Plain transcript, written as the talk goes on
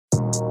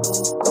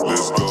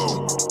Let's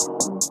go.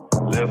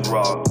 Let's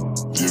rock.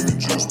 Jimmy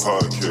Juice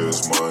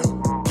Podcast, man.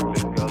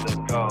 Let's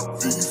go.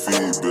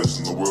 Keke best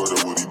in the world,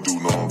 that's what he do,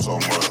 know what I'm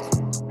talking about.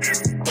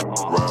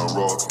 Ryan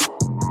Rockett,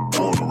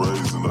 born and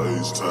raised in the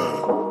H-Town,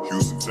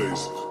 Houston,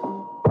 Texas.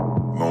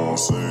 Know what I'm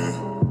saying?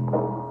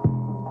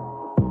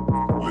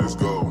 Let's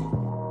go.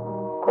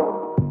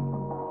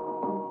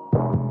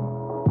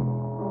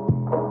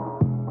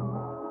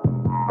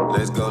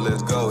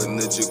 Let's go. In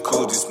the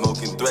jacuzzi,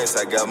 smoking threats.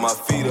 I got my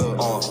feet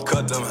up.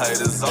 Cut them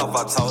haters off.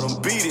 I told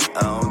them beat it.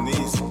 I don't need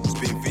you.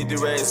 Spend 50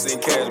 racks in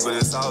cash, but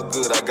it's all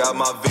good. I got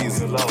my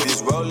visa.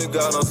 This rolling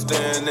got them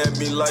staring at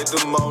me like the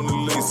Mona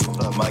Lisa.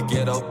 My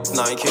ghetto,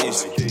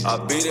 Nikeisha.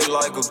 I beat it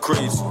like a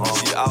creature.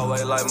 She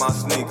always like my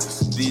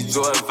sneakers. These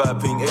Jordan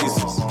 5 pink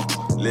aces.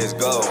 Let's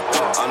go.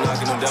 I'm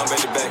knocking them down,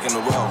 back to back in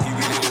the row. He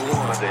really the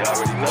one. They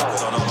already know.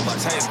 So all of my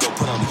chains go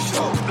put on the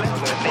show.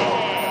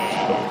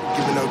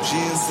 Giving out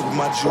gins with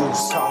my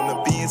juice. Counting the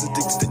beans,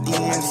 addicted to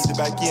ends. Sit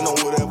back in on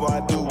whatever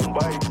I do.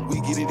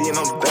 We get it in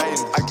on the daily.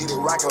 I get it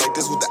rocking like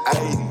this with the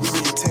 80. We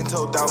really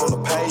 10-toe down on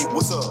the page.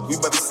 What's up? We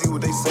about to see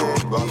what they say.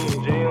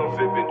 Rockin' gym,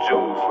 fippin'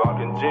 juice.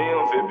 Rockin' gym,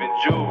 fippin'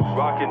 juice.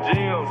 Rockin'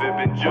 gym,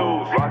 fippin'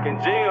 juice. Rockin'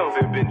 gym,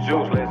 fippin'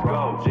 juice. Let's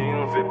go.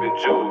 Gym, fippin'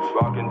 juice.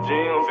 Rockin'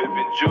 gym,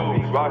 fippin'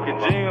 juice. Rockin'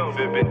 gym,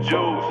 fippin'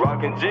 juice.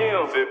 Rockin'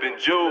 gym, fippin'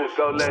 juice.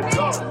 So let's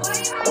go. What do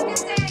you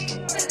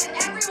have to say to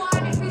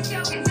everyone who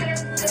still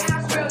considers the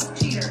Astros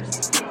cheaters?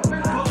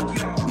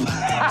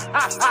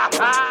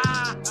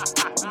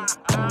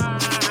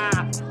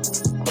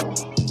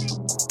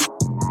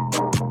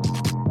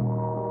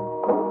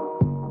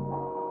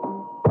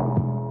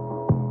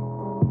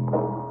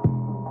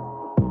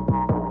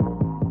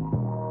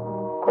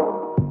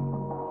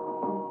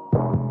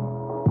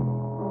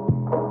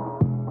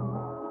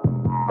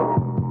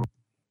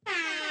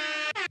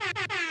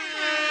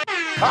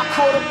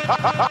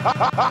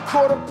 I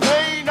caught a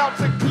plane out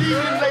to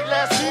Cleveland late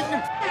last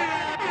evening.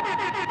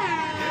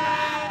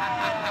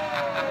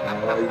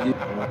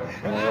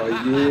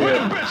 Where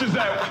the bitches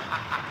at?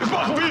 It's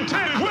supposed to be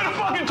titties. Where the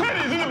fucking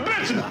titties and the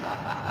bitches?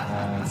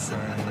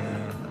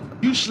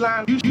 You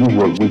slime. You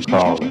what we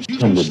call a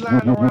tender.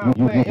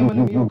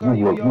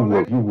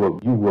 You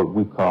what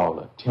we call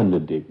a tender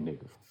dick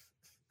nigga.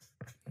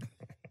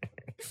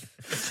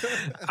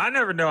 I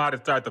never know how to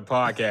start the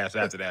podcast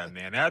after that,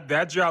 man.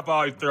 That drop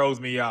always throws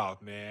me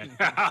off, man.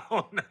 I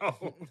don't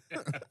know.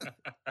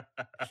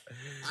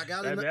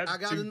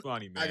 That's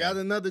funny, man. I got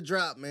another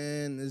drop,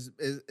 man.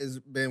 It's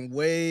been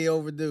way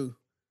overdue.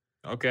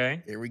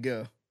 Okay. Here we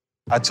go.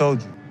 I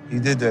told you, he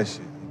did that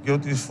shit.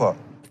 Guilty as fuck.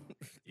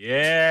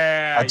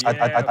 Yeah.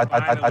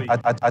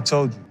 I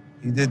told you,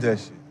 he did that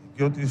shit.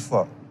 Guilty as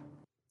fuck.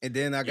 And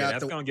then I got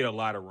that's gonna get a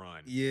lot of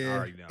run. Yeah. I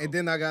already know. And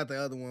then I got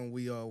the other one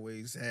we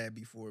always had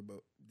before, but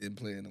didn't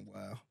play in a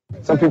while.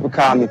 Some people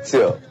call me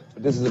Tip,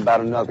 but this is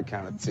about another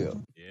kind of Tip.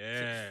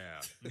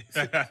 Yeah.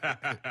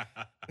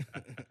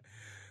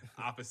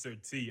 Officer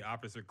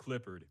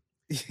Clifford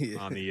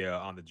on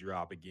the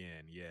drop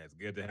again. Yeah, it's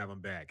good to have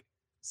him back.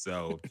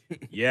 So,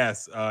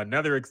 yes,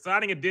 another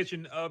exciting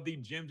edition of the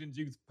Gems and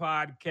Juice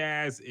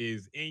podcast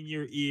is in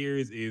your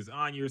ears, is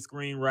on your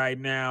screen right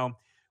now.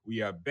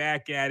 We are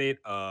back at it.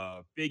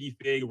 Figgy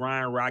Fig,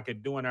 Ryan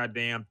Rockett doing our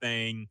damn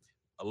thing.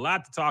 A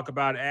lot to talk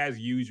about as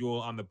usual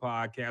on the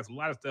podcast. A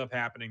lot of stuff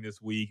happening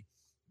this week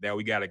that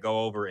we got to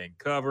go over and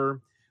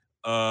cover.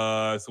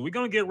 So we're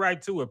going to get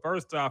right to it.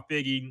 First off,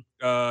 Figgy,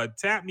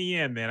 tap me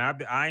in, man.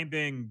 I ain't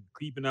been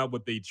keeping up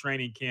with the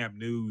training camp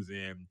news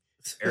and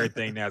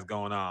everything that's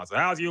going on. So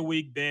how's your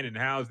week been and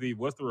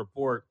what's the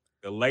report,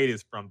 the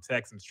latest from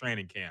Texans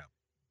training camp?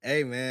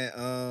 Hey,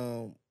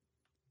 man,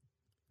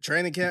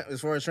 training camp,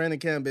 as far as training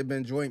camp, it's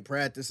been joint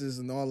practices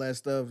and all that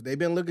stuff. They've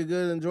been looking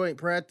good in joint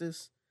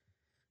practice,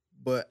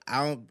 but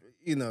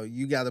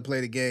you got to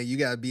play the game. You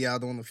got to be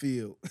out on the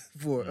field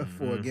for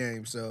a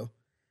game. So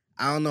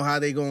I don't know how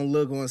they going to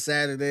look on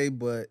Saturday,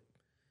 but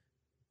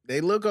they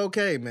look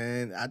okay,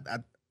 man.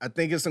 I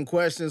think it's some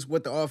questions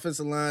with the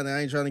offensive line.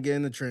 I ain't trying to get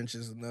in the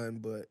trenches or nothing,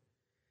 but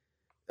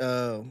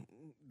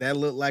that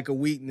looked like a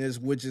weakness,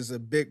 which is a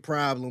big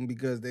problem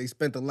because they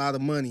spent a lot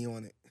of money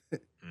on it.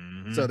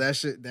 So that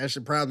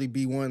should probably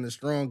be one of the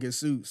strongest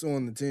suits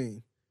on the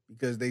team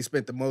because they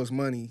spent the most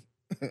money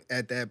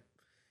at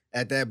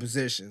that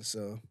position.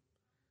 So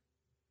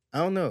I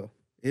don't know.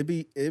 It'd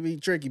be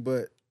tricky,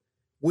 but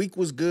week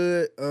was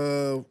good.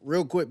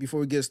 Real quick before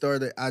we get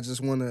started, I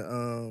just want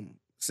to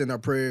send our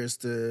prayers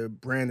to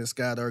Brandon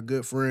Scott, our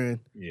good friend.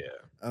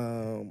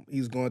 Yeah.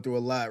 He's going through a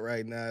lot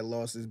right now. He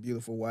lost his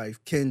beautiful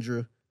wife,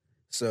 Kendra.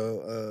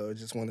 So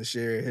just want to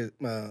share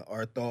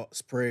our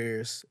thoughts,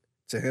 prayers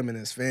to him and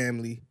his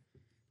family,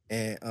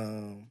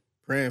 and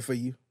praying for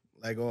you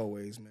like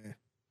always, man.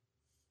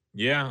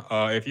 Yeah,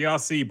 if y'all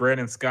see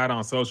Brandon Scott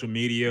on social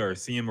media or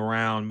see him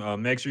around,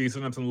 make sure you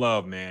send him some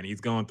love, man.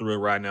 He's going through it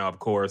right now, of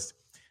course.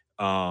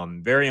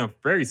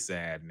 Very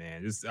sad,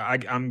 man.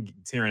 I'm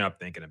tearing up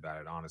thinking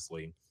about it,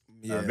 honestly.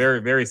 Yeah.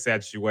 Very, very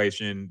sad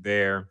situation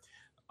there.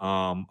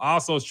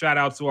 Also, shout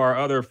out to our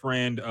other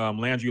friend,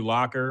 Landry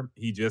Locker.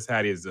 He just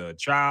had his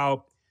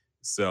child.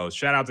 So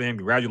shout out to him.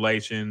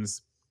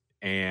 Congratulations.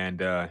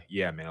 And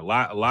yeah, man, a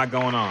lot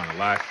going on. A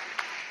lot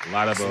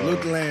of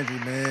Salute to Landry,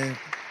 man.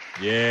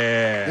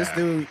 Yeah. This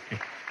dude,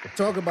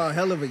 talk about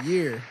hell of a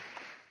year.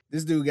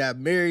 This dude got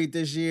married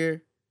this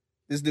year.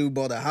 This dude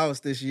bought a house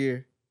this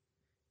year.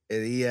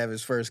 And he have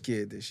his first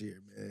kid this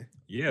year, man.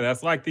 Yeah,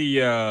 that's like the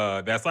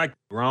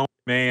grown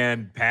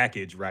man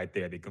package right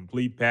there, the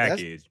complete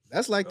package.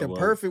 That's like the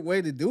perfect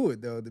way to do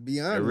it, though, to be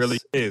honest. It really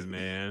is,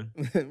 man.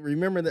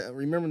 Remember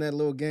that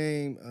little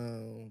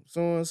game,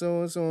 so and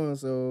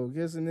so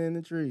kissing in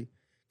the tree.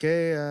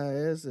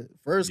 KIS.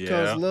 First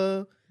comes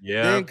love,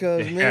 then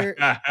comes marriage,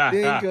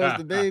 then comes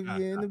the baby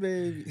and the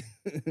baby.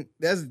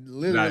 That's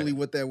literally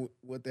what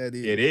that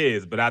is. It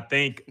is, but I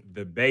think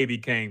the baby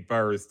came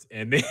first,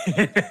 and then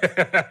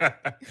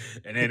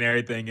and then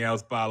everything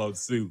else followed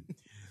suit.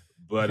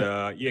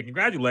 But yeah,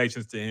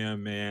 congratulations to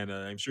him, man.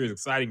 I'm sure it's an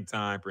exciting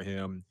time for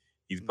him.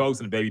 He's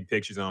posting the baby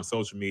pictures on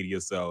social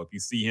media, so if you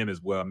see him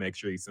as well, make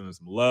sure you send him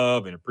some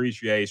love and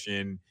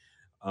appreciation.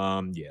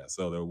 Yeah,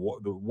 so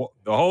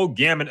the whole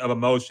gamut of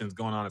emotions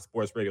going on at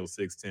Sports Radio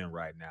 610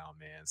 right now,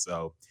 man.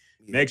 So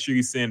make sure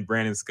you send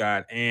Brandon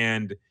Scott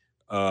and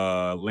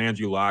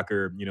Landry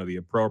Locker, the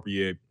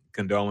appropriate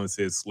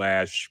condolences /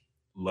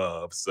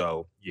 love.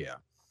 So yeah,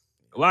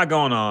 a lot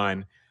going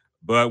on.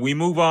 But we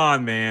move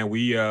on, man.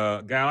 We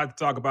got a lot to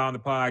talk about on the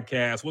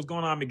podcast. What's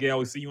going on, Miguel?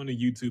 We see you in the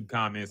YouTube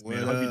comments,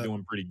 man.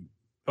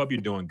 Hope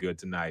you're doing good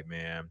tonight,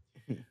 man.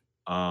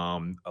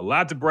 A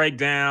lot to break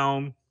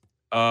down.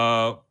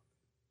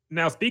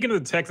 Now, speaking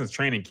of the Texans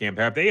training camp,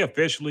 have they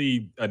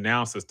officially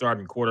announced a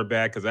starting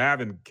quarterback? Because I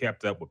haven't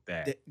kept up with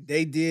that.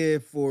 They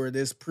did for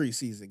this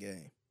preseason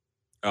game.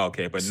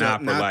 Okay, but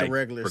not for the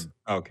regulars.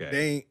 Okay.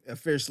 They ain't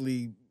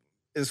officially.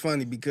 It's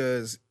funny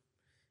because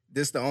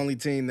this is the only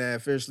team that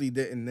officially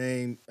didn't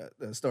name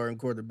a starting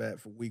quarterback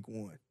for week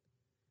 1.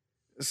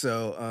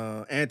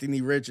 So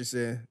Anthony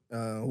Richardson,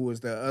 who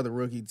was the other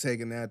rookie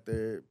taken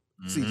after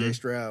CJ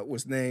Stroud,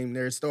 was named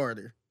their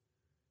starter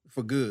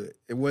for good.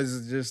 It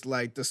wasn't just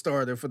like the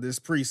starter for this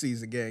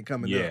preseason game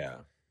coming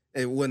up.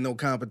 It wasn't no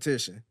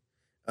competition.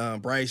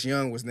 Bryce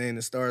Young was named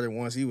the starter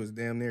once he was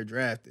damn near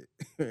drafted,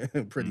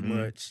 pretty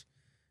much.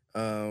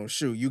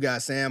 You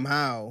got Sam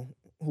Howell,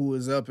 who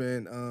was up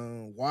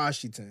in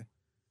Washington,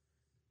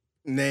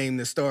 named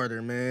the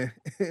starter, man.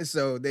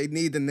 So they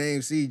need to name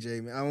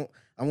CJ, man.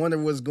 I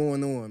wonder what's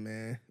going on,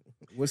 man.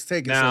 What's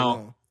taking so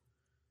long?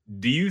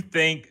 Do you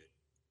think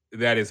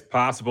that it's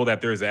possible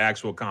that there's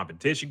actual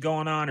competition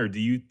going on, or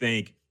do you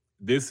think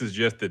this is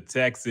just the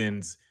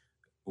Texans'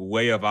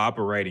 way of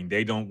operating?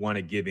 They don't want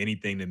to give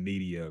anything to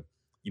media.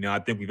 I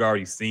think we've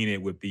already seen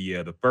it with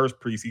the first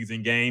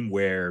preseason game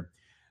where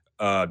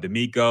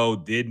D'Amico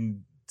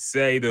didn't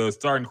say the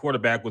starting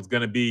quarterback was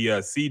going to be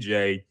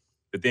CJ,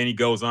 but then he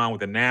goes on with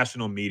the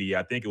national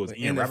media. I think it was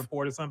Ian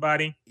Rappaport or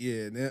somebody.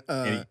 Yeah,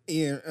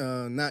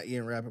 Ian, not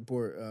Ian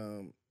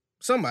Rappaport.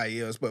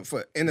 Somebody else, but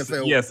for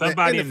NFL.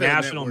 Somebody in NFL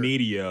national network.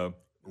 Media.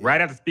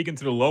 Right after speaking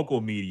to the local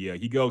media,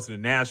 he goes to the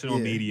national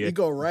media. He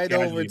go right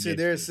over to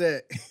their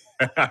set.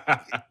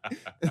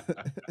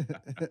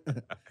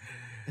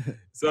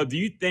 So do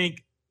you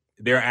think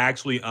they're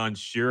actually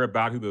unsure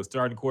about who the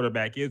starting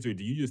quarterback is, or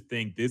do you just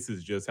think this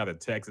is just how the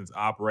Texans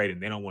operate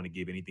and they don't want to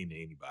give anything to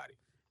anybody?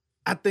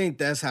 I think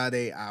that's how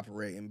they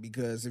operating,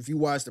 because if you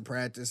watch the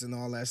practice and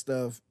all that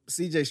stuff,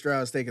 CJ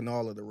Stroud's taking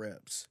all of the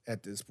reps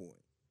at this point.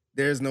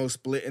 There's no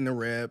split in the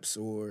reps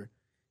or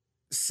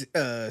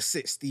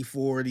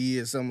 60-40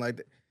 or something like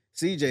that.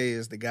 CJ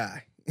is the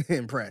guy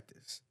in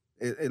practice.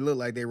 It looked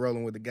like they're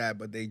rolling with the guy,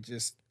 but they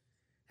just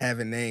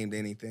haven't named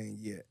anything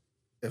yet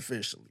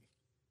officially.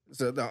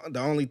 So the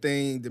only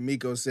thing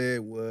D'Amico said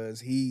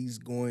was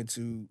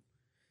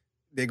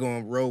they're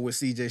going to roll with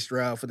CJ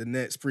Stroud for the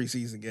next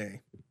preseason game,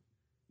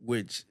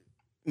 which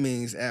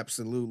means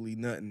absolutely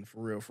nothing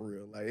for real.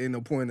 Like, ain't no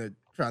point of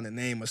trying to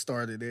name a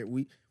starter there.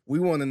 We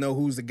want to know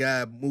who's the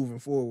guy moving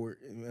forward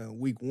in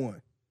week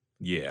 1.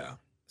 Yeah.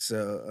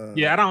 So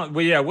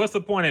what's the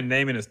point in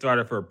naming a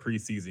starter for a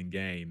preseason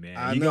game,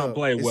 man? You're gonna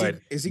play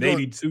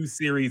maybe 2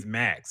 series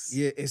max.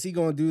 Yeah, is he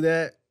gonna do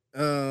that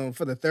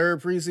for the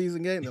third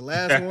preseason game, the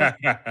last one?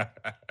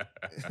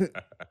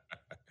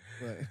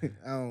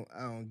 I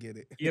don't get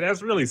it. Yeah,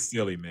 that's really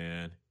silly,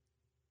 man.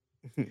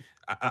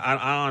 I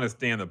don't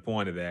understand the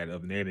point of that,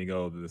 of naming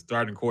the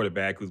starting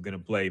quarterback who's gonna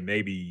play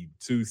maybe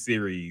 2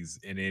 series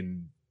and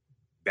then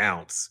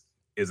bounce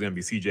is going to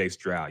be CJ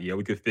Stroud. Yeah,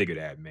 we could figure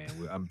that, man.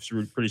 I'm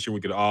pretty sure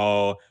we could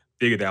all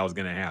figure that was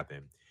going to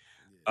happen.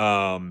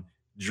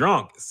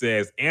 Drunk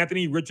says,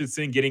 Anthony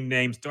Richardson getting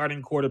named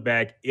starting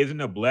quarterback isn't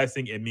a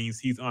blessing. It means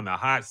he's on the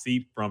hot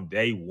seat from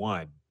day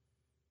 1.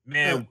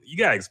 Man, you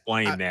got to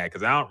explain that,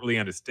 because I don't really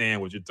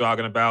understand what you're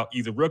talking about.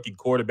 He's a rookie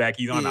quarterback.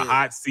 He's on the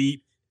hot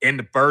seat in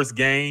the first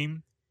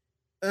game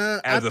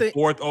as a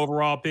 4th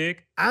overall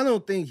pick. I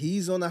don't think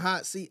he's on the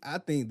hot seat. I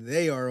think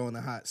they are on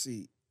the hot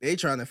seat. They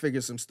trying to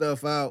figure some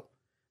stuff out.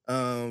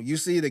 You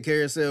see the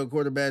carousel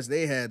quarterbacks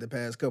they had the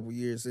past couple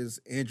years since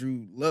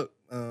Andrew Luck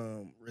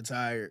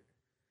retired.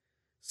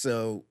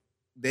 So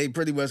they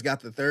pretty much got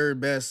the third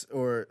best,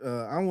 or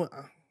I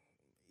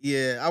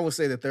would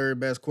say the third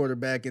best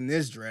quarterback in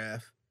this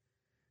draft.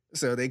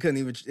 So they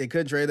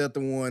couldn't trade up to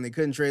 1, they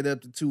couldn't trade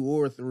up to 2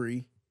 or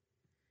 3.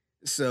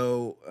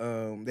 So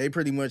they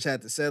pretty much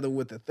had to settle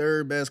with the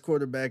third best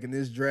quarterback in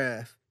this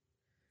draft.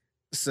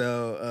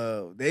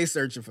 So they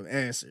searching for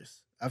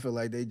answers. I feel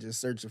like they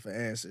just searching for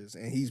answers,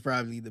 and he's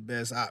probably the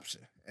best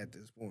option at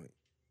this point.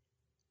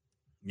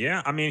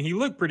 Yeah, I mean, he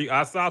looked pretty.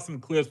 I saw some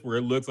clips where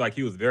it looks like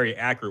he was very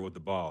accurate with the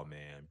ball,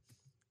 man.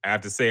 I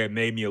have to say it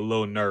made me a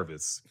little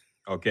nervous.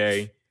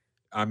 Okay.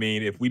 I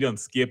mean, if we done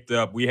skipped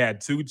up, we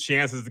had 2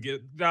 chances to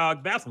get,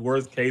 dog, that's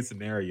worst case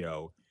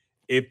scenario.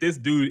 If this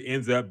dude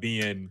ends up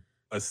being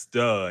a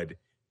stud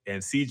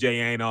and CJ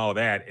ain't all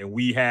that, and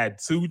we had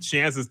 2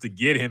 chances to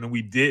get him and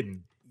we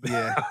didn't,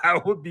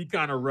 that would be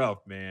kind of rough,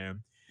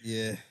 man.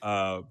 Yeah.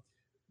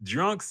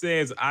 Drunk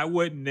says, I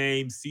wouldn't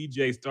name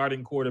CJ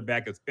starting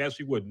quarterback,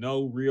 especially with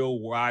no real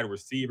wide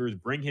receivers.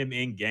 Bring him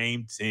in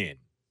game 10.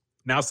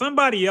 Now,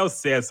 somebody else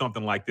said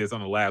something like this on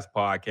the last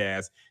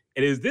podcast.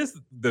 And is this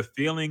the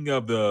feeling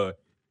of the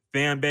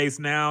fan base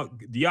now?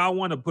 Do y'all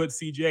want to put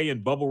CJ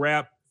in bubble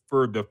wrap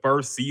for the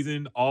first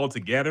season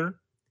altogether?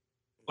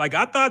 Like,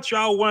 I thought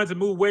y'all wanted to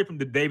move away from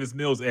the Davis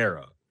Mills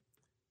era.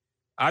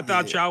 I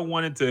thought y'all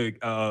wanted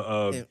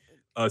to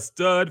a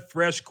stud,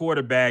 fresh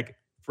quarterback,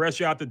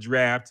 fresh out the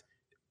draft.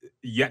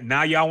 Yeah,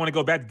 now y'all want to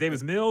go back to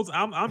Davis Mills?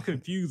 I'm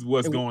confused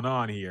what's going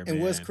on here, man.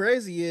 And what's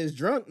crazy is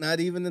Drunk not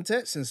even a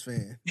Texans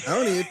fan. I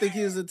don't even think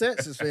he's a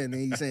Texans fan, and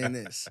he's saying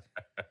this.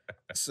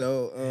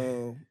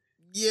 So,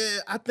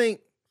 I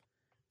think,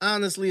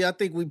 honestly,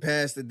 we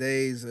passed the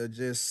days of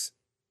just,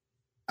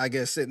 I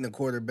guess, sitting the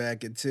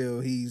quarterback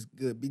until he's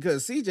good.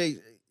 Because CJ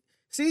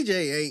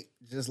ain't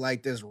just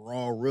like this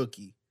raw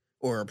rookie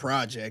or a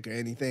project or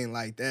anything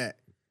like that.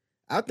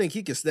 I think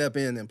he can step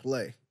in and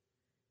play.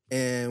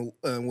 And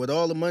with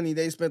all the money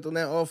they spent on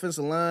that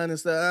offensive line and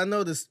stuff, I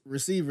know the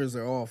receivers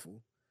are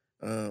awful.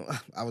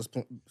 I was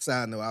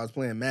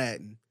playing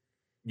Madden.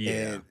 Yeah.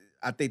 And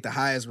I think the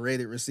highest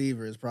rated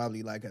receiver is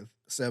probably like a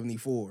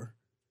 74.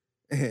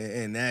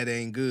 And that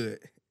ain't good.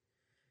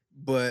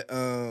 But,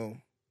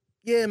 man,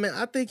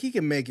 I think he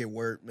can make it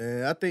work,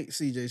 man. I think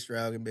CJ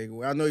Stroud can make it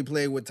work. I know he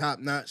played with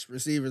top-notch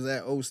receivers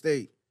at O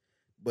State,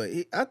 but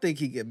I think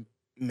he can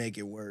make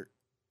it work.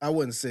 I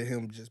wouldn't sit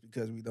him just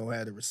because we don't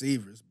have the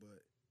receivers, but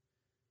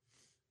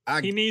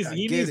he needs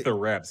the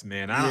reps,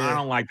 man. I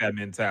don't like that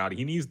mentality.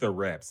 He needs the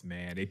reps,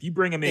 man. If you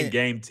bring him in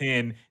game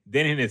 10,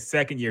 then in his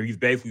second year, he's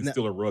basically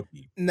still a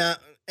rookie. Now,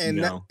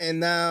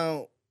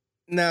 if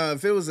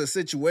it was a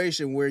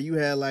situation where you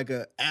had like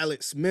a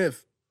Alex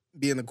Smith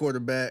being the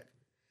quarterback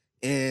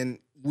and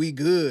we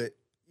good,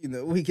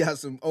 we got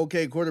some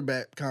okay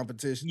quarterback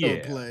competition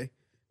to play,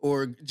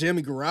 or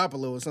Jimmy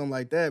Garoppolo or something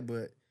like that,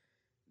 but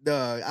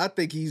I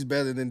think he's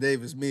better than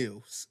Davis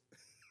Mills.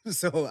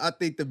 So I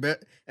think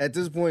at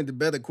this point, the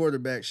better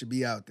quarterback should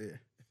be out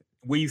there.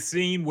 We've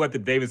seen what the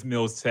Davis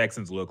Mills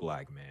Texans look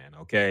like, man.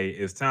 Okay,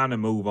 it's time to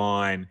move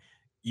on.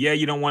 Yeah,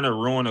 you don't want to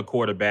ruin a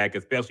quarterback,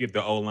 especially if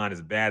the O-line is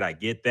bad. I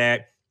get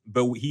that,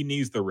 but he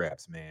needs the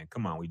reps, man.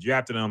 Come on, we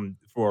drafted him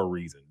for a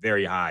reason,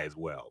 very high as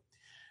well.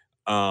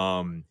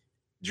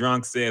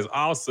 Drunk says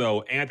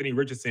also Anthony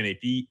Richardson,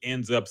 if he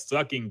ends up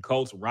sucking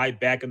Colts right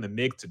back in the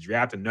mix to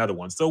draft another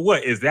one. So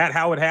what, is that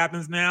how it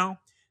happens now?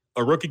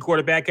 A rookie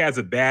quarterback has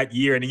a bad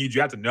year and then you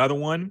draft another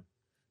one?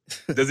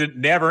 Does it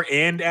never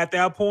end at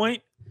that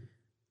point?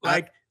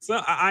 I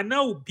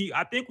know,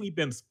 I think we've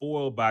been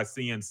spoiled by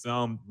seeing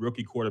some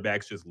rookie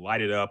quarterbacks just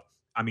light it up.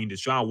 I mean,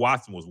 Deshaun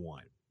Watson was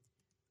one.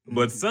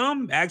 But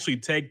some actually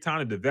take time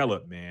to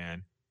develop,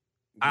 man.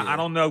 Yeah. I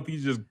don't know if you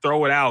just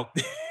throw it out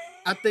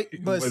I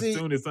think, but as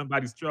soon as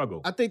somebody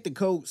struggles. I think the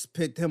Colts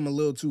picked him a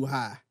little too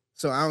high.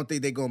 So I don't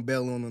think they're going to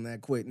bail on him that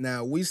quick.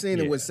 Now, we seen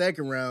it with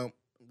second round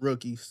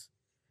rookies.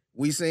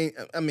 We seen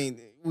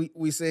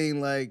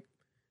like,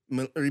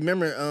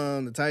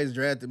 remember the Titans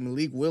drafted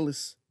Malik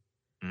Willis?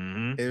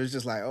 Mm-hmm. It was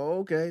just like, oh,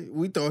 okay.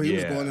 We thought he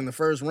was going in the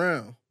first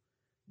round.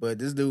 But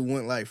this dude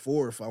went like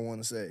fourth, I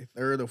want to say.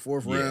 Third or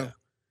fourth round.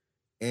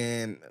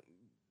 And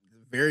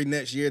the very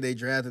next year, they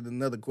drafted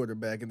another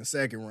quarterback in the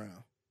second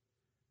round.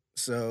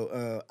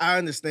 So I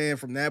understand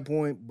from that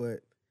point,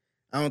 but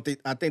I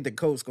think the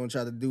coach's going to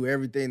try to do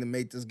everything to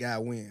make this guy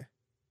win.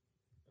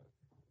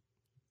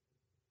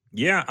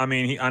 Yeah, I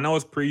mean, I know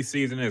it's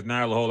preseason. There's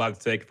not a whole lot to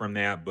take from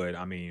that, but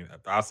I mean,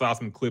 I saw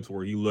some clips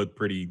where he looked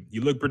pretty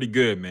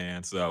good,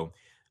 man. So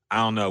I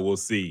don't know. We'll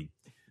see.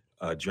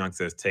 Drunk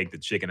says, take the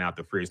chicken out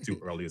the fridge too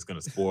early. It's going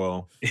to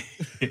spoil.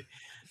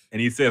 And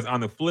he says, on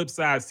the flip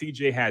side,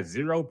 CJ has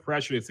zero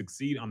pressure to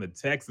succeed on the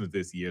Texans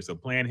this year. So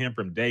playing him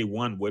from day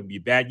one wouldn't be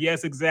bad.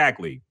 Yes,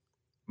 exactly.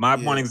 My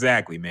point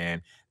exactly,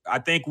 man. I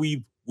think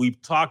we've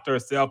talked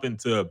ourselves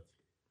into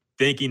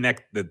thinking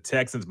that the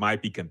Texans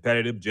might be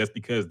competitive just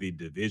because the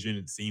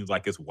division seems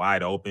like it's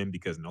wide open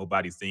because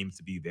nobody seems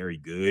to be very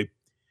good.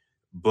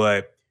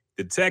 But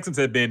the Texans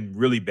have been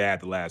really bad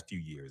the last few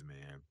years,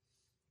 man.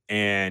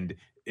 And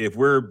if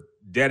we're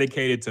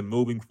dedicated to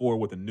moving forward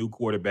with a new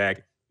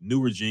quarterback, new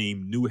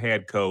regime, new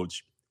head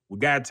coach, we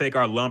got to take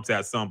our lumps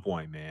at some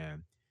point,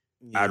 man.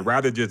 Yeah. I'd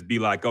rather just be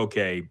like,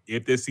 okay,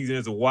 if this season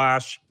is a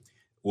wash,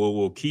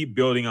 we'll keep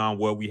building on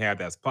what we have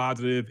that's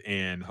positive,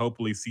 and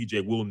hopefully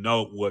CJ will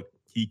know what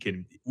he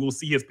can. We'll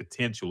see his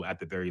potential at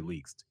the very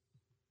least.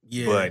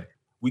 Yeah. But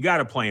we got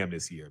to play him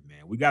this year,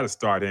 man. We got to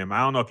start him. I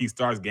don't know if he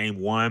starts game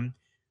 1,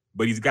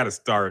 but he's got to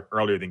start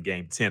earlier than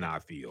game 10, I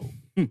feel.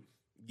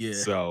 Yeah.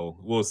 So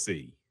we'll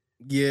see.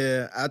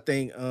 Yeah, I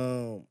think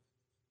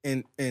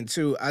and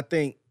two, I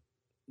think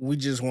we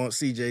just want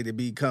CJ to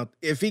be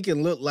if he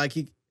can look like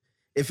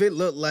if it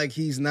looked like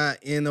he's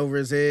not in over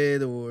his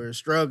head or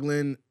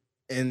struggling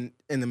in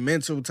the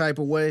mental type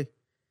of way,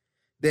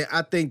 then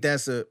I think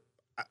that's a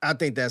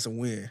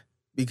win,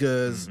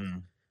 because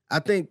I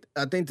think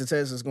the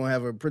Texans is gonna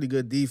have a pretty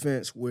good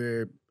defense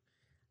where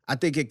I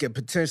think it could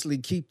potentially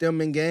keep them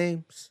in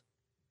games.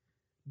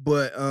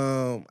 But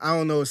I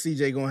don't know if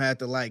CJ gonna have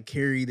to like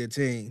carry the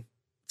team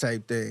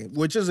type thing,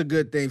 which is a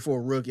good thing for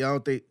a rookie. I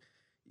don't think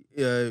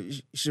you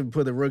should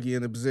put a rookie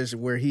in a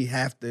position where he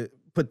have to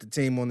put the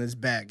team on his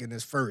back in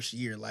his first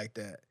year like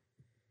that.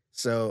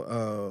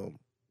 So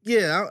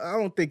yeah, I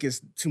don't think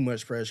it's too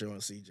much pressure on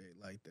CJ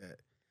like that.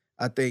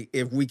 I think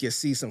if we can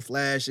see some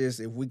flashes,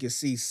 if we can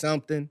see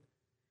something,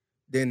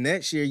 then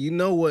next year, you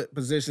know what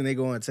position they're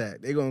going to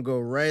attack. They're going to go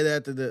right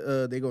after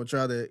they're going to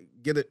try to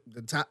get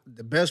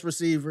the best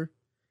receiver.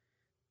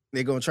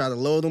 They're going to try to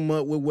load them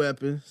up with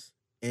weapons,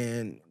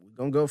 and we're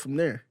going to go from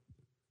there.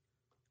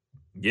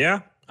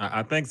 Yeah,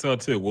 I think so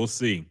too. We'll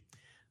see.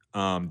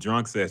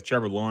 Drunk says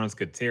Trevor Lawrence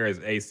could tear his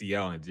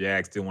ACL and the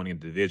Jags still winning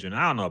the division.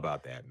 I don't know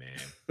about that,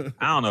 man.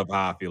 I don't know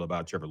how I feel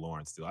about Trevor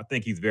Lawrence still. I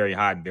think he's very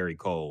hot and very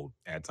cold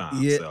at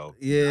times. Yeah, so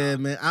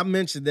man. I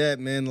mentioned that,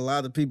 man. A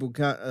lot of people,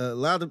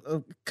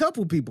 a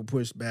couple people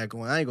pushed back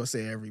on. I ain't gonna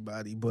say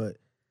everybody, but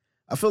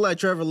I feel like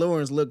Trevor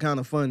Lawrence look kind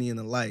of funny in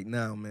the light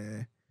now,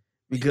 man.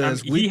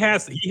 Because he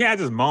has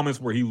his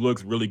moments where he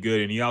looks really good,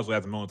 and he also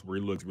has moments where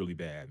he looks really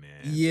bad, man.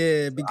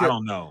 Yeah, so because I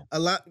don't know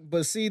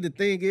but see, the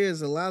thing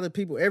is, a lot of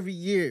people every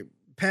year,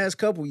 past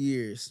couple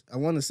years, I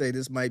want to say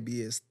this might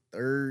be his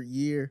third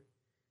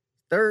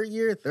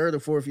or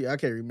fourth year, I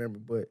can't remember,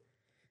 but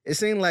it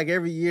seemed like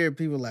every year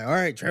people like, all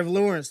right, Trevor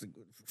Lawrence, the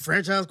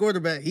franchise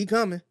quarterback, he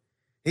coming.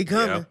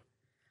 Yeah.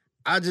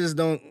 I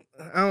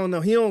don't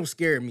know. He don't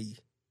scare me.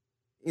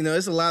 You know,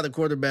 it's a lot of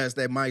quarterbacks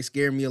that might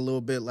scare me a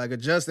little bit. Like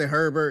Justin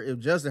Herbert. If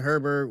Justin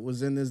Herbert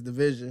was in this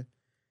division,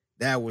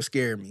 that would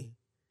scare me.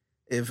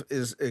 If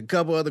it's a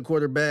couple other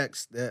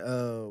quarterbacks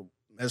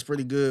that's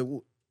pretty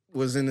good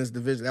was in this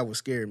division, that would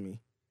scare me.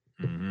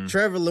 Mm-hmm.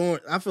 Trevor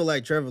Lawrence, I feel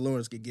like Trevor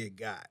Lawrence could get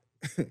got.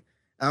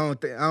 I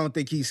don't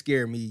think he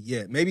scared me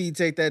yet. Maybe he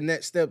take that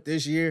next step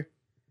this year.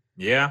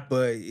 Yeah,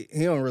 but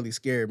he don't really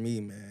scare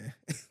me, man.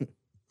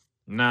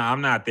 Nah,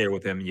 I'm not there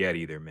with him yet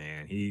either,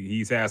 man.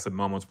 He's had some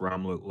moments where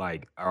I'm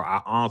like, or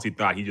I honestly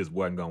thought he just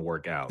wasn't gonna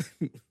work out.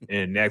 And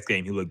the next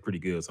game he looked pretty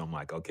good, so I'm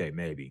like, okay,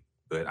 maybe.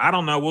 But I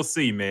don't know. We'll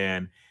see,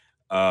 man.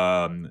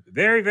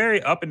 Very,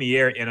 very up in the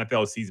air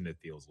NFL season, it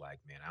feels like,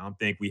 man. I don't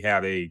think we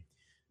have I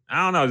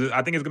don't know.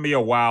 I think it's gonna be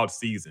a wild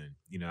season,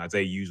 as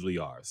they usually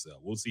are. So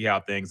we'll see how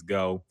things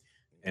go.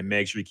 And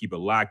make sure you keep it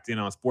locked in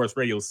on Sports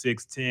Radio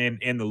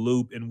 610, In the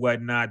Loop and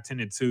whatnot, 10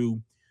 to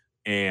 2.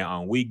 And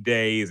on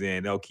weekdays,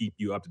 and they'll keep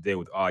you up to date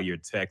with all your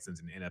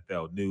Texans and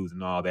NFL news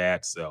and all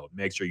that. So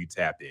make sure you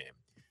tap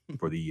in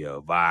for the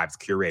vibes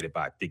curated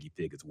by Figgy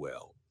Fig as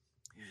well.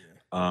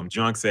 Yeah.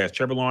 Junk says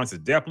Trevor Lawrence is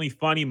definitely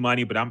funny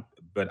money, but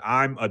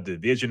I'm a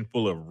division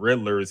full of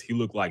Riddlers. He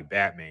looked like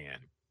Batman.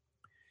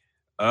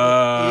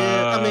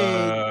 Yeah, I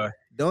mean,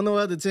 don't know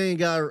other team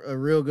got a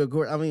real good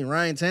court. I mean,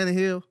 Ryan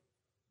Tannehill.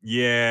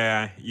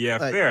 Yeah,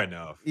 fair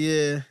enough.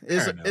 Yeah,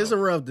 it's a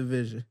rough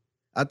division.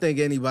 I think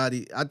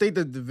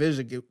the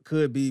division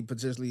could be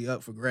potentially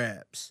up for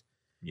grabs.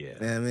 Yeah. You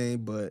know what I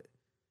mean? But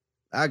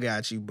I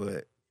got you.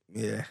 But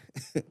yeah,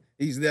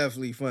 he's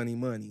definitely funny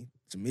money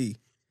to me.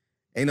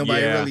 Ain't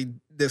nobody really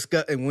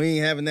discussing. We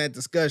ain't having that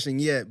discussion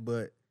yet,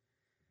 but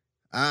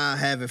I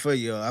have it for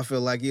you. I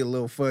feel like he a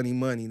little funny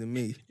money to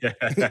me.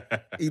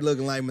 He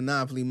looking like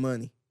Monopoly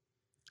money.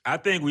 I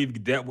think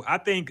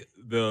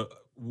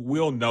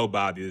we'll know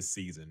by this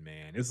season,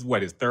 man. This is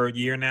his third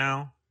year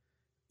now.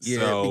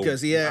 Yeah,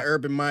 because he had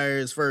Urban Meyer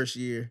his first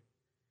year.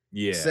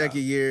 Yeah.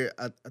 Second year,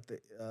 I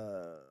think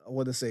I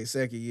want to say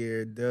second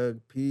year,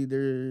 Doug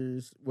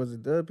Peters. Was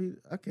it Doug Peters?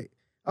 Okay.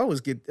 I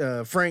always get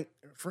Frank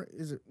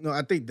is it? No,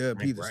 I think Doug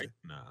Frank Peterson. Wright?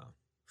 No.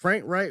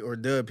 Frank Wright or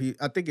Doug Peters?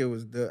 I think it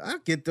was Doug. I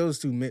get those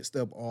two mixed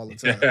up all the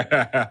time.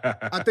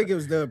 I think it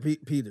was Doug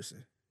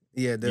Peterson.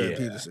 Yeah, Doug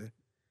Peterson.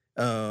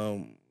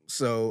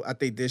 So I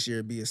think this year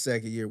would be his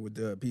second year with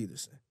Doug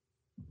Peterson.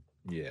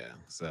 Yeah,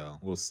 so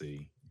we'll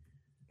see.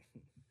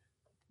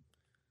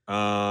 What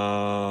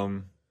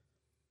am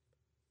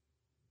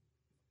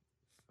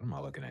I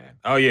looking at?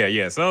 Oh,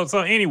 yeah. So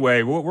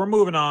anyway, we're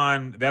moving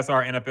on. That's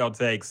our NFL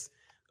takes.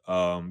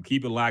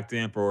 Keep it locked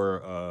in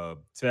for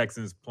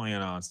Texans playing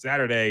on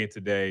Saturday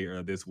today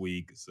or this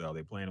week. So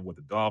they're playing with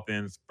the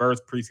Dolphins.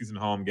 First preseason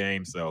home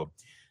game. So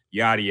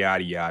yada,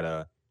 yada,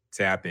 yada.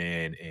 Tap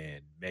in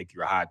and make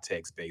your hot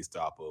takes based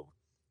off of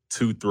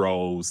 2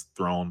 throws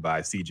thrown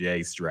by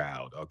CJ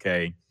Stroud,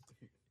 okay?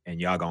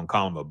 And y'all gonna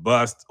call him a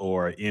bust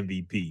or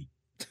MVP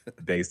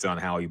based on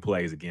how he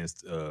plays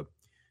against the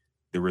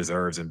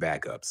reserves and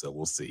backups. So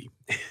we'll see.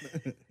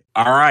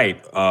 All right.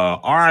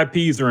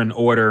 RIPs are in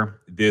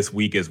order this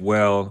week as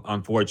well.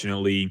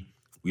 Unfortunately,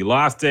 we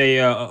lost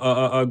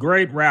a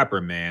great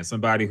rapper, man.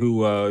 Somebody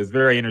who is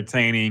very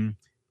entertaining,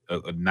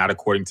 not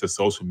according to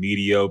social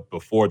media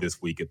before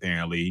this week,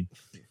 apparently.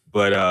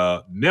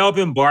 But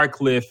Melvin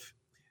Barcliff,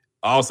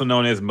 also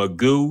known as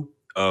Magoo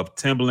of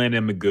Timbaland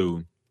and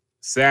Magoo,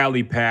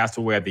 sadly passed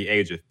away at the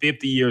age of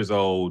 50 years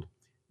old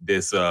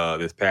this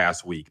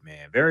past week,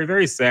 man. Very,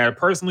 very sad.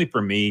 Personally,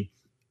 for me,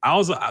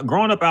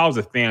 growing up, I was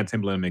a fan of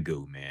Timbaland and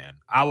Magoo, man.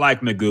 I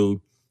like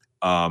Magoo.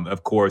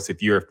 Of course,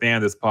 if you're a fan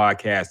of this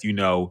podcast, you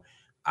know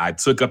I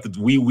took up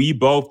we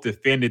both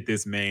defended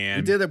this man.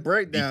 We did a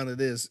breakdown of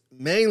this.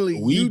 Mainly,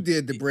 you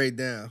did the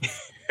breakdown.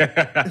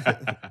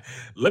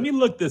 Let me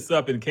look this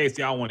up in case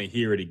y'all want to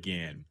hear it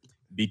again,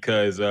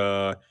 because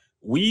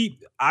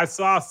I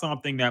saw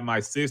something that my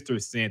sister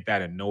sent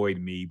that annoyed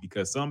me,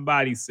 because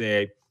somebody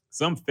said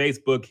some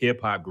Facebook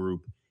hip hop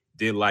group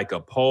did like a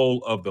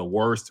poll of the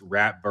worst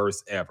rap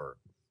verse ever.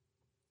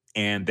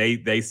 And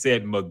they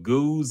said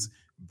Magoo's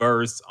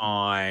verse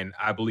on,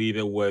 I believe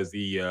it was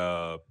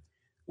the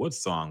what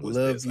song was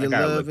this? I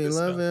gotta look this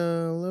up.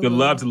 The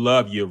Love to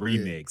Love You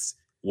remix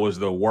was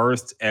the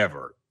worst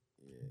ever.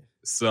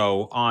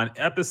 So on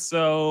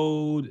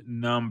episode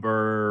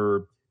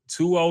number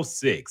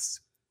 206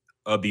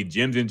 of the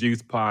Gems and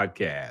Juice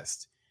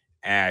podcast,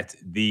 at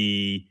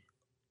the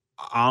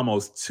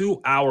almost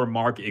 2-hour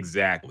mark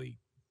exactly,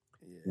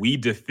 we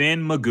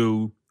defend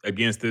Magoo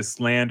against this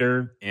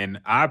slander, and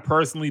I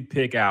personally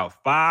pick out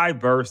 5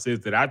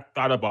 verses that I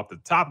thought of off the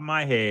top of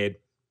my head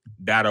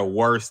that are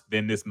worse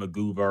than this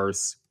Magoo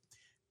verse.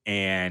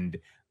 And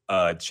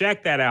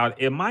check that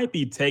out. It might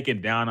be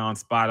taken down on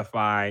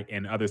Spotify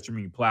and other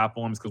streaming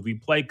platforms because we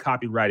play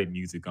copyrighted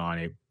music on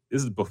it.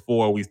 This is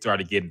before we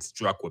started getting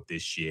struck with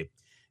this shit.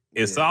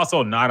 It's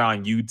also not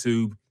on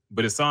YouTube,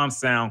 but it's on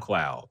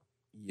SoundCloud.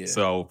 Yeah.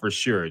 So for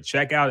sure,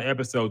 check out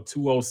episode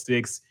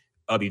 206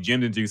 of the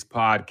Gems and Juice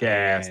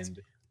podcast. And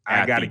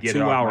I got to get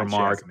 2-hour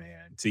mark, chest,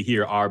 man, to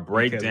hear our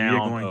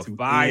breakdown of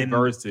 5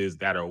 verses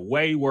that are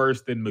way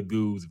worse than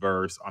Magoo's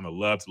verse on the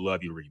Love to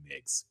Love You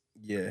remix.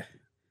 Yeah.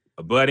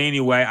 But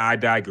anyway, I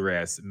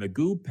digress.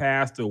 Magoo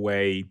passed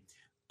away,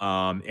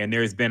 and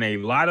there's been a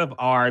lot of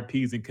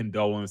RIPs and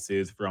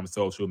condolences from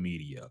social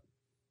media,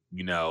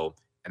 you know,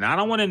 and I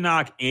don't want to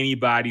knock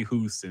anybody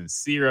who's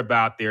sincere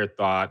about their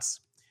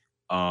thoughts.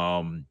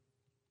 I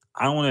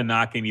don't want to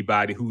knock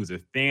anybody who's a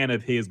fan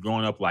of his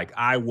growing up like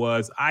I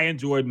was. I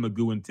enjoyed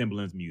Magoo and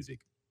Timbaland's music.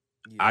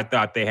 Yeah. I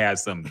thought they had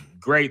some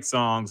great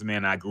songs,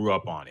 man. I grew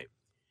up on it.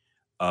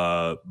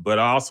 But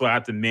also I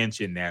have to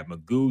mention that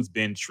Magoo's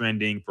been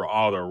trending for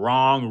all the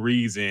wrong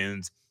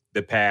reasons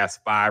the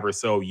past 5 or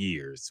so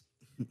years.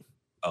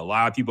 A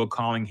lot of people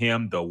calling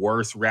him the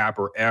worst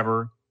rapper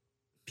ever.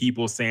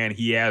 People saying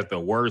he has the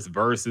worst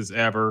verses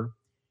ever.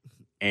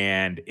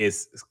 And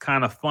it's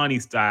kind of funny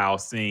style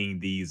seeing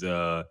these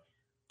the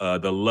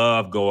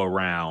love go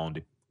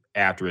around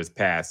after his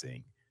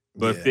passing.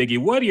 But Figgy,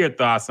 what are your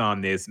thoughts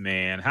on this,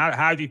 man?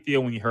 How did you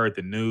feel when you heard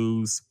the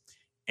news?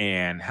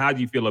 And how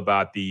do you feel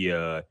about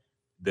the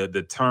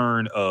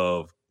turn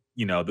of,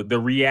 you know, the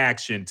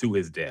reaction to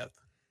his death?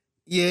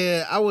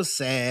 Yeah, I was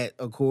sad,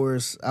 of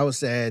course. I was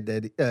sad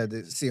that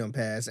to see him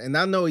pass. And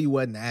I know he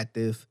wasn't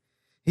active.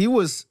 He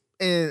was,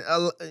 and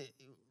I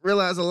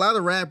realize a lot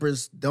of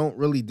rappers don't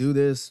really do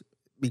this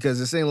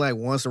because it seemed like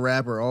once a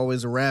rapper,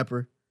 always a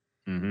rapper.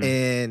 Mm-hmm.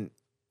 And,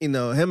 you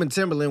know, him and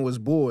Timbaland was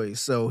boys,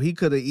 so he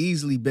could have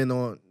easily been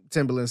on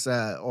Timbaland's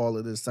side all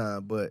of this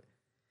time. But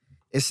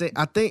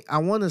I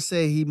want to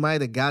say he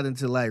might have got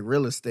into like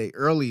real estate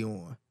early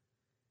on.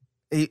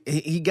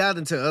 He got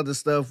into other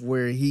stuff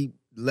where he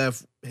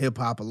left hip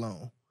hop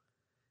alone.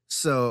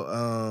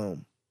 So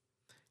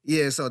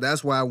so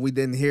that's why we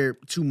didn't hear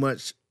too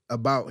much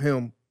about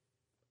him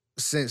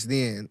since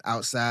then,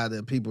 outside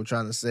of people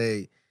trying to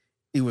say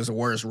he was a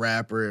worse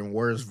rapper and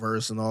worse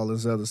verse and all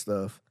this other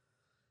stuff.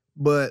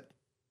 But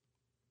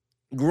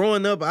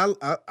growing up,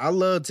 I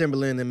loved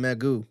Timbaland and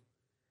Magoo.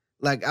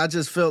 Like, I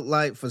just felt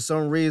like for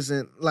some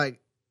reason, like,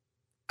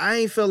 I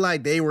ain't feel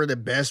like they were the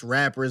best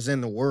rappers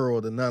in the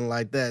world or nothing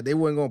like that. They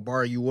weren't going to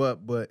bar you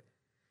up, but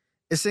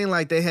it seemed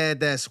like they had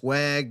that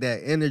swag,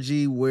 that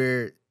energy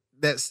where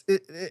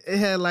it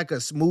had like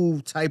a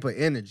smooth type of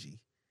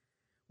energy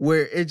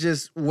where it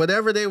just,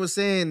 whatever they were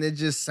saying, it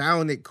just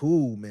sounded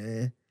cool,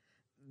 man.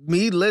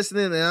 Me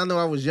listening, and I know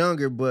I was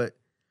younger, but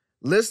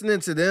listening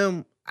to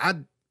them,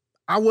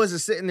 I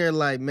wasn't sitting there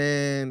like,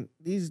 man,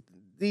 these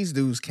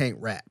dudes can't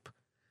rap.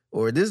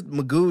 Or this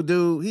Magoo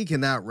dude, he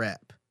cannot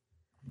rap.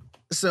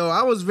 So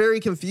I was very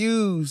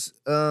confused.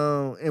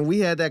 And we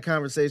had that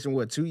conversation,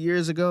 2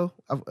 years ago?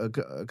 A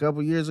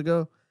couple years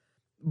ago.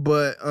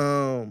 But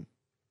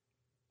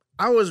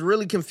I was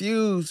really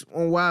confused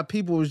on why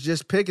people was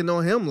just picking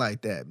on him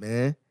like that,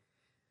 man.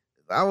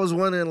 I was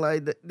wondering,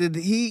 like, did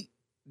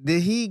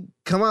did he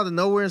come out of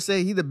nowhere and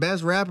say he the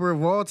best rapper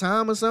of all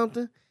time or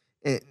something?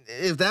 And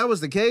if that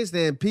was the case,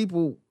 then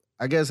people,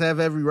 I guess, have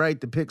every right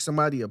to pick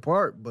somebody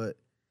apart. But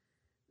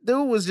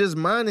dude was just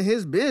minding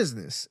his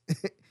business.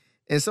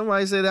 And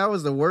somebody said that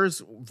was the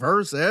worst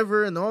verse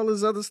ever and all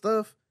this other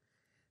stuff.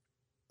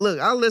 Look,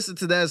 I listened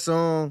to that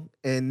song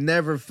and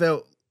never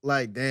felt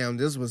like, damn,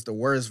 this was the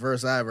worst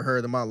verse I ever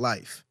heard in my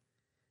life.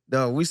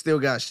 Though we still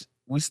got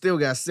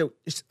Silk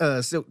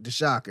the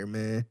Shocker,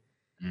 man.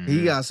 Mm-hmm.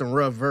 He got some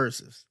rough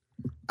verses.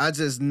 I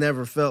just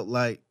never felt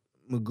like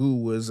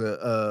Magoo was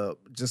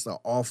just an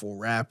awful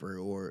rapper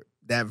or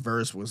that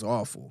verse was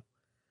awful.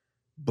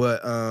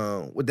 But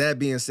with that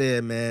being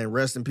said, man,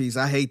 rest in peace.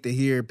 I hate to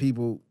hear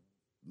people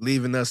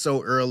leaving us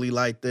so early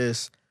like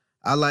this.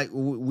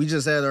 We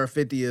just had our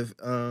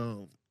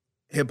 50th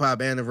hip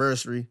hop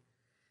anniversary,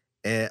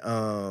 and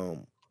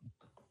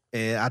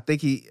I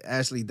think he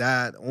actually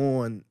died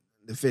on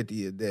the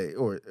 50th day,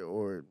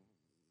 or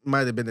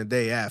might have been the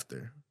day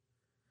after.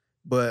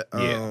 But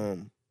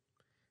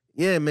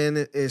yeah, man,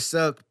 it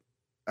sucked.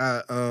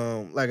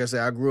 Like I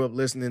said, I grew up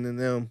listening to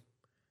them.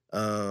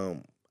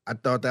 I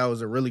thought that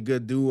was a really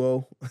good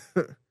duo,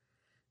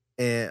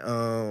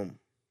 and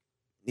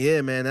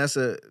yeah, man, I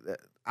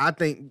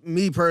think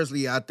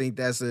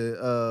that's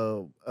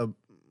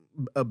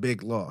a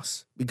big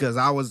loss because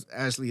I was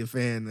actually a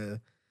fan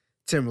of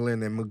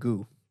Timberland and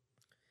Magoo.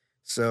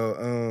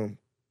 So,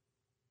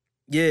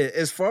 yeah,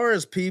 as far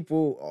as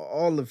people,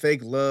 all the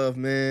fake love,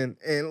 man,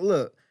 and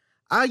look,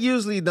 I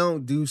usually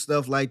don't do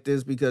stuff like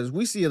this because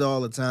we see it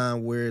all the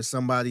time where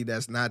somebody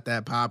that's not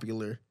that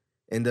popular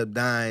end up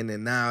dying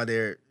and now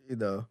they're,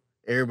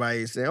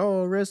 everybody's saying,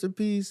 oh, rest in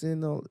peace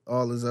and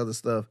all this other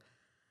stuff.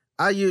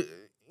 I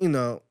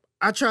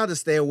try to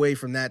stay away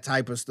from that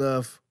type of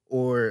stuff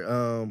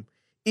or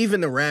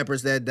even the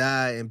rappers that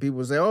die and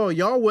people say, oh,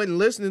 y'all wasn't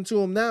listening to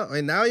him now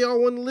and now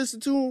y'all want to listen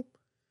to him.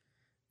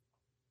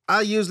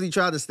 I usually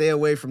try to stay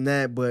away from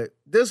that, but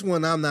this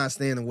one I'm not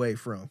staying away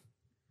from.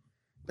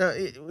 Now,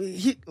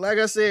 like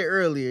I said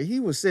earlier, he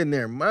was sitting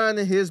there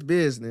minding his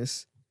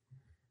business,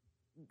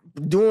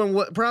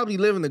 probably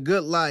living a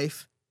good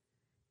life,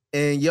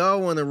 and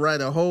y'all want to write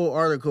a whole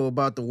article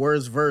about the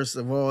worst verse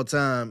of all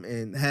time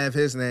and have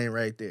his name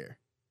right there.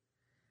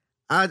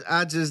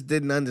 I just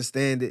didn't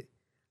understand it.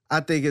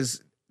 I think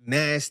it's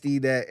nasty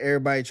that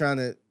everybody trying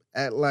to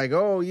act like,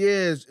 oh,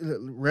 yeah,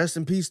 rest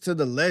in peace to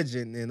the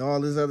legend and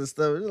all this other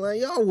stuff. It's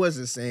like, y'all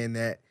wasn't saying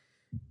that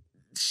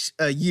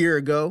a year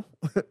ago.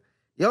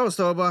 Y'all was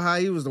talking about how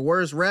he was the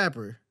worst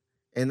rapper.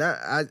 And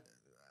I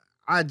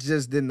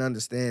just didn't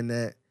understand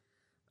that.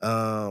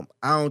 I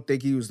don't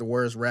think he was the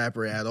worst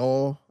rapper at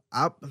all.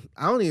 I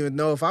don't even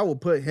know if I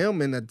would put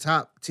him in the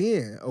top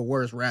 10 of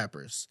worst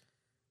rappers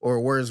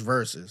or worst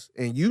verses.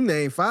 And you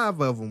named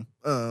 5 of them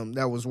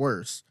that was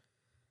worse.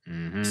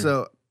 Mm-hmm.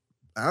 So,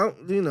 I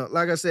don't,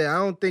 like I said, I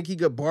don't think he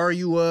could bar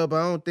you up.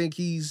 I don't think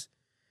he's,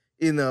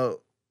 the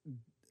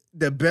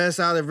best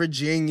out of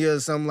Virginia or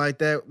something like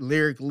that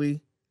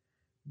lyrically.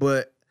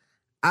 But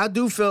I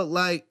do felt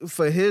like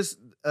for his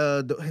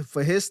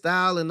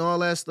style and all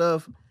that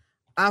stuff,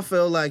 I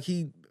felt like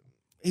he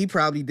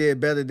probably did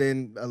better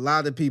than a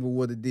lot of people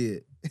would have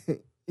did,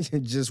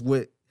 just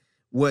with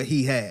what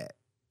he had,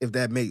 if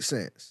that makes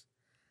sense.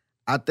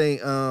 I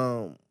think,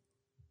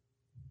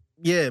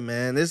 yeah,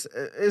 man,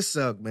 it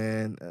sucked,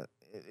 man.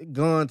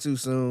 Gone too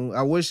soon.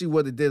 I wish he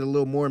would have did a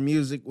little more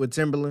music with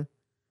Timberland,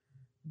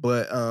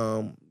 but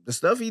the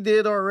stuff he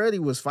did already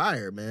was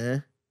fire,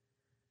 man.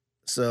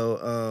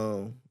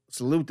 So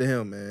salute to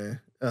him,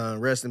 man.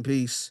 Rest in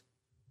peace,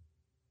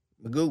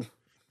 Magoo.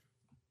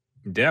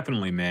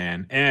 Definitely,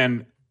 man.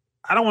 And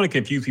I don't want to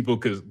confuse people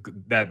because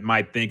that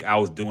might think I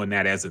was doing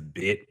that as a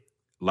bit.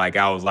 Like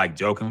I was like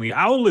jokingly.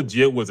 I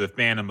legit was a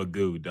fan of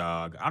Magoo,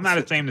 dog. I'm not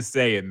ashamed to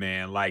say it,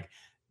 man. Like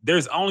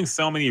there's only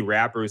so many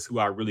rappers who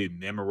I really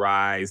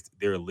memorized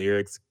their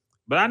lyrics.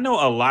 But I know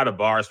a lot of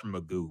bars from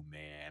Magoo,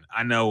 man.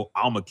 I know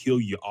I'ma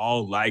kill you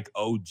all like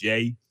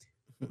OJ.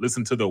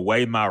 Listen to the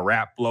way my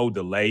rap flow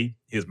delay.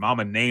 His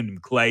mama named him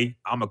Clay.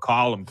 I'ma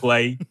call him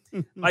Clay.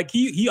 Like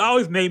he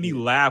always made me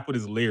laugh with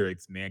his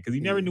lyrics, man, because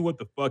he never knew what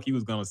the fuck he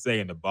was gonna say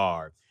in the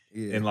bar.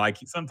 Yeah. And like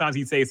sometimes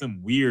he'd say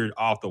some weird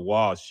off the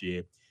wall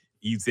shit.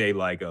 He'd say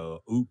like,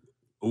 ooh,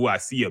 I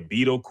see a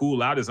Beetle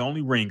cool out. It's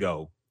only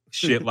Ringo.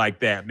 Shit like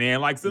that,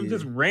 man. Like some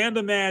just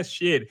random ass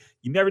shit.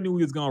 You never knew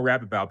he was gonna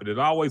rap about, but it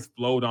always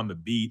flowed on the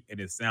beat and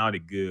it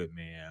sounded good,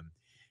 man.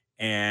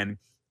 And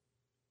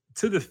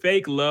to the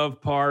fake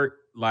love part,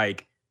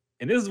 like,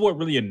 and this is what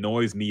really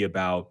annoys me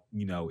about,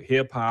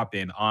 hip hop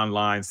and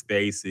online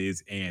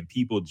spaces and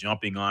people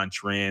jumping on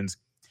trends.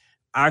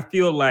 I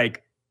feel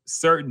like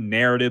certain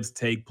narratives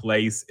take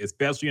place,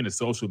 especially in the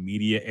social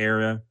media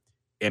era,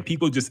 and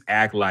people just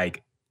act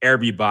like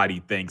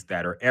everybody thinks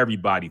that or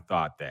everybody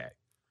thought that.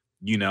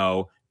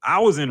 I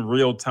was in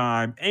real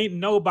time. Ain't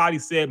nobody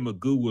said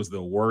Magoo was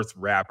the worst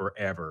rapper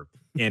ever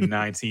in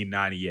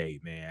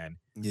 1998, man.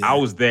 Yeah. I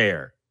was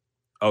there.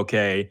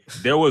 Okay.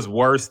 There was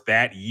worse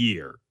that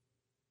year.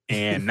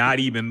 And not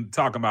even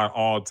talking about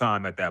all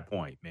time at that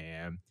point,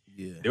 man.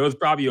 Yeah. There was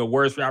probably a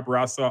worse rapper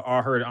I saw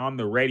or heard on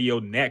the radio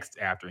next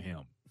after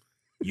him.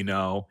 You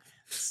know?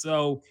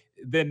 So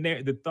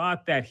the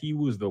thought that he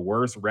was the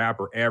worst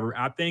rapper ever,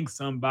 I think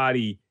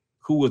somebody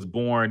who was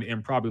born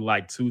in probably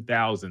like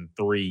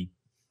 2003,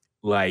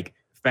 like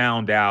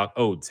found out,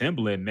 oh,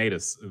 Timbaland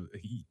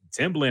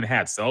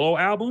had solo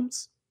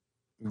albums?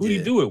 Who do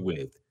you do it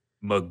with?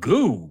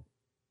 Magoo.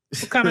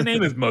 What kind of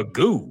name is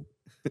Magoo?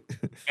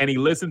 And he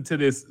listened to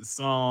this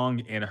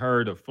song and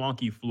heard a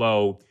funky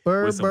flow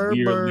with some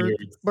weird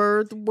lyrics.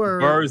 Bird the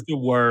word. Bird's the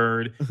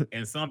word.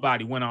 And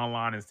somebody went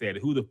online and said,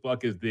 who the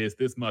fuck is this?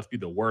 This must be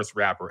the worst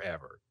rapper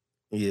ever.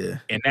 Yeah.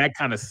 And that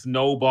kind of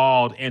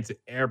snowballed into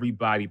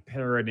everybody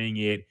parroting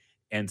it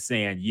and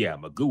saying, yeah,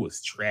 Magoo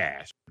was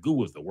trash. Magoo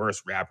was the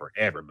worst rapper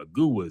ever.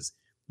 Magoo was,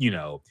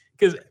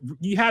 because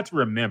you have to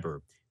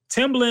remember,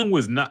 Timbaland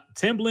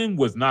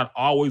was not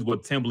always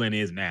what Timbaland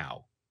is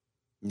now.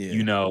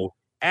 Yeah.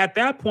 At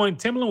that point,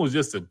 Timbaland was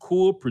just a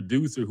cool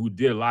producer who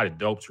did a lot of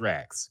dope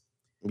tracks.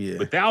 Yeah.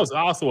 But that was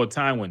also a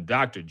time when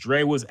Dr.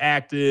 Dre was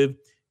active,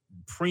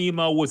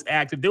 Primo was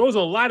active. There was a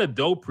lot of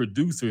dope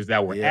producers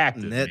that were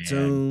active.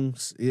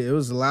 Neptunes. Yeah, it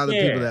was a lot of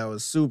people that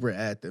was super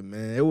active,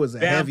 man. It was a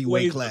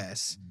heavyweight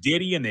class.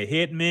 Diddy and the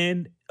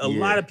Hitmen. A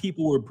lot of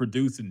people were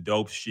producing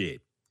dope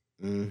shit.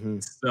 Mm-hmm.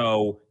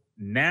 So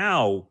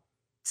now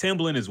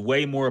Timbaland is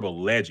way more of a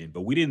legend,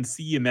 but we didn't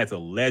see him as a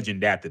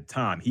legend at the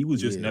time. He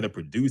was just another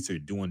producer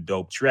doing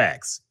dope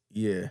tracks.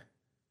 Yeah.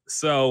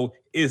 So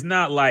it's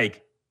not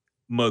like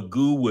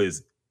Magoo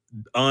was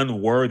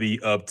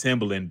unworthy of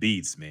Timbaland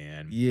beats,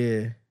 man.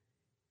 Yeah.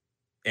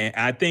 And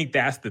I think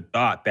that's the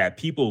thought, that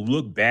people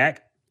look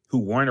back who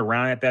weren't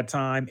around at that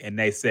time and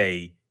they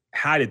say,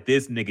 how did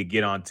this nigga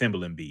get on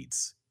Timbaland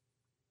beats?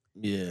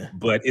 Yeah.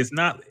 But it's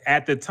not,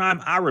 at the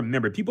time, I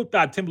remember people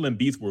thought Timbaland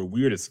beats were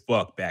weird as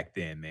fuck back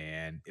then,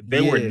 man.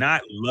 They were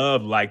not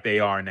loved like they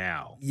are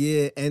now.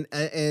 Yeah, and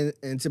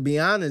to be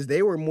honest,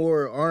 they were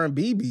more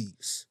R&B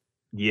beats.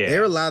 Yeah.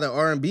 There were a lot of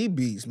R&B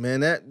beats,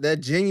 man.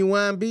 That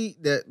Genuine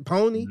beat, that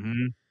Pony,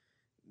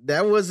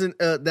 that was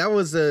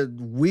a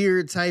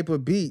weird type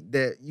of beat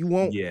that you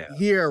won't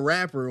hear a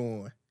rapper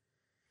on.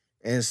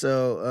 And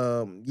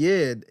so,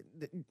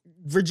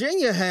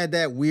 Virginia had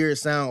that weird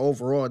sound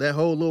overall. That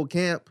whole little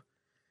camp,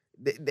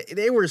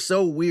 they were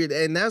so weird.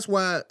 And that's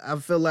why I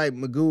feel like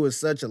Magoo is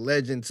such a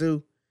legend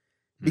too.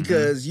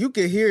 Because you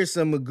could hear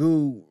some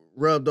Magoo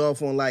rubbed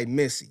off on like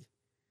Missy.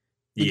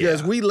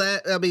 Because people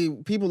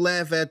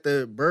laugh at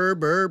the bird,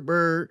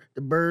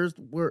 the birds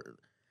were.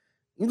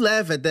 You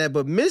laugh at that,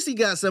 but Missy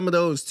got some of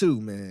those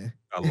too, man.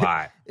 A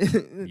lot.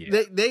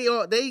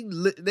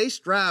 They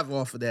strive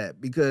off of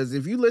that, because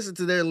if you listen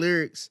to their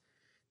lyrics,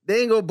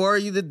 they ain't gonna bar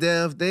you to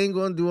death. They ain't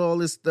gonna do all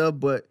this stuff,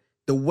 but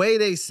the way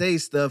they say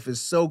stuff is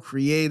so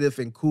creative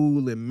and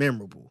cool and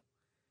memorable.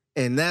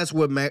 And that's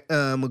what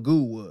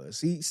Magoo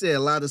was. He said a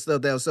lot of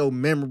stuff that was so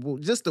memorable.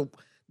 Just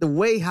the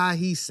way how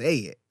he say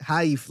it,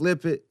 how he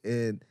flip it,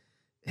 and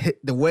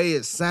the way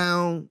it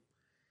sound,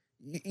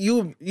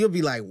 you'll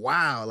be like,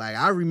 wow, like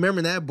I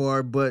remember that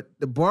bar, but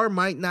the bar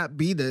might not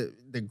be the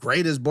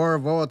greatest bar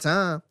of all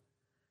time,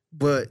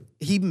 but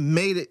they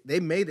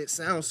made it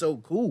sound so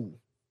cool.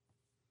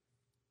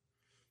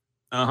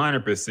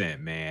 100%,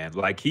 man.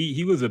 Like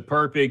he was a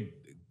perfect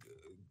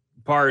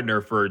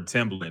partner for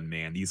Timbaland,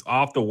 man. These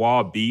off the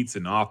wall beats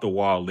and off the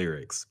wall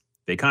lyrics,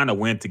 they kind of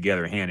went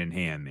together hand in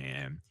hand,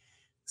 man.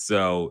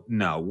 So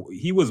no,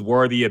 he was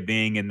worthy of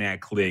being in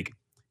that clique.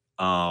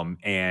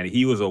 And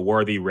he was a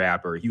worthy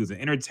rapper. He was an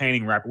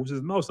entertaining rapper, which is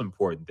the most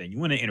important thing. You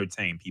want to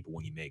entertain people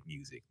when you make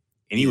music.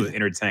 And he was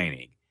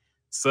entertaining.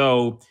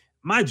 So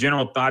my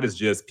general thought is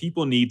just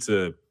people need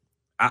to,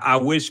 I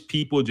wish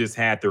people just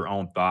had their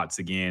own thoughts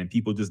again.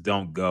 People just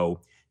don't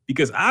go.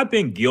 Because I've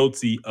been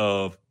guilty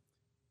of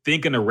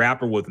thinking a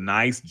rapper was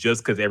nice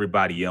just because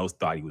everybody else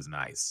thought he was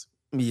nice.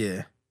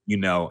 Yeah.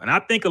 And I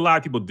think a lot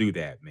of people do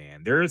that,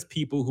 man. There's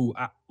people who,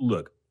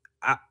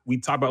 we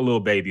talk about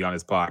Lil Baby on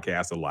this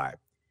podcast a lot.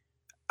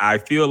 I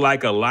feel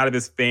like a lot of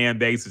this fan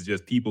base is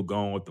just people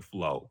going with the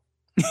flow.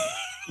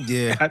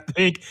 Yeah. I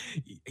think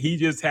he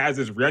just has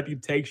this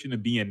reputation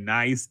of being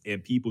nice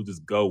and people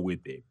just go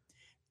with it.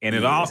 And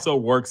it also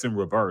works in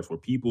reverse, where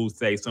people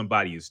say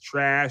somebody is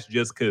trash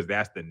just because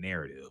that's the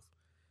narrative.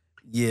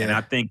 Yeah. And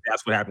I think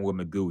that's what happened with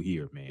Magoo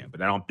here, man.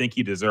 But I don't think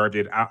he deserved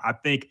it. I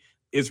think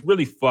it's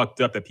really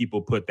fucked up that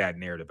people put that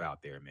narrative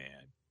out there, man.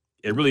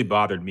 It really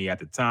bothered me at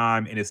the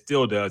time, and it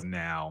still does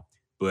now.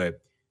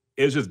 But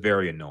it's just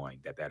very annoying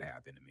that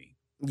happened to me.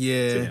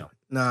 Yeah.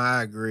 No,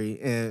 I agree.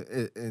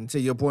 And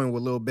to your point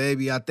with Lil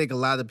Baby, I think a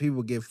lot of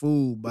people get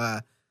fooled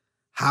by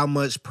how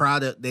much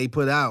product they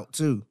put out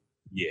too.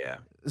 Yeah.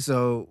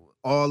 So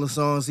all the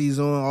songs he's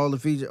on, all the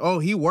features,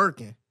 he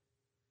working.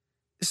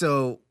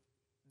 So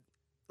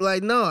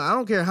like, no, I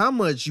don't care how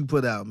much you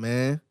put out,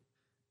 man.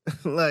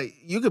 Like,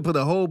 you could put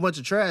a whole bunch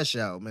of trash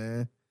out,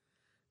 man.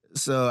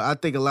 So I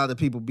think a lot of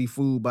people be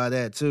fooled by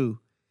that too.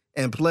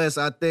 And plus,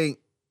 I think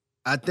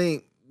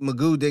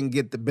Magoo didn't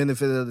get the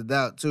benefit of the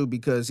doubt too,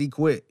 because he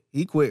quit.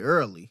 He quit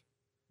early.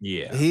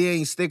 Yeah. He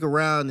ain't stick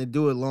around and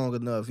do it long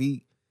enough.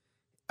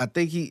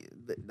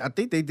 I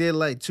think they did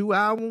like 2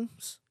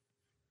 albums.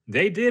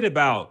 They did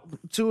about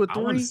 2 or I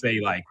want to 3 say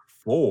like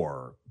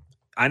 4.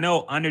 I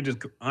know under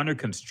under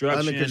construction,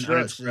 under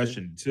construction.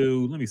 discussion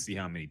 2. Let me see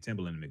how many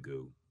Timbaland and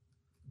Magoo.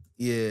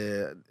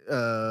 Yeah,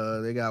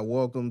 they got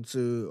Welcome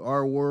to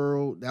Our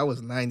World. That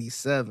was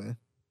 97.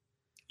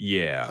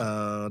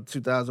 Yeah.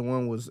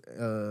 2001 was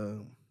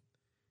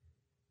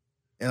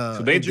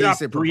So they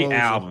dropped Indecent 3 Proposal.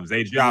 albums.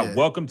 They dropped Yeah.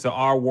 Welcome to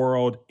Our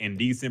World,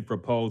 Indecent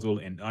Proposal,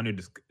 and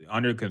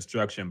Under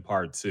Construction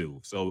Part 2.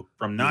 So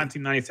from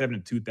 1997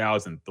 to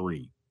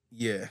 2003,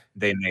 Yeah.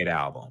 they made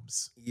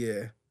albums.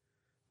 Yeah.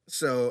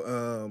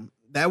 So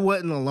that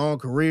wasn't a long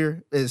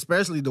career,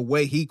 especially the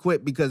way he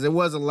quit, because it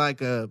wasn't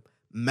like a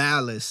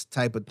Malice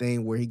type of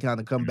thing where he kind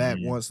of come back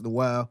once in a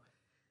while.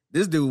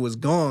 This dude was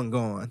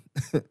gone.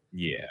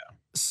 Yeah.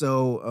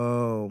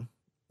 So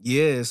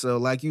yeah, so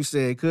like you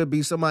said, it could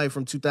be somebody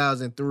from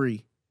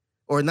 2003.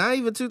 Or not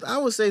even I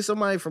would say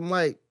somebody from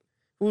like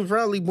who was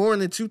probably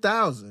born in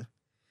 2000.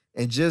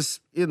 And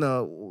just,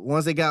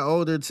 once they got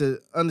older to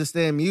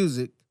understand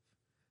music,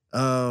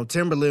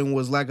 Timberland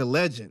was like a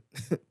legend.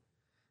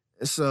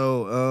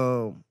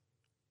 So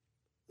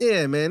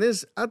yeah, man,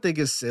 I think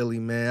it's silly,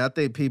 man. I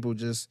think people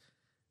just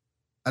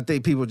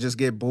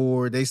get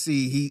bored. They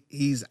see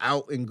he's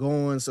out and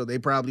gone, so they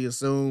probably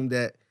assume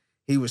that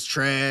he was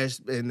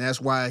trashed, and that's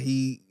why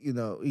he's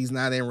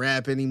not in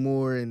rap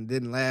anymore and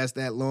didn't last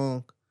that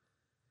long.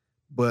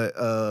 But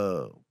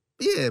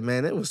yeah,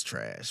 man, it was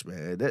trash,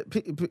 man. That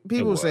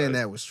people saying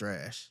that was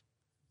trash.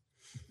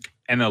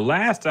 And the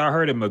last I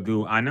heard of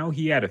Magoo, I know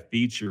he had a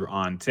feature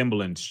on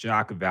Timbaland's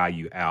Shock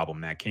Value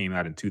album that came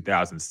out in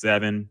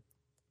 2007.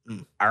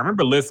 I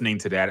remember listening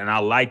to that, and I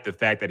like the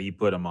fact that he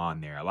put him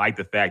on there. I like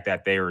the fact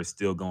that they were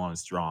still going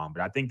strong.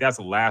 But I think that's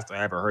the last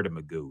I ever heard of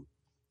Magoo.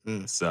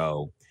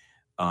 So,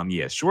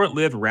 yeah,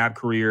 short-lived rap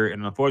career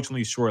and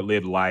unfortunately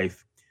short-lived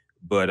life.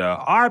 But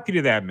RIP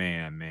to that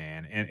man.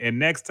 And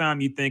next time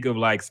you think of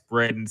like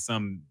spreading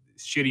some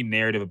shitty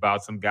narrative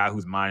about some guy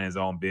who's minding his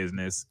own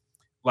business,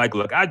 like,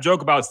 look, I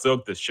joke about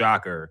Silk the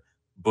Shocker,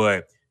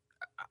 but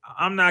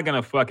I'm not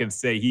gonna fucking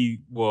say he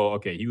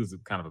was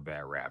kind of a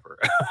bad rapper.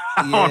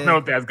 I don't know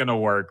if that's gonna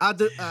work. I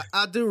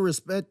do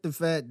respect the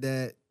fact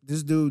that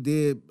this dude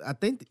did. I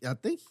think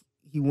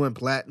he went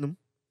platinum.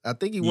 I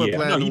think he went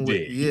platinum. No, he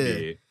did. He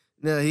did.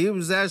 No, he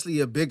was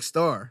actually a big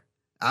star.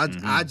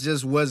 I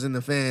just wasn't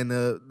a fan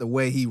of the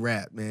way he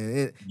rapped,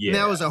 man. And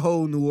that was a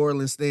whole New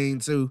Orleans thing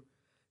too.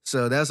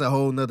 So that's a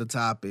whole nother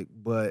topic.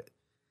 But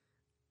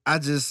I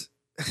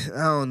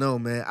don't know,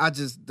 man. I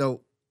just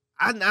don't.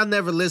 I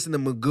never listened to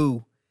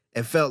Magoo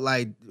and felt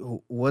like,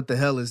 what the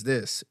hell is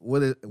this?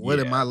 What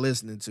am I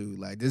listening to?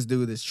 Like, this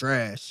dude is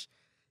trash.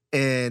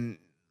 And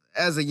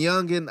as a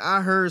youngin',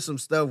 I heard some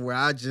stuff where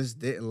I just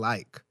didn't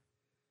like.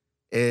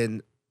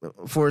 And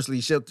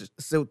unfortunately,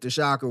 Silk the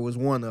Shocker was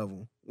one of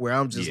them, where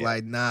I'm just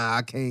like, nah,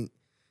 I can't.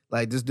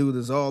 Like, this dude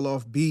is all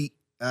off beat.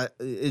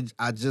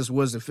 I just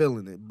wasn't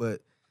feeling it.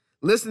 But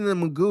listening to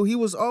Magoo, he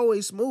was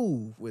always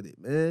smooth with it,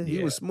 man.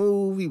 He was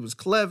smooth. He was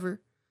clever.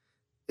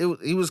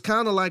 He was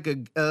kind of like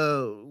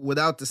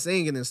without the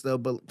singing and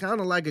stuff, but kind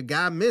of like a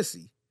Guy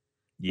Missy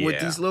with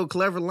these little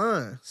clever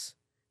lines.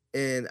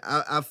 And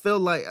I feel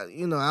like, I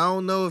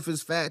don't know if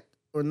it's fact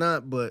or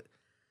not, but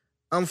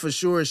I'm for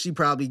sure she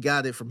probably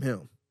got it from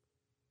him.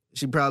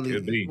 She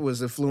probably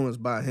was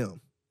influenced by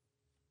him.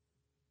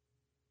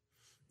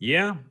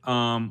 Yeah.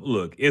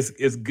 Look,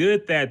 it's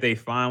good that they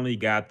finally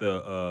got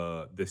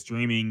the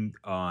streaming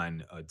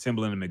on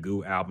Timbaland and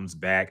Magoo albums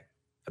back.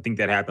 I think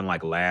that happened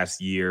like last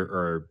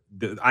year,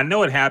 I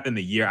know it happened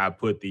the year I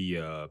put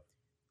the.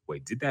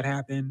 Wait, did that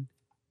happen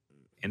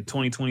in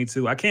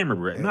 2022? I can't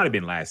remember. It might have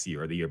been last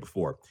year or the year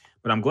before.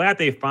 But I'm glad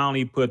they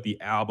finally put the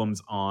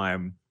albums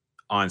on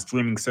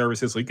streaming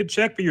services, so you could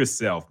check for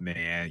yourself,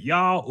 man.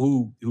 Y'all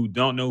who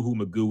don't know who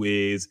Magoo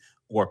is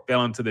or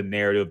fell into the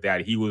narrative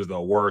that he was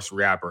the worst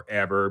rapper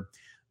ever,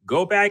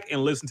 go back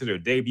and listen to their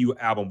debut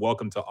album,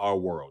 Welcome to Our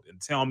World, and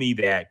tell me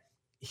that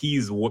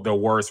he's the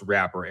worst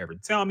rapper ever.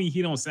 Tell me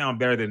he don't sound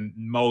better than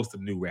most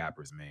of new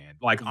rappers, man.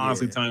 Like,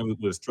 honestly, tell me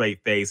with a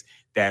straight face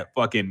that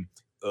fucking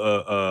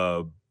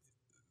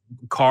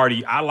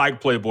Cardi, I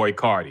like Playboy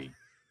Cardi,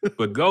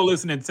 but go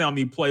listen and tell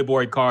me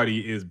Playboy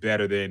Cardi is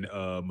better than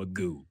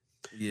Magoo.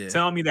 Yeah.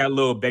 Tell me that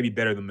Lil Baby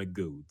better than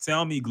Magoo.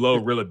 Tell me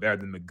Glorilla better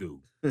than Magoo.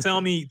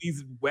 Tell me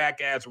these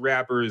whack-ass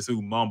rappers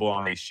who mumble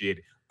on their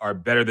shit are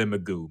better than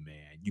Magoo,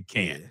 man. You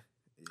can't.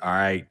 All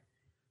right?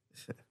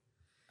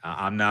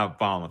 I'm not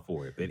falling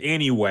for it. But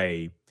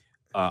anyway,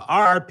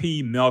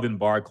 RIP Melvin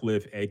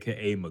Barcliff,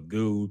 a.k.a.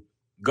 Magoo,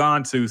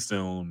 gone too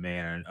soon,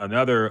 man.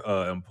 Another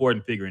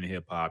important figure in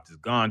hip-hop is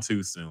gone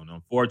too soon.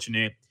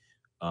 Unfortunate.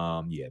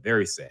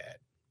 Very sad.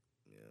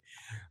 Yeah.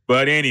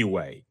 But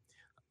anyway,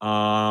 a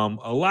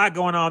lot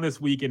going on this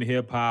week in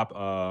hip-hop.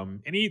 I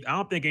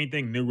don't think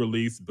anything new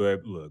released,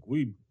 but look,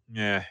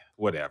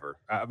 whatever.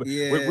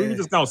 We're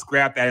just going to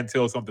scrap that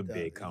until something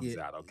big comes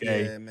out,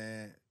 okay? Yeah,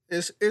 man.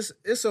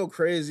 It's so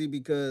crazy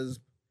because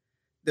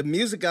the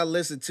music I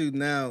listen to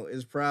now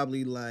is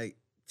probably like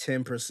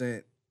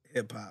 10%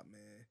 hip hop,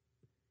 man.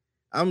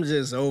 I'm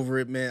just over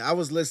it, man. I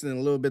was listening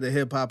a little bit of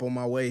hip hop on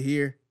my way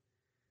here.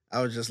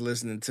 I was just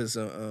listening to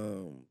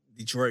some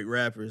Detroit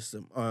rappers,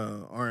 some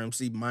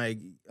RMC Mike,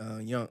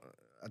 young.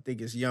 I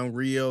think it's Young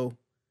Rio,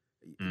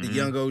 the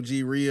Young OG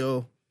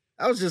Rio.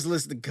 I was just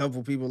listening to a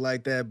couple people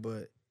like that,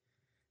 but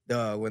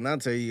when I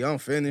tell you I'm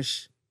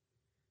finished,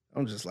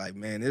 I'm just like,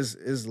 man,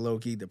 it's low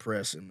key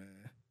depressing,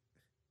 man.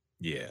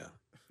 Yeah.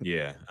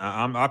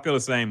 I feel the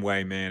same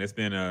way, man. It's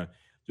been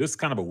just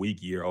kind of a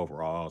weak year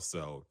overall,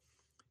 so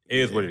it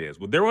is what it is.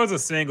 Well, there was a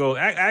single.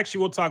 Actually,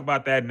 we'll talk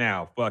about that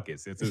now. Fuck it,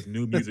 since it's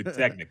new music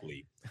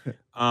technically.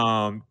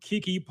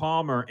 Keke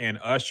Palmer and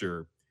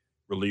Usher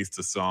released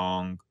a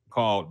song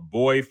called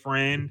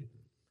 "Boyfriend."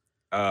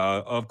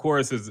 Of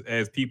course,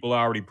 as people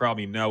already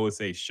probably know,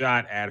 it's a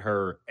shot at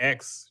her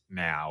ex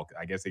now.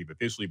 I guess they've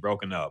officially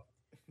broken up.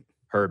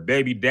 Her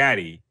baby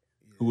daddy,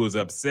 who was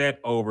upset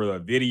over a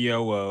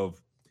video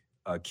of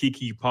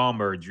Keke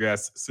Palmer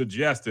dressed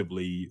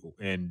suggestively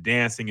and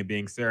dancing and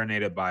being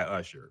serenaded by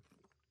Usher.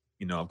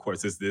 You know, of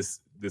course, this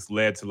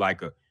led to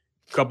like a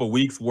couple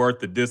weeks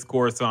worth of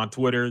discourse on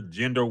Twitter,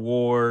 gender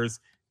wars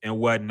and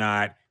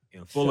whatnot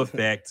in full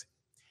effect.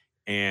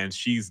 And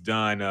she's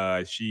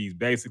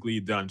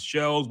basically done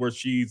shows where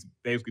she's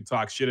basically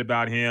talked shit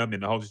about him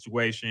and the whole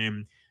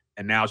situation.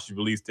 And now she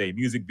released a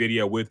music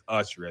video with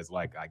Usher as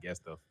like, I guess,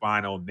 the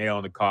final nail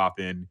in the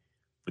coffin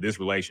for this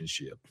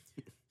relationship.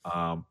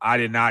 I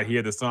did not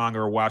hear the song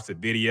or watch the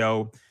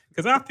video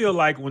because I feel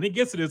like when it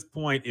gets to this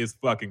point, it's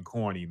fucking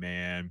corny,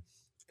 man.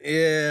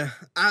 Yeah,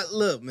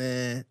 look,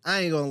 man.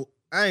 I ain't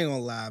gonna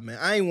lie, man.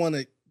 I ain't want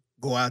to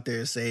go out there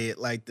and say it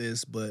like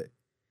this, but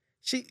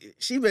she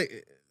been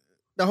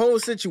the whole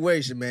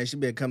situation, man. She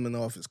been coming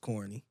off as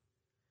corny.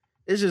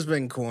 It's just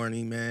been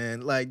corny,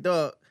 man. Like,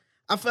 dog,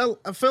 I felt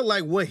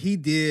like what he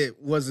did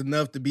was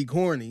enough to be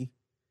corny.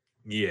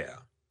 Yeah,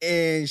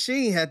 and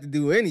she ain't had to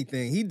do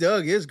anything. He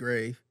dug his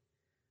grave,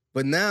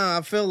 but now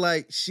I feel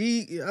like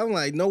I'm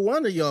like, no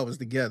wonder y'all was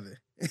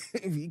together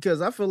because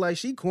I feel like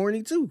she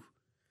corny too.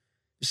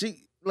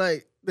 She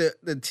like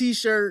the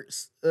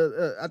t-shirts.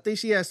 I think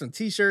she had some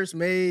t-shirts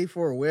made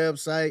for a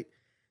website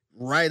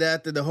right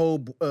after the whole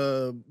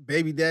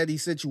baby daddy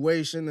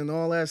situation and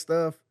all that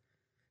stuff,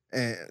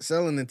 and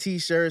selling the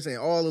t-shirts and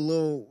all the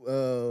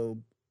little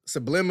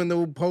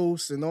subliminal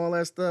posts and all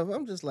that stuff.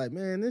 I'm just like,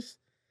 man, this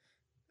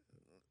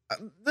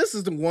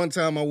is the one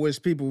time I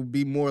wish people would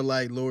be more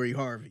like Lori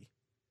Harvey.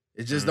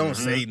 It just don't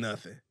say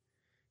nothing.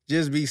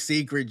 Just be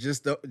secret.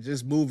 Just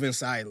move in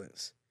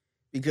silence.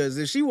 Because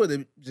if she would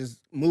have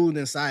just moved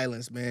in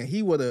silence, man,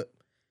 he would have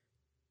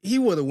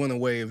went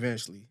away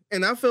eventually.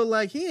 And I feel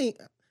like I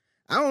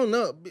don't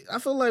know. I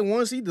feel like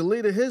once he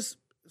deleted his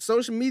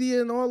social media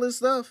and all this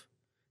stuff,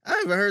 I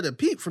haven't heard a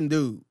peep from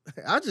dude.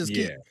 I just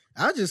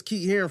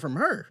keep hearing from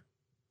her.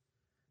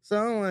 So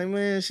I'm like,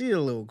 man, she a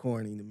little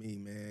corny to me,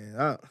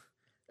 man.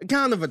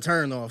 Kind of a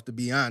turn off, to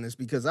be honest,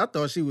 because I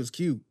thought she was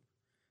cute.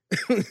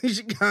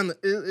 It kind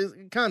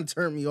of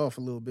turned me off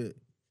a little bit.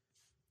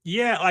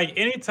 Yeah, like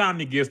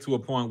anytime it gets to a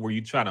point where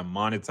you try to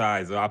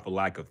monetize off of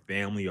like a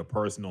family or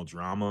personal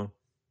drama,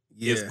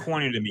 it's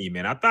corny to me,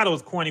 man. I thought it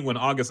was corny when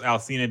August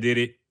Alsina did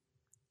it.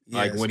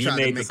 Like when he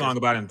made the song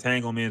about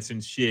entanglements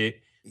and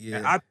shit. Yeah.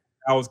 And I thought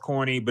that was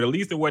corny, but at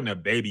least there wasn't a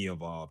baby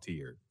involved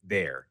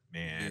there,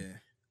 man. Yeah.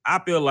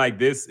 I feel like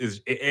this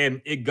is,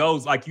 and it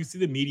goes like you see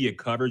the media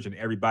coverage and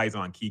everybody's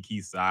on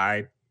Keke's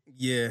side.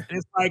 Yeah. And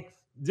it's like,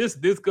 this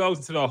goes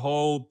into the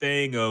whole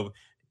thing of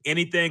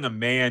anything a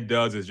man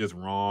does is just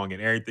wrong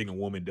and everything a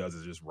woman does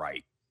is just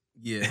right.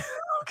 Yeah.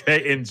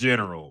 Okay, in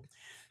general.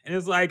 And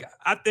it's like,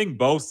 I think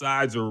both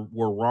sides were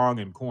wrong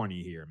and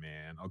corny here,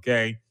 man.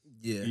 Okay?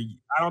 Yeah.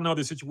 I don't know what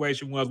the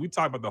situation was. We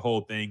talked about the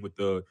whole thing with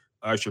the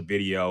Usher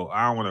video.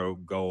 I don't want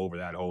to go over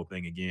that whole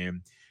thing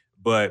again.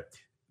 But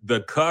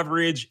the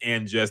coverage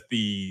and just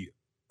the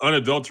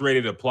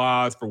unadulterated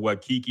applause for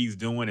what Keke's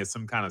doing is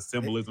some kind of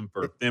symbolism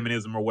for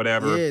feminism or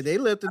whatever. Yeah, they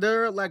lifted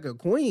her up like a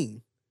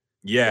queen.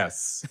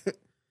 Yes.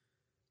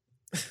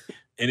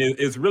 And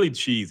it's really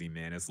cheesy,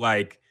 man. It's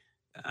like,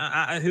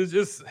 I'm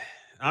just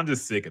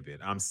sick of it.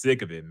 I'm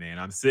sick of it, man.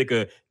 I'm sick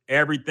of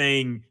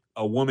everything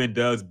a woman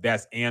does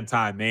that's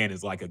anti-man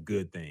is like a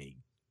good thing.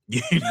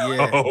 You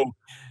know?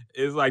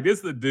 It's like, this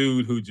is a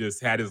dude who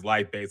just had his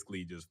life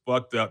basically just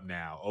fucked up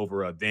now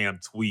over a damn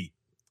tweet,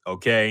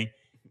 okay?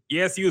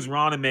 Yes, he was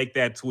wrong to make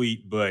that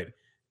tweet, but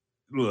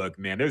look,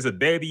 man, there's a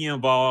baby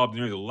involved,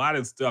 and there's a lot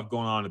of stuff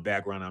going on in the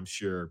background, I'm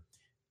sure.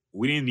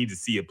 We didn't need to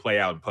see it play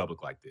out in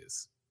public like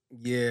this.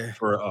 Yeah.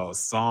 For a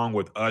song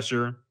with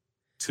Usher,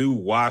 2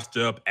 washed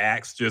up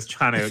acts just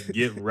trying to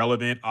get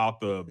relevant off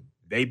the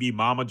baby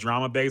mama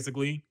drama,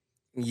 basically.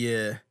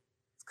 Yeah.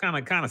 It's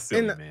kind of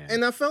silly, man.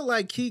 And I felt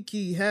like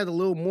Keke had a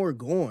little more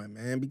going,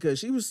 man, because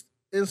she was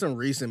in some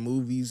recent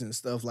movies and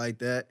stuff like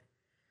that.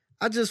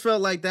 I just felt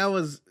like that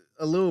was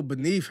a little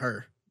beneath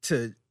her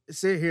to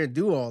sit here and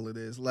do all of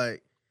this.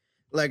 Like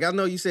I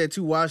know you said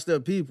 2 washed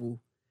up people.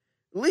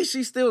 At least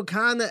she's still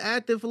kind of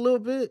active a little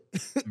bit.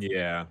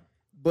 Yeah.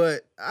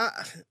 But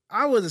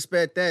I would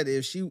expect that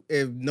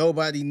if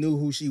nobody knew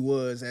who she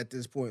was at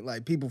this point,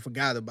 like people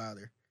forgot about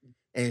her.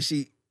 and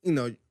she,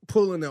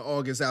 pulling the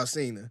August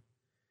Alsina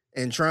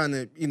and trying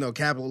to,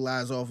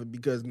 capitalize off it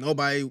because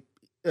nobody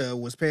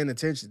was paying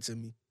attention to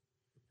me.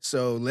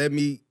 So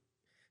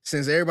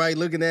since everybody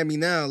looking at me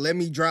now, let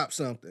me drop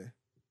something.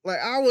 Like,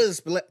 I would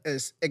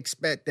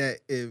expect that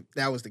if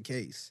that was the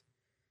case.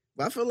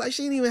 But I feel like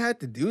she didn't even have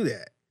to do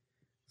that.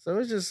 So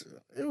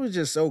it was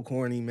just so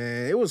corny,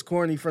 man. It was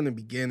corny from the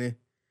beginning.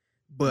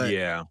 But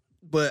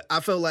I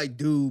felt like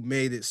dude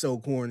made it so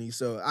corny.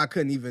 So I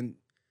couldn't even,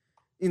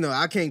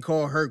 I can't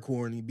call her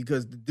corny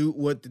because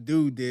what the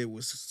dude did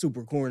was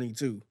super corny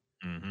too.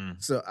 Mm-hmm.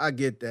 So I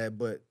get that.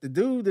 But the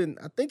dude,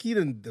 I think he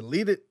done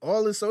deleted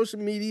all his social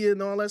media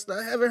and all that stuff.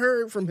 I haven't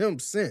heard from him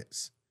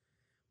since.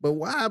 But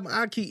why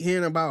I keep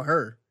hearing about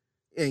her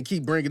and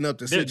keep bringing up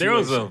the situation? There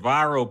was a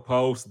viral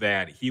post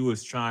that he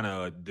was trying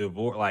to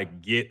divorce,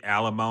 like get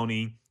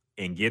alimony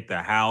and get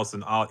the house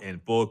and all in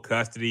full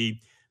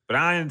custody, but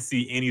I didn't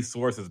see any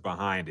sources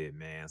behind it,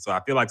 man. So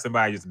I feel like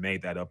somebody just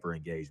made that up for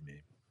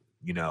engagement.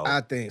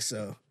 I think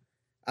so.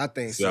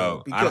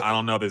 So I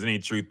don't know if there's any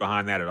truth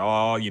behind that at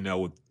all.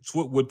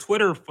 With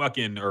Twitter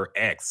or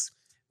X,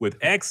 with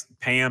X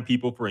paying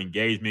people for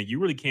engagement,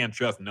 you really can't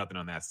trust nothing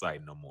on that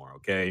site no more.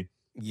 Okay.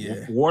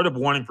 Yeah. Word of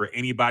warning for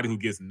anybody who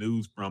gets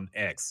news from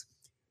X: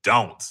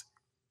 don't,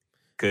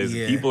 because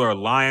people are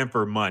lying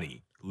for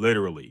money,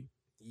 literally.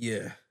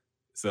 Yeah.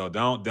 So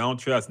don't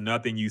trust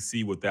nothing you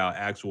see without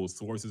actual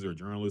sources or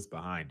journalists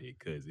behind it,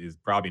 because it's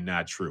probably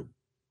not true.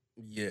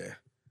 Yeah.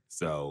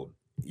 So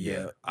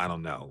I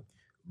don't know,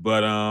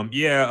 but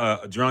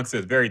Drunk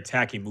says very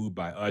tacky move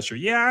by Usher.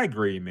 Yeah, I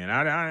agree,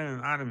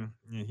 man.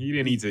 He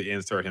didn't need to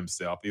insert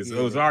himself. It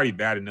was already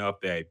bad enough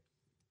that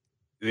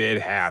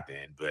it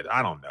happened, but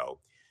I don't know.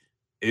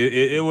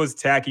 It was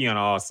tacky on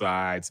all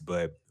sides,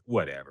 but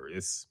whatever.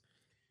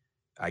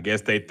 I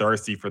guess they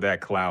thirsty for that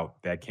clout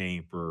that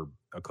came for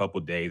a couple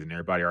days, and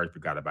everybody already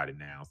forgot about it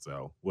now.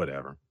 So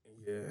whatever.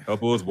 Yeah.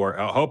 Hope it was worth.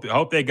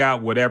 Hope they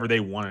got whatever they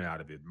wanted out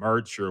of it,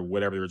 merch or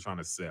whatever they were trying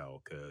to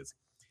sell. Because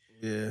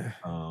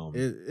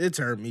it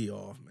turned me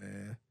off,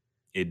 man.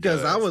 It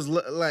does. Because I was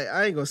like,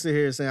 I ain't gonna sit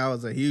here and say I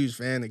was a huge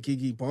fan of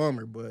Keke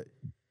Palmer, but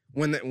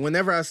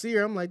whenever I see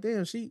her, I'm like,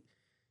 damn, she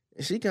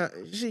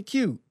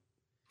cute.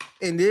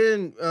 And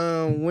then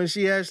when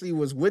she actually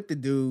was with the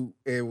dude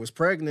and was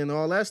pregnant and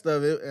all that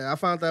stuff, I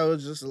found out it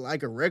was just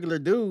like a regular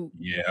dude.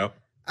 Yeah.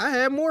 I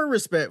had more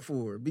respect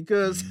for her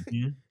because,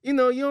 you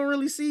don't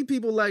really see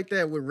people like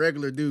that with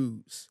regular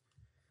dudes.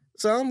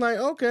 So I'm like,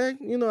 okay,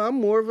 I'm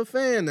more of a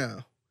fan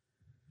now.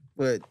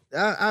 But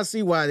I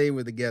see why they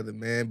were together,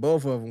 man.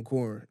 Both of them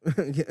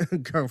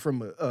come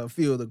from a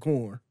field of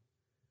corn.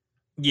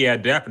 Yeah,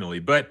 definitely.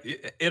 But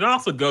it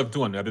also goes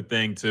to another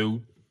thing,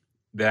 too,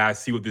 that I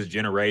see with this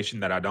generation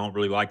that I don't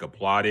really like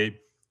applauded,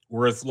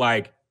 where it's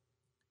like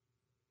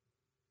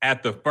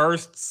at the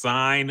first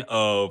sign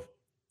of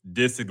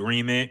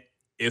disagreement,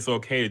 it's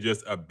okay to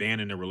just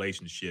abandon the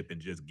relationship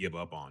and just give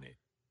up on it.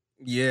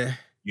 Yeah.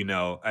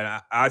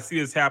 And I see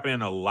this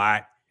happening a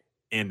lot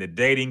in the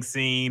dating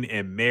scene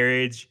and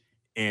marriage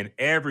and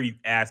every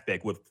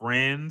aspect with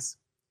friends.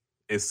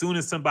 As soon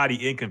as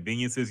somebody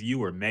inconveniences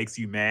you or makes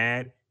you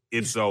mad,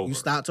 it's over. You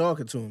stop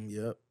talking to them.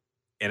 Yep.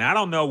 And I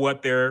don't know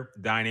what their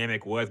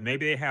dynamic was.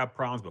 Maybe they have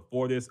problems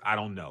before this. I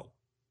don't know.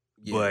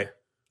 Yeah. But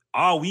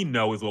all we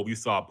know is what we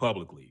saw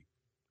publicly.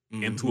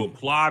 Mm-hmm. And to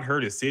applaud her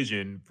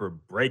decision for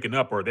breaking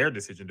up or their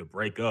decision to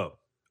break up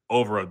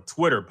over a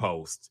Twitter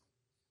post,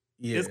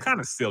 it's kind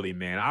of silly,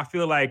 man. I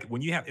feel like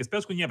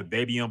especially when you have a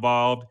baby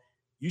involved,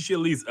 you should at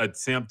least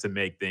attempt to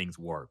make things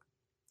work.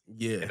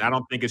 Yeah. And I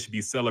don't think it should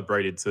be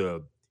celebrated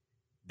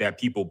that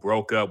people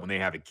broke up when they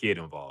have a kid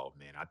involved,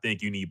 man. I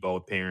think you need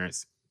both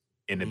parents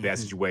in the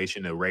best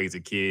situation to raise a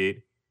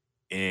kid,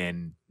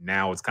 and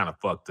now it's kind of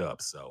fucked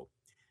up. So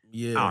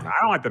I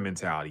don't like the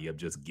mentality of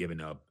just giving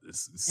up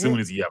as soon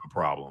as you have a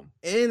problem.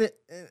 And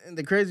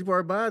the crazy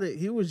part about it,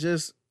 he was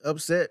just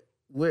upset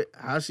with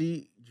how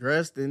she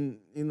dressed and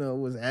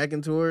was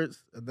acting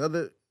towards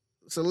another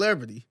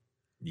celebrity.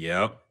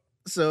 Yep.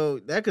 So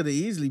that could have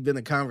easily been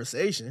a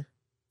conversation,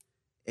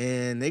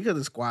 and they could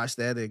have squashed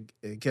that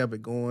and kept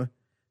it going.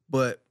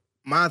 But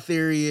my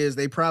theory is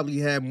they probably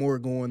had more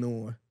going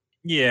on.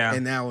 Yeah.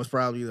 And that was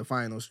probably the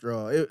final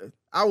straw.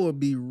 I would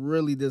be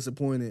really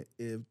disappointed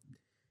if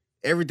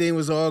everything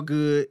was all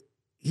good.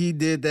 He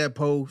did that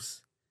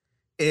post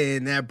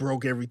and that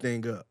broke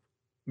everything up.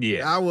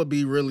 Yeah. I would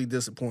be really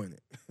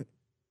disappointed.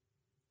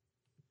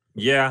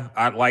 Yeah.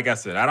 Like I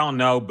said, I don't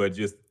know, but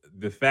just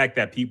the fact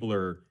that people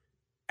are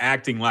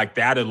acting like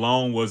that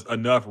alone was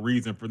enough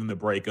reason for them to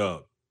break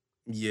up.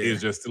 Yeah.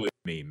 It's just silly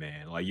to me,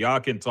 man. Like, y'all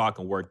can talk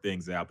and work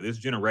things out, but this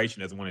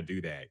generation doesn't want to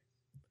do that.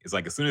 It's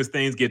like as soon as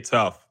things get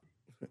tough,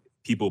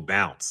 people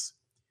bounce.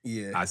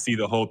 Yeah. I see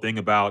the whole thing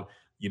about,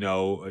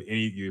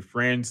 any of your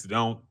friends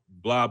don't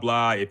blah,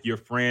 blah. If your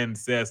friend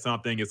says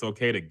something, it's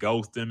okay to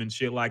ghost them and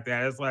shit like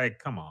that. It's like,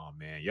 come on,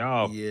 man.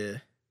 Y'all. Yeah.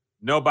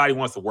 Nobody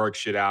wants to work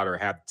shit out or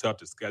have tough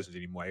discussions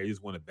anymore. They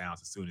just want to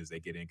bounce as soon as they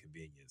get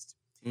inconvenienced.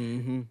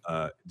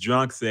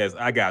 Drunk says,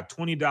 I got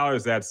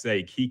 $20 that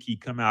say Keke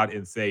come out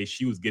and say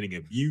she was getting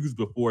abused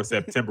before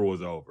September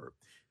was over.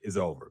 Is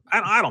over.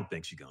 I don't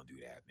think she's gonna do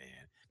that, man.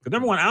 Because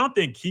number one, I don't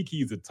think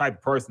Keke is the type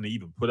of person to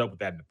even put up with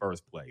that in the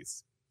first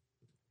place.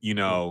 You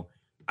know,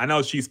 I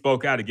know she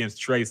spoke out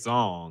against Trey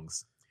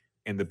Songz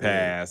in the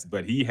past,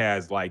 but he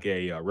has like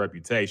a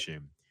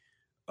reputation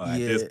at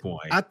this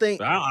point. I think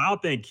so I don't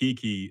think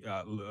Keke.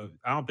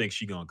 I don't think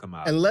she's gonna come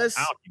out. Unless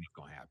I don't think it's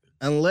gonna happen.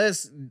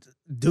 Unless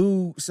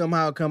dude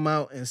somehow come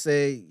out and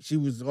say she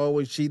was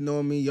always cheating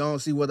on me. Y'all don't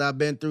see what I've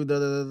been through. Da,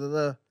 da, da, da,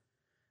 da.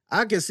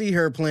 I can see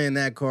her playing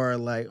that card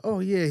like, oh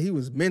yeah, he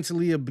was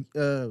mentally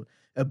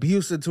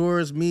abusive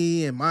towards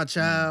me and my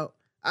child.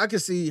 I can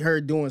see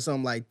her doing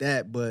something like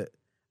that, but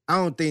I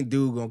don't think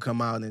dude gonna come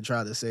out and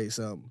try to say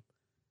something.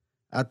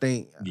 I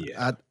think,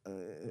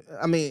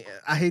 I mean,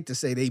 I hate to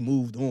say they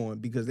moved on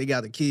because they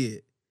got a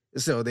kid,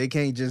 so they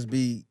can't just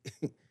be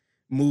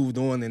moved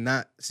on and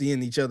not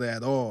seeing each other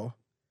at all.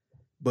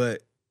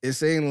 But it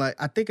seemed like,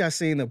 I think I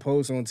seen a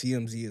post on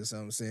TMZ or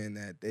something saying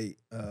that they,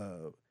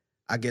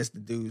 I guess the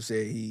dude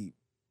said he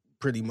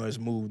pretty much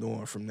moved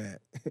on from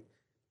that.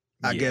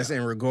 I guess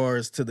in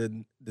regards to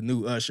the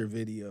new Usher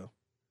video.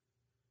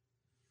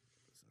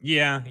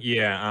 Yeah.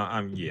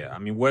 I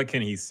mean, what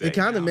can he say? It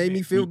kind of made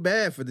me feel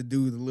bad for the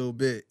dude a little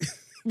bit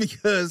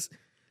because,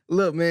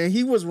 look, man,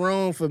 he was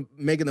wrong for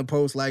making a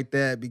post like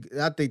that.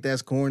 I think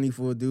that's corny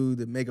for a dude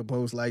to make a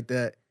post like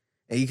that,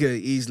 and he could have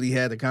easily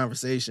had a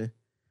conversation.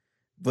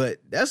 But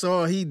that's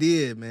all he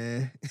did,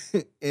 man.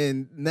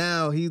 And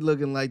now he's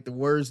looking like the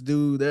worst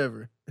dude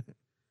ever.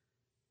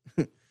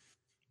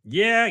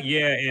 Yeah,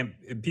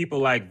 and people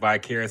like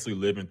vicariously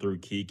living through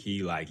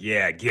Keke, like,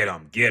 yeah, get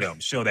him,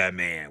 show that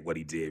man what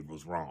he did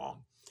was wrong.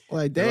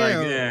 Like,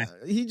 damn,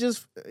 he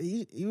was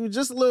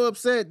just a little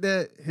upset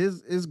that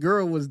his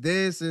girl was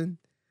dancing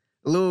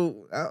a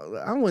little.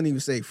 I wouldn't even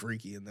say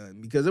freaky or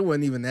nothing because it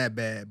wasn't even that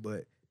bad,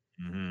 but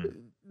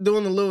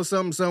doing a little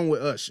something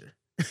with Usher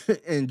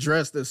and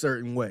dressed a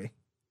certain way.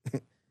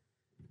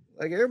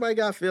 Like, everybody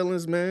got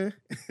feelings, man.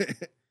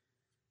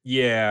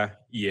 Yeah.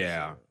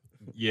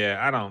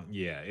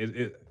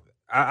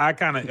 I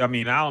kind of, I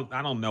mean,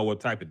 I don't know what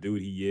type of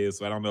dude he is,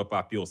 so I don't know if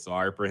I feel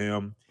sorry for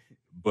him.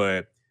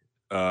 But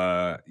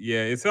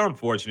it's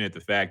unfortunate the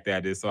fact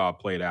that this all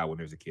played out when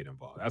there's a kid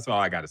involved. That's all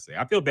I got to say.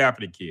 I feel bad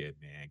for the kid,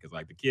 man, because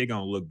like the kid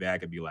gonna look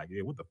back and be like,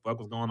 yeah, what the fuck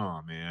was going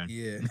on, man?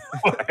 Yeah.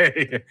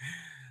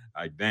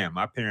 like, damn,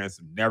 my parents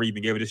never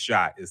even gave it a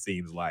shot, it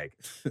seems like.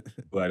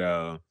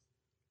 But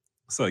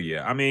so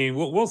yeah, I mean,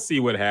 we'll see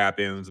what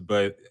happens,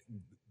 but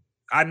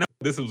I know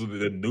this was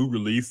the new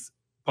release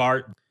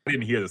part. I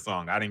didn't hear the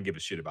song. I didn't give a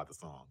shit about the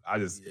song. I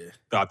just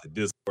thought the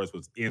discourse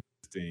was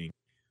interesting.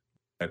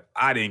 But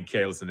I didn't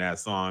care to listen to that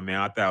song, man.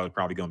 I thought it was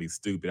probably going to be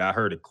stupid. I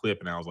heard a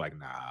clip and I was like,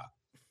 nah,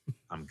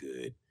 I'm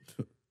good.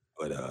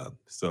 But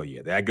so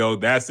yeah,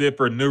 that's it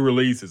for new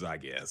releases, I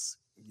guess.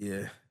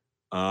 Yeah.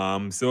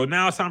 So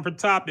now it's time for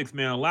topics,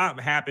 man. A lot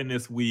happened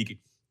this week.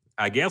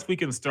 I guess we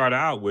can start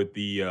out with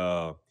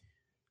the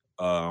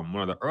one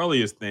of the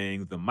earliest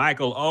things, the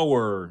Michael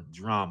Oher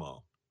drama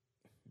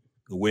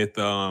with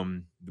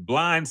the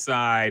Blind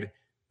Side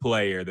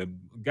player, the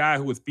guy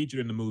who was featured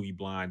in the movie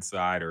Blind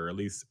Side, or at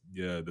least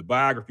the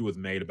biography was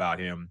made about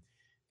him,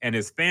 and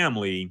his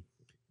family,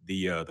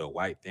 the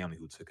white family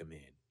who took him in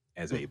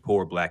as a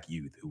poor black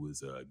youth who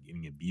was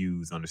getting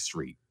abused on the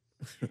street.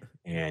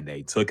 And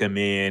they took him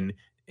in,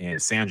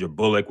 and Sandra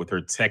Bullock with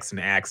her Texan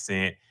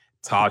accent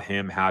taught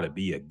him how to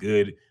be a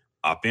good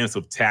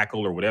offensive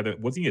tackle or whatever.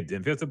 Was he a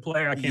defensive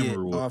player? I can't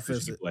remember what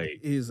he played.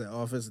 He's an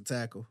offensive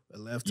tackle, a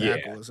left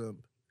tackle or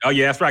something. Oh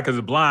yeah, that's right, because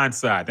the blind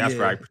side. That's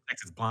right.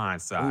 Protects his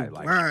blind side. Ooh,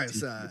 like blind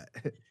side.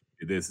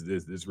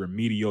 This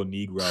remedial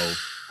Negro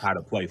how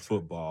to play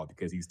football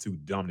because he's too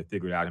dumb to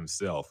figure it out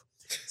himself.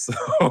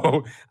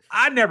 So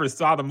I never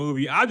saw the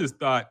movie. I just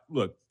thought,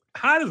 look,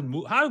 how do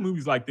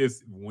movies like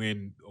this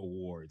win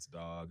awards,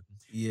 dog?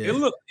 Yeah.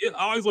 It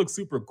always looks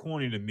super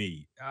corny to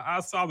me.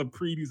 I saw the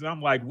previews and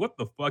I'm like, what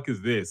the fuck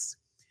is this?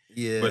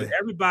 Yeah. But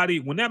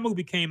everybody, when that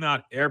movie came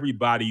out,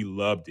 everybody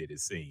loved it, it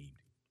seemed.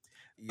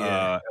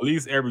 Yeah. At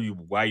least every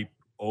white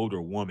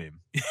older woman.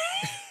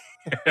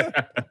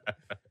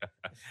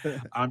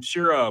 I'm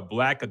sure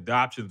black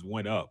adoptions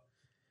went up,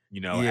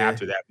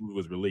 after that movie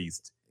was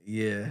released.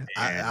 Yeah.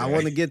 I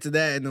want to get to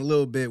that in a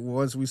little bit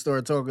once we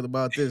start talking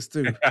about this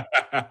too.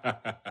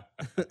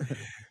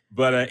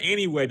 But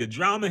anyway, the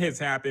drama has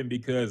happened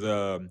because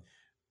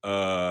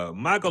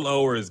Michael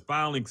Oher is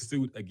filing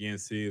suit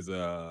against his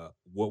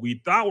what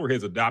we thought were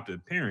his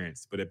adopted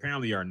parents, but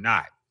apparently are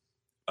not.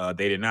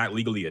 They did not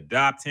legally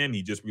adopt him.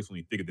 He just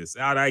recently figured this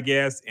out, I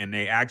guess, and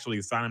they actually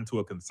signed him to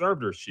a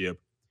conservatorship.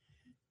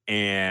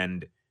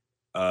 And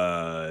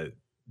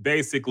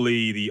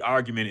basically, the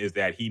argument is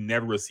that he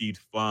never received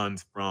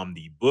funds from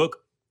the book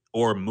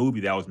or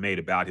movie that was made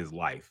about his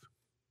life.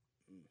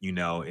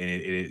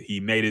 And he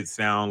made it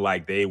sound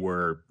like they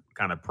were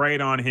kind of preyed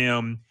on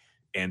him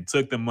and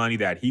took the money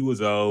that he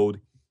was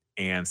owed.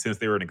 And since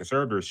they were in a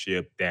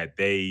conservatorship, that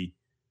they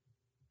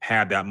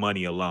had that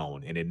money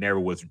alone, and it never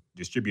was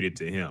distributed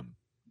to him.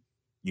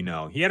 You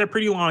know, he had a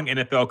pretty long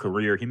NFL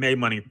career. He made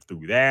money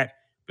through that.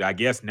 But I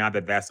guess now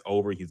that that's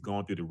over, he's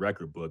going through the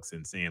record books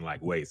and saying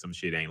like, wait, some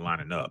shit ain't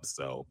lining up.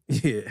 So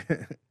Yeah.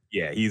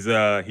 yeah,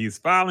 he's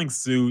filing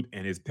suit,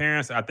 and his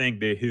parents, I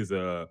think that his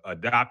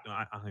adopt,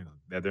 I don't know,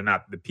 that they're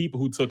not the people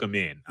who took him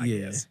in, I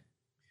guess,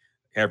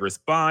 have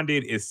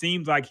responded. It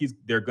seems like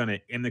they're gonna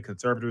end the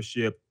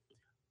conservatorship.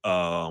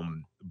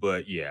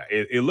 But yeah,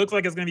 it looks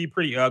like it's gonna be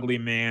pretty ugly,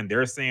 man.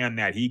 They're saying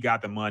that he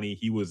got the money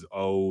he was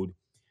owed.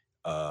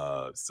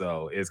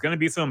 So it's gonna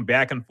be some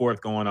back and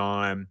forth going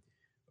on.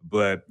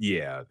 But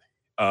yeah,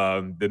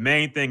 the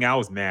main thing I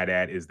was mad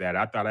at is that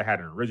I thought I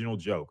had an original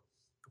joke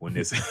when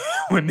this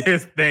when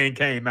this thing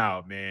came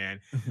out, man.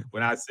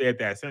 When I said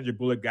that Sandra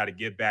Bullock got to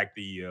get back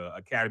the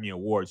Academy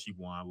Award she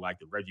won, like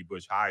the Reggie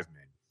Bush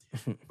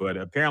Heisman. But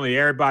apparently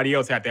everybody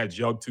else had that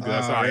joke too.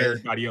 Because I saw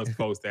everybody else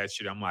post that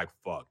shit. I'm like,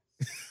 fuck.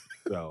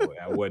 So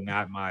that was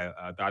not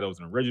I thought it was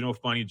an original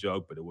funny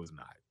joke, but it was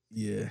not.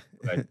 Yeah.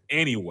 But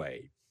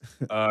anyway,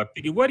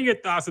 Figgy, what are your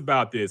thoughts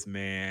about this,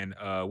 man?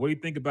 What do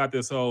you think about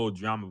this whole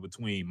drama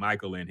between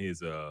Michael and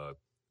his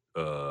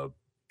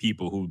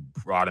people who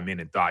brought him in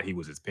and thought he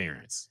was his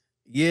parents?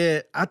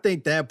 Yeah, I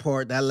think that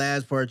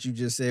last part you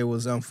just said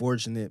was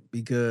unfortunate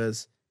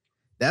because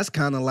that's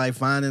kind of like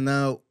finding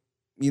out,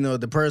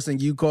 the person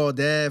you call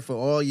dad for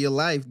all your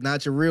life,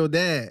 not your real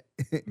dad.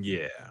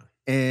 Yeah.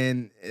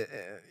 And,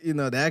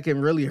 that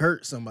can really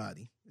hurt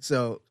somebody.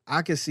 So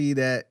I can see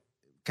that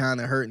kind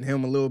of hurting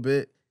him a little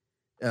bit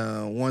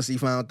once he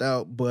found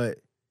out. But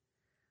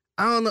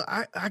I don't know.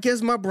 I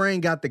guess my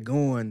brain got to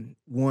going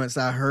once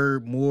I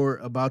heard more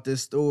about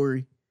this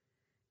story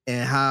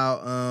and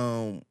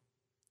how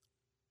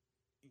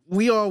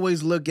we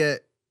always look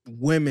at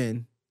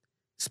women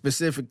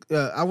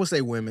I would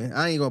say women.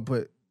 I ain't going to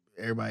put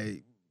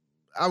everybody.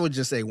 I would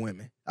just say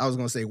women. I was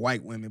going to say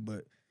white women,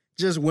 but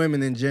just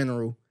women in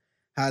general,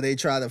 how they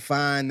try to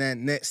find that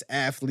next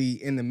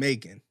athlete in the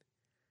making.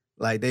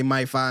 Like they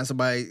might find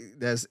somebody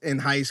that's in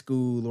high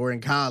school or in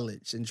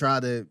college and try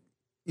to,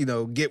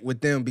 get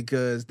with them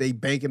because they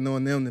banking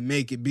on them to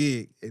make it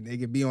big and they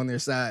can be on their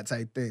side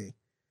type thing.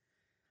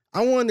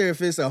 I wonder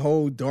if it's a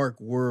whole dark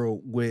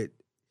world with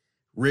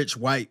rich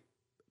white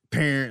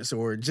parents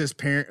or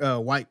just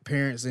white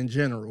parents in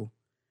general,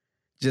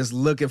 just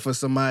looking for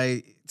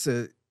somebody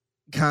to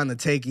kind of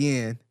take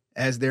in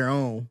as their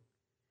own.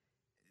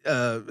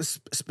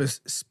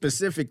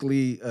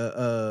 Specifically,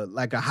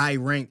 like a high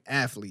ranked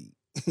athlete.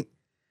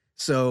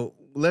 So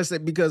let's say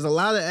because a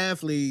lot of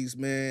athletes,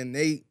 man,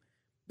 they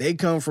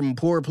come from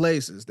poor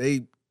places.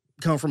 They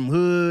come from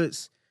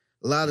hoods.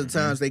 A lot of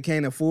times they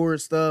can't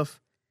afford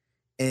stuff.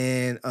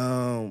 And,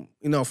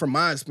 from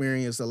my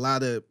experience, a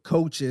lot of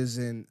coaches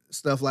and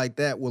stuff like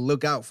that will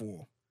look out for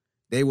them.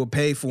 They will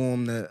pay for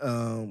them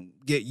to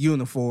get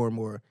uniform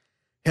or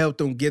help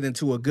them get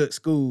into a good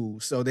school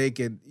so they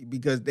can,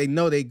 because they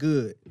know they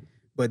good,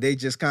 but they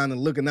just kind of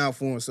looking out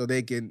for them so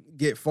they can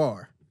get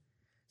far.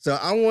 So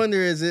I wonder,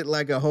 is it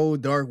like a whole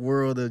dark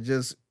world of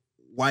just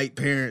white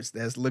parents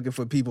that's looking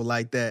for people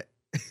like that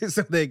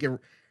so they can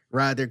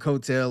ride their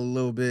coattail a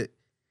little bit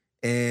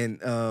and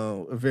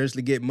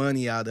eventually get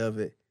money out of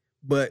it.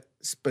 But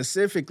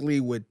specifically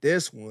with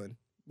this one,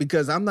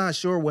 because I'm not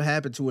sure what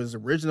happened to his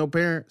original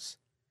parents,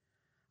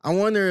 I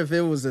wonder if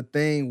it was a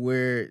thing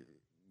where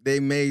they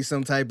made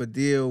some type of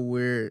deal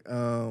where,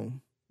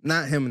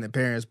 not him and the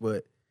parents,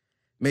 but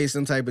made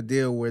some type of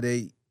deal where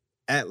they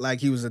act like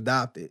he was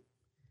adopted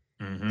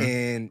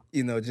and,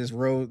 just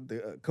rode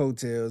the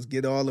coattails,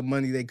 get all the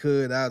money they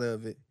could out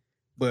of it,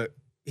 but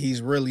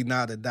he's really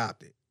not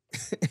adopted,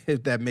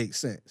 if that makes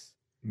sense.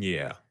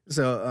 Yeah.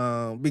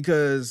 So,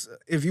 because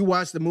if you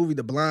watch the movie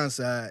The Blind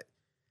Side,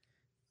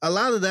 a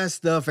lot of that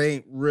stuff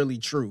ain't really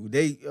true.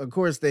 Of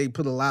course, they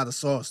put a lot of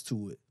sauce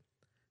to it,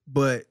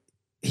 but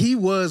he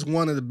was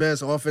one of the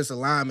best offensive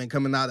linemen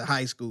coming out of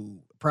high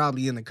school,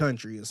 probably in the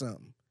country or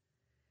something.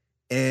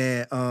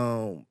 And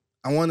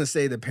I want to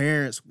say the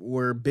parents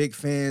were big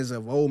fans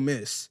of Ole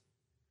Miss.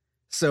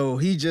 So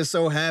he just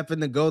so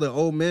happened to go to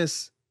Ole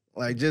Miss,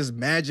 like just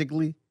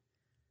magically.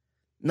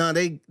 No,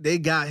 they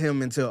got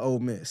him into Ole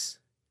Miss.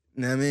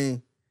 You know what I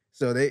mean?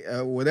 So they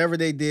whatever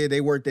they did, they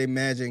worked their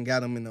magic and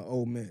got him into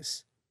Ole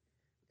Miss.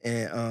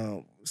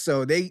 And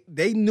so they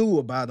knew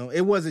about him.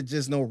 It wasn't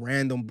just no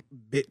random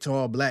big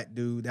tall black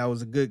dude that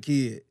was a good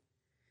kid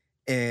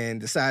and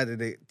decided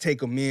to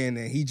take him in,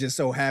 and he just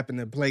so happened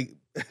to play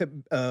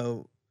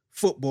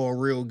football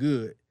real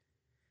good.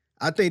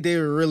 I think they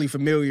were really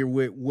familiar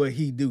with what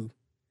he do,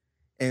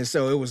 and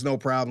so it was no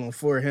problem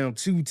for him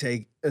to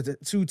take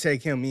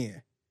him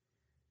in.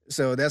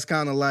 So that's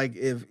kind of like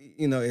if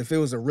it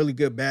was a really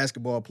good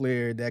basketball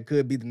player that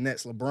could be the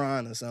next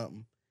LeBron or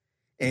something,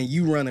 and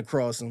you run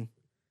across him,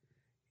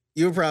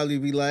 you'll probably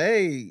be like,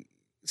 "Hey,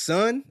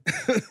 son,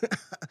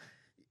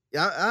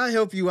 I'll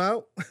help you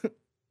out,"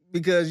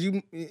 because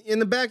you, in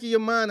the back of your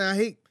mind, I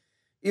hate,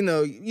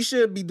 you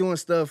should be doing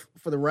stuff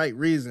for the right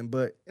reason,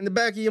 but in the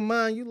back of your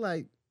mind, you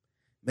like,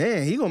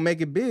 man, he gonna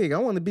make it big. I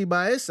want to be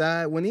by his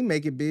side when he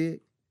make it big.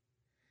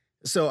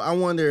 So I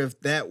wonder if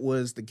that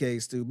was the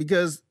case too,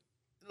 because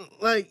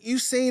like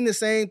you've seen the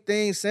same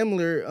thing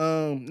similar.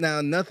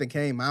 Now nothing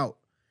came out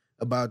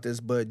about this,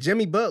 but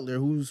Jimmy Butler,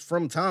 who's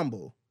from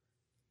Tombo,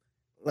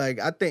 like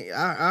I think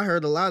I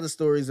heard a lot of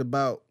stories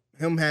about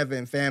him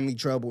having family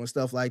trouble and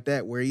stuff like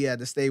that, where he had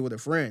to stay with a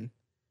friend,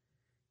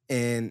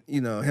 and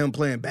him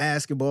playing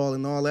basketball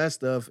and all that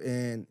stuff,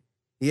 and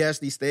he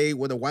actually stayed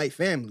with a white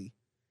family.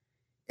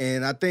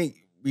 And I think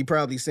we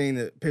probably seen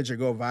the picture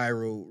go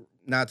viral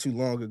not too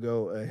long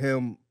ago of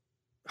him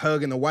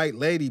hugging a white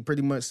lady,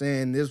 pretty much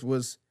saying this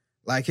was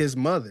like his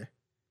mother.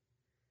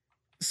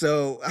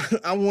 So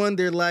I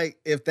wonder, like,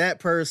 if that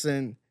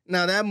person,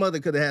 now that mother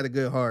could have had a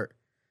good heart,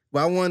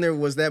 but I wonder,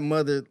 was that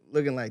mother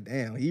looking like,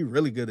 damn, he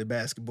really good at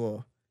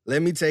basketball.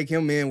 Let me take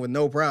him in with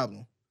no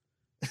problem.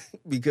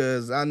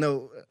 Because I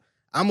know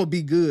I'm going to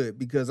be good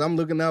because I'm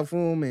looking out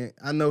for him and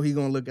I know he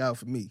going to look out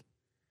for me.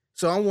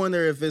 So I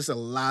wonder if it's a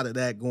lot of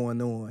that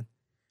going on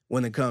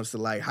when it comes to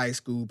like high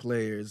school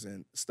players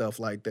and stuff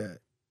like that.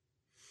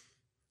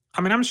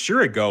 I mean, I'm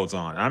sure it goes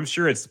on. I'm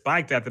sure it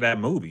spiked after that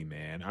movie,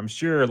 man. I'm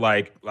sure,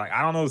 like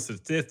I don't know the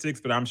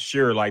statistics, but I'm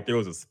sure like there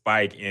was a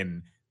spike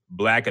in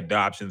black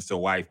adoptions to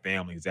white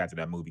families after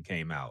that movie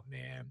came out,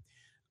 man.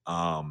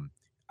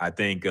 I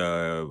think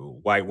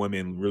white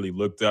women really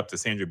looked up to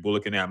Sandra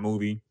Bullock in that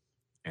movie,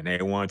 and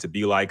they wanted to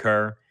be like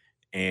her.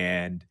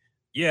 And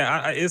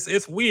yeah,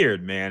 it's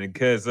weird, man,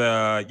 because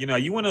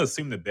you want to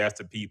assume the best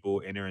of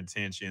people and their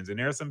intentions, and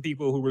there are some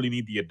people who really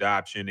need the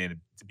adoption and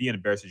to be in a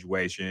better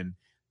situation.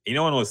 You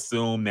don't want to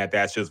assume that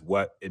that's just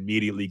what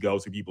immediately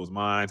goes through people's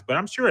minds, but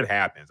I'm sure it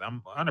happens.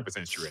 I'm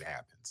 100% sure it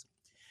happens.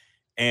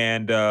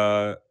 And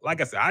like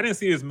I said, I didn't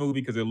see this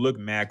movie because it looked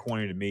mad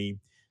corny to me,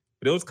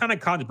 but it was kind of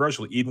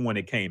controversial even when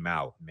it came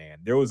out, man.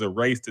 There was a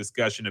race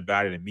discussion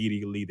about it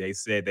immediately. They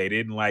said they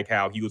didn't like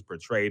how he was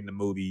portrayed in the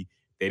movie.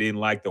 They didn't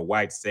like the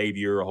white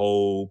savior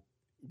whole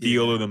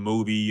deal of the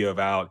movie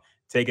about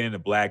taking in a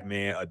black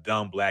man, a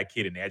dumb black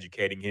kid, and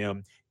educating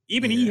him.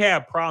 Even he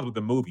had problems with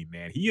the movie,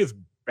 man. He is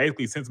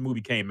basically, since the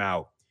movie came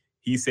out,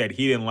 he said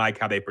he didn't like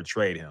how they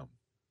portrayed him.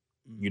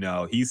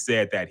 He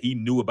said that he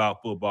knew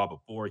about football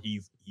before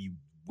he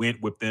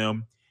went with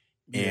them,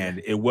 and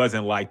it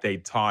wasn't like they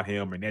taught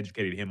him and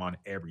educated him on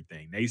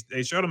everything.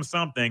 They showed him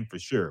something for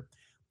sure,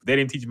 but they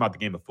didn't teach him about the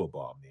game of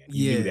football, man.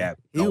 He knew that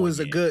he was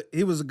a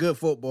good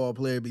football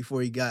player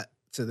before he got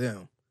to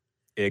them.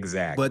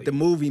 Exactly. But the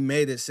movie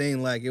made it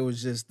seem like it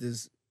was just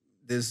this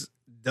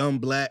dumb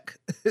black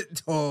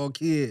tall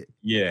kid.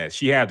 Yeah,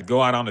 she had to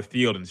go out on the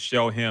field and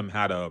show him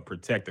how to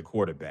protect the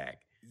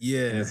quarterback.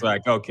 Yeah. And it's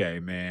like, okay,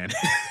 man.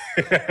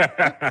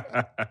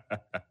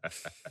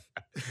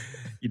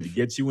 To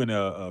get you in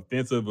a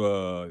offensive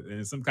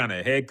in some kind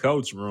of head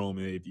coach room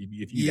if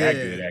you that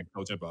good at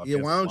coaching up. Yeah,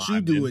 why don't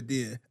you do it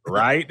then?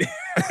 Right?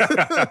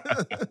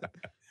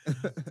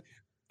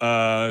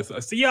 So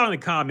see y'all in the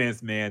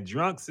comments, man.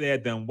 Drunk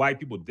said them white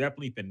people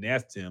definitely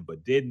finessed him,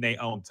 but didn't they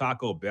own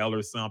Taco Bell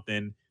or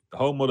something? The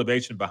whole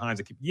motivation behind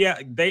it.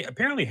 Yeah, they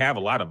apparently have a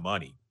lot of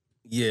money.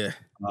 Yeah.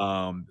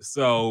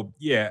 So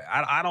yeah,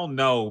 I don't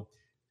know.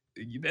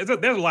 There's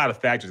a lot of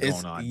factors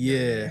going on.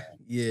 Yeah.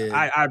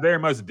 I very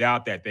much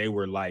doubt that they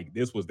were like,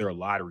 this was their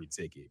lottery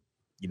ticket,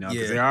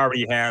 because they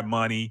already had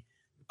money.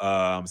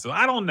 So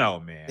I don't know,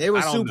 man. They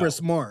were super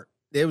smart.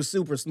 They were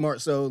super smart.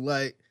 So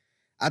like,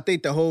 I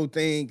think the whole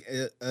thing,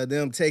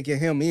 them taking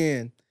him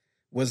in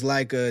was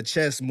like a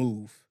chess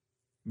move.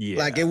 Yeah.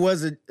 Like it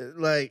wasn't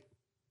like,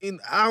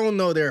 I don't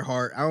know their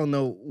heart. I don't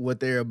know what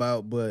they're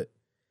about, but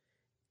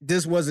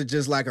this wasn't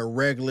just like a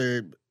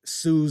regular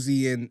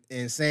Susie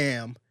and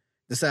Sam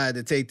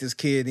decided to take this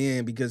kid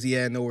in because he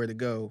had nowhere to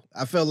go.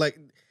 I felt like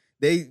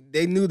they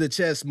knew the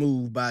chess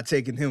move by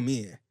taking him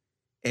in,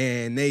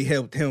 and they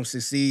helped him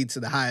succeed to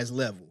the highest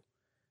level,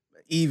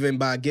 even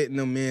by getting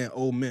him in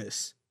Ole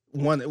Miss,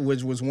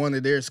 which was one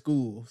of their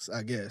schools,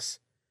 I guess.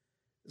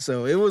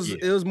 So it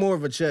was more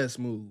of a chess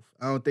move.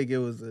 I don't think it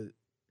was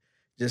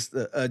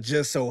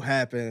just so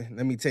happen,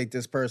 let me take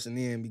this person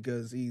in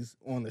because he's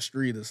on the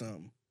street or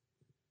something.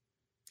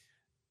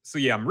 So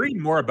yeah, I'm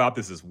reading more about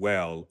this as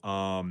well.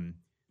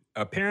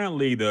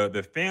 Apparently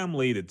the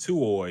family, the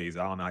Tuoys,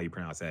 I don't know how you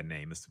pronounce that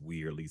name, it's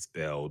weirdly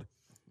spelled.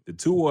 The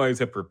Tuoys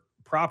have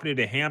profited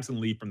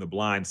handsomely from The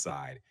Blind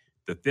Side.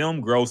 The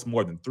film grossed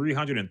more than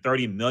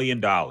 $330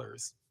 million.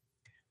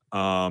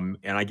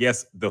 And I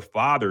guess the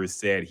father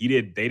said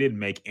they didn't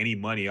make any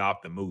money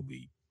off the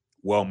movie.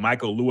 Well,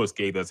 Michael Lewis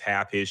gave us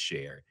half his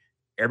share.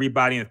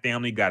 Everybody in the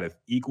family got an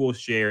equal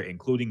share,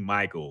 including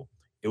Michael.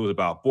 It was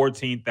about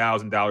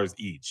 $14,000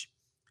 each.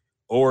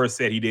 Oher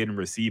said he didn't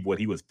receive what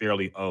he was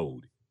fairly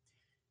owed.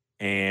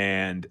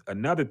 And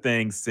another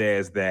thing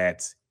says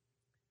that,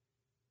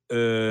 let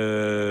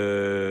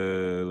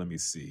me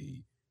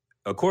see.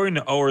 According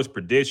to Oher's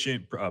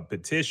petition,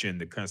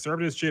 the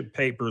conservatorship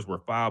papers were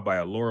filed by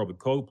a lawyer with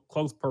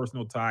close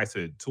personal ties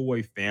to the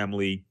Toy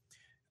family.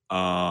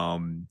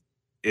 One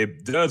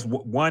does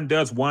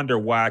wonder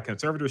why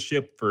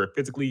conservatorship for a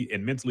physically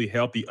and mentally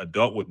healthy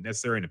adult was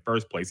necessary in the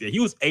first place. Yeah, he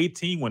was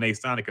 18 when they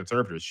signed a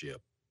conservatorship.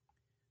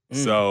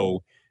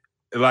 So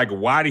Like,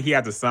 why did he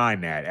have to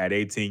sign that at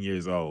 18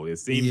 years old? It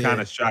seemed kind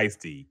of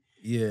shiesty.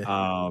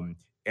 Yeah.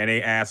 And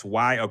they asked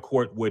why a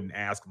court wouldn't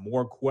ask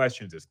more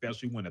questions,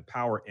 especially when the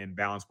power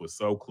imbalance was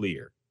so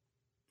clear.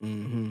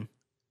 Mm-hmm.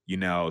 You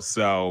know,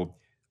 so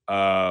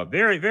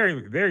very,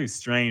 very, very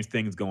strange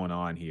things going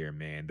on here,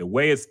 man. The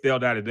way it's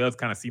spelled out, it does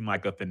kind of seem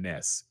like a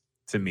finesse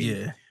to me.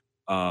 Yeah.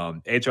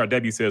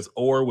 HRW says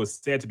Oher was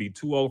said to be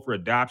too old for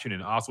adoption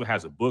and also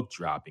has a book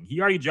dropping.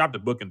 He already dropped a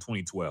book in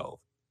 2012.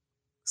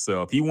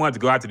 So if he wanted to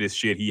go after this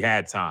shit, he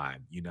had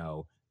time. You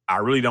know, I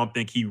really don't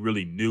think he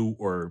really knew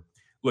or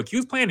look, he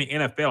was playing the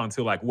NFL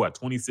until like what,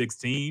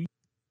 2016?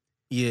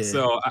 Yeah.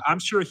 So I'm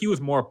sure he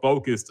was more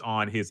focused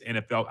on his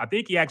NFL. I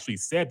think he actually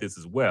said this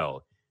as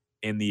well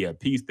in the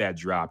piece that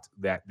dropped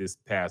that this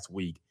past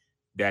week,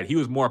 that he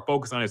was more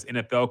focused on his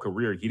NFL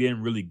career. He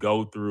didn't really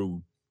go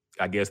through,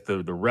 I guess,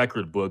 the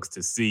record books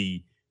to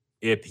see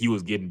if he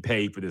was getting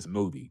paid for this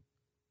movie.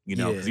 You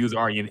know, because he was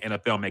already in the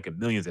NFL making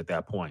millions at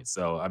that point.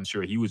 So I'm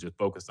sure he was just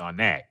focused on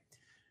that.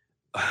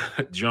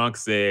 Junk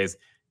says,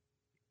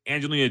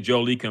 Angelina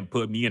Jolie can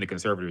put me in a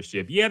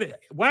conservatorship. Yeah,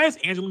 why does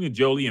Angelina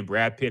Jolie and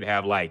Brad Pitt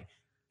have like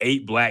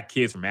 8 black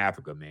kids from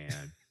Africa,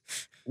 man?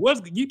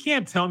 You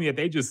can't tell me that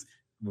they just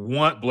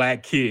want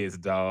black kids,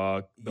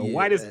 dog. The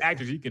whitest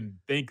actors you can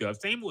think of.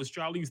 Same with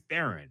Charlize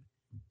Theron.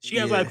 She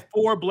has like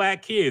 4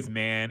 black kids,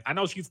 man. I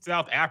know she's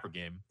South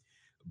African,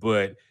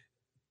 but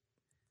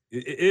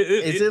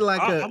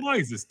I'm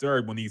always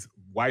disturbed when these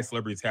white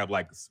celebrities have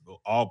like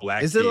all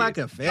black kids. Is it like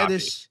a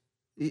fetish?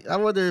 I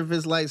wonder if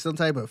it's like some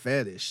type of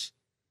fetish.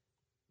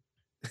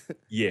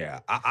 Yeah,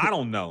 I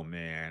don't know,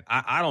 man.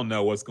 I don't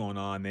know what's going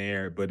on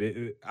there, but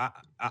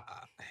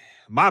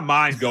my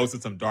mind goes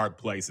to some dark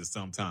places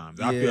sometimes.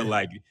 I feel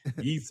like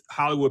these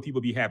Hollywood people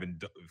be having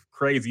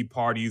crazy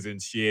parties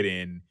and shit,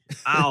 and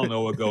I don't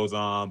know what goes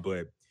on,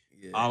 but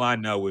all I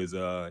know is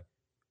I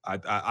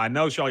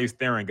know Charlize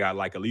Theron got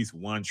like at least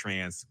one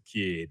trans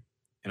kid,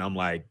 and I'm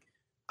like,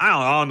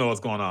 I don't know what's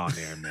going on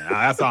there, man.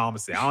 That's all I'm gonna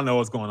say. I don't know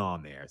what's going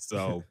on there.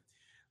 So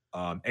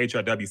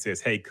HRW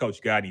says, hey,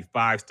 coach, got any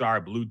 5-star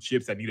blue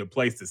chips that need a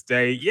place to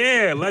stay?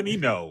 Yeah, let me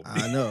know.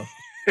 I know.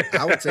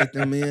 I would take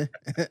them in.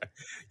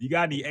 You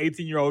got any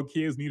 18-year-old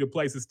kids need a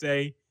place to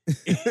stay?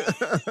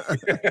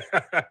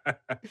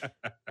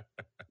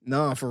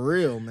 No, for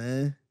real,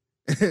 man.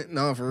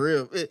 No, for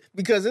real.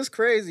 Because it's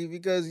crazy,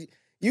 because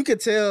you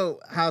could tell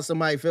how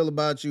somebody feel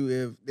about you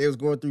if they was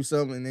going through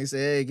something and they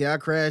say, hey, can I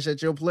crash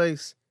at your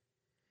place?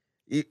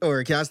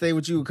 Or can I stay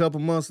with you a couple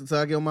months until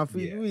I get on my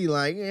feet? Yeah. We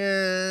like,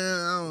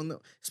 I don't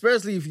know.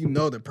 Especially if you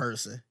know the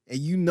person and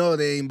you know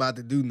they ain't about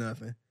to do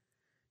nothing.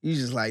 You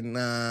just like,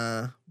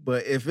 nah.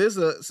 But if it's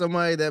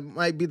somebody that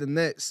might be the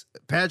next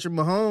Patrick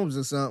Mahomes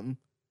or something,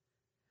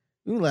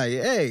 you like,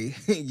 hey,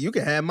 you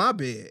can have my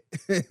bed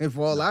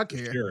for all I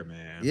care. Sure,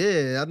 man.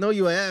 Yeah, I know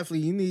you're an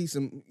athlete. You need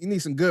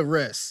some good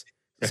rest.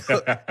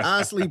 So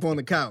I'll sleep on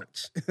the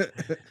couch.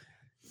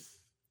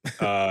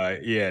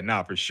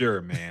 For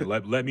sure, man.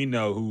 Let me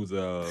know who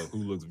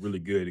looks really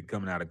good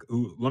coming out of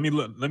who. Let me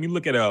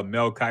look at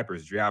Mel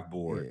Kiper's draft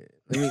board.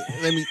 Yeah.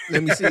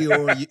 Let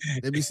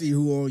me see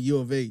who on U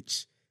of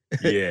H.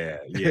 Yeah.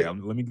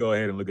 Let me go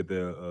ahead and look at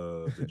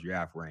the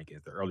draft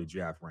rankings, the early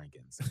draft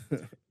rankings.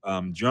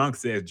 Drunk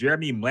says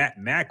Jeremy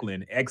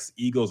Maclin,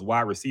 ex-Eagles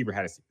wide receiver,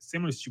 had a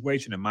similar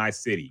situation in my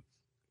city.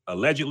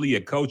 Allegedly,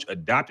 a coach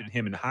adopted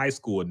him in high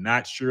school.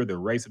 Not sure the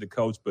race of the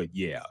coach, but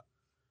yeah,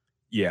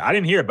 I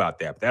didn't hear about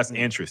that, but that's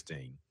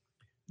interesting.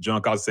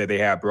 Junk also said they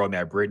have bro on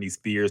that Britney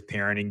Spears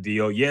parenting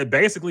deal. Yeah,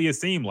 basically it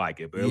seemed like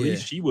it, but at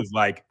least she was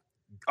like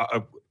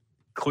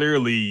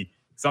clearly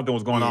something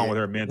was going on with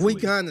her mentally.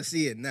 We kind of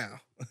see it now.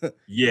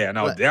 Yeah,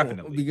 no,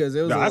 definitely. Because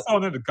it was that's all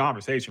another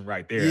conversation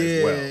right there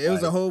as well. It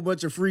was a whole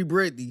bunch of free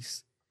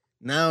Britneys.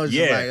 Now it's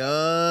just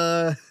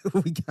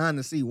like, we kind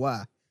of see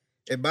why.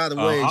 And by the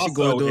way, she's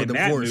going through a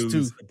divorce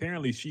too.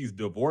 Apparently, she's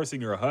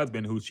divorcing her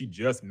husband, who she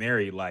just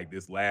married like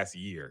this last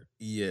year.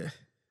 Yeah.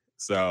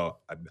 So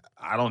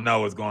I don't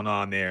know what's going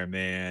on there,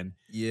 man.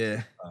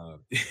 Yeah.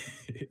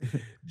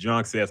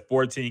 Junk says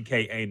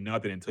 14K ain't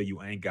nothing until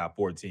you ain't got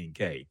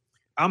 14K.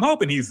 I'm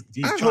hoping he's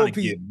trying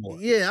to get more.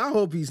 Yeah, I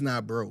hope he's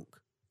not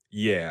broke.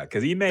 Yeah,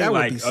 because he made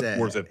like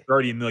upwards of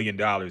 $30 million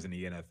in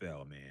the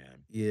NFL, man.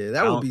 Yeah,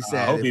 that would be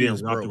sad. I hope he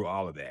didn't run through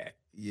all of that.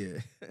 Yeah.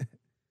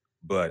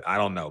 But I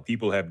don't know.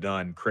 People have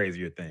done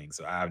crazier things,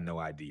 so I have no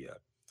idea.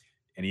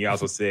 And he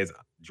also says,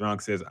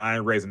 Drunk says, I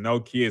ain't raising no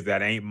kids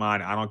that ain't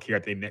mine. I don't care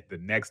if they the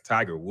next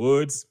Tiger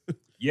Woods.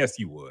 Yes,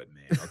 you would,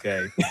 man.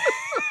 Okay.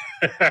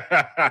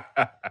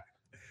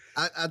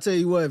 I tell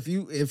you what,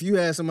 if you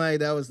had somebody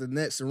that was the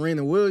next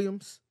Serena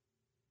Williams,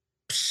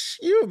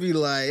 you would be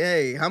like,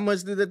 hey, how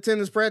much did the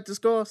tennis practice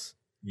cost?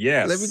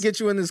 Yes. Let me get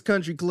you in this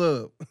country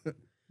club.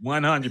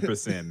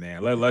 100%,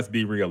 man. Let's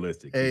be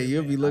realistic. Hey,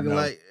 you'll be looking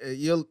like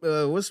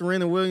what's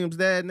Serena Williams'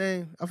 dad's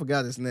name? I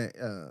forgot his name.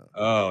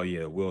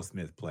 Will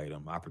Smith played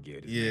him. I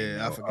forget his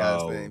name. I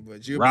forgot his name.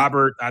 But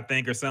Robert, I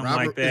think, or something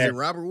like that. Is it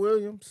Robert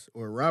Williams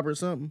or Robert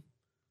something?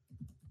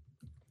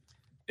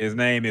 His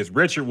name is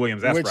Richard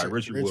Williams. That's right,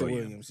 Richard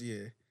Williams.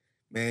 Yeah.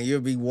 Man,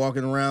 you'll be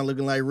walking around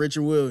looking like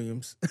Richard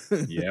Williams.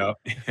 Yep.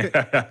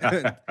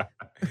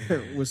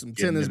 With some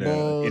Getting tennis in a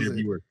balls.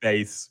 interviewer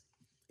face.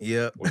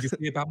 Yep. What'd you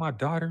say about my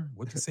daughter?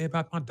 What'd you say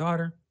about my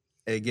daughter?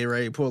 Hey, get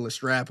ready to pull a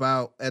strap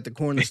out at the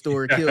corner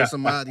store, kill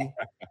somebody,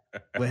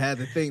 but had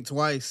to think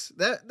twice.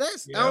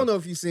 That's I don't know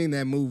if you've seen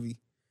that movie,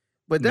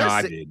 but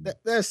I didn't.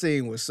 That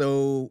scene was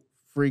so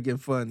freaking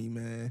funny,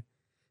 man.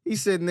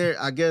 He's sitting there,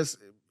 I guess.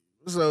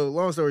 So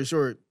long story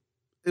short,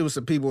 it was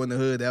some people in the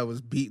hood that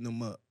was beating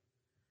him up,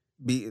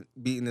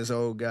 beating this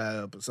old guy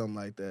up or something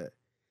like that.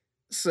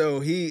 So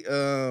he,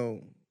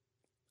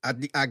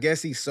 I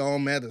guess he saw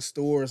him at a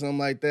store or something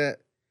like that,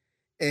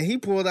 and he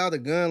pulled out a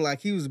gun like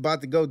he was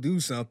about to go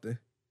do something,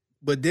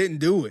 but didn't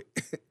do it.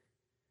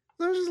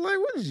 So I was just like,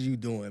 "What is you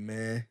doing,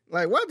 man?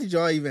 Like, why did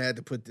y'all even have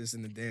to put this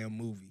in the damn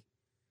movie?"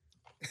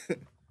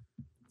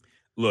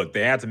 Look,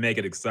 they had to make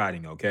it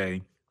exciting,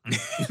 okay?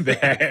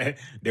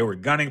 They were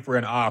gunning for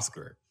an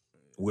Oscar,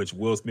 which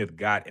Will Smith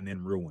got and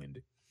then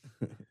ruined.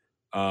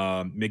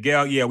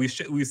 Miguel, yeah, we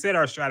said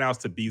our shout outs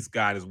to B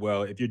Scott as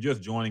well. If you're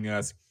just joining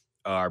us,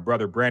 our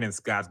brother Brandon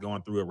Scott's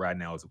going through it right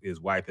now. His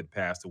wife had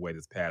passed away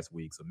this past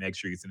week, so make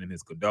sure you send him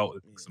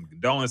some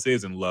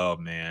condolences and love,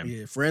 man.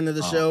 Yeah, friend of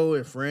the show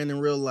and friend in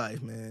real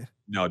life, man.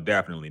 No,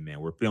 definitely, man.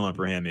 We're feeling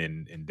for him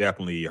and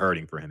definitely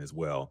hurting for him as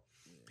well.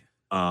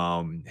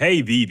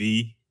 Hey,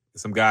 VV.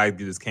 Some guy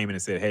just came in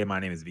and said, "Hey, my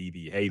name is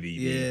VV." Hey, VV.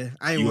 Yeah,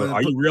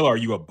 are you real or are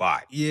you a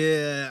bot?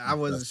 Yeah, I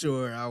wasn't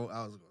sure. I was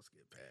gonna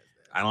skip past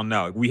that. I don't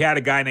know. We had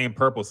a guy named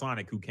Purple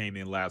Sonic who came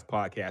in last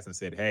podcast and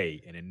said,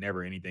 "Hey," and then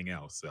never anything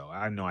else. So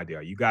I have no idea.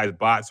 Are you guys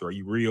bots or are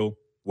you real?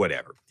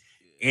 Whatever.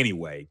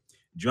 Anyway,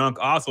 Junk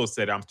also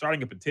said, "I'm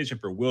starting a petition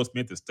for Will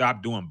Smith to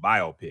stop doing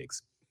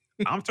biopics.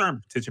 I'm starting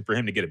a petition for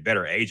him to get a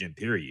better agent.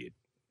 Period."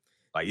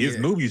 Like, his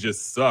movies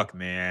just suck,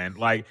 man.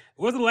 Like,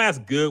 what was the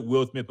last good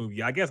Will Smith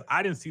movie? I guess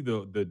I didn't see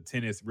the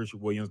tennis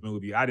Richard Williams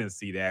movie. I didn't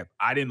see that.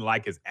 I didn't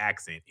like his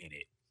accent in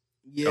it.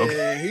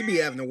 Yeah, he be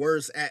having the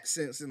worst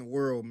accents in the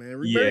world, man.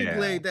 Remember he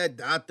played that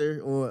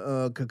doctor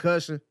or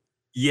Concussion?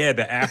 Yeah,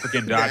 the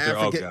African doctor.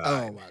 Oh, God.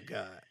 Oh, my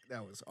God.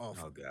 That was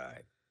awful. Oh,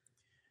 God.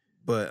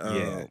 But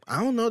I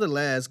don't know the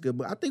last good,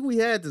 but I think we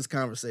had this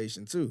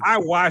conversation too. I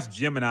watched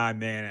Gemini,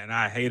 man, and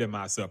I hated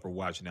myself for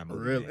watching that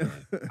movie. Really?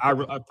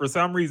 For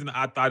some reason,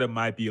 I thought it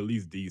might be at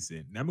least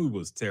decent. That movie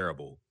was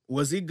terrible.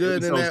 Was he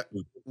good in that?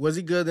 Stupid. Was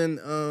he good in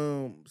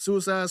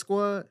Suicide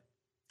Squad?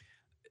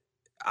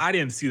 I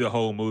didn't see the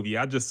whole movie.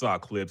 I just saw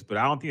clips, but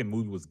I don't think the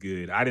movie was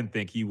good. I didn't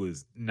think he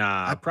was.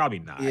 Probably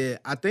not. Yeah,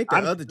 I think the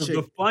other chick.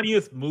 The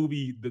funniest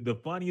movie, the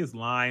funniest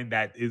line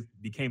that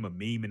became a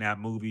meme in that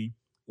movie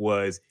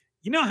was,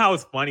 you know how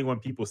it's funny when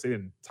people say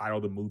the title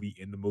of the movie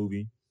in the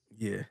movie?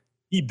 Yeah.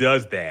 He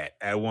does that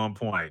at one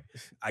point.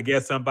 I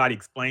guess somebody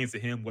explains to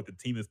him what the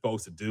team is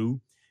supposed to do.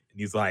 And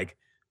he's like,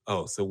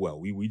 "Oh, so what?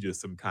 We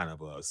just some kind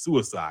of a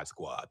Suicide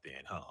Squad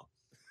then, huh?"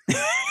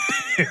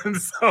 And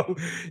so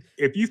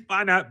if you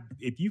find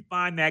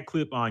that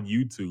clip on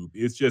YouTube,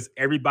 it's just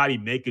everybody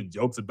making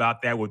jokes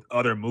about that with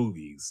other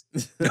movies.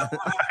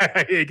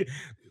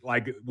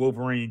 Like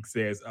Wolverine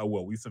says, "Oh,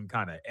 well, we some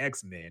kind of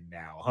X-Men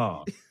now,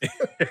 huh?"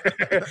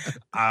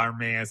 Iron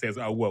Man says,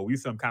 "Oh, well, we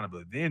some kind of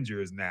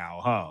Avengers now,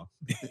 huh?"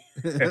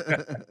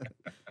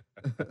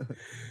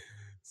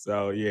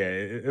 So yeah,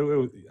 it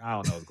I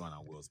don't know what's going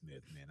on with Will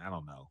Smith, man. I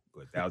don't know,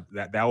 but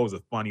that was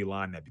a funny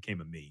line that became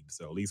a meme.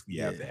 So at least we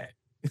have that.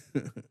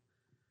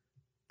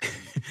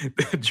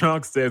 The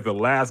Drunk says the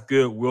last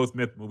good Will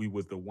Smith movie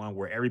was the one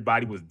where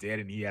everybody was dead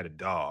and he had a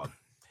dog.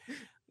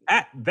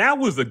 That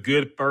was a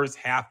good first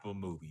half of a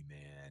movie,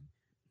 man.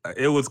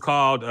 It was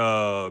called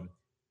what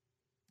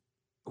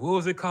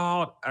was it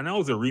called? I know it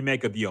was a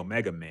remake of the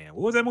Omega Man.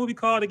 What was that movie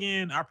called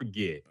again? I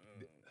forget.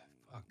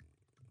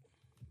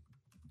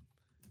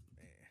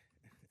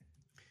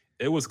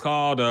 It was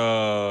called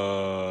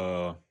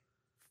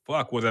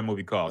what was that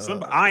movie called?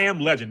 I Am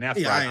Legend.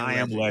 That's right. I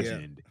Am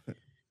Legend. Yeah.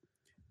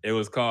 It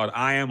was called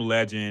I Am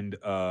Legend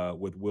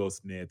with Will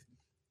Smith.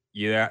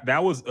 Yeah,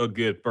 that was a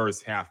good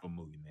first half of a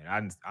movie, man.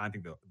 I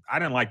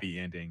didn't like the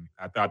ending.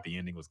 I thought the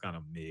ending was kind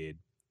of mid.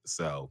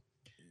 So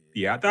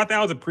yeah, I thought that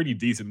was a pretty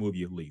decent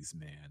movie at least,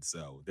 man.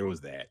 So there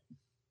was that.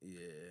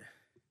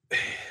 Yeah.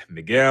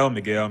 Miguel.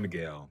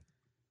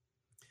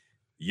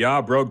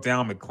 Y'all broke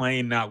down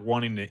McClane not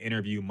wanting to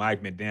interview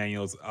Mike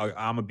McDaniels. I'm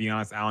gonna be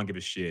honest, I don't give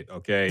a shit,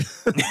 okay?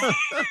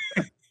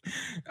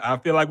 I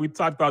feel like we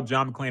talked about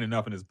John McClane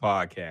enough in this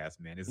podcast,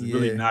 man. This is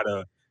really not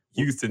a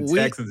Houston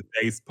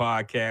Texans-based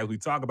podcast. We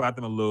talk about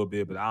them a little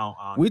bit, but I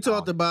don't. We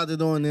talked about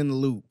it on In the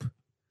Loop.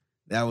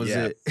 That was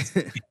it.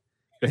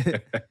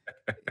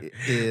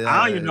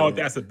 I don't even know what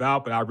that's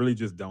about, but I really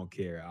just don't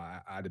care.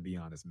 I to be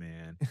honest,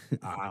 man,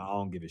 I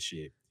don't give a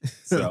shit.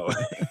 So,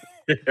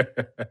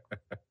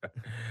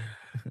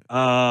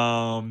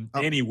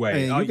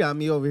 anyway, you got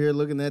me over here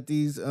looking at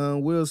these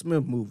Will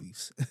Smith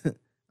movies.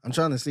 I'm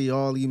trying to see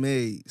all he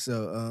made.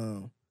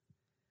 So,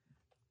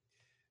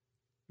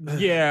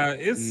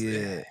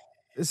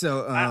 it's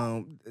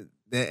So,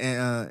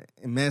 the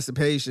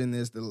Emancipation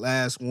is the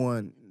last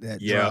one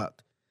that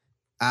dropped.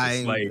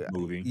 slave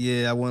movie.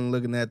 Yeah, I wasn't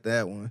looking at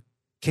that one.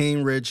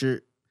 King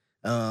Richard,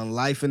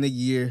 Life in a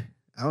Year.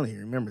 I don't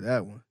even remember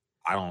that one.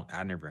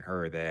 I never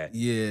heard that.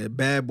 Yeah,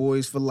 Bad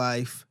Boys for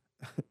Life.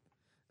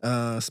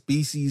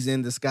 Species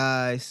in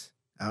Disguise.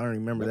 I don't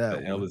remember that one.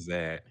 What the hell is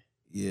that?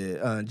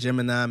 Yeah,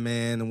 Gemini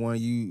Man, the one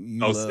you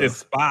love. It's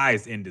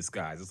Spies in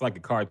Disguise. It's like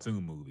a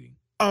cartoon movie.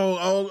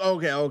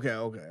 Okay.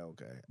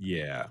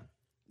 Yeah.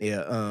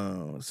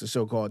 Yeah, it's a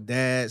show called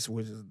Dads,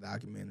 which is a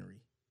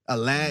documentary.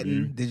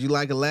 Aladdin. Mm-hmm. Did you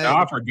like Aladdin? No,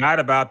 I forgot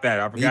about that.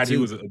 I forgot he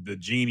was the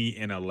genie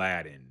in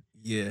Aladdin.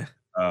 Yeah.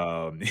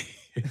 I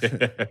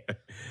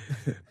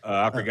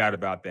forgot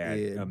about that.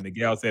 Yeah.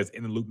 Miguel says,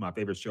 in the loop, my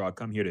favorite show. I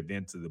come here to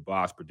vent to the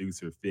boss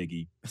producer,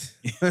 Figgy.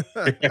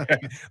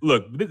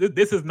 Look,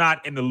 this is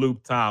not in the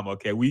loop time,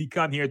 okay? We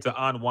come here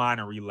to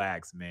unwind and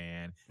relax,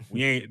 man.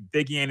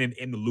 Figgy ain't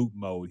in the loop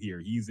mode here.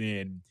 He's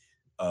in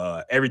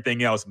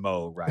everything else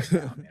mode right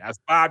now, man. That's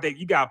 5 days.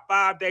 You got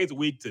 5 days a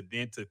week to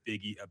vent to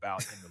Figgy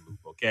about in the loop,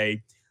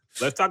 okay?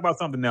 Let's talk about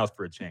something else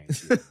for a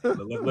change.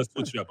 Let's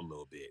switch it up a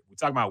little bit. We're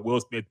talking about Will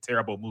Smith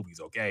terrible movies,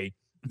 okay?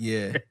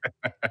 Yeah.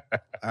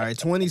 All right,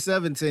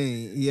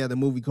 2017, he had a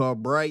movie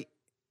called Bright.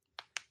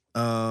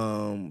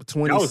 That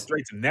was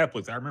straight to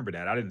Netflix. I remember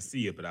that. I didn't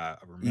see it, but I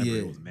remember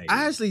it was made.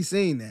 I actually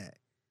seen that.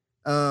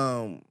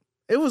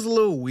 It was a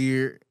little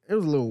weird.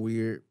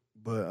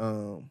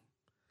 But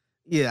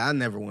yeah, I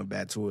never went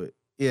back to it.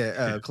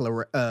 Yeah,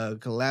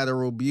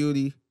 Collateral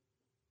Beauty.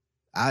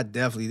 I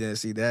definitely didn't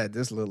see that.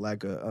 This looked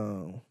like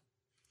a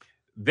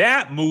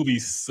that movie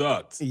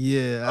sucked.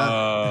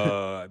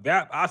 Yeah.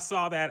 That I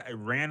saw that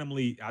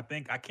randomly. I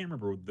can't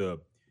remember the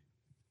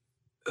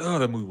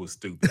movie was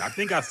stupid. I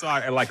think I saw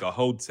it at like a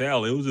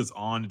hotel. It was just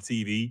on the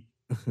TV.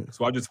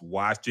 So I just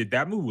watched it.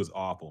 That movie was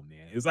awful,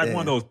 man. It was like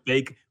one of those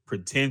fake,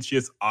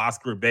 pretentious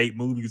Oscar bait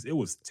movies. It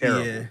was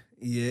terrible.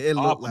 Yeah, it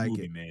looked awful like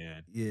movie, it.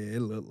 man. Yeah, it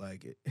looked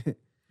like it.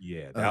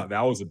 Yeah,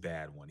 that was a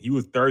bad one. He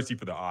was thirsty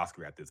for the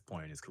Oscar at this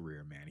point in his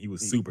career, man. He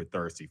was super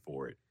thirsty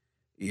for it.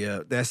 Yeah,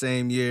 that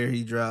same year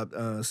he dropped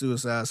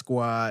Suicide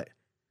Squad.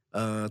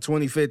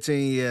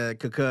 2015, yeah,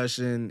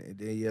 Concussion. And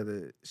then he had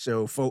the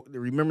show.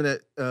 Remember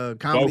that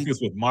comedy? Focus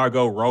with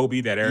Margot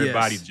Robbie that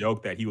everybody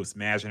joked that he was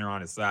smashing her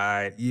on his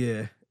side.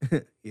 Yeah.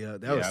 Yeah,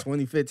 that was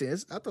 2015.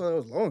 I thought it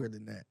was longer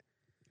than that.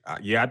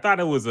 I thought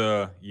it was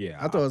I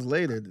thought it was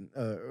later than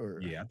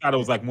I thought it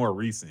was like more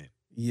recent.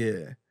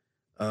 Yeah.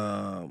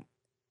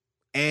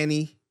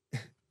 Annie.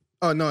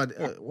 Oh no,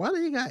 why do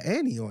you got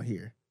Annie on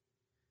here?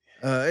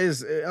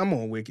 I'm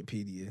on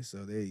Wikipedia,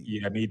 so they.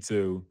 Yeah, me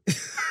too.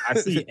 I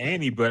see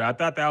Annie, but I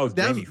thought that was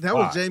Jamie Foxx. That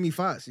was Jamie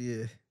Foxx.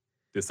 Yeah.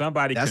 Did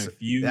somebody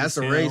confuse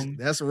him?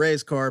 That's a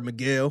race car,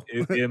 Miguel.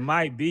 It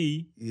might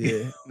be.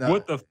 Yeah. No.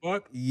 What the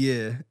fuck?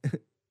 Yeah.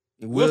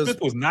 Will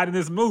Smith was not in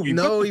this movie.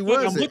 No, he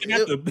wasn't.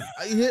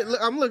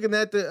 I'm looking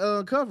at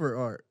the cover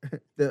art,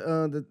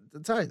 the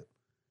title.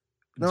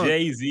 No.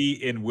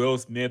 Jay-Z and Will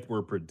Smith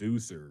were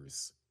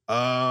producers.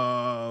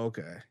 Oh,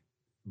 okay.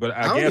 But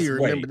I guess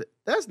remember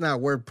that's not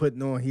worth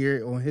putting on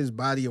here on his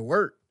body of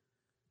work.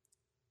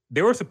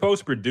 They were supposed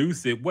to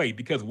produce it.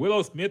 Because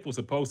Willow Smith was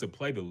supposed to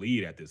play the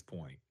lead at this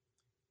point,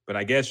 but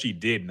I guess she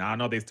didn't. I don't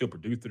know if they still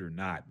produced it or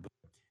not. But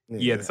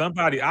yeah,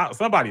 somebody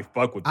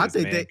fuck with this. I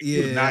think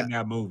he was not in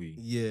that movie.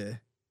 Yeah.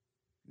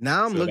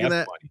 Now I'm looking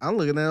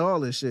at all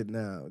this shit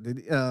now.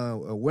 Did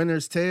A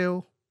Winter's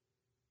Tale?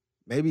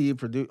 Maybe he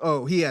produced.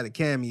 Oh, he had a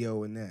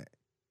cameo in that.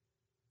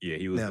 Yeah,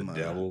 he was the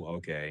devil.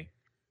 Okay.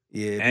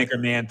 Yeah,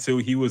 Anchorman 2.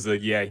 He was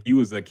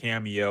a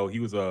cameo. He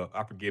was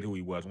I forget who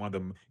he was. One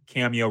of the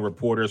cameo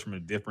reporters from a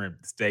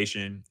different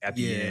station at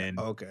the end.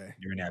 Okay.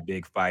 During that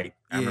big fight.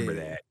 I remember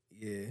that.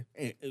 Yeah.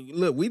 And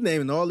look, we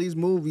naming all these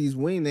movies.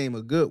 We ain't name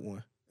a good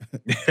one.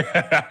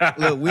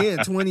 Look, we in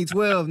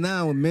 2012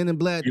 now with Men in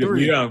Black 3.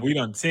 We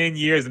done 10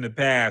 years in the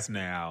past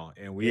now,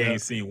 and we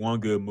ain't seen one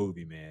good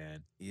movie,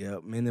 man.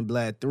 Yep, Men in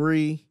Black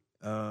 3.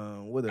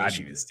 What else? I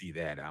didn't even see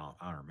that. I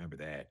don't remember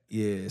that.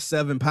 Yeah,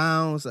 7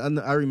 Pounds. I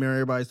remember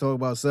everybody's talking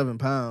about 7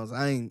 Pounds.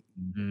 I ain't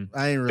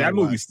really. That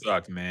movie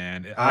sucked,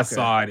 man. Okay. I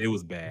saw it. It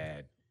was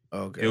bad.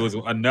 Okay. It was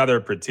another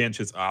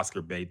pretentious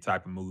Oscar bait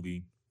type of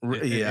movie.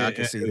 Yeah, I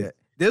can see that.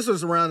 This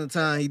was around the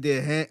time he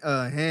did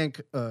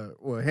Hancock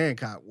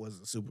was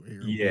a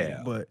superhero. Yeah.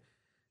 Movie, but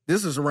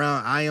this is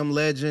around I Am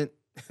Legend.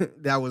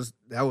 that was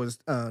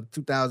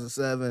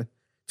 2007,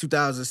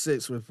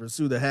 2006 with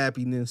Pursuit of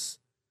Happiness.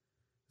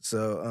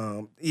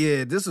 So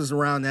this was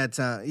around that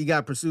time. He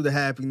got Pursuit of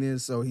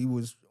Happiness, so he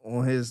was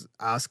on his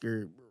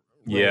Oscar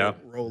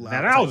rollout.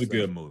 Now that was a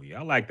good movie.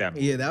 I like that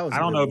movie. Yeah, that was. I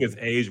don't know if it's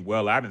aged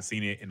well. I haven't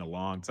seen it in a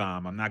long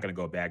time. I'm not gonna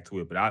go back to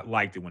it, but I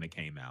liked it when it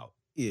came out.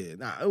 Yeah,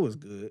 it was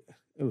good.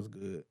 It was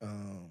good.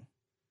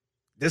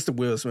 This the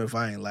Will Smith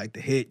I ain't like, The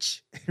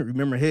Hitch.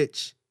 Remember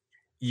Hitch?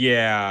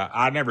 Yeah,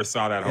 I never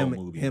saw that whole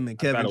movie. Him and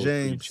Kevin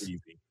James.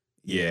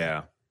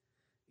 Yeah.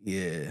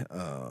 Yeah.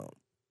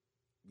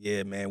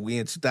 Yeah, man. We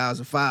in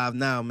 2005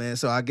 now, man.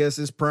 So I guess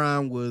his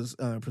prime was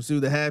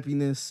Pursuit of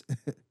Happiness.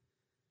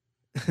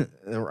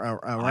 around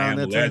I Am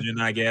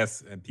Legend, I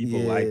guess, and people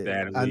like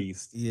that at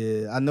least.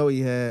 Yeah, I know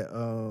he had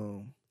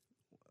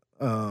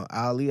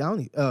Ali.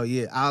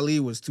 Ali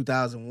was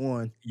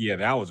 2001. Yeah,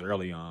 that was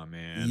early on,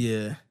 man.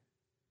 Yeah.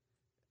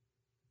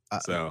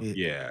 So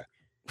yeah.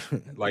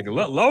 Like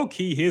low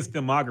key, his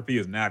filmography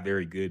is not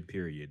very good.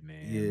 Period,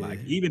 man. Yeah. Like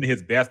even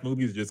his best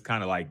movies are just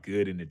kind of like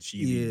good in the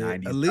cheesy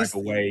 '90s type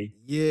of way.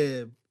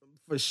 Yeah,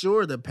 for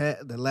sure.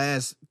 The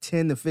last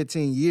 10 to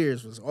 15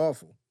 years was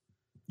awful.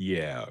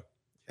 Yeah.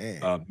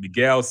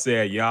 Miguel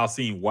said, "Y'all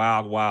seen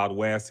Wild Wild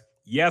West?"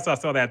 Yes, I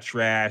saw that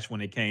trash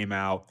when it came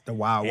out. The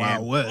Wild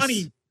Wild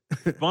West.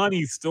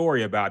 Funny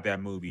story about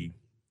that movie.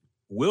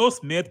 Will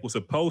Smith was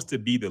supposed to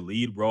be the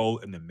lead role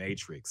in The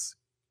Matrix.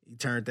 He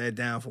turned that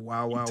down for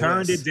Wild Wild West.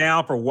 Turned it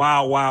down for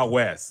Wild Wild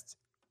West.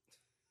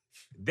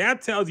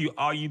 That tells you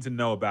all you need to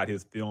know about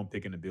his film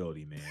picking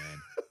ability, man.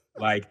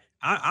 Like,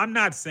 I'm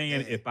not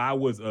saying if I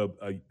was a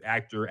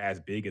actor as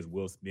big as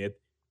Will Smith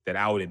that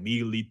I would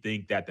immediately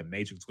think that The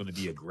Matrix is going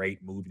to be a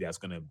great movie that's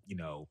going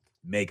to,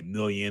 make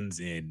millions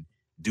and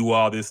do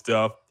all this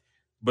stuff.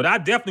 But I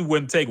definitely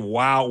wouldn't take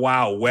Wild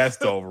Wild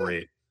West over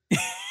it.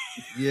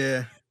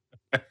 Yeah.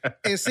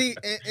 And see,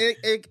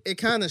 it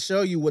kind of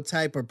show you what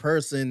type of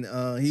person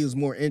he was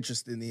more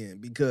interested in,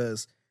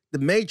 because The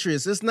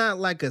Matrix, it's not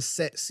like a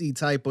sexy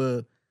type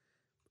of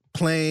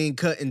plain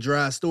cut and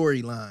dry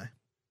storyline.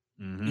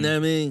 Mm-hmm. You know what I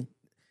mean?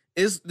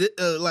 It's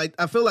like,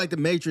 I feel like The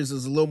Matrix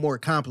is a little more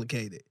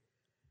complicated.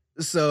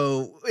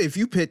 So if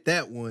you picked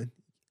that one,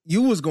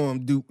 you was gonna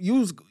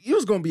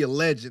be a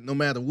legend no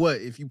matter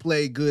what if you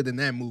played good in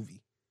that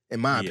movie, in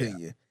my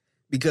opinion.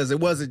 Because it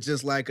wasn't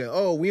just like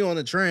we on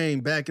a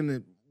train back in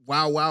the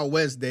Wild Wild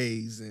West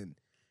days, and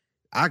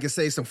I could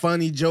say some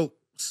funny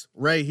jokes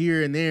right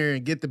here and there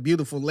and get the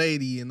beautiful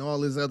lady and all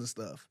this other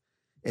stuff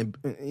and,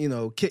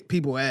 kick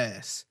people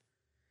ass.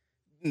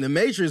 The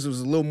Matrix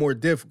was a little more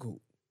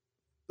difficult.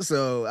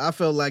 So I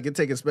felt like it'd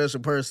take a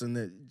special person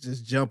to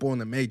just jump on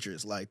The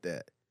Matrix like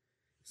that.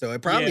 So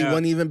it probably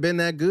wouldn't even been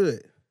that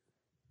good.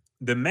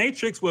 The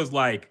Matrix was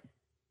like,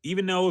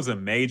 even though it was a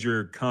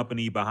major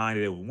company behind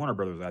it, it was Warner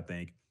Brothers, I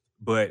think,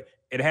 but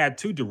it had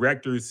two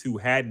directors who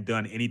hadn't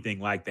done anything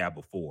like that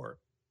before,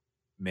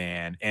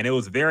 man. And it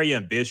was very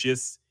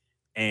ambitious.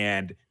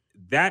 And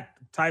that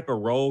type of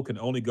role can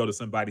only go to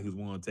somebody who's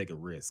willing to take a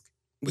risk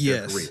with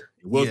their career.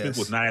 Will Smith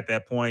was not at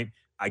that point.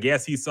 I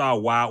guess he saw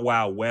Wild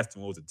Wild West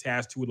and what was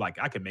attached to it. Like,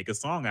 I can make a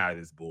song out of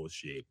this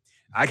bullshit.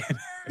 I can.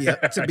 Yeah,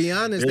 to be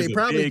honest, there's they a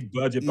probably big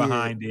budget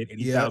behind it, and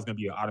he thought it was going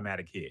to be an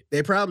automatic hit.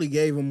 They probably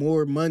gave him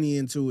more money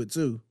into it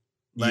too.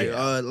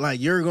 Like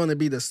you're going to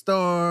be the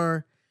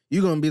star.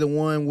 You're going to be the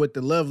one with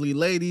the lovely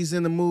ladies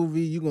in the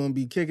movie. You're going to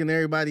be kicking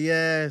everybody's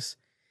ass,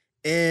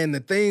 and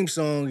the theme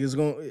song is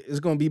going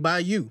to be by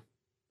you.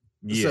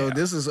 Yeah. So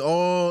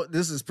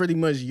this is pretty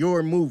much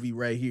your movie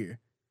right here.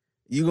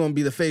 You're going to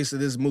be the face of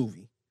this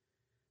movie.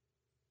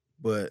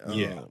 But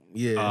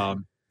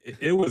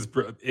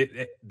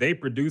they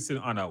produced it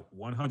on a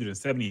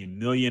 $170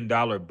 million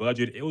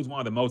budget. It was one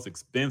of the most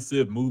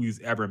expensive movies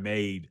ever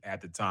made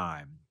at the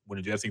time, when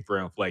adjusting for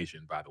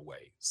inflation, by the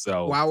way.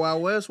 So Wild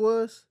Wild West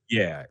was?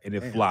 Yeah, and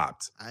it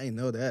flopped. I didn't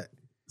know that.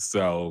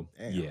 So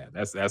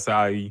that's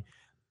how he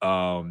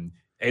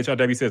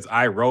HRW says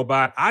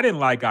iRobot. I didn't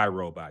like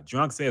iRobot.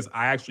 Drunk says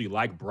I actually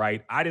like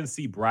Bright. I didn't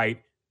see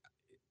Bright.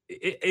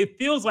 It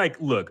feels like,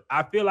 look,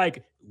 I feel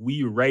like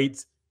we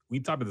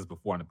talked about this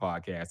before on the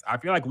podcast. I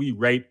feel like we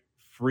rate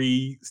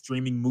free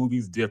streaming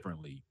movies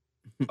differently.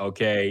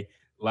 Okay.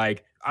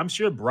 Like, I'm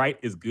sure Bright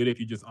is good if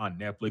you're just on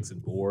Netflix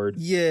and bored.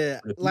 Yeah.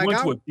 If you went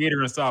to a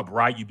theater and saw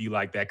Bright, you'd be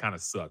like, that kind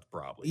of sucked,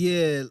 probably.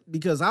 Yeah,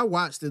 because I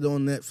watched it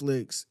on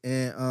Netflix,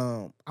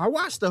 and I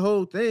watched the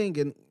whole thing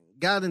and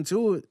got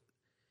into it.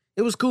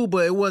 It was cool,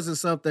 but it wasn't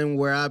something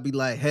where I'd be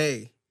like,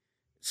 hey,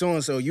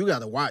 so-and-so, you got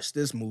to watch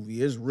this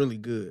movie. It's really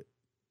good.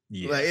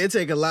 Yeah. Like, it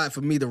take a lot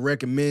for me to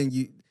recommend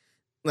you.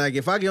 Like,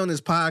 if I get on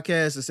this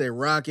podcast and say,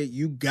 Rockett,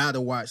 you got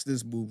to watch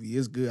this movie.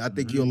 It's good. I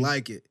think you'll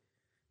like it.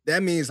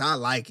 That means I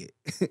like it.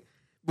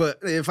 But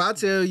if I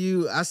tell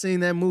you I seen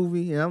that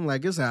movie and I'm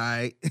like, it's all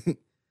right,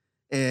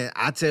 and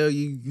I tell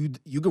you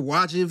can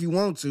watch it if you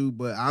want to,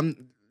 but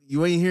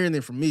you ain't hearing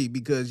it from me,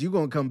 because you're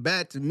going to come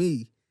back to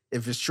me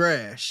if it's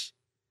trash,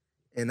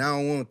 and I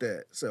don't want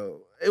that.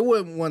 So it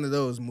wasn't one of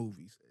those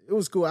movies. It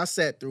was cool. I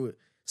sat through it.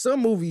 Some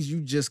movies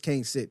you just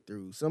can't sit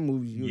through. Some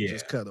movies you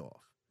just cut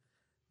off.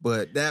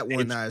 But that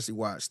one I actually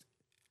watched.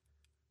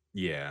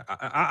 Yeah,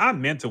 I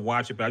meant to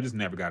watch it, but I just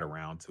never got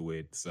around to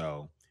it.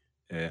 So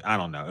I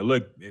don't know.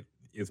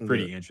 It's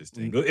pretty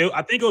interesting.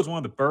 I think it was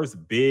one of the first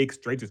big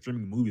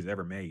straight-to-streaming movies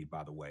ever made,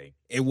 by the way.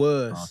 It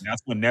was.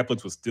 That's when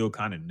Netflix was still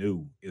kind of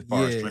new as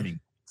far as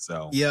streaming.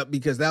 So yeah,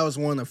 because that was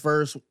one of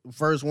the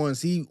first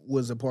ones he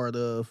was a part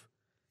of.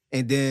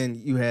 And then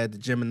you had the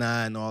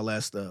Gemini and all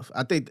that stuff.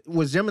 I think,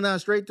 was Gemini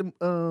straight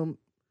to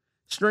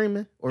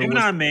streaming? Or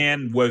Gemini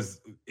Man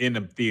was in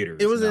the theaters.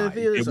 It was in the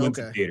theaters? It went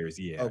to theaters,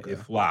 yeah. Okay. It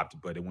flopped,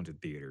 but it went to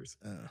theaters.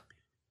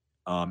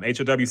 HOW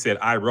said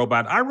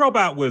iRobot.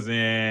 iRobot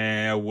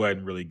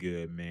wasn't really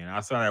good, man.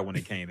 I saw that when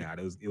it came out.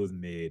 It was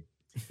mid.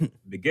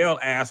 Miguel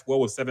asked, what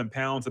was 7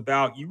 Pounds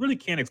about? You really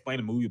can't explain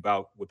a movie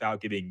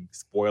without giving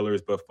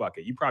spoilers, but fuck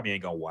it. You probably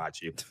ain't going to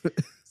watch it.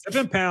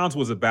 7 Pounds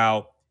was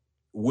about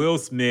Will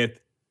Smith.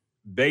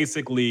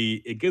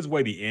 Basically, it gives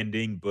away the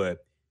ending,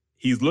 but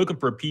he's looking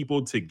for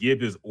people to give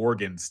his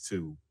organs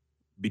to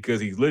because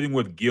he's living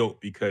with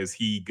guilt because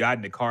he got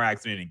in a car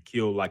accident and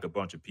killed like a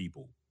bunch of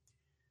people.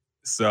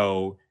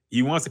 So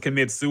he wants to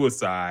commit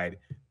suicide,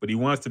 but he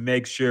wants to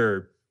make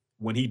sure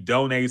when he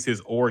donates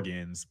his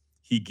organs,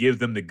 he gives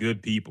them to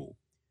good people.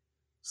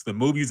 So the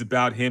movie's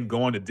about him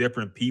going to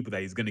different people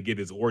that he's going to give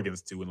his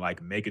organs to and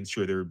like making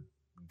sure they're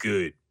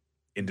good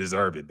and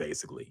deserve it,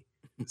 basically.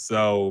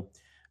 So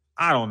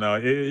I don't know.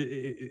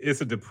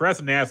 It's a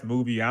depressing ass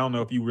movie. I don't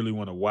know if you really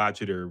want to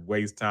watch it or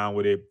waste time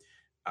with it.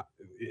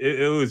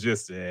 It was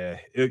just,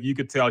 you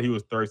could tell he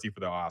was thirsty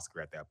for the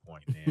Oscar at that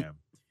point, man.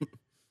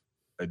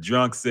 A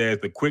drunk says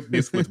the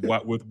quickness with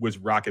which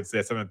Rockett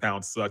said 7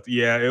 Pounds sucked.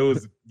 Yeah, it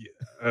was.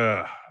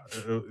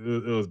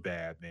 It was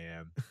bad,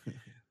 man.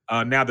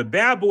 Now the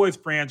Bad Boys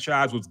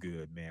franchise was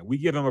good, man. We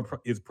give him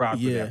his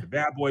props for that. The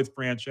Bad Boys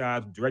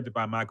franchise, directed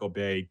by Michael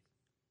Bay.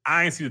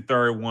 I didn't see the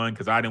third one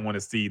because I didn't want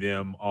to see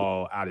them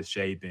all out of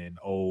shape and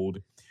old.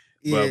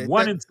 But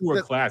 1 and 2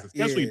 are classics,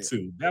 especially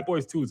 2. Bad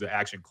Boys 2 is an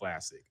action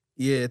classic.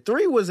 Yeah,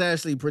 3 was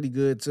actually pretty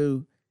good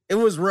too. It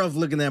was rough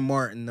looking at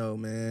Martin though,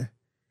 man.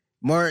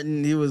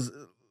 Martin, it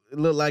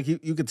looked like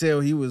you could tell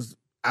he was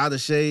out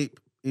of shape.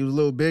 He was a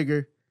little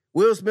bigger.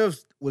 Will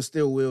Smith was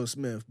still Will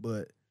Smith,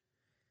 but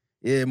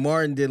yeah,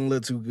 Martin didn't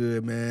look too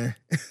good, man.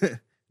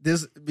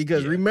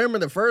 Remember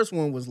the first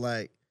one was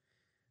like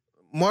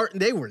Martin,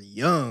 they were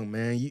young,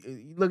 man.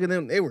 You look at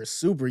them, they were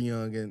super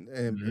young in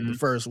the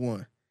first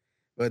one.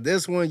 But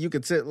this one, you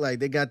could tell like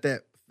they got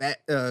that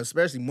fat,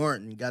 especially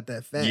Martin got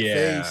that fat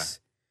face.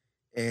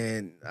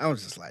 And I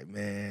was just like,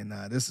 man,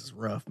 nah, this is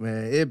rough,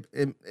 man.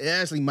 It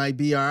actually might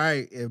be all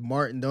right if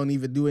Martin don't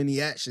even do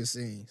any action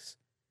scenes.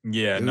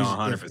 Yeah,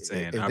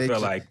 100%. I feel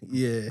like,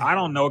 I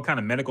don't know what kind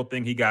of medical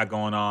thing he got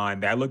going on.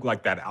 That looked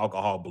like that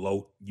alcohol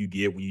bloat you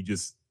get when you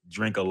just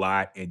drink a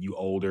lot and you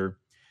older.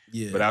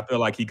 Yeah. But I feel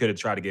like he could have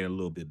tried to get in a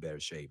little bit better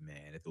shape,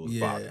 man, if it was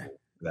possible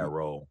for that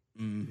role.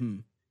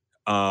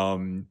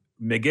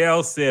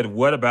 Miguel said,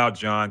 what about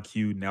John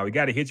Q? Now, we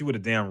got to hit you with a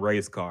damn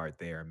race card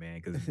there,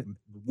 man, because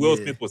Will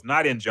Smith was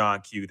not in John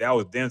Q. That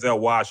was Denzel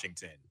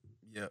Washington.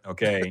 Yeah.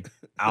 Okay?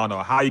 I don't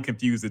know how you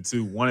confuse the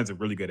two. One is a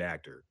really good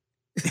actor.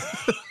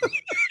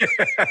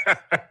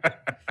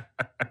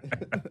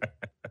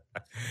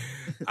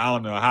 I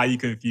don't know how you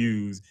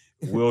confuse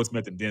Will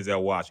Smith and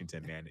Denzel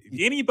Washington, man.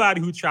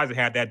 Anybody who tries to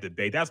have that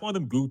debate, that's one of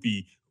them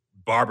goofy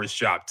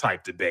barbershop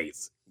type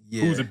debates.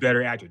 Yeah. Who's a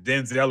better actor,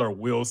 Denzel or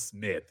Will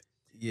Smith?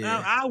 Yeah.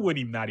 Now, I wouldn't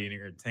even not even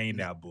entertain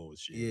that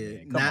bullshit. Yeah.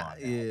 Man. Come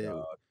on now,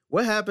 dog.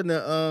 What happened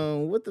to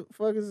what the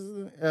fuck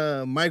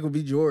is Michael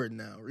B. Jordan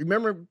now?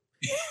 Remember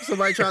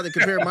somebody tried to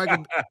compare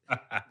Michael.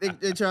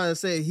 They trying to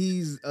say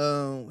he's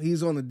on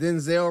the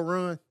Denzel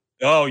run.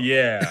 Oh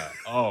yeah.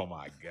 Oh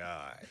my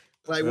God.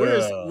 Like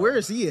where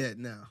is he at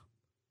now?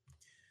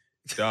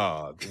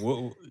 Dog.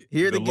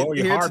 The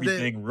Lori Harvey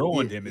thing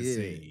ruined him, it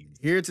seems.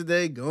 Here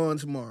today, gone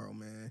tomorrow,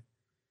 man.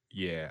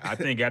 Yeah, I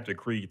think after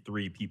Creed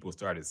 3, people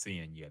started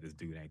seeing, this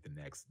dude ain't the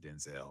next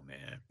Denzel,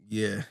 man.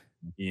 Yeah.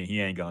 He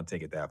ain't gonna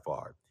take it that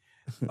far.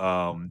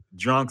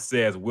 Drunk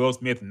says Will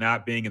Smith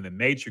not being in the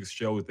Matrix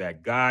shows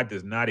that God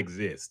does not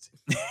exist.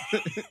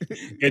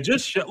 It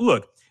just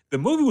look, the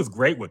movie was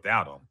great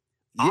without him.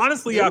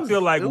 Honestly, I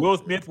feel like Will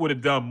Smith would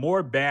have done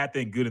more bad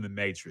than good in the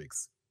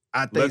Matrix.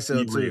 I think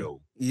so too.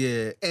 Real.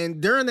 Yeah,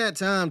 and during that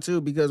time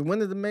too, because when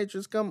did the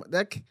Matrix come?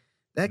 That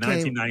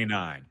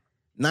 1999.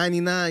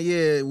 99,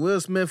 yeah. Will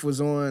Smith was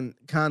on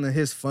kind of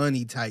his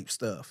funny type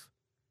stuff.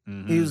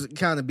 Mm-hmm. He was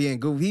kind of being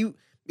goofy.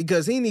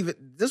 Because he didn't even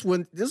this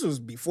was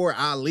before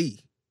Ali.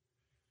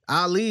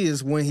 Ali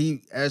is when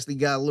he actually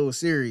got a little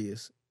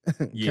serious.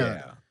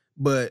 Yeah.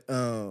 But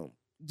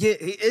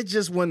it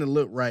just wouldn't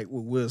look right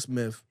with Will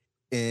Smith.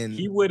 And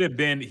he would have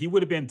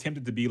been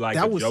tempted to be like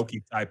a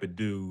jokey type of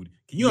dude.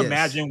 Can you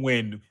imagine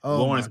when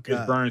Lawrence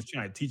Fishburne's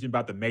trying to teach him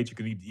about the Matrix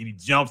and he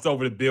jumps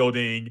over the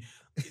building?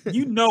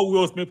 You know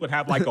Will Smith would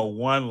have like a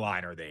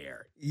one-liner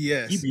there.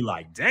 Yes. He'd be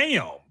like,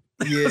 damn.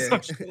 Yeah.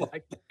 Something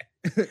like that.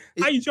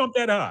 How you jump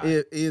that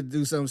high? He'd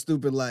do something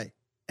stupid like,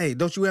 hey,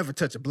 don't you ever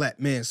touch a black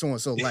man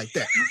so-and-so like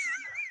that.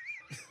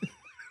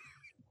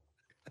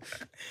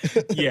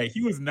 Yeah,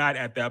 he was not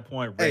at that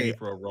point ready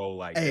for a role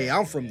like that. Hey,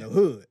 I'm from the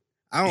hood.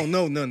 I don't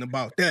know nothing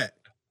about that.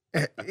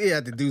 He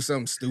had to do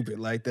something stupid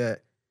like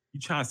that.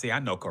 You trying to say I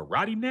know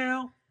karate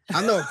now?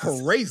 I know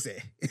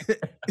crazy.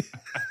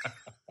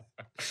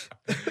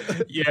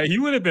 Yeah, he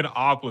would have been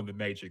awful in The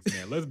Matrix,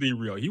 man. Let's be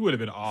real. He would have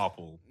been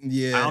awful.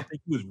 Yeah. I don't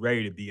think he was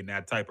ready to be in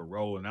that type of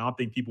role, and I don't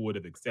think people would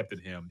have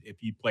accepted him if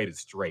he played it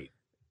straight.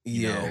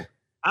 You know?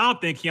 I don't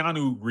think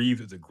Keanu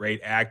Reeves is a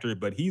great actor,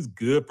 but he's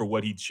good for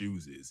what he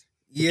chooses.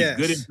 Yes.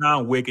 He's good in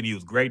John Wick, and he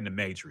was great in The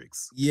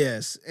Matrix.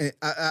 Yes. And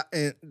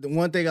and the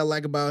one thing I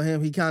like about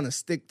him, he kind of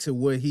stick to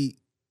what he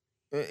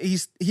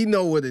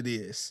know what it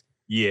is.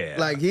 Yeah.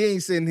 Like he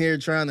ain't sitting here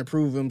trying to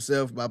prove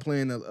himself by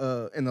playing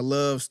in a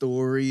love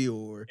story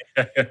or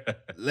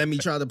let me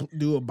try to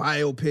do a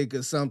biopic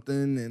or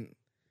something. And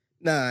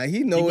nah,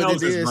 he know what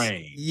knows it his is.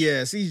 range.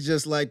 Yes, he's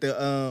just like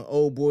the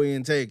old boy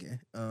in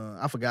Taken.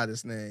 I forgot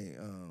his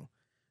name.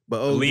 But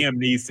Liam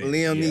Neeson.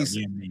 Liam Yeah,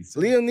 Neeson. Liam Neeson.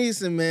 Liam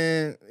Neeson,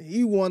 man,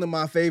 he one of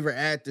my favorite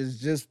actors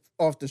just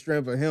off the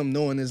strength of him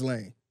knowing his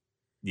lane.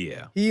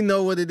 Yeah. He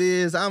know what it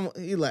is. I'm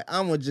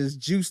gonna just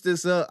juice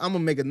this up. I'm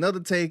gonna make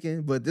another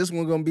Taken, but this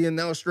one gonna be in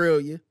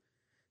Australia.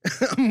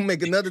 I'm gonna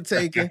make another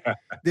Taken.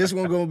 This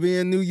one gonna be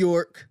in New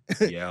York.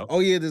 Yeah. Oh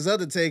yeah, this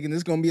other Taken.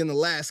 It's gonna be in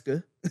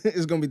Alaska.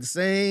 It's gonna be the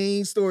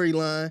same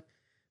storyline,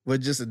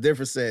 but just a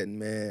different setting,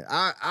 man.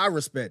 I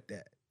respect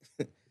that.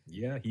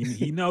 Yeah,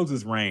 he knows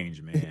his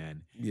range,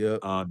 man.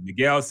 Yep.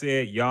 Miguel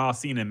said, y'all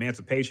seen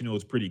Emancipation? It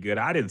was pretty good.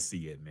 I didn't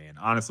see it, man.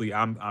 Honestly,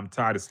 I'm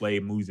tired of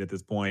slave movies at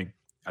this point.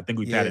 I think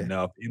we've had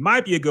enough. It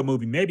might be a good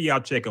movie. Maybe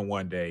I'll check it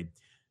one day.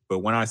 But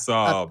when I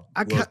saw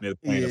Will Smith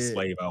playing a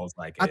slave, I was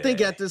like, I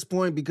think at this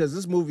point, because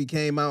this movie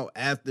came out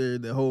after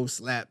the whole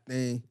slap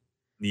thing.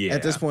 Yeah.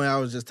 At this point, I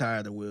was just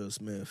tired of Will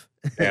Smith.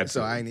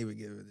 So I ain't even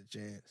give it a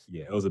chance.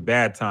 Yeah, it was a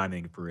bad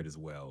timing for it as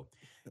well.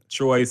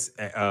 Choice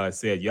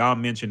said, y'all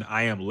mentioned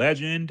I Am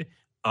Legend.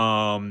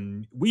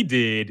 We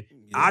did.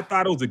 Yeah. I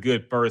thought it was a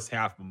good first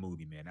half of the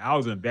movie, man. I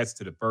was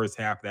invested to the first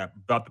half of that.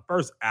 About the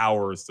first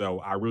hour or so,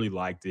 I really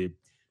liked it.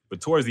 But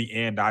towards the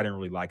end, I didn't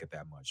really like it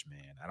that much,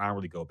 man. And I don't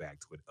really go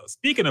back to it.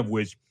 Speaking of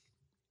which,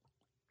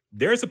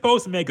 they're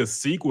supposed to make a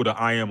sequel to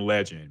I Am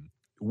Legend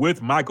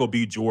with Michael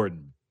B.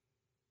 Jordan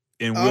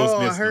and Will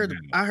Smith.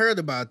 I heard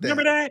about that.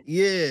 Remember that?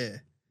 Yeah.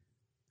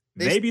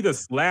 Maybe the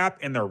slap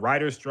and the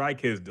writer's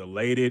strike has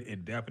delayed it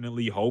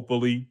indefinitely,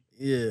 hopefully.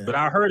 Yeah. But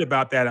I heard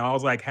about that and I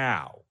was like,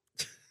 how?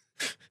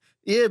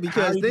 Yeah,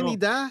 because didn't he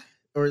die?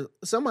 Or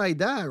somebody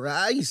died,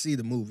 right? I didn't see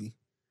the movie.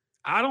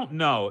 I don't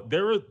know.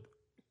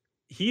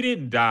 He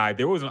didn't die.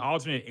 There was an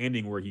alternate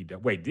ending where he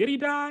died. Wait, did he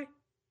die?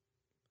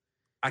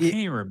 I can't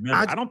even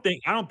remember. I don't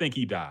think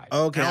he died.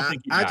 Okay. I don't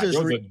think he died.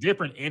 There was a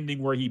different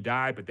ending where he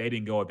died, but they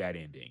didn't go with that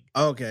ending.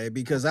 Okay,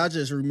 because I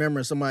just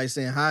remember somebody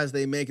saying, how is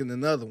they making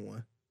another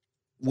one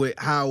with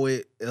how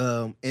it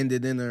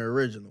ended in the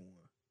original one?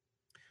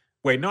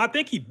 Wait, no, I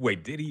think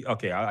did he?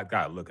 Okay, I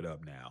gotta look it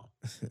up now.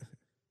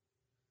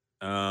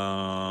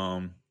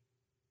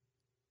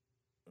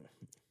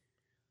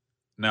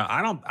 No,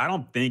 I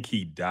don't think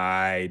he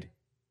died.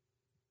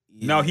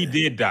 Yeah. No, he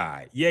did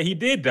die. Yeah, he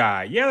did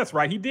die. Yeah, that's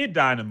right. He did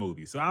die in the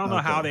movie. So I don't know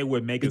how they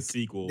would make a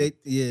sequel.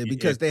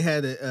 Because they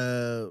had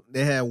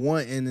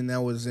one ending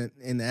that was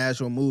in the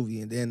actual movie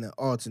and then the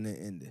alternate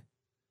ending.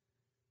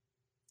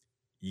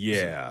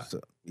 Yeah.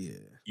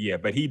 Yeah,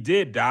 but he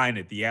did die in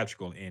the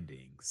theatrical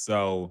ending.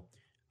 So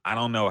I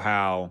don't know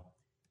how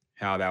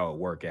that would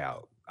work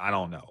out. I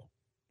don't know.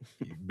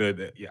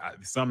 But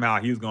somehow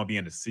he was going to be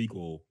in the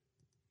sequel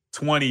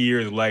 20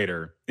 years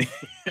later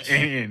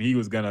and he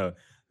was going to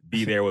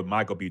be there with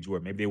Michael B.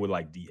 Jordan. Maybe they would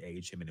like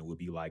DH him and it would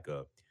be like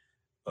a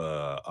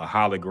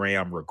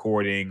hologram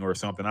recording or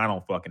something. I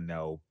don't fucking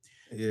know.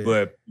 Yeah.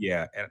 But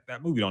yeah,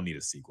 that movie don't need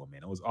a sequel,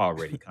 man. It was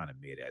already kind of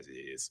mid as it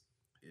is.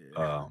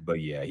 Yeah.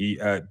 But yeah, he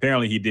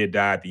apparently he did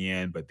die at the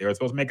end, but they were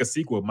supposed to make a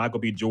sequel with Michael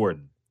B.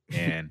 Jordan.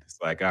 And it's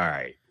like, all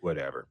right,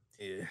 whatever.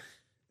 Yeah.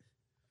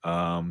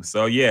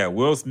 So yeah,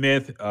 Will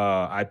Smith,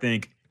 I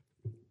think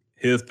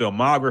his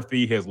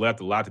filmography has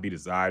left a lot to be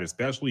desired,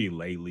 especially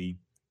lately.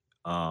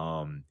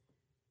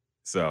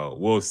 So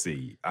we'll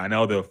see. I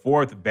know the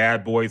fourth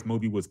Bad Boys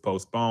movie was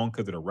postponed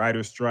because of the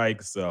writer's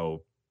strike.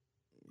 So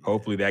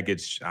hopefully that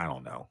gets, I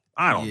don't know.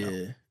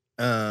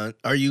 know.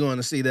 Are you going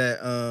to see that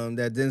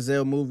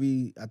Denzel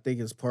movie? I think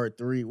it's part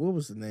 3. What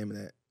was the name of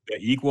that? The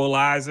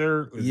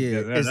Equalizer?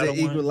 Is it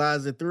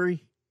Equalizer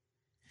 3?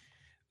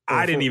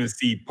 I didn't even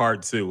see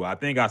part 2. I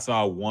think I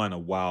saw 1 a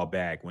while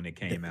back when it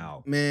came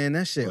out. Man,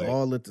 that shit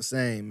all look the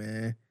same,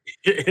 man.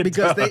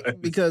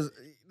 Because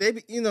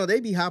they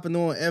be hopping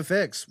on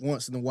FX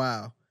once in a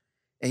while.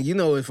 And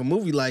if a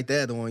movie like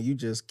that on, you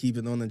just keep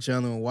it on the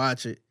channel and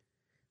watch it.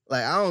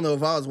 Like, I don't know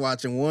if I was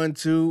watching 1,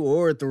 2,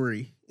 or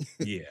 3.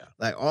 Yeah.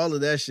 Like, all of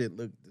that shit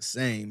looked the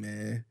same,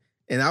 man.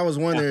 And I was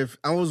wondering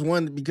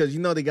because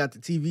they got the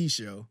TV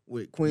show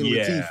with Queen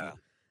Latifah.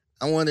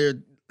 I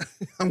wonder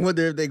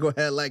if they gonna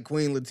have like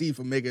Queen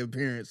Latifah make an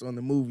appearance on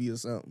the movie or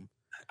something.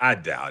 I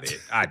doubt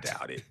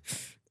it.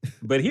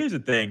 But here's the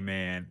thing,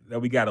 man,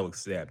 that we got to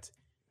accept.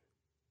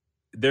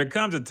 There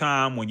comes a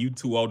time when you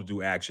too old to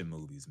do action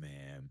movies,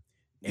 man.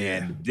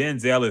 And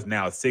Denzel is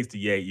now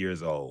 68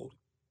 years old.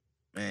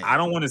 Man. I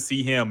don't want to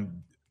see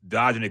him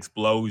dodging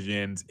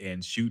explosions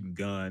and shooting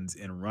guns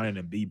and running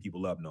and beating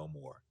people up no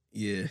more.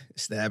 Yeah,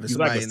 stabbing He's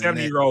like a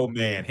 70-year-old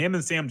man. Him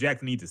and Sam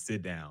Jackson need to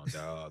sit down,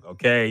 dog.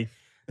 Okay,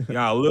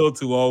 y'all a little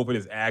too old for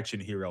this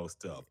action hero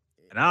stuff.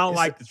 And I don't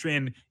like the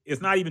trend.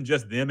 It's not even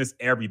just them; it's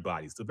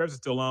everybody. Sylvester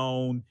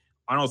Stallone,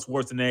 Arnold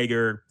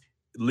Schwarzenegger,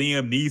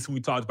 Liam Neeson,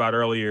 we talked about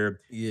earlier.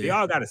 Yeah. They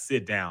all got to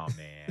sit down,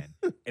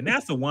 man. And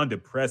that's the one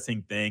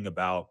depressing thing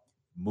about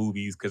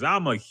movies, because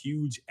I'm a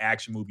huge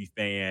action movie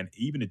fan,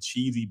 even the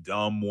cheesy,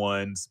 dumb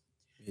ones.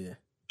 Yeah.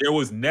 there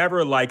was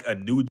never like a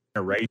new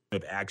generation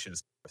of action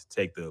stars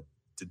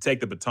to take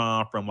the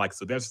baton from like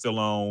Sylvester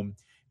Stallone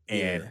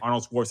and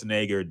Arnold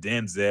Schwarzenegger,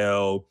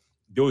 Denzel.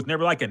 There was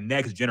never like a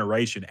next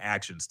generation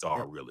action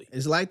star, really.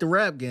 It's like the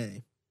rap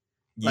game.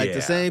 Like the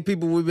Yeah. same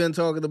people we've been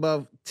talking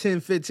about 10,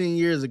 15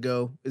 years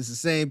ago. It's the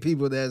same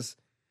people that's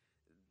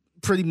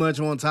pretty much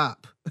on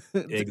top.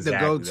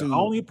 Exactly. The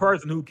only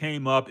person who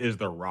came up is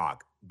The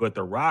Rock, but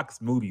The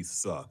Rock's movies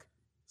suck.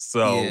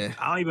 So Yeah.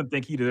 I don't even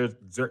think he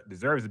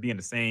deserves to be in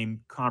the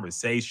same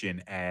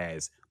conversation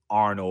as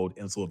Arnold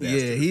and Sylvester.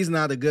 Yeah, he's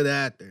not a good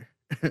actor.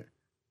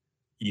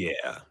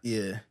 Yeah.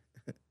 Yeah.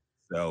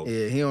 So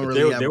yeah, he don't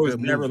really have there a was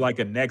good never movie. like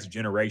a next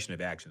generation of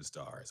action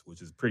stars,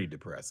 which is pretty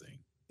depressing.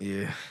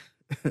 Yeah.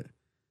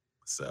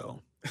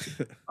 So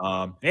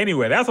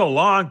anyway, that's a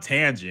long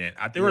tangent.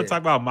 I think we're Yeah.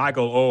 talking about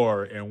Michael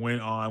Oher and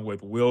went on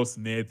with Will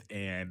Smith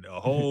and a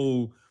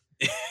whole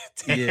I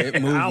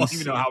don't movies.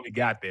 even know how we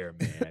got there,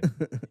 man.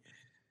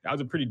 That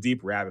was a pretty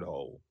deep rabbit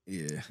hole.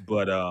 Yeah.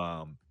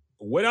 But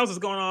what else is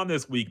going on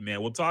this week,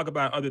 man? We'll talk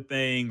about other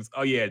things.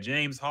 Oh yeah,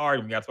 James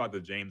Harden. We got to talk about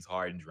the James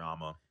Harden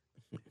drama.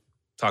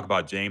 Talk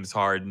about James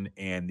Harden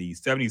and the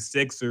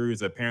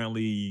 76ers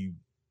apparently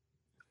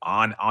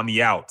on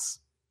the outs.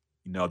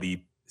 You know,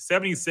 the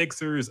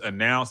 76ers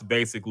announced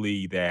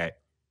basically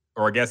that,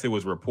 or I guess it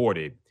was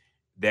reported,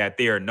 that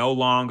they are no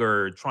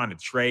longer trying to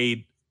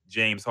trade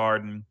James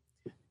Harden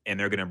and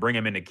they're going to bring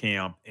him into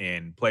camp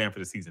and play him for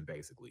the season,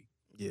 basically.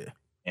 Yeah.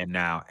 And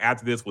now,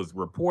 after this was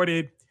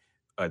reported,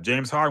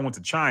 James Harden went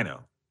to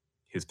China,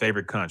 his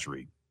favorite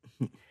country.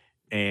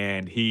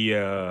 And he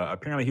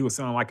apparently he was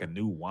selling like a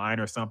new wine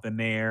or something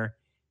there.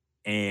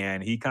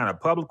 And he kind of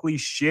publicly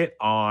shit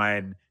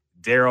on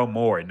Daryl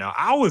Morey. Now,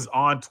 I was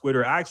on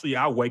Twitter. Actually,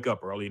 I wake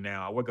up early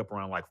now. I wake up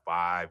around like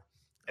 5.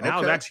 And I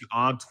was actually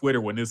on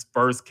Twitter when this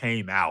first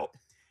came out.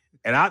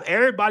 And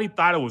everybody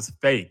thought it was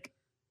fake.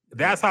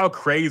 That's how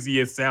crazy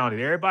it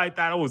sounded. Everybody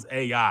thought it was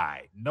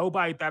AI.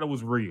 Nobody thought it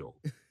was real.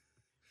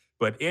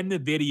 But in the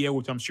video,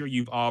 which I'm sure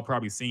you've all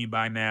probably seen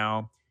by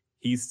now,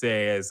 he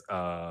says,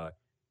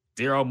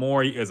 Daryl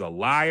Morey is a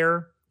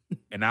liar,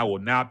 and I will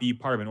not be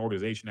part of an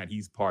organization that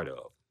he's part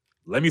of.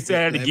 Let me say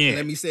that again.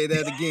 Let me say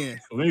that again.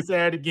 Let me say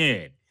that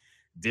again.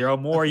 Daryl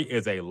Morey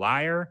is a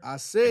liar. I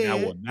said. And I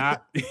will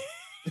not.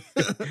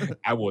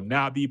 I will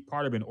not be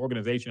part of an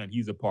organization that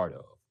he's a part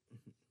of.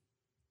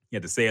 You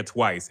have to say it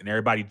twice, and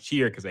everybody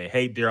cheer because they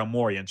hate Daryl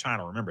Morey in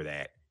China. Remember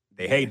that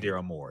they hate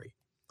Daryl Morey.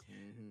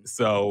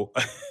 So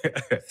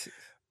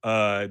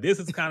this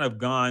has kind of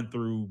gone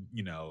through,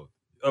 you know,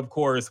 of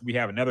course, we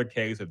have another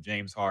case of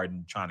James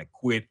Harden trying to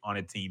quit on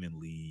a team and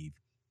leave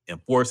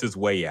and force his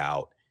way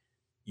out,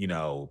 you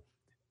know,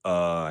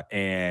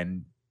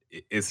 and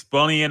it's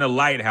funny in the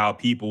light how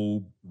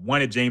people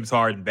wanted James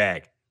Harden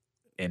back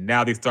and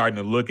now they're starting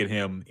to look at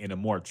him in a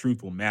more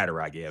truthful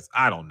manner, I guess.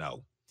 I don't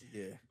know.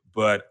 Yeah.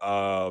 But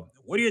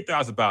what are your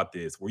thoughts about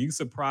this? Were you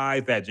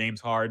surprised that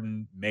James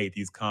Harden made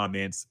these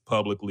comments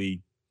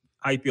publicly?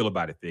 How you feel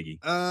about it, Figgy?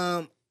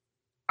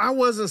 I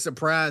wasn't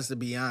surprised, to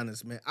be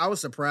honest, man. I was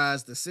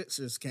surprised the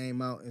Sixers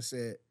came out and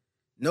said,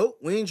 nope,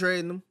 we ain't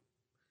trading them.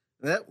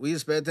 We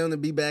expect them to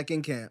be back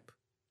in camp.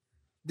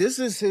 This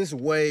is his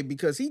way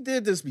because he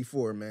did this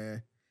before,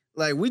 man.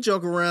 Like, we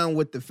joke around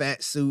with the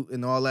fat suit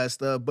and all that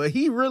stuff, but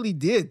he really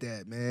did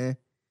that, man.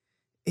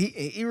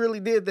 He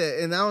really did that.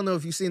 And I don't know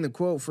if you've seen the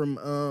quote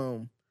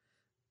from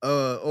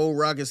old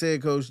Rockets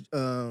head coach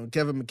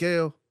Kevin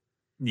McHale.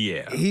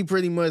 Yeah. He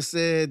pretty much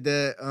said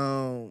that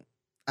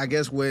I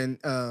guess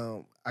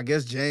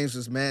James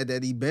was mad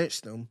that he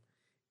benched him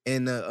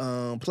in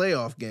the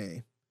playoff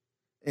game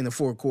in the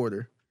fourth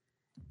quarter.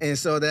 And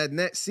so that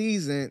next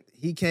season,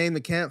 he came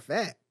to camp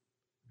fat.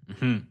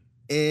 Mm-hmm.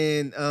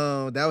 And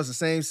that was the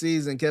same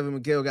season Kevin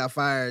McHale got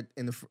fired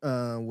in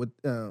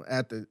the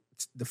after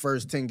the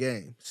first 10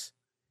 games.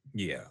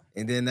 Yeah.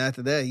 And then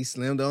after that, he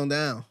slimmed on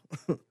down.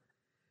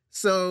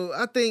 So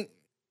I think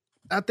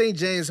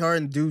James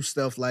Harden do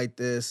stuff like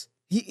this.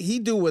 He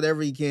do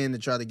whatever he can to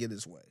try to get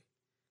his way.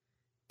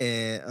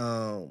 And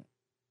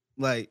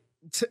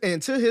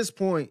to his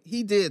point,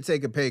 he did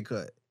take a pay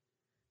cut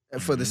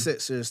for the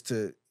Sixers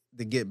to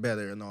get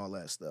better and all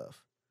that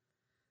stuff.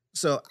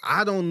 So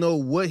I don't know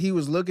what he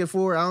was looking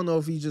for. I don't know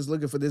if he's just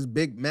looking for this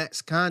big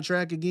max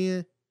contract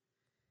again.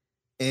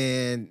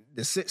 And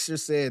the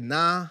Sixers said,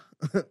 nah,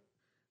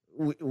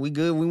 we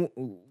good.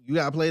 You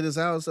got to play this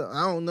out. So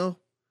I don't know.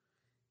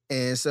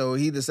 And so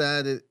he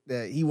decided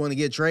that he want to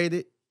get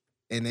traded.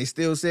 And they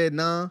still said,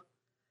 nah.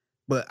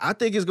 But I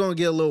think it's going to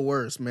get a little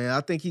worse, man.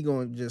 I think he's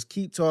going to just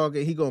keep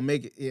talking. He going to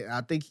make it.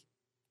 I think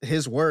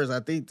his words,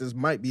 I think this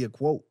might be a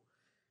quote.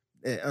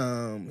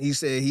 He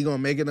said he going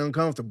to make it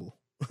uncomfortable.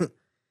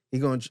 He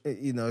going to,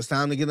 it's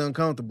time to get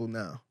uncomfortable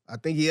now. I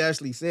think he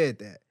actually said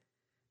that.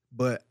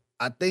 But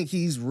I think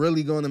he's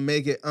really going to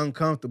make it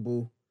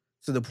uncomfortable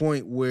to the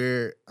point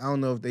where I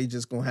don't know if they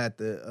just going to have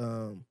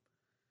to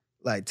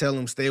tell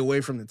him stay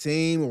away from the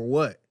team or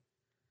what.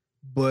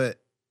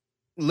 But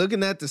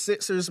looking at the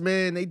Sixers,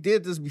 man, they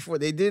did this before.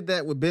 They did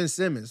that with Ben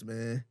Simmons,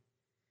 man.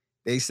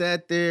 They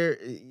sat there,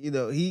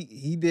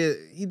 he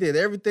did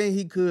everything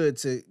he could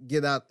to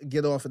get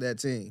off of that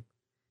team.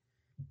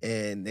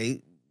 And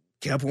they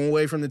kept him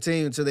away from the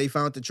team until they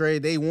found the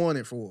trade they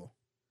wanted for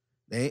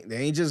him. They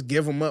ain't just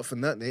give him up for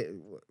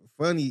nothing.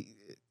 Funny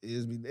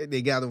is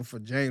they got him for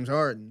James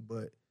Harden,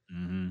 but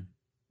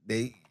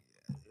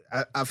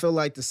I feel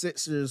like the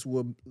Sixers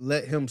will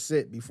let him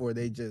sit before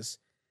they just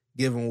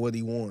give him what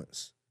he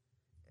wants.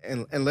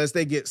 And unless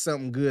they get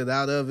something good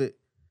out of it,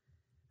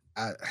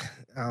 I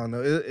don't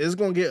know. It's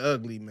gonna get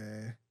ugly,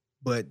 man.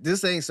 But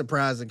this ain't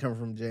surprising coming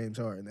from James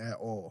Harden at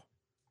all.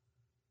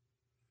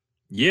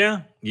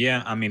 Yeah.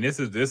 I mean, this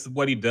is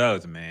what he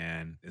does,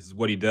 man. This is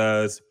what he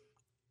does,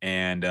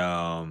 and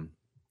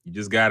you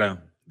just gotta.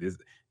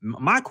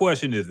 My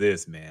question is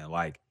this, man.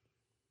 Like,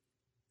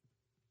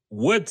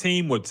 what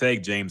team would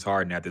take James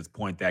Harden at this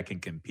point that can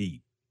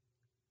compete?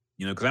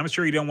 Because I'm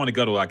sure you don't want to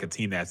go to like a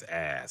team that's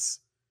ass.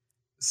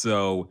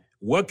 So,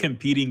 what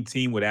competing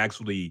team would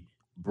actually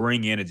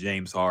bring in a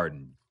James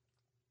Harden?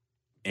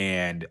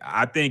 And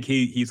I think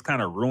he's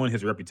kind of ruined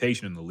his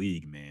reputation in the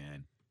league,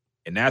 man.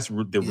 And that's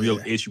the real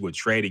issue with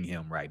trading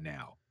him right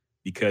now.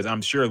 Because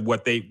I'm sure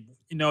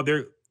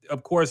they're,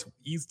 of course,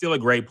 he's still a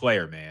great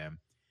player, man.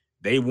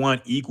 They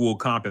want equal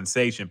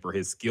compensation for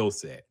his skill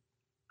set.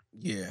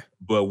 Yeah.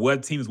 But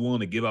what team's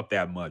willing to give up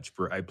that much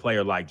for a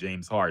player like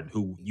James Harden,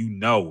 who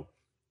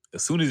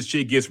as soon as the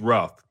shit gets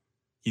rough,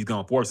 he's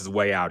going to force his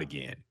way out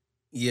again.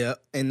 Yeah,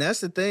 and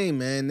that's the thing,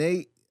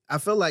 man. I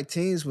feel like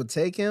teams would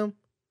take him,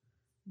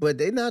 but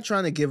they're not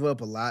trying to give up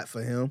a lot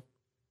for him.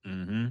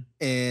 Mm-hmm.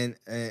 And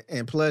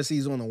plus,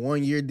 he's on a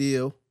 1-year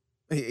deal.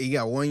 He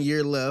got 1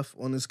 year left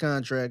on his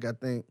contract, I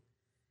think.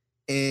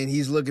 And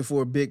he's looking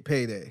for a big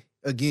payday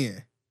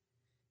again.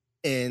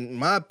 And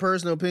my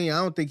personal opinion,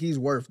 I don't think he's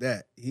worth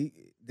that.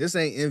 This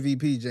ain't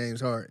MVP James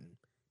Harden.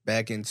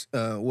 Back in,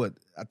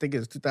 I think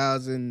it's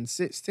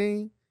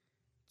 2016,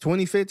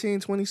 2015,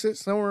 2016,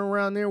 somewhere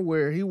around there,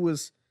 where he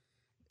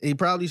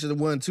probably should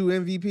have won 2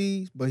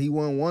 MVPs, but he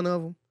won one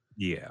of them.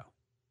 Yeah.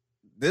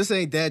 This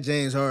ain't that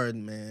James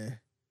Harden, man.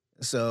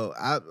 So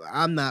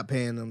I'm not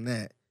paying him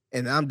that.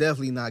 And I'm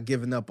definitely not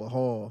giving up a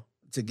haul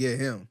to get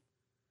him.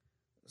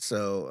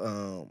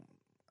 So,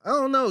 I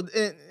don't know.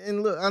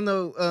 And look, I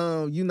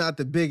know you're not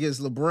the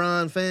biggest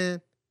LeBron fan,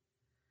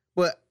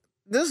 but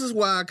this is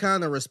why I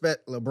kind of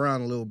respect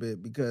LeBron a little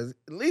bit, because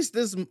at least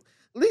this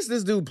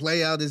dude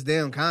play out his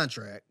damn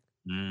contract.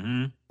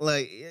 Mm-hmm.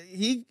 Like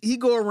he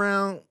go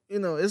around,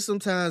 it's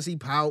sometimes he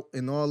pout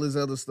and all this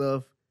other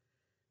stuff,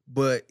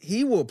 but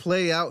he will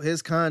play out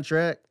his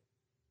contract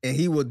and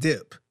he will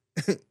dip.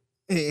 And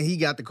he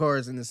got the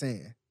cards in his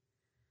hand.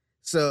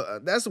 So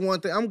that's the one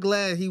thing. I'm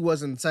glad he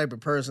wasn't the type of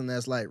person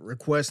that's like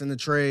requesting a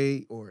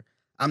trade or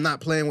I'm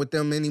not playing with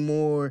them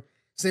anymore.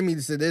 Send me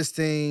to this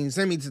team.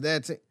 Send me to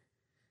that team.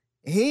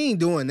 He ain't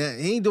doing that.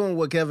 He ain't doing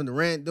what Kevin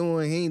Durant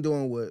doing. He ain't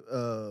doing what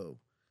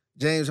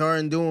James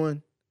Harden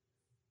doing.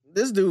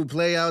 This dude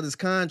play out his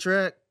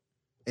contract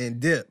and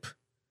dip.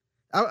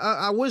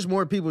 I wish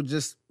more people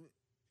just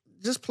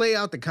play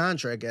out the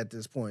contract at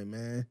this point,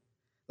 man.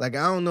 Like,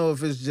 I don't know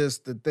if it's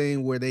just the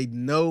thing where they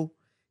know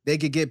they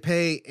could get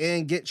paid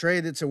and get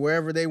traded to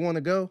wherever they want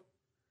to go.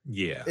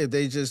 Yeah. If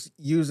they just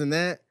using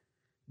that.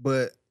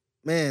 But,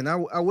 man,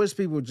 I wish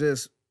people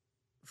just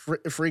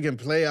freaking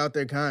play out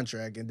their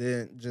contract and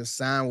then just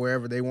sign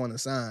wherever they want to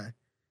sign.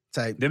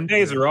 Them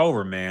days are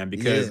over, man,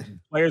 because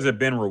players have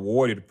been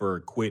rewarded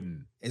for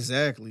quitting.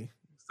 Exactly.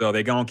 So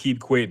they're going to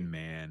keep quitting,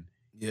 man.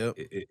 Yep.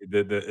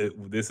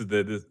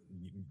 You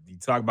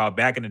talk about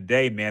back in the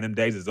day, man, them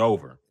days is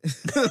over.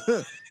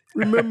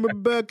 Remember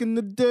back in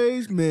the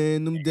days,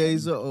 man, them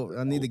days are over.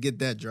 I need to get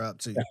that drop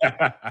too.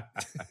 Let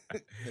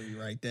me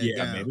write that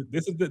down. Man.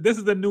 This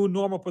is the new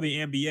normal for the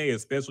NBA,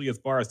 especially as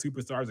far as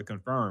superstars are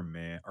confirmed,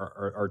 man,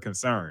 are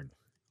concerned.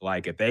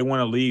 Like, if they want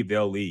to leave,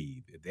 they'll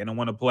leave. If they don't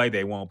want to play,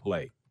 they won't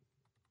play.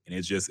 And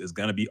it's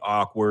gonna be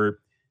awkward.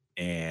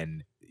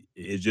 And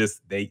it's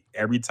just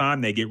every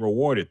time they get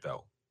rewarded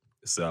though.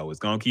 So it's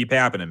gonna keep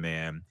happening,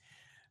 man.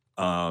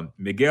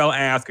 Miguel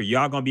asked, are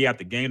y'all going to be at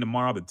the game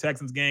tomorrow, the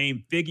Texans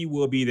game? Figgy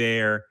will be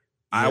there. Yep.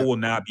 I will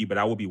not be, but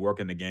I will be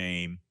working the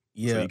game.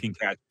 Yeah. So you can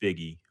catch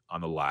Figgy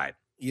on the live.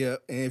 Yeah,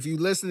 and if you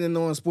listening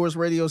on Sports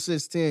Radio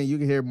 610, you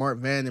can hear Mark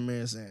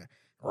Vandermeer saying,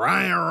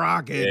 Ryan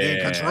Rockett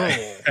in control.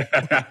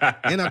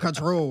 In a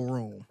control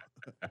room.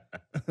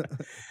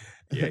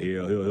 Yeah,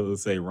 he'll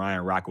say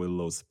Ryan Rockett with a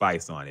little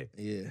spice on it.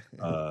 Yeah.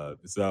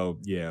 So,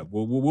 yeah,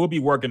 we'll be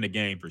working the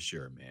game for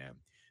sure, man.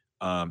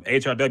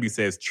 HRW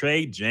says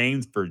trade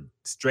James for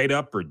straight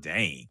up for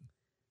Dame.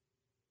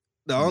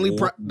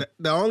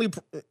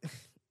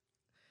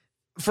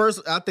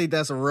 First, I think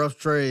that's a rough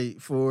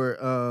trade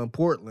for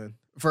Portland.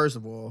 First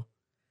of all,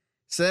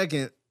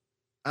 second,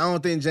 I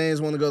don't think James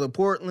want to go to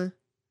Portland,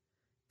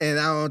 and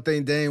I don't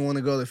think Dame want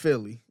to go to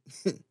Philly.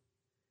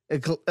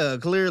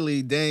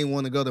 Clearly, Dame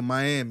want to go to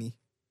Miami.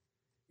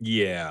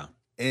 Yeah,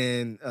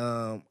 and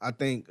I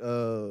think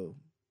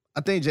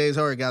James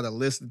Harden got a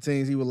list of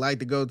teams he would like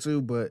to go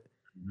to, but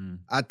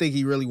I think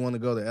he really want to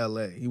go to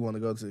LA. He want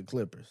to go to the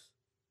Clippers.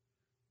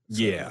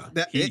 Yeah,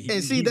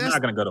 and see, he's that's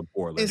not gonna go to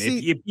Portland.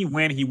 If he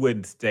win, he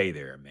wouldn't stay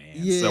there, man.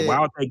 So yeah,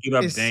 why would they give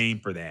up it's Dame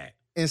for that?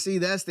 and see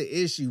that's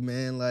the issue,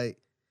 man. Like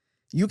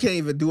you can't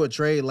even do a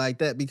trade like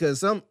that because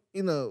some,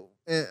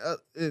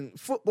 in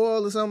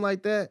football or something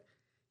like that,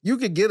 you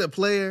could get a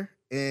player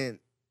and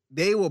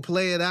they will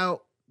play it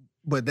out,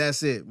 but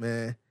that's it,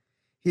 man.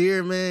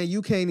 Here, man,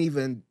 you can't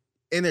even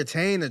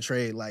entertain a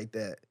trade like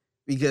that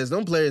because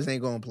them players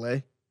ain't gonna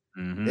play.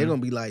 They're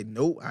gonna be like,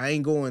 nope, I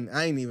ain't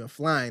even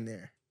flying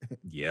there.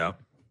 Yeah.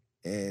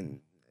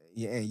 And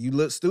you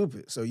look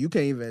stupid. So you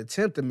can't even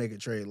attempt to make a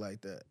trade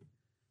like that.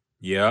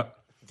 Yep.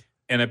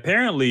 And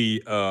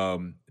apparently,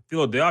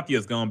 Philadelphia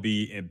is going to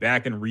be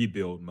back in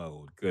rebuild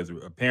mode because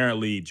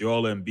apparently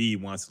Joel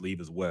Embiid wants to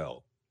leave as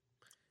well.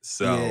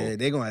 So yeah,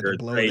 they're going to have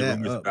to blow that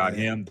rumors up, about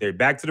man. him. They're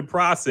back to the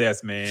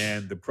process,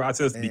 man. The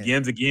process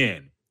begins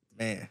again.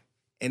 Man.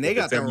 And they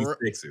got the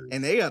 76ers.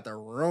 And they got the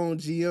wrong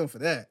GM for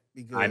that.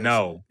 Because I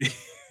know.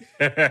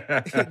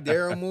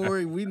 Daryl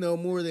Morey, we know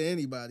more than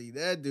anybody.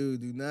 That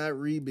dude do not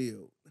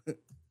rebuild.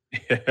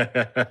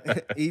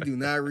 He do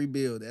not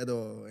rebuild at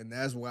all. And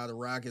that's why the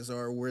Rockets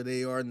are where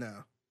they are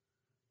now.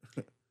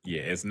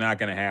 Yeah, it's not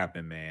gonna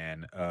happen,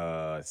 man.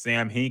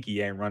 Sam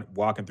Hinkie ain't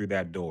walking through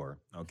that door.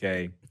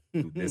 Okay,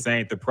 this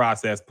ain't the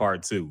process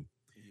part 2.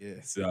 Yeah.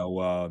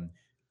 So,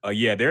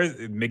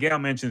 there's Miguel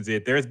mentions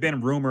it. There's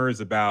been rumors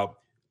about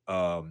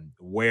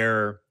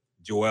where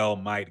Joel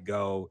might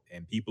go,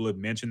 and people have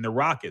mentioned the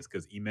Rockets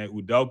because Ime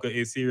Udoka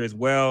is here as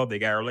well. They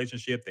got a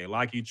relationship. They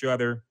like each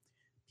other.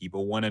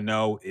 People want to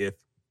know if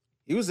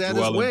he was at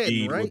Joel his wedding,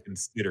 Embiid right? would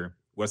consider.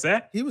 What's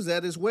that? He was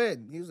at his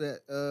wedding. He was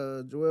at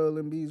Joel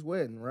Embiid's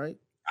wedding, right?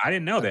 I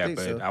didn't know that,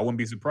 but so. I wouldn't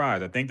be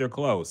surprised. I think they're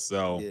close.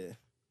 So,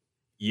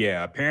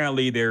 yeah,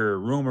 apparently there are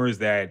rumors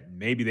that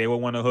maybe they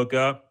will want to hook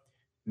up.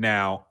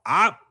 Now,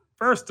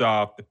 first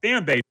off, the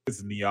fan base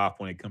pisses me off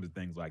when it comes to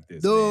things like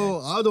this.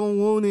 No, I don't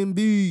want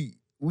Embiid.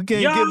 We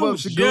can't give up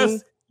Shagun.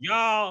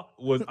 Y'all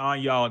was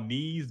on y'all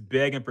knees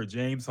begging for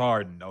James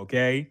Harden,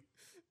 okay?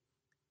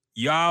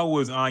 Y'all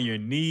was on your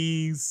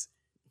knees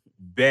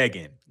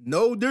begging.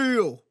 No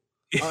deal.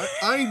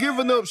 I ain't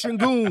giving up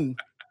Shagun.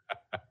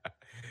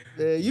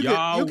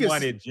 Y'all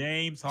wanted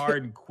James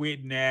Harden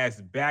quitting ass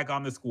back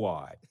on the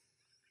squad.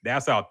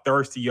 That's how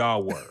thirsty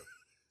y'all were.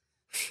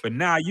 But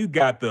now you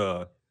got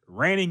the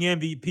reigning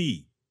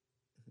MVP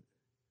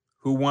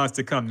who wants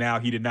to come now.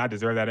 He did not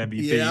deserve that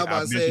MVP. Yeah, I'm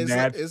about to say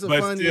it's a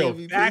funny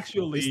MVP.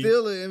 Actually, it's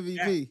still an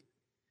MVP.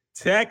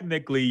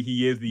 Technically,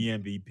 he is the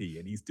MVP,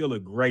 and he's still a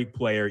great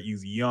player.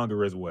 He's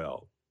younger as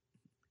well.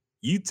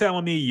 You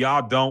telling me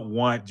y'all don't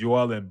want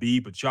Joel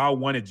Embiid, but y'all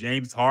wanted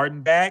James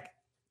Harden back?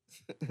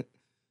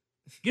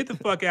 Get the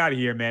fuck out of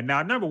here, man.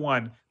 Now, number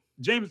one,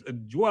 Joel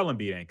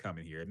Embiid ain't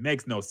coming here. It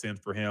makes no sense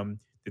for him.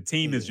 The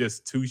team is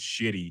just too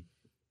shitty.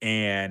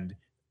 And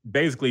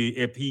basically,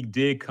 if he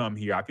did come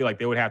here, I feel like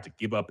they would have to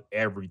give up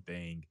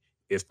everything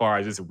as far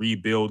as this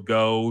rebuild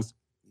goes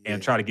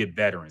and try to get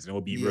veterans. And it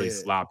would be really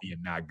sloppy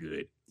and not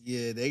good.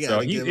 Yeah, they got. So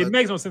it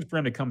makes no sense for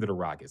him to come to the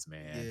Rockets,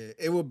 man.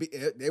 Yeah, it will be.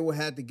 They will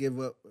have to give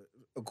up,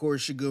 of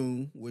course,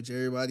 Shagun, which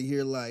everybody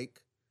here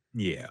like.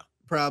 Yeah,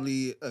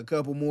 probably a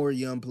couple more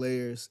young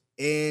players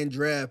and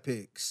draft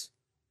picks.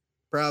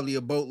 Probably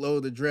a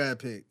boatload of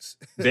draft picks.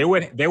 they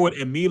would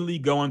immediately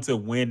go into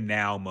win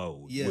now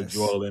mode with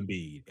Joel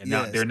Embiid, and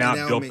now they're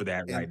not built for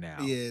that right now.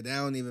 Yeah, that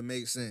don't even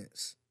make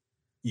sense.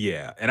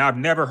 Yeah, and I've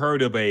never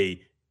heard of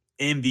a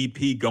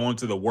MVP going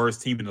to the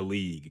worst team in the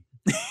league.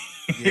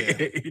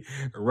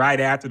 Right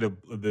after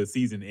the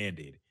season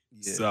ended.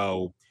 Yeah.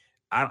 So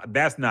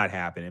that's not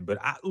happening. But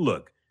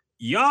look,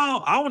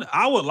 y'all,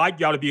 I would like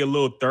y'all to be a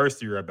little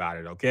thirstier about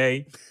it,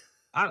 okay?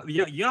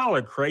 Y'all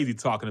are crazy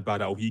talking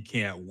about, he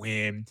can't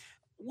win.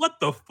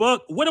 What the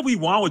fuck? What do we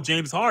want with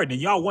James Harden?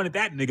 And y'all wanted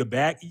that nigga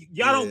back.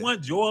 Y'all don't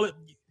want Joel.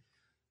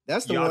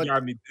 That's the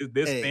one.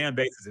 This fan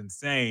base is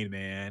insane,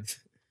 man.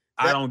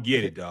 I don't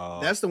get it,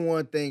 dog. That's the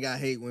one thing I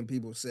hate when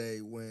people say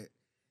when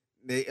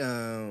they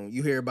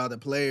you hear about a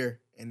player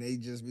and they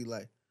just be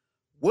like,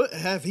 "What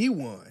have he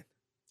won?"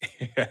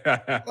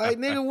 Like,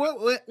 nigga,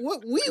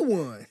 what we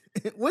won?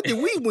 What did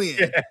we win?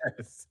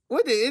 Yes.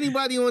 What did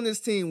anybody on this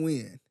team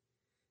win?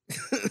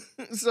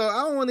 So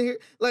I don't want to hear,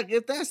 like,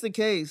 if that's the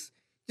case,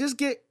 just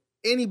get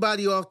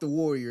anybody off the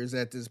Warriors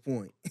at this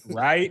point.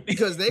 Right?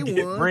 Because they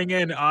won. Bring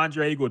in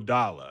Andre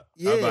Iguodala.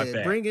 Yeah, how about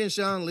that? Bring in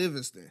Sean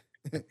Livingston.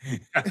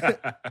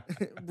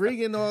 Bring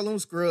in all them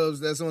scrubs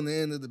that's on the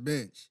end of the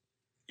bench.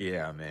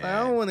 Yeah, man. Like,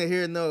 I don't want to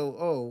hear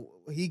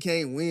he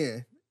can't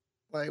win.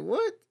 Like,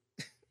 what?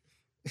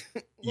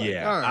 Like,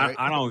 yeah, right.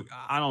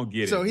 I don't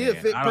get it. So he'll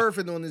fit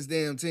perfect on this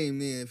damn team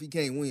then if he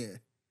can't win.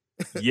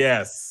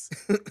 Yes.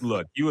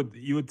 Look, you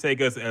would take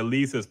us at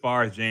least as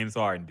far as James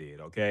Harden did,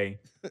 okay?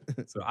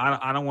 So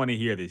I don't want to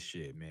hear this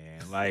shit,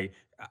 man. Like,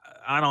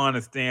 I don't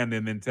understand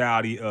the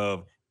mentality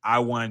of I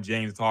want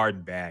James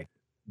Harden back,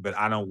 but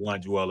I don't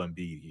want Joel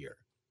Embiid here.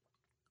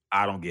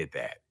 I don't get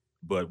that.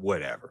 But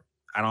whatever.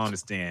 I don't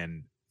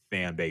understand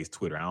fan base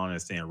Twitter. I don't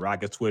understand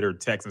Rockets Twitter,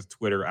 Texans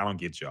Twitter. I don't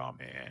get y'all,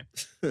 man.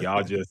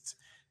 Y'all just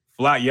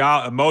Flat,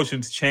 y'all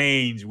emotions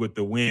change with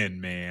the win,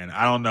 man.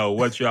 I don't know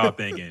what y'all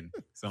thinking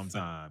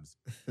sometimes,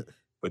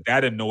 but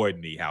that annoyed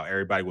me how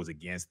everybody was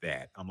against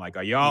that. I'm like,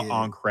 are y'all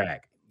on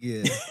crack?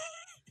 Yeah.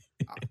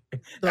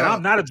 And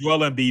I'm not a Joel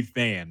Embiid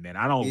fan, man.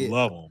 I don't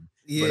love him,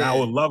 but I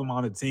would love him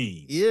on the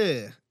team.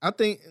 Yeah, I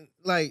think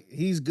like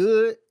he's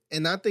good,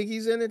 and I think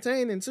he's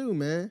entertaining too,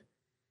 man.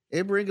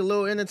 It bring a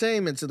little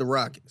entertainment to the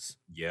Rockets.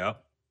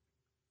 Yep.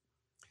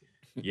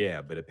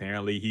 Yeah, but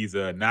apparently he's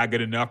not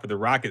good enough for the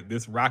Rockets.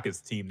 This Rockets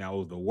team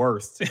now is the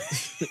worst.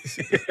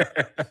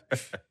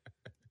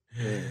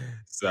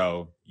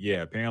 So,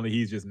 yeah, apparently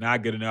he's just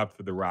not good enough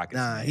for the Rockets.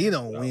 Nah, man. he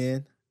don't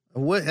win.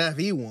 What have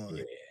he won?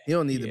 Yeah, he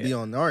don't need to be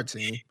on our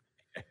team.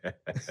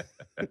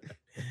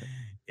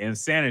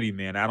 Insanity,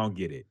 man. I don't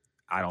get it.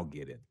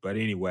 But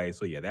anyway,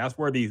 so yeah, that's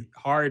where the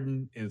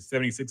Harden and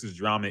 76ers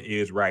drama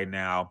is right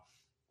now.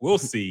 We'll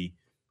see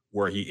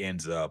where he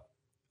ends up.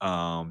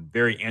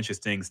 Very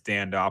interesting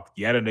standoff.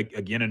 Yet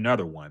again,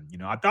 another one. You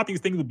know, I thought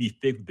these things would be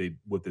fixed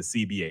with the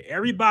CBA.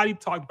 Everybody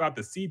talked about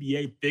the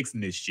CBA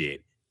fixing this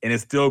shit, and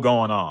it's still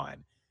going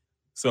on.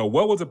 So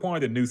what was the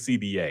point of the new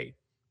CBA?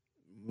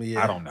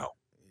 I don't know.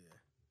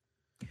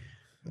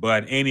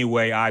 But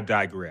anyway, I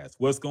digress.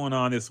 What's going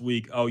on this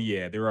week? Oh,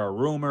 yeah, there are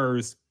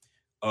rumors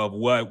of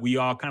what we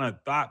all kind of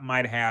thought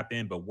might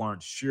happen, but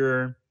weren't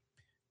sure.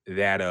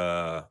 That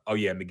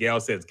Miguel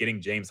says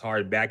getting James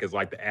Harden back is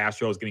like the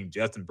Astros getting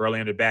Justin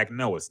Verlander back.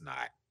 No, it's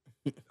not.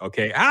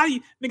 Okay, how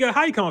you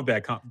coming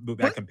back with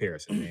that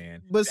comparison,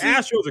 man? But the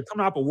Astros are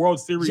coming off a World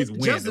Series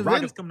win. Justin The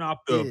Rockets coming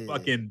off the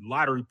fucking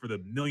lottery for the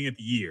millionth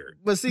year.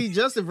 But see,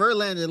 Justin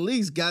Verlander at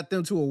least got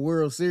them to a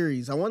World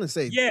Series. I want to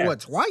say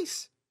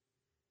twice.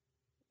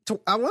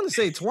 I want to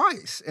say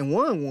twice and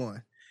won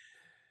one.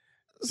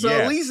 So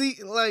at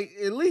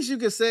least you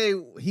could say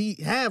he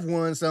have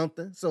won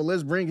something. So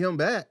let's bring him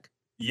back.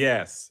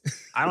 Yes,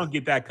 I don't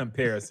get that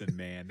comparison,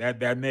 man.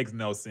 That makes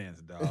no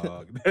sense,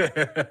 dog.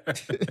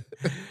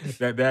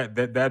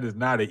 that is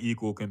not an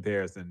equal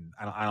comparison.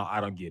 I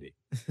don't get it.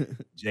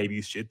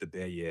 JB shit the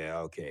bed.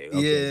 Yeah, okay.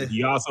 Yeah. But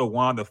he also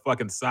won the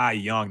fucking Cy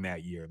Young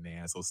that year,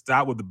 man. So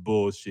stop with the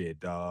bullshit,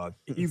 dog.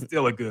 He's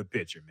still a good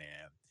pitcher,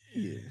 man.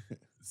 Yeah.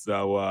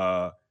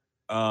 So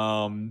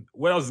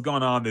what else is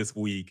going on this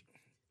week?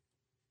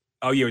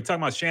 Oh, yeah, we're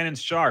talking about Shannon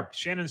Sharpe.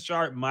 Shannon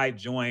Sharpe might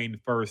join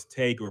First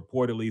Take,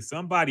 reportedly.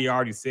 Somebody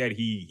already said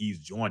he's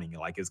joining,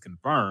 like it's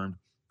confirmed.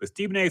 But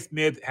Stephen A.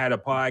 Smith had a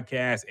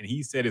podcast, and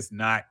he said it's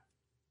not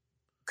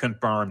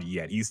confirmed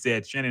yet. He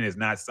said Shannon has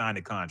not signed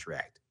a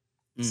contract.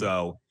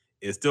 So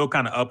it's still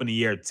kind of up in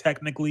the air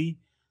technically,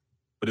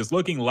 but it's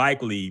looking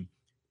likely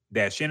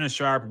that Shannon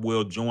Sharpe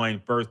will join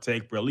First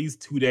Take for at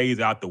least 2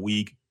 days out the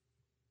week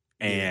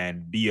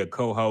and be a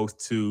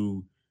co-host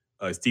to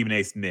Stephen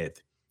A.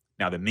 Smith.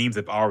 Now, the memes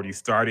have already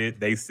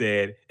started. They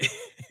said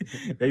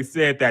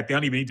that they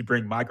don't even need to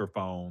bring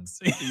microphones.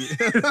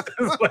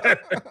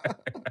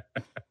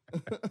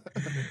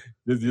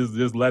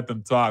 just let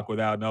them talk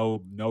without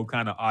no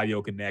kind of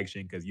audio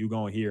connection because you're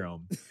going to hear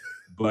them.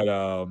 But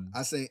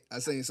I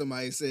seen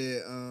somebody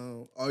said,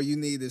 all you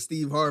need is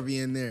Steve Harvey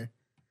in there.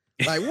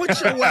 Like, what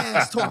your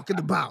ass talking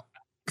about?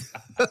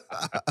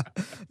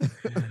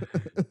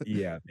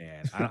 Yeah,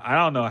 man. I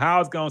don't know how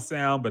it's going to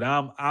sound, but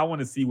I want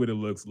to see what it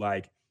looks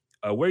like.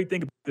 What do you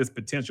think of this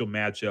potential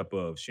matchup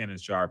of Shannon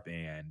Sharpe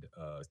and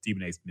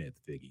Stephen A. Smith,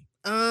 Figgy?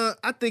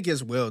 I think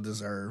it's well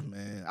deserved,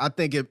 man. I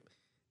think it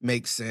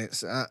makes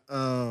sense.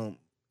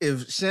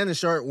 If Shannon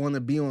Sharpe want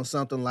to be on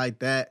something like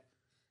that,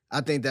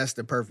 I think that's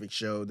the perfect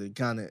show to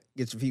kind of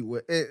get your feet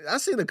wet. I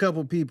seen a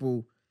couple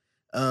people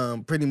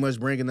pretty much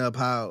bringing up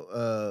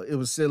how it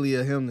was silly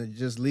of him to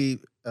just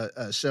leave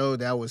a show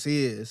that was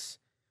his,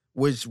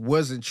 which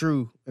wasn't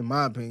true in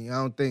my opinion. I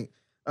don't think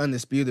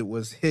Undisputed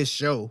was his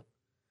show.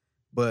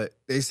 But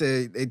they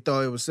said they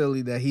thought it was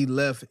silly that he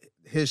left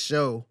his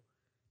show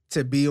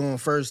to be on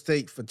First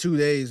Take for 2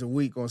 days a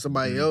week on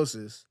somebody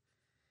else's.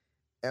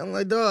 And I'm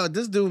like, dog,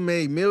 this dude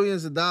made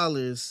millions of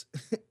dollars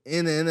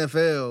in the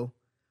NFL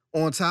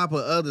on top of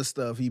other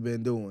stuff he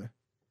been doing.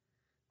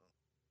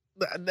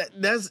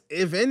 That's,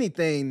 if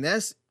anything,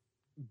 that's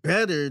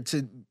better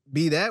to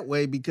be that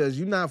way because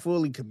you're not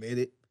fully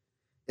committed.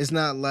 It's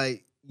not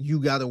like you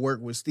got to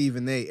work with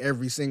Stephen A.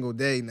 every single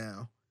day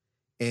now.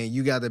 And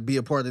you got to be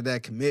a part of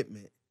that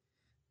commitment.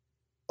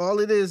 All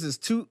it is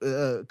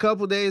a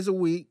couple days a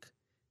week.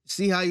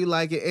 See how you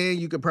like it, and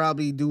you could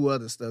probably do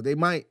other stuff. They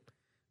might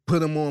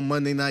put him on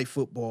Monday Night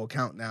Football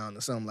countdown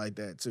or something like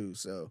that too.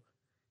 So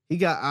he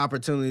got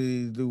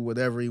opportunity to do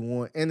whatever he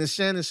want, and it's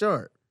Shannon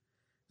Sharpe.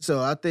 So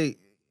I think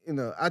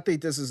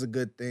this is a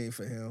good thing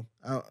for him.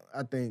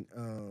 I think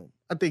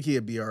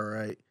he'll be all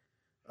right.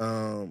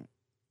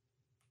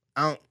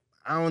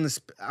 I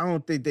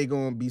don't think they're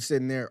gonna be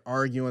sitting there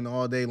arguing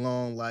all day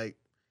long like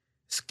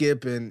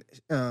Skip and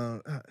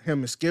him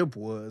and Skip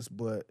was,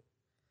 but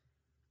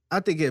I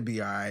think it'd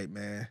be all right,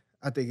 man.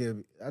 I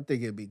think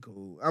it'd be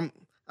cool. I'm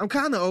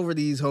kind of over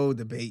these whole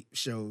debate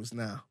shows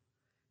now.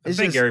 I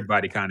think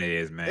everybody kind of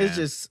is, man.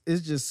 It's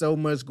just so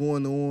much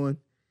going on,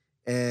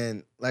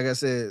 and like I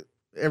said,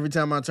 every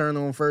time I turn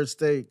on First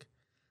Take,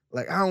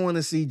 Like, I don't want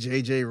to see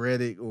JJ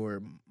Redick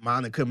or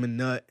Monica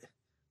Minut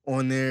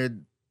on there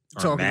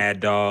Or talking. Mad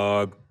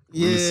Dog,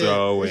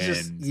 Russo, and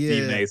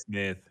Stephen A.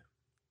 Smith.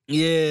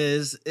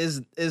 Yeah,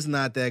 it's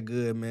not that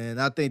good, man.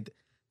 I think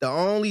the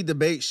only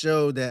debate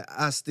show that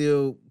I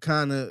still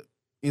kind of,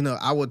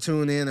 I would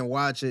tune in and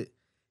watch it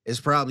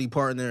is probably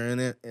Partner in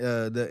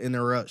the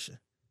Interruption.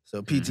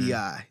 So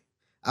PTI.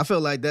 I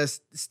feel like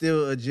that's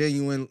still a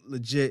genuine,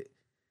 legit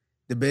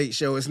debate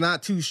show. It's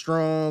not too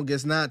strong.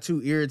 It's not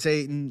too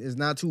irritating. It's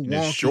not too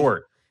wonky. It's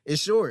short.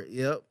 It's short.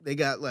 Yep. They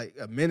got like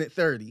a minute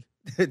 30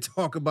 to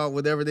talk about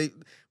whatever the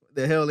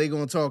hell they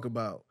gonna talk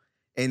about.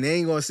 And they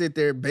ain't gonna sit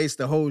there and base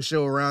the whole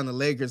show around the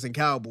Lakers and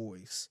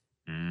Cowboys.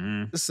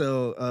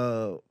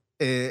 So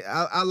and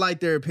I like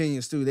their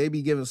opinions too. They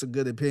be giving some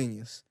good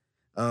opinions.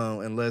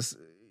 Unless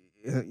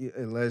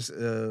it's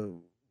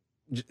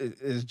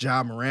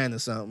Ja Moran or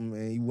something,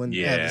 and he wouldn't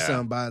have his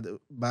son buy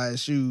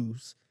his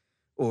shoes,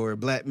 or a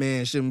black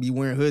man shouldn't be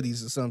wearing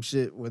hoodies or some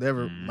shit,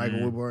 whatever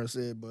Michael Woodburn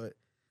said. But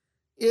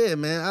yeah,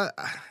 man,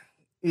 I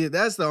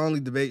that's the only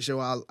debate show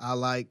I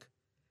like.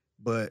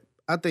 But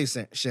I think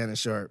Shannon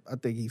Sharpe, I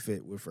think he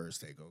fit with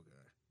First Take. Okay.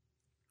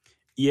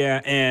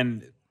 Yeah,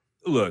 and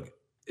look,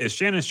 if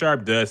Shannon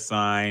Sharpe does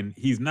sign,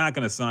 he's not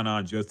going to sign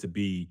on just to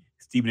be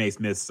Stephen A.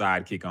 Smith's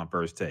sidekick on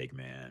First Take,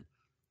 man.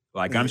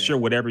 Like, I'm sure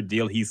whatever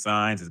deal he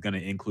signs is going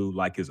to include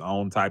like his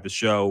own type of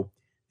show,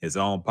 his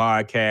own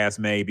podcast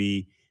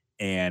maybe,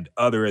 and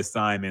other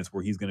assignments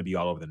where he's going to be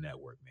all over the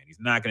network, man. He's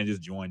not going to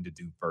just join to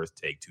do First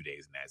Take 2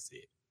 days and that's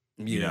it.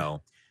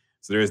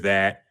 So there's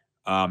that.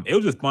 It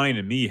was just funny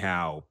to me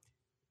how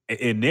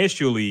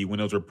initially when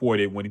it was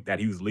reported that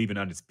he was leaving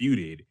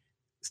Undisputed,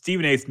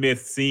 Stephen A.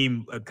 Smith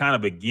seemed kind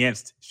of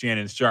against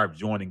Shannon Sharpe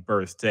joining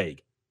First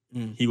Take.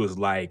 He was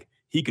like,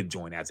 he could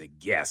join as a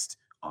guest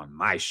on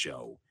my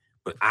show,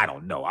 but I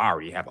don't know. I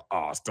already have an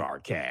all-star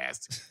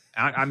cast.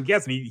 I'm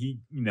guessing he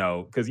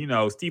because,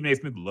 Stephen A.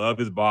 Smith loved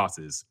his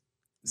bosses.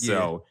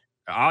 So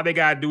all they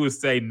got to do is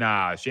say,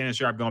 nah, Shannon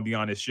Sharpe going to be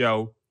on this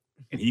show.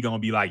 And he going to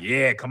be like,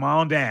 yeah, come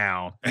on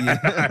down.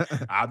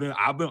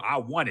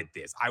 I wanted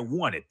this. I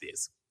wanted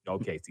this.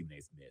 Okay, Stephen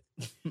A. Smith.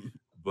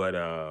 But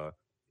I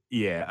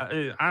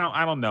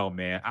don't know,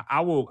 man.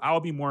 I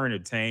will be more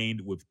entertained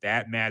with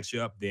that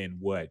matchup than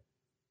what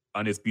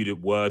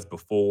Undisputed was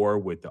before,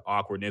 with the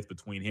awkwardness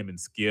between him and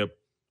Skip,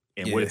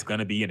 and what it's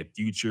gonna be in the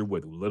future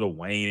with Lil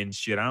Wayne and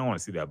shit. I don't want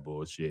to see that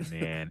bullshit,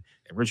 man.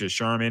 And Richard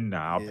Sherman,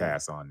 I'll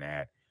pass on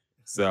that.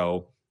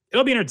 So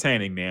it'll be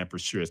entertaining, man, for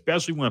sure,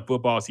 especially when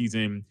football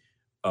season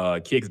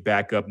kicks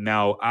back up.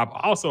 Now, I've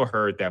also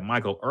heard that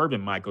Michael Irvin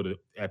might go to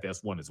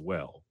FS1 as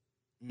well.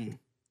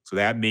 So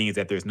that means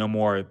that there's no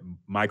more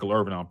Michael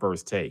Irvin on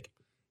First Take.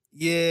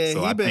 Yeah,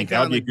 so I think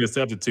that would be a good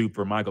substitute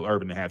for Michael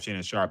Irvin to have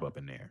Shannon Sharpe up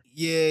in there.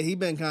 Yeah, he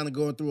been kind of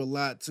going through a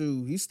lot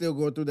too. He's still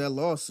going through that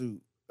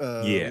lawsuit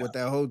with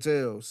that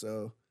hotel.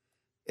 So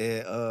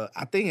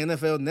I think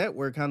NFL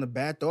Network kind of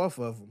backed off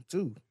of him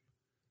too.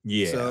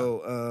 Yeah.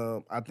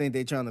 So I think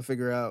they're trying to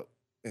figure out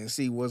and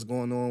see what's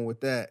going on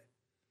with that.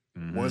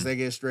 Once they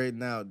get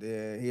straightened out,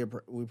 then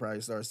we probably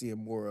start seeing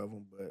more of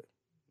them. But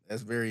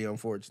that's very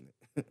unfortunate.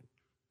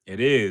 It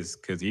is,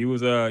 because he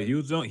was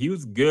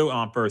good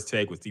on First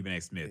Take with Stephen A.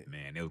 Smith,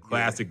 man. It was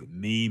classic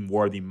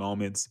meme-worthy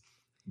moments.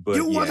 But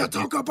you want to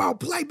talk about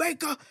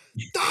playmaker?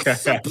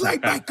 That's a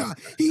playmaker.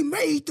 He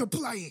made the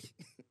play.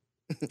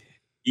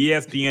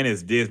 ESPN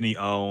is Disney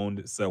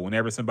owned, so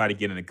whenever somebody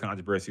get in a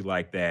controversy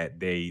like that,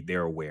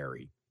 they're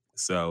wary.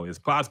 So it's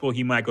possible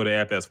he might go to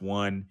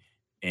FS1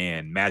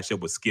 and match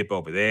up with Skip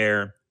over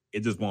there.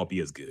 It just won't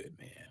be as good,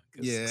 man.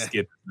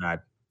 Skip is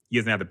he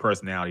doesn't have the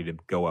personality to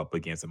go up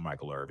against a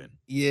Michael Irvin.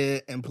 Yeah,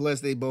 and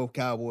plus they both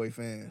Cowboy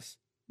fans.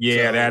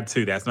 Yeah, so, that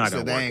too. That's not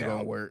going to work. That ain't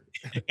gonna work.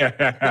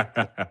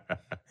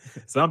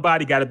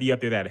 Somebody got to be up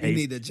there that hates.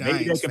 Need the Giants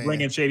maybe they can bring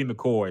in Shady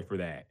McCoy for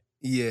that.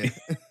 Yeah.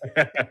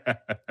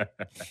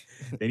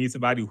 They need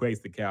somebody who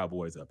hates the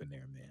Cowboys up in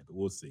there, man. But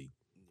we'll see.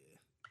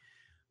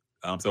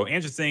 So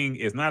interesting.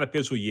 It's not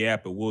official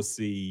yet, but we'll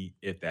see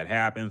if that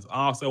happens.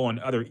 Also, on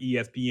other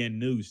ESPN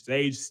news,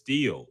 Sage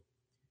Steele,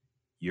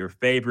 your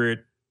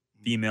favorite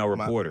female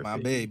reporter. My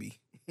baby.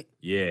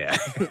 Yeah.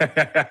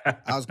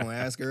 I was going to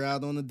ask her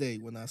out on a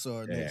date when I saw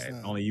her next time.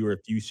 If only you were a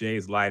few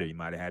shades lighter, you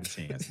might have had a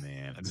chance,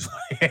 man.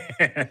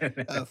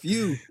 A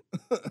few.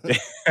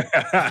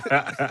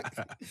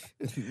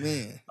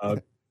 Man.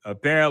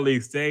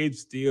 Apparently, Sage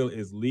Steele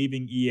is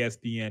leaving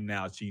ESPN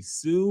now. She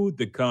sued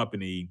the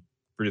company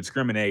for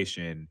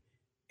discrimination,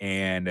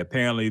 and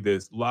apparently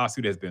this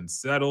lawsuit has been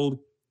settled,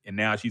 and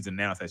now she's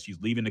announced that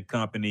she's leaving the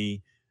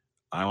company.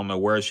 I don't know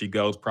where she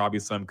goes, probably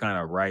some kind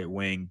of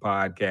right-wing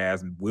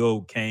podcast,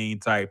 Will Kane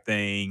type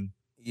thing.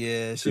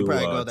 Yeah, she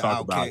probably go to talk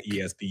Outkick. about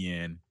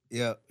ESPN.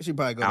 Yeah, she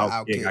probably go to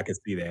Outkick. I can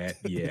see that,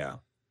 yeah.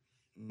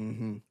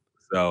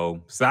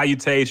 So,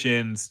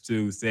 salutations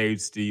to Sage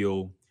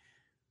Steele.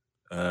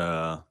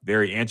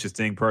 Very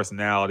interesting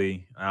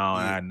personality.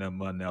 I have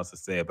nothing else to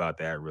say about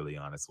that, really,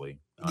 honestly.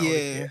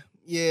 Yeah.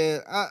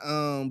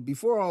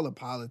 Before all the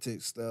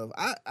politics stuff,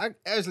 I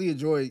actually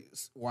enjoy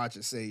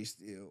watching Sage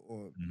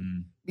Steele,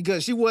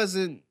 because she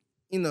wasn't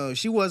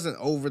she wasn't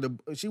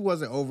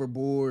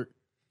overboard.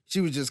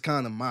 She was just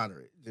kind of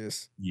moderate.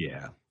 Just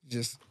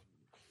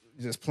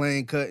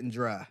plain cut and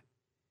dry.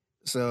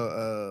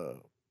 So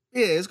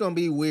it's gonna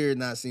be weird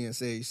not seeing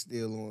Sage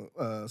still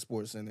on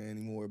Sports Center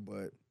anymore,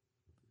 but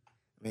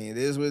I mean, it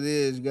is what it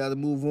is. You got to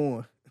move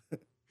on.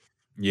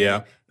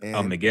 Yeah.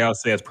 And Miguel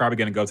says probably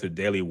going to go to the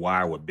Daily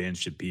Wire with Ben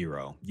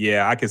Shapiro.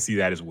 Yeah, I can see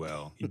that as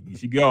well. You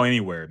should go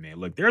anywhere, man.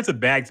 Look, there's a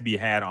bag to be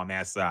had on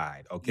that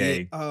side.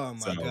 Okay. Yeah. Oh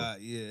my God.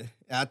 Yeah.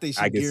 I think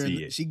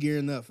she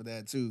gearing up for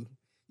that too.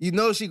 She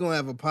gonna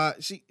have a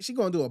she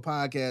gonna do a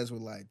podcast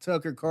with like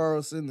Tucker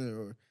Carlson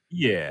or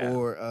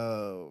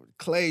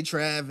Clay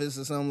Travis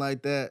or something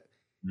like that,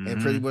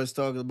 and pretty much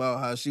talking about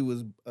how she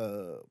was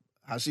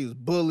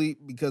bullied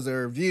because of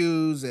her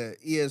views at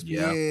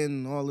ESPN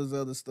and all this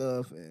other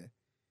stuff, and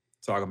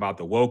talking about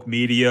the woke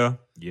media.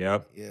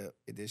 Yep. Yeah.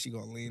 And then she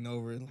gonna lean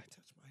over and like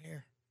touch my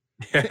hair.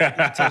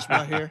 Touch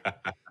my hair.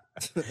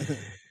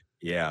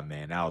 Yeah,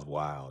 man, that was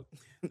wild.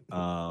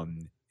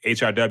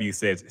 HRW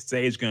says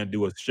Sage gonna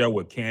do a show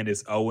with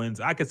Candace Owens.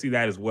 I can see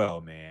that as well,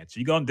 man.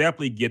 She gonna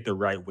definitely get the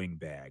right wing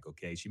bag.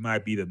 Okay, she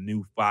might be the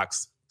new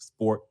Fox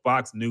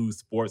News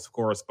sports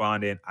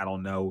correspondent. I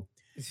don't know.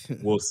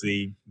 We'll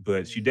see,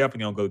 but she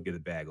definitely gonna go get a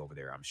bag over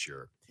there, I'm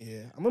sure.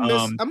 Yeah, I'm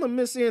gonna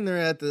miss seeing her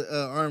at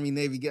the Army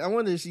Navy game. I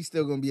wonder if she's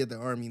still gonna be at the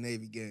Army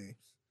Navy games.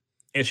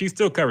 And she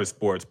still covers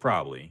sports,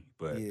 probably,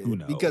 but who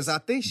knows? Because I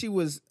think she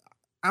was.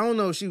 I don't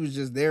know if she was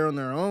just there on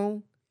her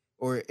own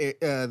or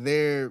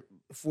there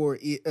for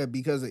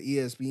because of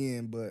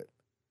ESPN. But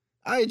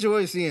I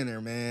enjoy seeing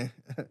her, man.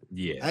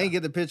 Yeah, I didn't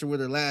get the picture with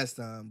her last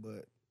time,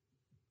 but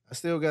I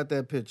still got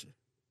that picture.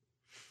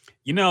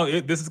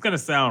 This is going to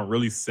sound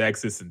really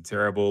sexist and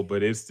terrible,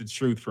 but it's the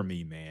truth for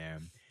me,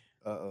 man.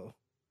 Uh-oh.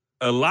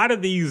 A lot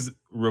of these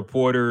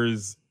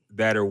reporters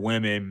that are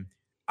women,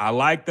 I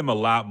like them a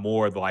lot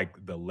more like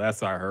the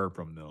less I heard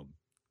from them.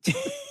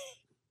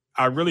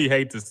 I really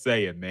hate to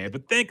say it, man,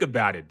 but think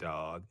about it,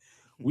 dog.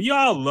 We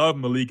all loved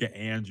Malika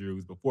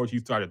Andrews before she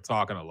started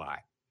talking a lot.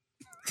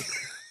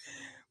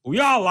 We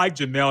all liked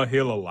Jemele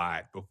Hill a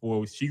lot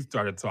before she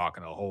started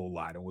talking a whole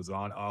lot and was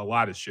on a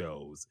lot of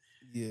shows.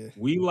 Yeah.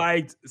 We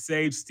liked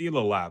Sage Steele a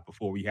lot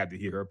before we had to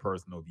hear her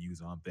personal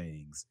views on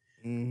things.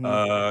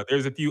 Mm-hmm.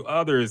 There's a few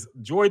others.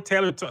 Joy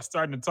Taylor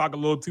starting to talk a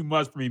little too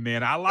much for me,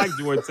 man. I like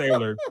Joy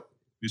Taylor.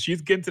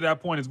 She's getting to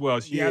that point as well.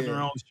 She has her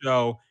own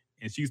show,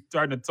 and she's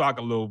starting to talk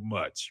a little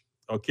much.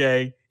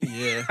 Okay?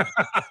 Yeah.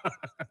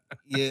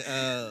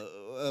 Yeah.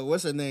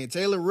 What's her name?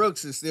 Taylor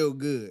Rooks is still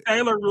good.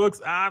 Taylor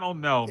Rooks, I don't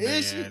know,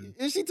 man.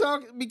 Is she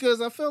talking? Because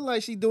I feel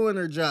like she's doing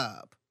her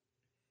job.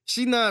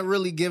 She's not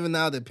really giving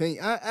out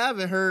opinion. I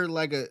haven't heard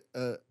like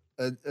a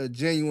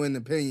genuine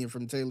opinion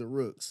from Taylor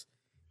Rooks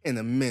in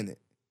a minute.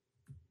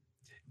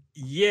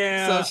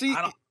 Yeah. So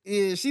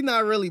she's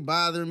not really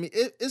bothering me.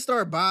 It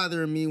started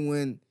bothering me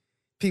when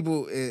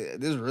people.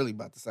 This is really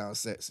about to sound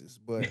sexist,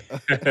 but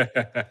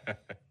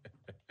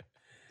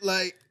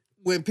like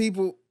when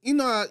people,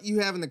 how you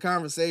having a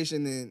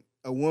conversation and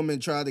a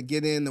woman try to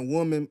get in the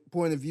woman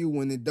point of view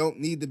when it don't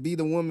need to be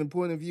the woman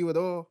point of view at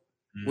all.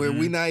 Where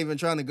we not even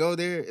trying to go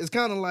there. It's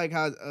kind of like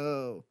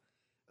how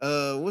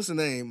what's her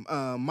name?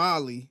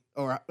 Molly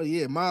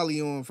Molly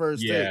on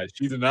First Take. Yeah,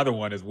 she's another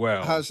one as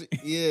well.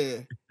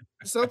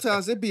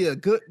 Sometimes it'd be a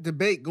good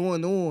debate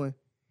going on,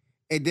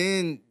 and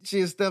then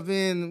she'll step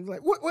in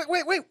like,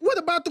 wait, what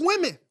about the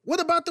women? What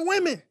about the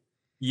women?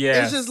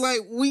 Yeah, it's just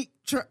like we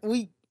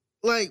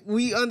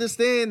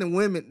understand the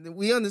women.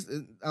 We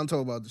understand. I'm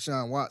talking about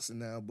Deshaun Watson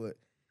now, but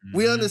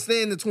we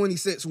understand the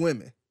 26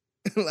 women.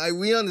 Like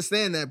we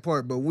understand that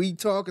part, but we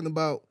talking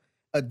about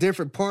a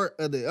different part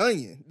of the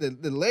onion,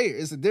 the layer.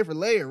 It's a different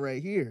layer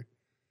right here.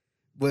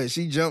 But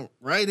she jumped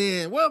right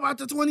in. What about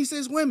the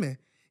 26 women?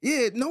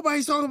 Yeah,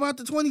 nobody's talking about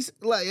the 20.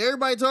 Like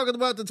everybody talking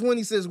about the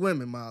 26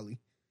 women, Molly.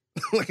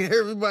 Like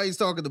everybody's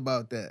talking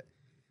about that.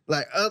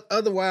 Like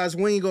otherwise,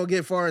 we ain't gonna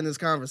get far in this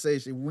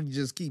conversation. We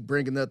just keep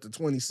bringing up the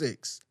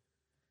 26.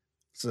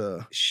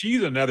 So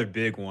she's another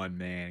big one,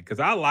 man. Because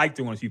I liked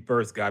her when she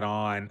first got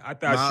on. I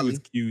thought Molly. She was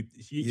cute.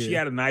 She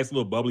had a nice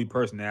little bubbly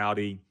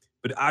personality.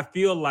 But I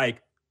feel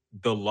like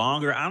the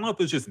longer, I don't know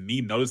if it's just me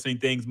noticing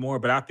things more,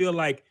 but I feel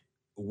like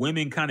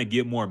women kind of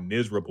get more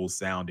miserable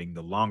sounding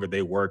the longer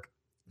they work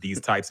these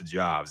types of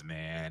jobs,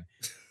 man.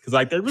 Because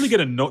like they really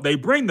they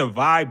bring the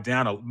vibe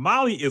down.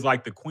 Molly is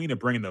like the queen of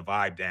bringing the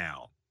vibe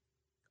down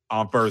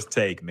on First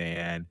Take,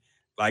 man.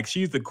 Like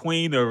she's the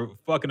queen of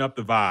fucking up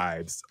the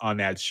vibes on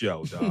that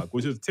show, dog,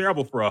 which is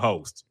terrible for a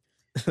host.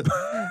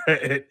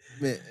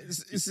 Man,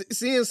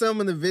 seeing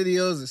some of the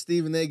videos of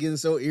Stephen A getting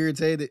so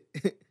irritated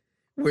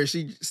where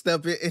she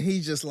step in and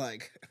he's just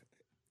like,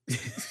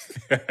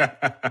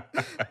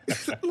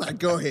 like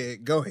go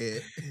ahead.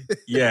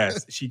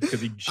 Yes, she got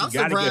to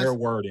get her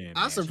word in.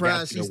 I'm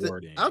surprised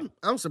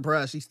I'm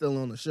surprised she's still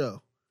on the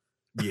show.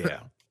 Yeah.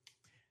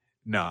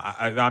 No,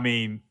 I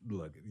mean,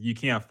 look, you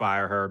can't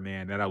fire her,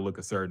 man. That'll look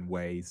a certain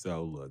way.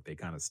 So, look, they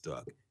kind of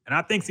stuck. And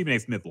I think Stephen A.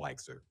 Smith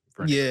likes her.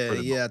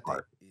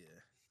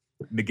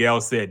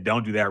 Miguel said,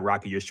 "Don't do that,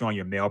 Rocky. You're showing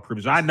your male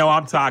privilege." I know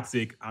I'm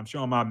toxic. I'm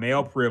showing my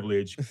male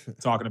privilege,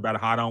 talking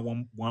about how I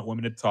don't want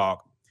women to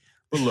talk.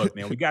 But look,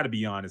 man, we got to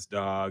be honest,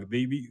 dog.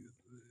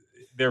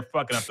 They're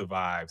fucking up the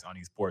vibes on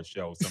these sports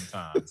shows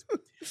sometimes.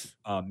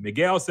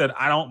 Miguel said,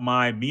 "I don't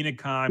mind Mina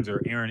Kimes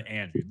or Aaron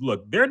Andrews.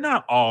 Look, they're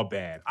not all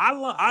bad.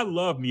 I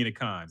love Mina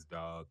Kimes,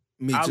 dog.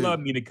 Me I too. love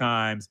Mina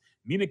Kimes.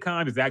 Mina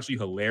Kimes is actually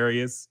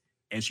hilarious,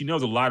 and she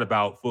knows a lot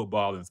about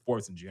football and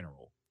sports in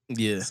general.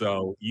 Yeah.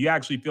 So you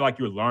actually feel like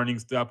you're learning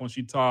stuff when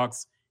she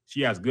talks.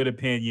 She has good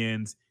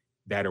opinions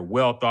that are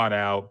well thought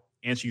out,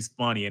 and she's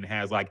funny and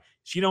has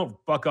she don't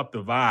fuck up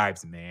the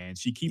vibes, man.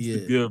 She keeps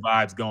the good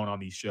vibes going on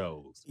these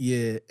shows.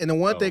 Yeah. And the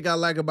one thing I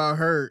like about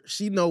her,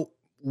 she know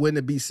when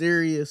to be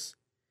serious.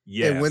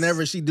 Yes. And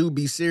whenever she do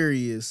be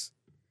serious,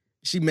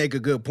 she make a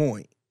good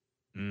point.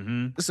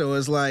 Mm-hmm. So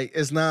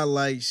it's not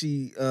like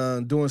she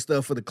doing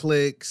stuff for the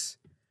clicks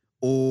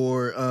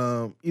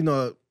or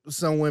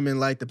some women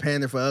like to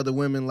pander for other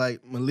women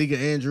like Malika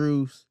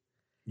Andrews.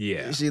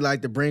 Yeah. She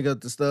like to bring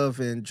up the stuff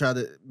and try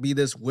to be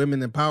this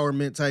women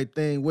empowerment type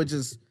thing, which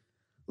is,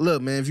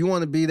 look, man, if you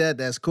want to be that,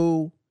 that's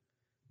cool.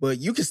 But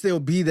you can still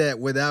be that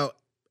without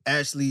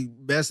actually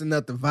messing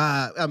up the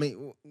vibe. I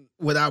mean,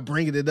 without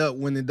bringing it up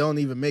when it don't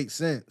even make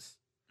sense.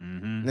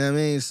 Mm-hmm. You know what I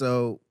mean?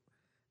 So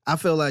I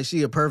feel like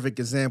she a perfect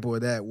example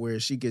of that, where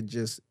she could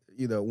just,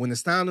 when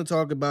it's time to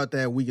talk about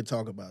that, we could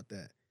talk about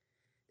that.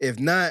 If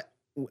not,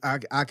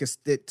 I could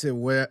stick to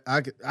where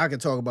I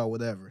could talk about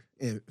whatever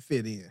and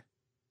fit in.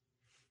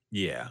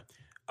 Yeah.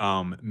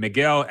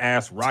 Miguel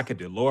asked Rocket,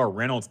 did Laura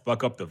Reynolds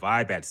fuck up the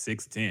vibe at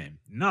 6'10"?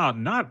 No,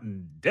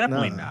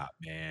 definitely not,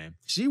 man.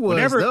 She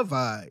was the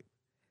vibe.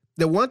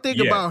 The one thing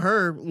about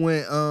her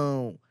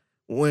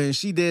when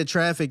she did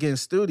Traffic in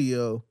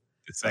studio.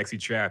 The Sexy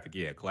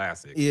Traffic,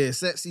 classic. Yeah,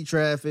 Sexy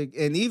Traffic.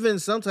 And even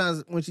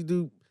sometimes when she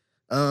do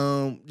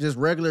just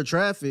regular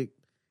Traffic,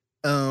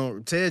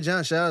 Ted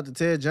Johnson, shout out to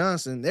Ted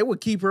Johnson, they would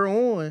keep her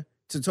on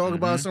to talk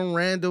about some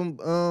random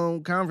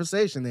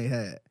conversation they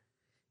had.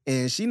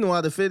 And she know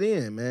how to fit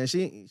in, man.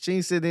 She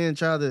ain't sit in and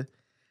try to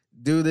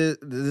do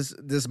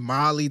this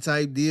Molly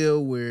type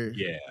deal where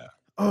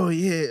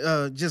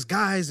just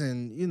guys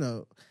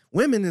and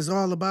women is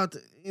all about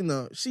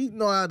she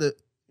know how to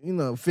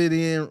fit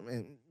in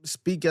and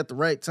speak at the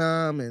right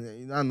time,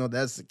 and I know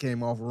that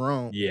came off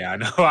wrong. Yeah,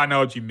 I know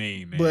what you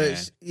mean, man.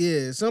 But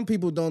some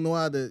people don't know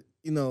how to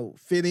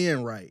fit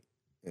in right.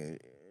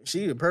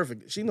 She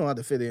know how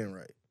to fit in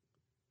right.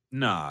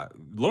 Nah,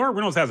 Laura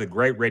Reynolds has a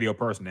great radio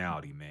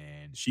personality,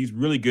 man. She's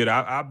really good.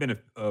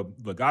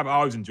 I've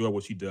always enjoyed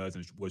what she does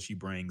and what she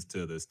brings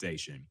to the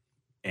station.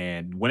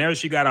 And whenever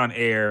she got on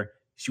air,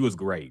 she was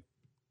great,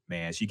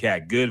 man. She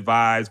had good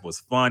vibes, was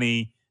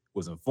funny,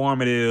 was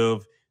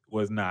informative,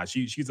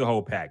 she's a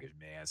whole package,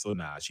 man. So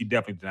she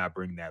definitely did not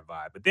bring that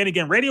vibe. But then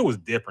again, radio was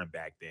different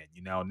back then,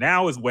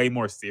 Now it's way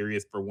more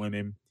serious for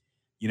women,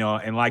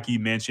 and like you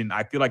mentioned,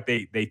 I feel like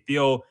they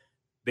feel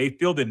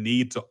the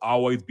need to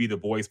always be the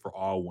voice for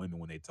all women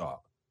when they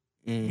talk.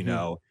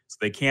 So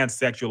they can't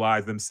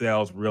sexualize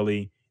themselves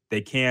really.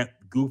 They can't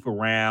goof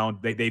around.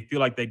 They feel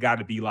like they got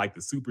to be like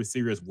the super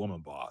serious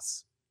woman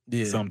boss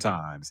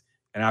sometimes.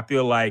 And I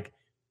feel like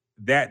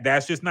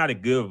that's just not a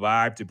good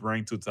vibe to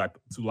bring to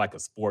like a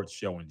sports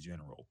show in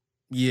general.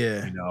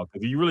 Yeah.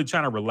 Because you're really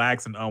trying to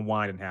relax and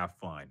unwind and have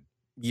fun.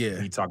 Yeah.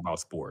 When you talk about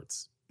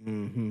sports.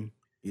 Mm-hmm.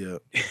 Yeah.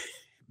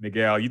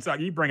 Miguel,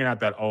 you bringing out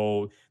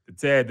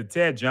the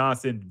Ted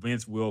Johnson,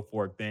 Vince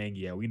Wilfork thing.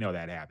 Yeah, we know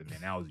that happened, man.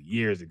 That was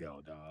years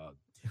ago, dog.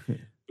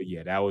 But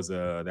yeah, that was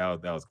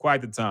quite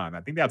the time.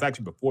 I think that was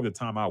actually before the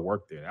time I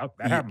worked there.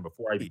 That happened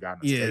before I even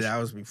got in the station. That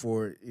was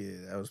before.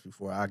 Yeah, that was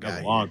before I got. That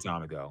was a long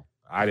time ago.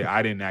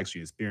 I didn't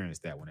actually experience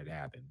that when it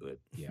happened, but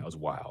yeah, it was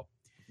wild.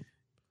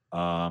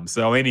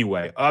 So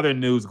anyway, other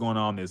news going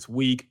on this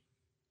week.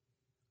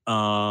 What's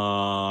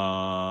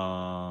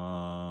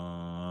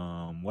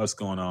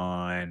going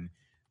on?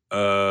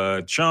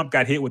 Trump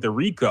got hit with a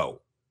RICO.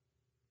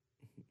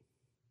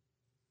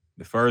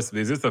 Is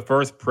this the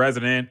first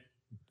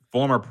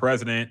former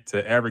president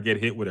to ever get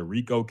hit with a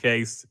RICO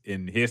case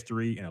in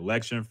history and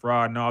election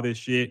fraud and all this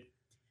shit?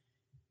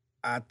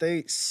 I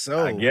think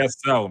so. I guess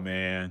so,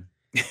 man.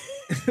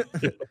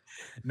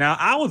 Now,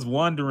 I was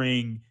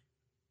wondering,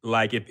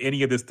 if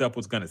any of this stuff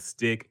was going to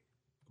stick,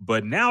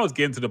 but now it's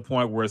getting to the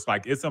point where it's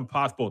it's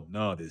impossible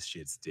none of this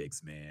shit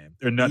sticks, man.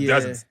 Or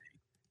doesn't stick.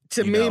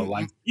 To me,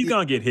 he's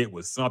going to get hit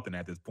with something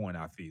at this point,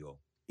 I feel.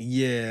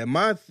 Yeah,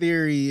 my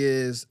theory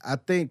is I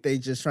think they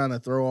just trying to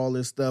throw all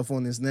this stuff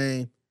on his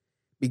name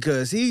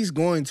because he's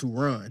going to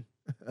run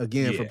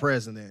again for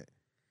president.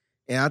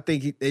 And I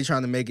think they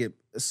trying to make it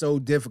so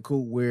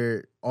difficult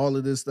where all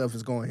of this stuff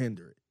is going to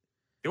hinder it.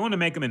 They want to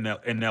make him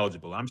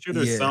ineligible. I'm sure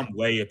there's some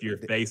way if you're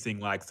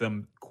facing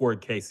some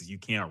court cases, you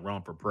can't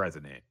run for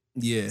president.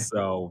 Yeah.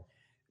 So,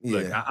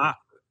 look,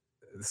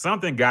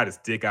 something got to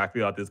stick, I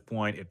feel, at this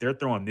point. If they're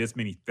throwing this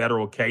many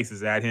federal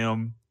cases at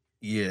him,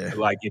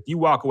 if you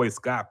walk away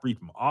scot-free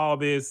from all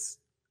this,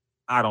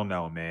 I don't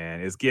know,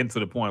 man. It's getting to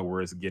the point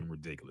where it's getting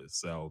ridiculous.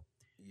 So,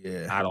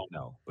 Yeah. I don't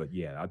know. But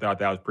yeah, I thought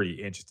that was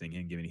pretty interesting,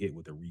 him getting hit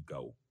with a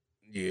RICO.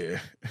 Yeah.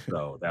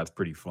 So that's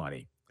pretty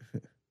funny.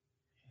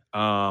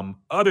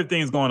 Other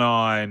things going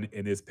on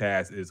in this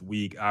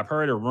week. I've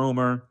heard a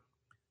rumor.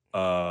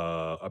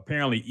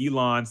 Apparently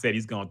Elon said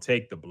he's gonna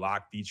take the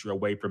block feature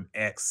away from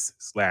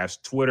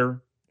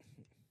X/Twitter.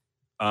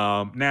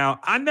 Now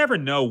I never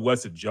know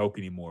what's a joke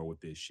anymore with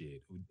this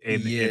shit.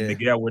 And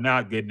Miguel, we're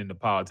not getting into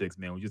politics,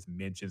 man. We just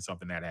mentioned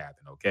something that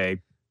happened,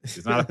 okay?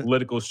 It's not a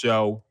political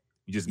show.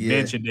 We just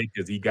mentioned it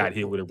because he got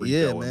hit with a RICO.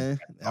 Yeah, man.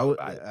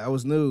 That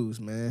was news,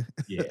 man.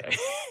 Yeah.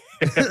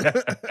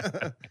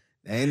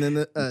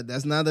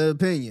 That's not an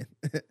opinion.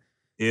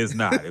 It's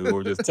not. We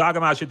were just talking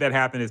about shit that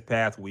happened this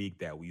past week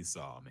that we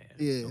saw, man.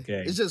 Yeah.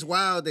 Okay. It's just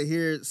wild to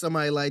hear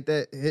somebody like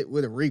that hit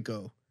with a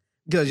RICO.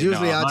 Because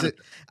usually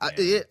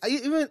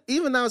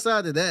even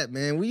outside of that,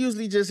 man, we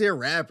usually just hear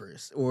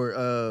rappers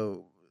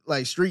or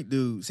like street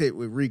dudes hit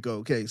with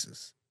RICO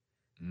cases.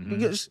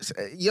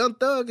 Mm-hmm. Young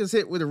Thug is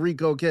hit with a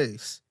RICO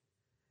case.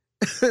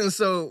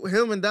 So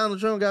him and Donald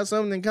Trump got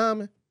something in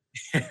common.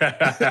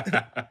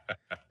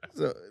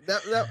 So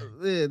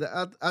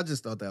I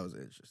just thought that was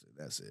interesting.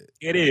 That's it.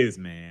 It is,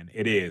 man.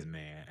 It is,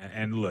 man.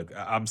 And look,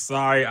 I'm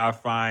sorry. I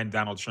find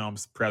Donald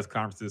Trump's press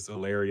conferences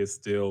hilarious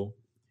still.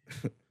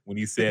 When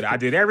he said, "I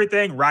did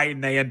everything right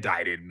and they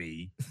indicted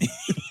me."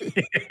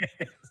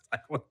 It's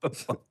like, what the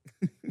fuck?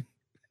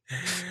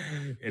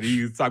 And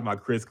he was talking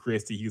about Chris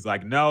Christie. He's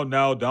like, no,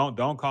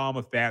 don't call him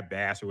a fat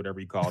bash or whatever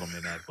he called him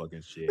in that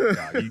fucking shit.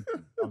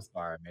 I'm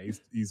sorry, man.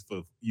 He's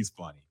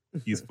funny.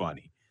 He's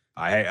funny.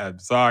 I'm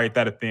sorry if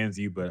that offends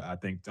you, but I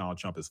think Donald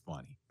Trump is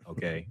funny.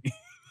 Okay.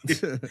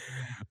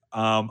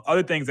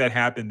 Other things that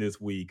happened this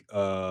week. What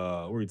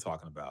are we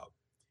talking about?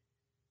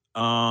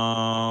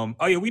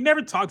 We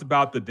never talked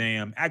about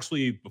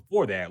actually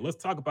before that,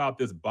 let's talk about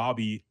this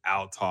Bobbi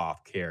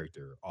Althoff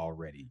character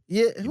already.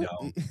 Yeah.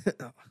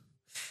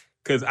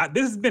 Because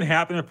this has been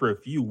happening for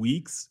a few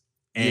weeks,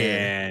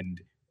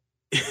 and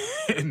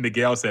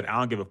Miguel said, I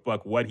don't give a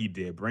fuck what he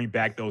did. Bring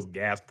back those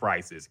gas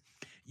prices.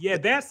 Yeah,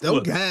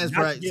 those gas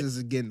prices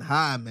are getting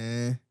high,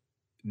 man.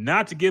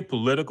 Not to get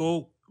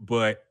political,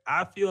 but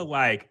I feel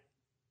like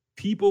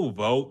people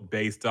vote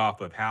based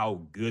off of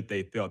how good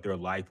they felt their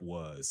life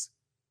was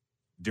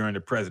during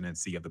the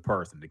presidency of the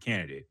person, the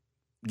candidate.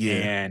 Yeah.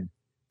 And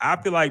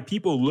I feel like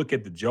people look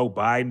at the Joe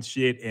Biden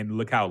shit and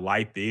look how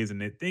life is.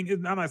 And the thing is,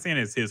 I'm not saying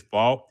it's his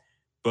fault,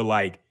 but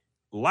like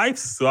life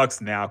sucks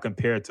now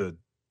compared to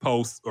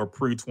post or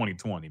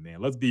pre-2020,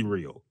 man. Let's be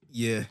real.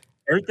 Yeah.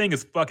 Everything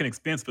is fucking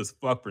expensive as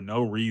fuck for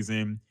no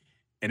reason.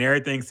 And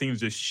everything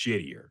seems just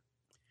shittier.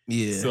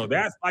 Yeah. So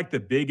that's like the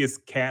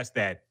biggest catch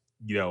that,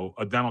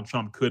 a Donald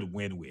Trump could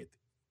win with.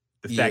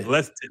 The fact,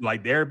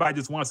 everybody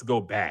just wants to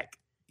go back.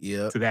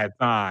 To that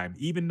time,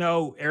 even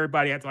though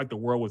everybody acted like the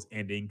world was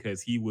ending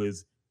because he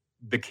was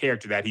the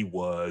character that he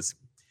was,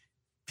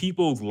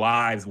 people's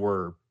lives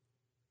were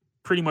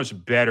pretty much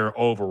better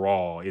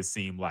overall, it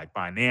seemed like,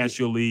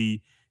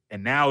 financially,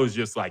 and now it's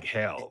just like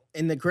hell.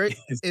 And the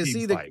crazy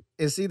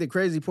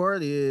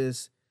part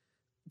is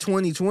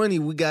 2020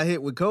 we got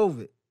hit with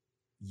COVID.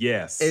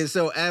 Yes. And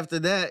so after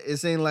that, it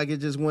seemed like it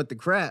just went to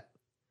crap.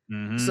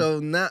 Mm-hmm.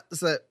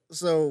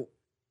 So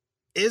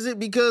is it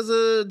because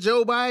of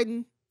Joe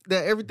Biden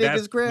that everything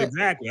is crap?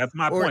 Exactly. That's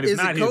my or point. It's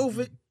not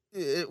COVID?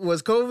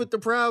 Was COVID the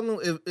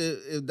problem?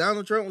 If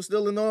Donald Trump was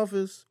still in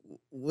office,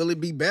 will it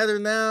be better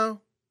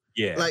now?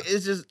 Yeah. Like,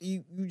 it's just,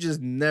 you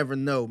just never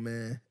know,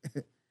 man.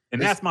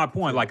 And that's my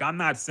point. Like, I'm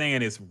not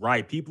saying it's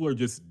right. People are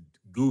just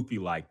goofy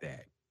like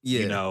that.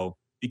 Yeah.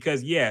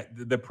 Because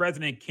the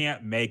president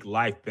can't make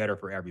life better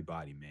for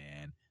everybody,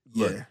 man.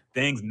 Look,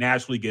 things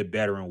naturally get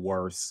better and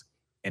worse.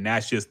 And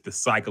that's just the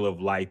cycle of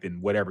life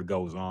and whatever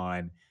goes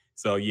on.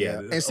 So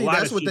and see, a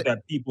lot of shit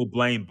that people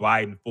blame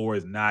Biden for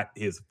is not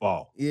his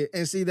fault. Yeah,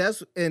 and see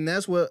that's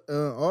what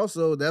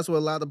also that's what a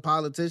lot of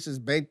politicians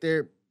bank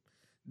their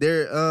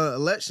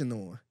election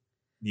on.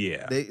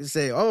 Yeah, they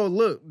say, "Oh,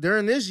 look,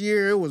 during this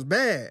year it was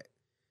bad.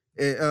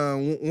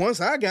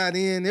 Once I got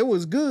in, it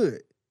was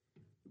good."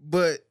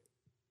 But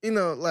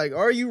like,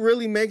 are you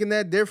really making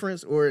that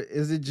difference, or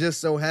is it just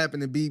so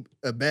happen to be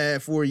a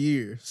bad 4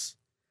 years?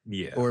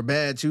 Yeah, or a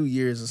bad 2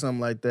 years or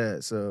something like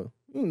that. So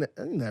you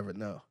never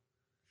know.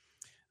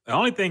 The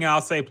only thing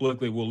I'll say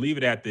politically, we'll leave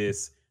it at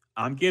this.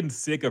 I'm getting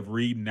sick of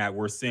reading that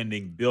we're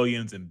sending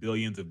billions and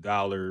billions of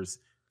dollars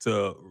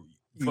to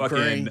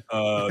Ukraine.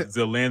 Fucking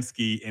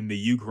Zelensky in the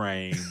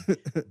Ukraine,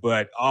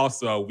 but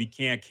also we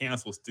can't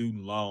cancel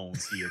student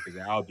loans here because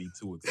that'll be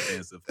too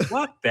expensive.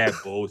 Fuck that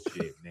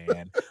bullshit,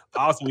 man.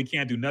 Also, we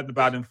can't do nothing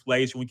about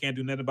inflation. We can't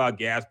do nothing about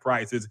gas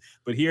prices.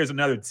 But here's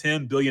another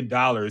 $10 billion,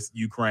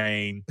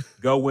 Ukraine.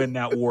 Go win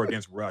that war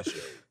against Russia.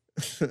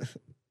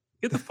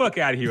 Get the fuck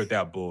out of here with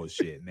that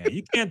bullshit, man.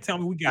 You can't tell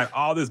me we got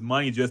all this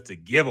money just to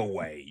give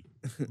away,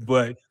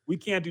 but we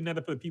can't do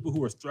nothing for the people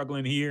who are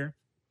struggling here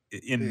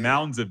in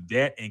mountains of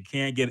debt and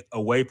can't get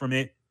away from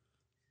it.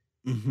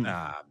 Mm-hmm.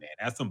 Nah, man,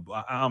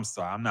 I'm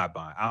sorry. I'm not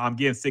buying. I'm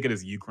getting sick of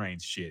this Ukraine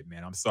shit,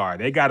 man. I'm sorry.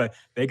 They gotta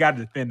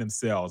defend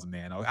themselves,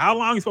 man. How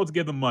long are you supposed to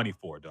give them money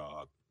for,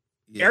 dog?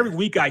 Every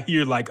week I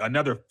hear like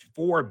another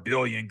 $4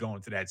 billion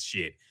going to that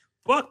shit.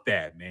 Fuck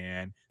that,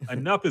 man.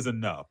 Enough is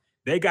enough.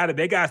 They got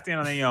to stand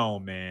on their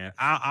own, man.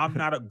 I'm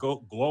not a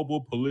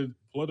global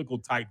political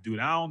type dude.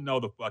 I don't know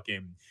the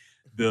fucking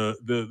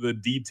the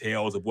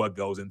details of what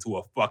goes into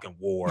a fucking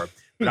war,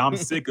 but I'm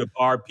sick of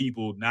our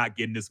people not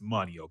getting this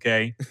money.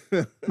 Okay.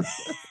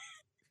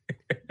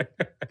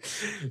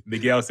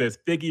 Miguel says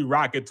Figgy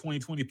Rockett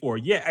 2024.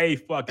 Yeah, hey,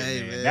 fucking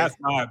man.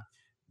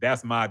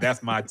 That's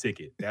my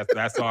ticket.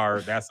 That's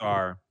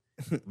our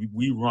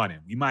we running.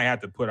 We might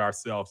have to put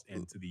ourselves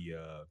into the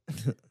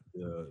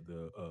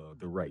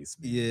race.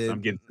 Man. Yeah,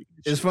 I'm getting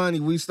it's funny.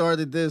 We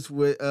started this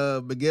with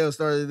Miguel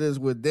started this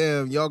with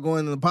damn, y'all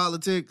going into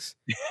politics.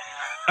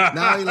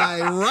 Now he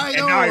like right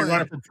on. Now he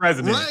running for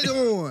president. Right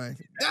on.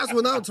 That's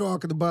what I'm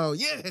talking about.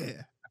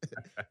 Yeah.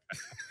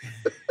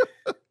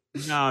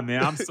 Nah,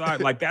 man, I'm sorry.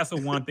 Like, that's the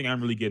one thing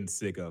I'm really getting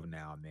sick of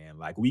now, man.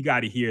 Like, we got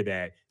to hear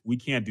that we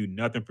can't do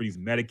nothing for these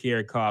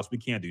Medicare costs. We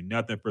can't do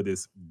nothing for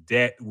this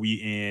debt we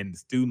in,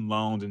 student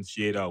loans and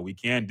shit. Oh, we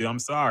can't do. I'm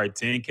sorry,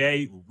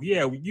 10K.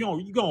 Yeah,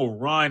 you're gonna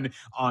run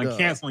on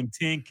canceling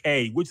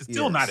 10K, which is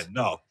still not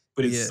enough,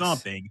 but it's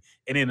something.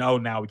 And then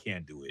now we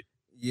can't do it.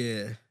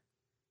 Yeah,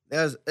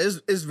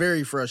 it's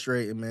very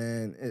frustrating,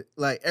 man.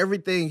 Like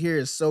everything here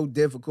is so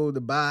difficult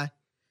to buy.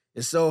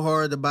 It's so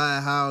hard to buy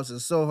a house.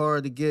 It's so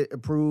hard to get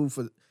approved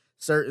for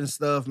certain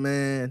stuff,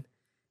 man.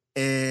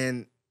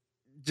 And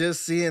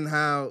just seeing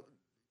how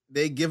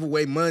they give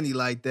away money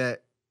like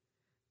that,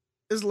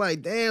 it's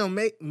like, damn,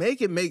 make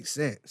it make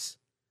sense.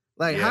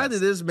 Like, how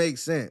did this make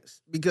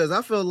sense? Because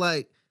I feel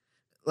like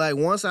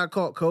once I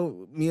caught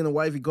COVID, me and the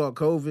wifey caught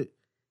COVID,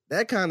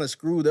 that kind of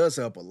screwed us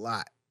up a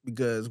lot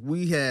because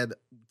we had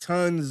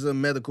tons of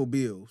medical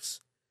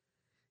bills.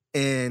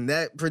 And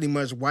that pretty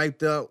much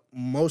wiped out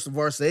most of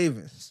our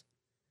savings.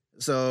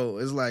 So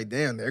it's like,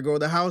 damn, there go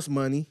the house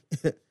money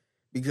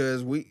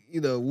because we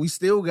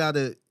still got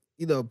to,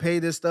 pay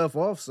this stuff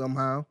off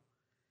somehow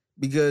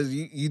because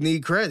you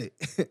need credit.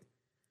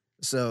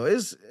 So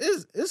it's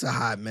a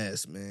hot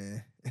mess,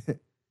 man.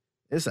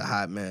 It's a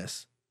hot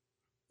mess.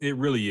 It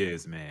really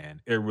is,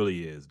 man. It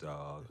really is,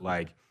 dog.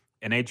 Like,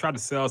 and they try to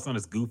sell us on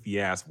this goofy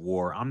ass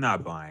war. I'm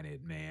not buying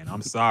it, man.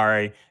 I'm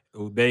sorry.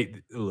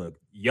 Look,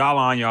 y'all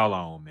on y'all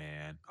own,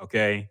 man.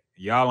 Okay,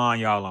 y'all on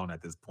y'all own at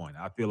this point.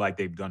 I feel like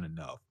they've done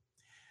enough.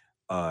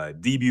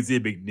 DBZ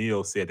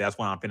McNeil said that's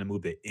why I'm finna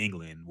move to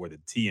England, where the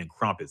tea and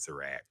crumpets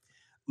are at.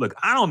 Look,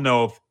 I don't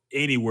know if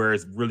anywhere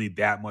is really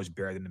that much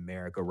better than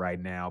America right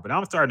now, but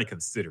I'm starting to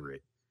consider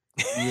it.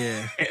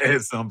 Yeah,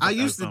 I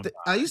used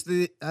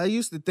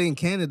to think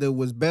Canada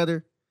was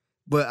better,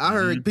 but I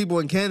heard people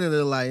in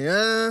Canada like,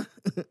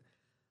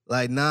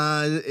 like,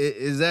 nah,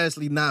 it's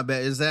actually not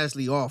bad. It's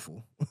actually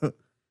awful.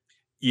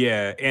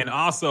 Yeah, and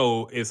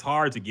also it's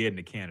hard to get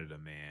into Canada,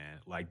 man.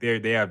 Like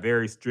they have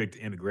very strict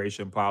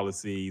immigration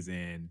policies,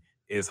 and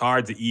it's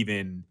hard to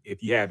even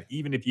if you have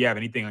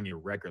anything on your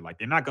record, like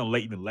they're not gonna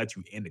even let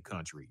you in the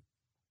country.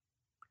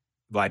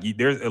 Like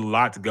there's a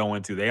lot to go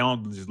into. They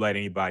don't just let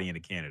anybody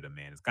into Canada,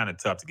 man. It's kind of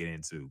tough to get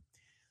into.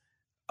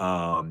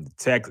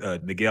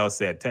 Miguel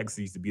said Texas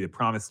used to be the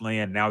promised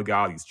land. Now we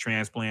got all these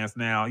transplants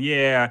now.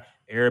 Yeah,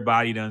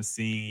 everybody done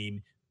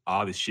seen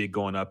all the shit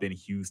going up in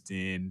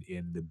Houston,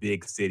 in the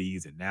big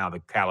cities, and now the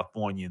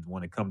Californians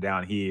want to come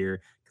down here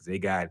because they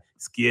got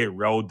Skid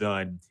Row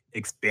done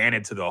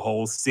expanded to the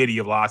whole city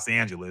of Los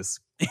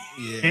Angeles.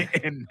 Yeah.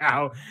 and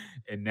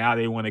now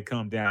they want to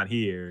come down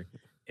here.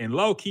 And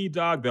low key,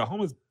 dog, the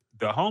homeless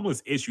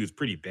issue is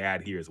pretty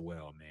bad here as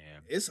well,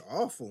 man. It's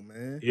awful,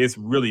 man. It's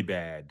really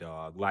bad,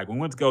 dog. Like we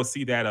went to go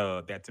see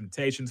that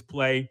Temptations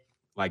play,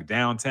 like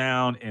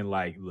downtown, and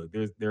like look,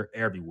 they're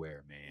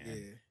everywhere, man. Yeah.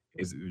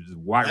 It's just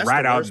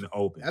right out in the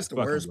open. That's the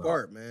worst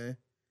part, man.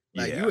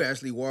 Like you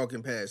actually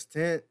walking past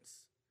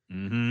tents.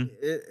 Mm-hmm.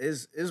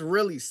 It's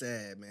really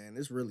sad, man.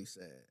 It's really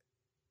sad.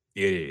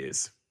 It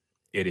is.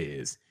 It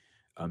is.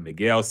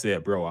 Miguel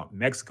said, bro,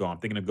 Mexico, I'm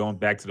thinking of going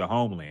back to the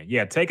homeland.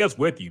 Yeah, take us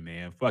with you,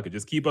 man. Fuck it.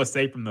 Just keep us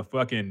safe from the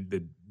fucking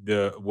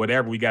the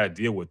whatever we got to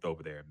deal with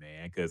over there,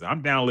 man. Because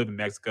I'm down to live in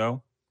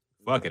Mexico.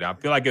 Fuck it. I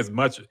feel like it's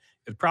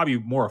probably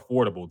more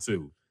affordable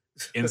too.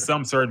 In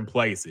some certain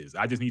places.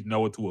 I just need to know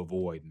what to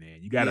avoid,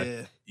 man. You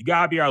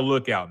gotta be our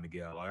lookout,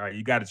 Miguel. All right.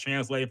 You gotta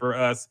translate for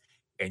us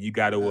and you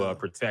gotta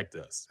protect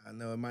us. I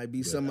know it might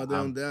be some of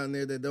them down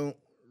there that don't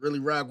really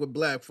rock with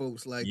black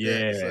folks like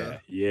that. So.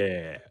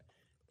 Yeah.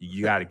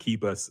 You gotta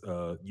keep us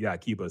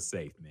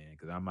safe, man,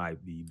 because I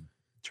might be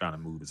trying to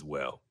move as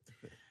well.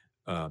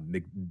 DBZ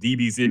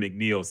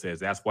McNeil says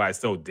that's why it's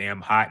so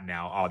damn hot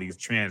now, all these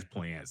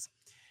transplants.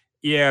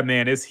 Yeah,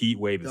 man, this heat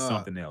wave is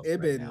something else.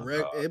 It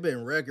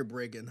been record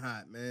breaking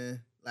hot,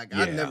 man. Like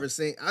I never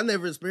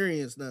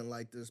experienced nothing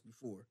like this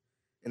before,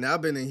 and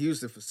I've been in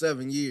Houston for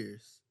 7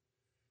 years.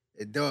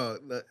 It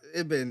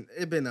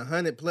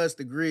 100+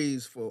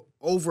 degrees for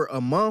over a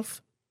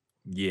month.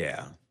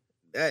 Yeah,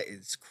 that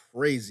is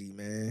crazy,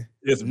 man.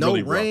 It's no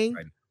really rain,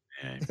 rough right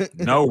now, man.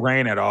 No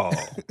rain at all.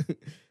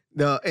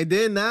 No, and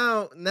then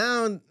now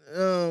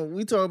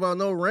we talk about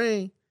no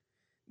rain.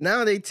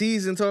 Now they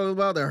teasing talking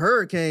about the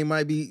hurricane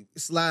might be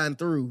sliding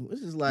through. It's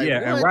just like,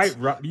 yeah, what?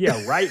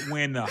 and right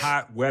when the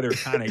hot weather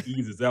kind of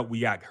eases up, we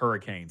got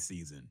hurricane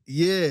season.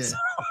 Yeah. So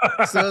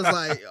it's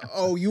like,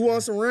 oh, you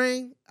want some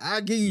rain?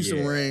 I'll give you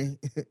some rain.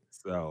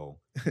 So,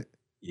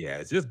 yeah,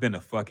 it's just been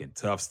a fucking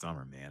tough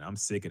summer, man. I'm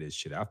sick of this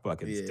shit. I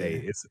fucking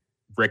it's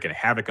wreaking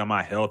havoc on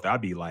my health.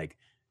 I'd be like,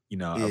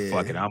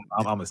 fuck it. I'm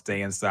gonna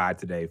stay inside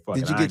today. Fuck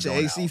Did you get your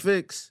AC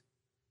fixed?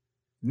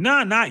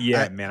 No, not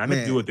yet, man. I'm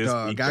gonna do it this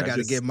week. I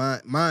gotta get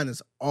mine. Mine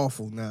is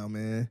awful now,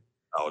 man.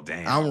 Oh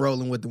damn! I'm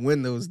rolling with the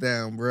windows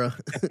down, bro.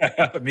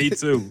 Me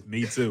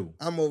too.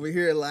 I'm over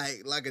here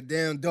like a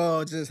damn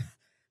dog. Just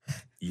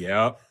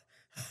yep.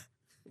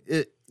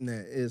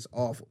 It's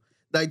awful.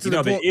 Like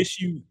the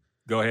issue.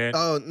 Go ahead.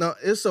 Oh no,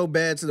 it's so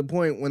bad to the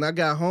point when I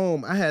got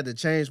home, I had to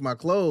change my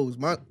clothes.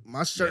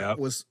 My shirt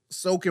was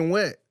soaking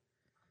wet.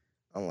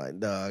 I'm like,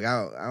 dog,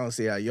 I don't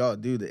see how y'all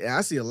do that. And I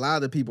see a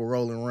lot of people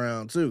rolling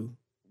around too.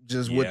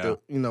 Just with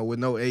with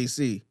no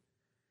AC.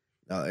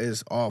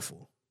 It's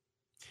awful.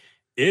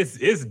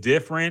 It's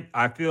different.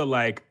 I feel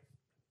like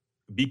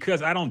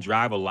because I don't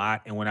drive a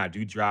lot, and when I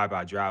do drive,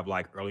 I drive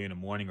like early in the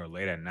morning or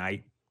late at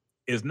night.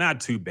 It's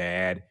not too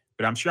bad,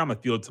 but I'm sure I'm gonna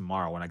feel it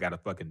tomorrow when I gotta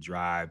fucking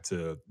drive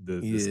to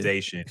the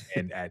station,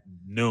 and at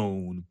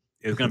noon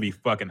it's gonna be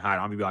fucking hot.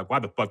 I'm gonna be like, why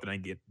the fuck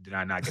did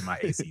I not get my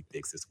AC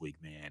fixed this week,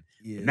 man?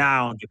 Yeah.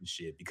 Now I don't give a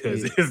shit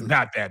because it's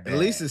not that bad. At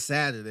least it's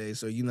Saturday,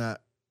 so you're not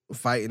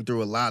fighting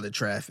through a lot of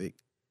traffic.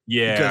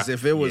 Yeah. Because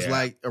if it was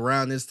like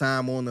around this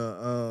time on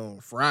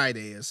a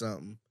Friday or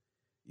something,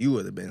 you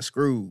would have been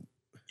screwed.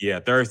 Yeah,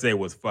 Thursday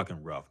was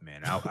fucking rough,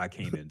 man. I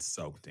came in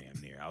soaked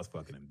damn near. I was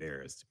fucking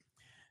embarrassed.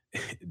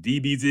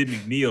 DBZ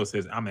McNeil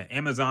says, I'm an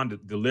Amazon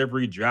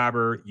delivery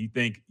driver.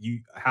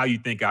 How you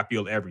think I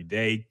feel every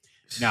day?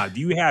 Now, do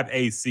you have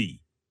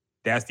AC?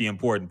 That's the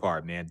important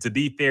part, man. To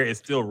be fair, it's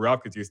still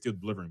rough because you're still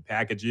delivering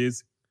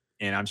packages,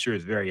 and I'm sure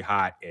it's very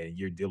hot, and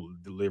you're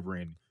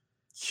delivering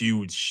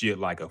huge shit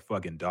like a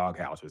fucking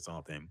doghouse or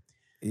something.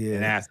 Yeah.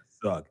 And that's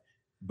suck.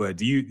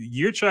 But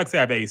your trucks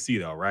have AC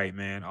though, right,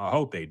 man? I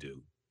hope they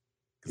do.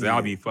 Because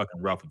that'll be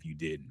fucking rough if you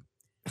didn't.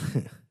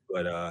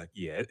 But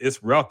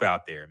it's rough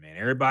out there, man.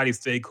 Everybody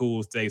stay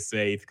cool, stay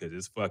safe, because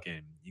it's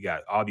fucking, you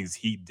got all these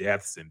heat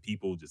deaths and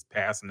people just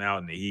passing out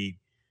in the heat.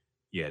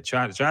 Yeah,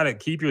 try to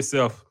keep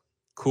yourself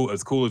cool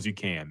as you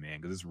can, man,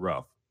 because it's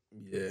rough.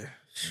 Yeah.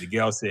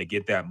 Miguel said,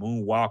 get that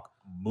moonwalk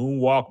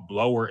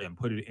blower and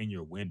put it in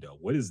your window.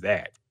 What is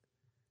that?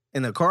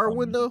 In a car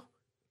window?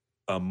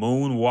 A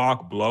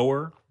moonwalk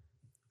blower?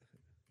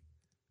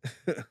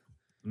 Let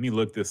me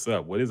look this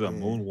up. What is a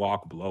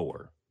moonwalk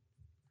blower?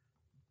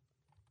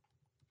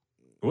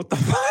 What the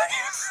fuck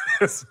is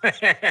this,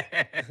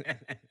 man?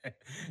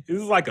 Is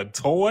this like a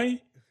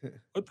toy?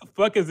 What the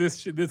fuck is this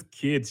shit? This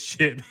kid's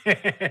shit,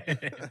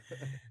 man.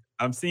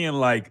 I'm seeing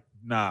like,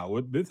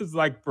 this is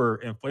like for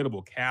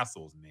inflatable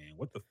castles, man.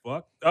 What the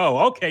fuck?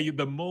 Oh, okay,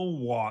 the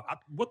moonwalk.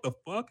 What the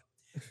fuck?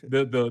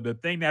 The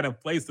thing that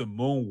inflates the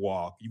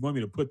moonwalk. You want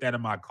me to put that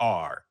in my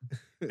car?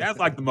 That's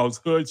like the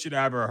most hood shit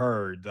I ever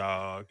heard,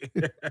 dog.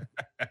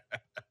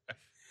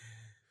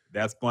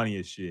 That's funny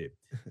as shit.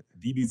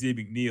 DBZ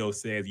McNeil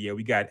says, yeah,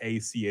 we got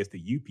AC. It's the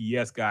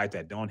UPS guys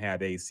that don't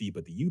have AC,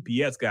 but the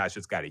UPS guys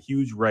just got a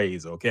huge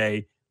raise,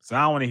 okay? So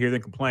I don't want to hear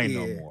them complain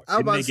no more. I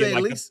was about to say,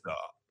 at least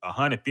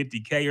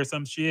 $150K or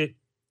some shit.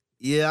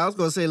 Yeah, I was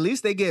gonna say at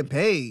least they get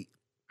paid.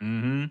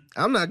 Mm-hmm.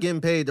 I'm not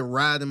getting paid to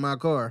ride in my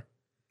car.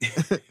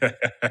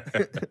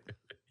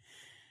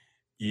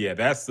 Yeah,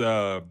 that's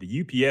the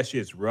UPS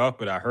shit's rough,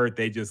 but I heard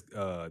they just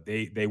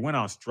they went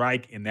on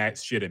strike and that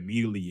shit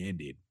immediately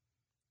ended.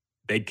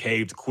 They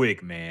caved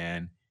quick,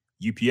 man.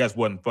 UPS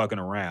wasn't fucking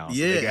around.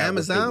 Yeah, so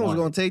Amazon was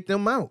gonna take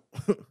them out.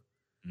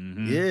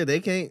 Mm-hmm. Yeah, they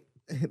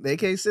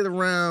can't sit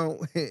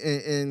around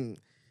and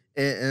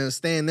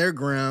stand their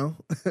ground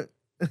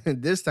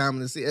this time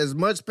to see as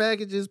much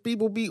packages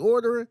people be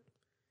ordering.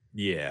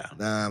 Yeah.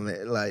 Nah,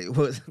 man, like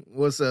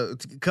what's a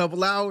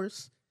couple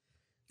hours?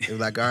 It was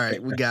like, all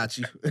right, we got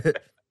you.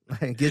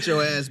 Get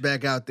your ass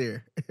back out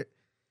there.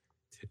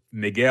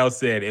 Miguel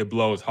said it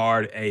blows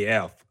hard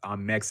AF.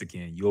 I'm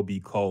Mexican. You'll be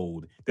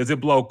cold. Does it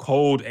blow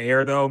cold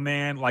air though,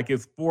 man? Like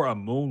it's for a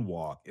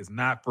moonwalk. It's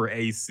not for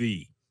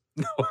AC.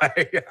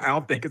 Like, I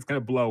don't think it's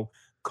gonna blow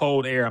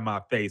cold air in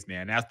my face,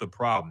 man. That's the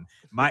problem.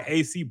 My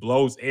AC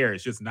blows air.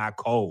 It's just not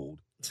cold.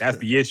 That's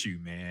the issue,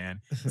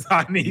 man. So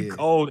I need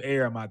cold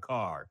air in my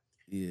car.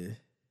 Yeah.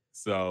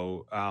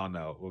 So I don't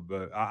know,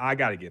 but I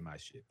got to get my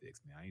shit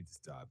fixed, man. I need to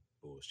stop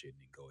bullshitting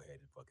and go ahead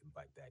and fucking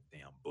bite that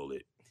damn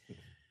bullet.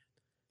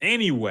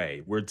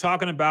 Anyway, we're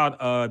talking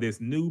about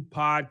this new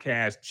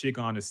podcast chick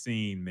on the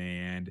scene,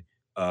 man.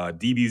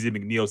 DBZ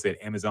McNeil said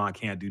Amazon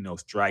can't do no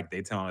strike.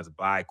 They telling us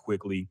buy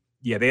quickly.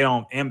 Yeah, they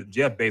don't.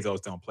 Jeff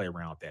Bezos don't play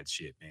around with that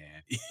shit,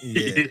 man.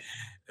 Yeah.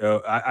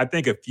 I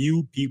think a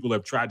few people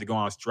have tried to go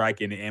on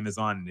strike in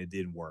Amazon and it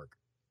didn't work.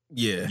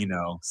 Yeah.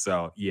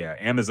 So yeah,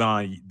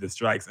 Amazon, the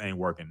strikes ain't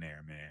working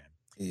there, man.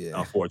 Yeah.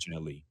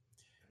 Unfortunately.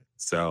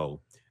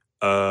 So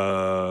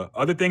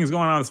other things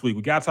going on this week.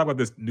 We got to talk about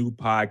this new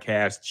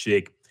podcast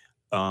chick,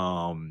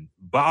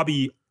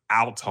 Bobbi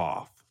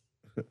Althoff.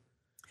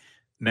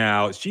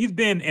 Now, she's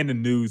been in the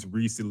news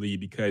recently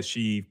because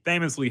she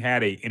famously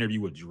had an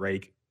interview with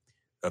Drake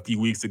a few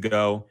weeks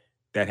ago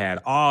that had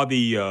all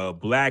the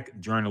black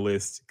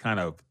journalists kind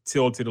of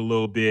tilted a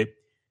little bit.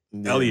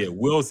 Yeah. Elliot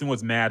Wilson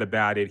was mad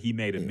about it. He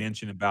made a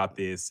mention about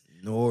this.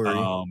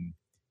 Nori.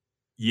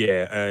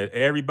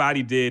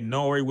 Everybody did.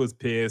 Nori was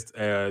pissed.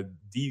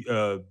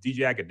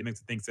 DJ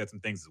Academics, I think, said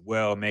some things as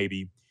well,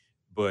 maybe.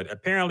 But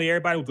apparently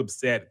everybody was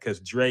upset because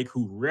Drake,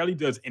 who rarely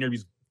does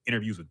interviews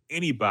with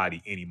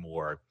anybody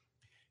anymore,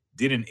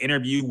 did an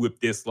interview with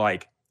this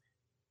like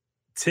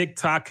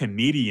TikTok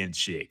comedian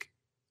chick.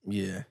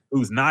 Yeah.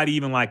 Who's not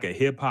even like a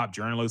hip hop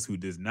journalist, who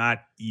does not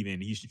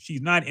even,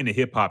 she's not in the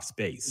hip hop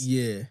space.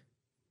 Yeah.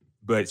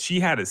 But she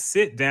had a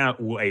sit down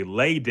or a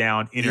lay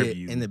down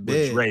interview in the with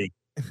bed. Drake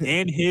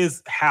in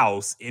his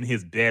house, in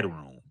his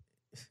bedroom.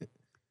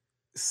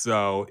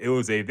 So it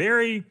was a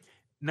very,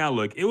 now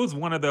look, it was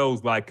one of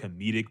those like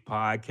comedic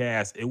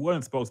podcasts. It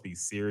wasn't supposed to be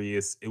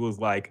serious. It was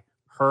like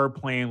her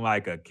playing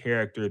like a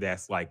character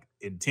that's like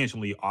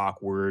intentionally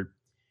awkward.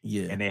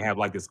 Yeah. And they have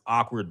like this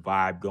awkward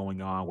vibe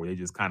going on where they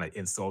just kind of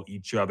insult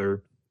each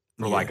other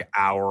for like an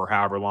hour or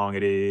however long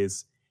it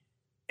is.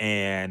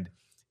 And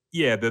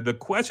yeah, the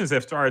questions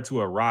have started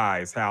to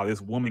arise how this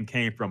woman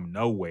came from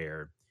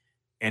nowhere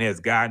and has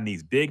gotten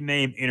these big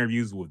name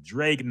interviews with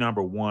Drake,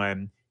 number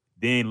one,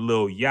 then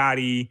Lil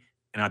Yachty,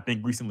 and I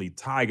think recently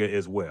Tyga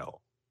as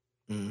well.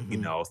 Mm-hmm. You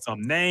know,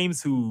 some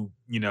names who,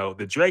 you know,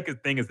 the Drake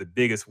thing is the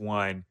biggest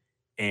one.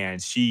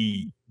 And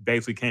she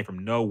basically came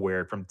from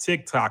nowhere, from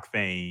TikTok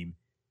fame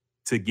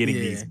to getting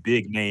these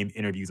big name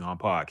interviews on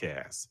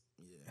podcasts.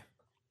 Yeah.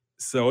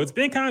 So it's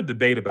been kind of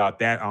debate about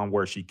that on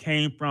where she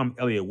came from.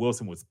 Elliot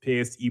Wilson was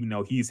pissed, even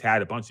though he's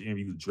had a bunch of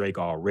interviews with Drake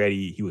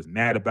already. He was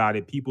mad about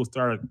it. People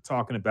started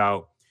talking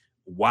about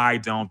why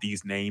don't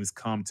these names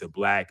come to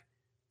black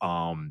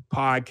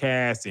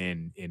podcasts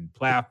and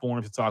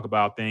platforms to talk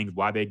about things,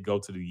 why they go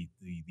to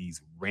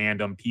these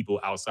random people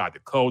outside the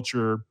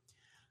culture.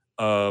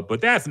 But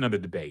that's another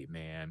debate,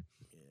 man.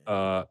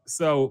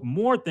 So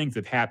more things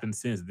have happened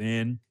since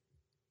then.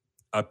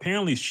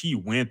 Apparently she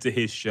went to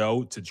his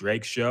show, to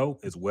Drake's show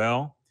as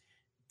well.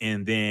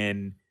 And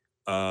then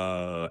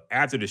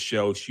after the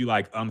show, she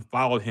like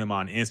unfollowed him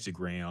on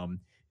Instagram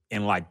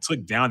and like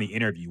took down the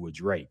interview with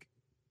Drake,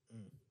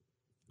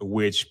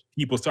 which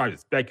people started to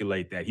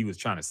speculate that he was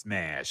trying to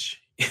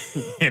smash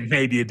and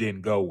maybe it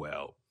didn't go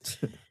well.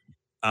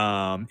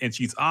 And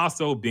she's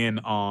also been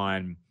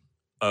on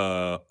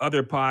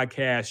other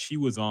podcasts. She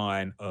was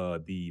on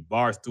the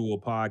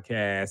Barstool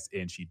podcast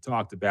and she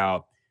talked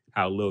about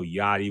how Lil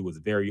Yachty was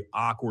very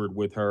awkward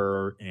with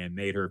her and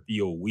made her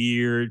feel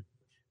weird.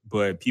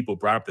 But people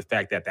brought up the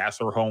fact that that's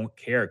her own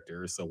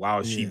character. So why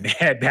was she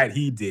mad that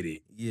he did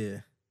it? Yeah.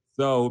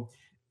 So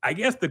I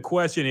guess the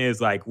question is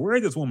like, where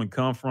did this woman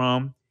come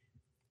from?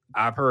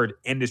 I've heard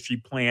industry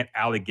plant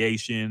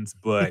allegations,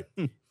 but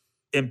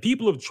and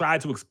people have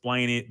tried to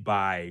explain it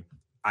by,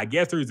 I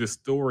guess there's a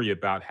story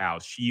about how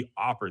she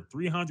offered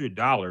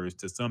 $300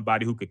 to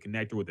somebody who could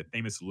connect her with a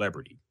famous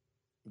celebrity.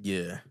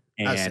 Yeah.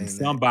 And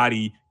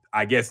somebody,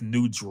 I guess,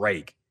 knew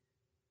Drake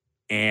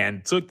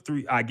and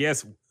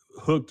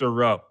hooked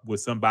her up with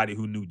somebody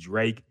who knew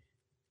Drake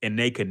and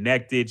they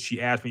connected.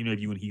 She asked for an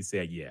interview and he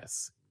said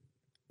yes.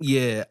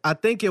 Yeah, I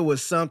think it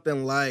was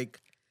something like,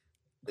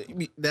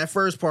 that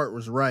first part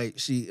was right.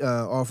 She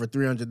offered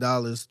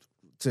 $300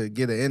 to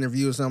get an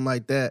interview or something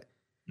like that.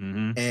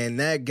 Mm-hmm. And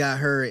that got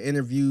her an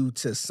interview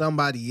to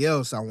somebody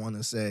else, I want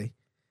to say.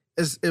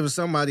 It was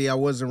somebody I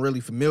wasn't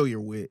really familiar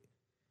with.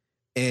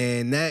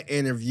 And that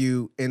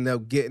interview ended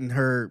up getting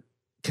her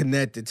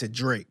connected to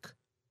Drake.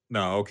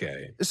 No,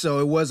 okay. So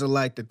it wasn't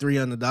like the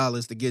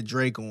 $300 to get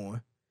Drake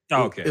on.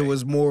 Okay. It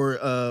was more,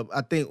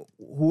 I think,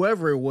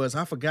 whoever it was,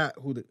 I forgot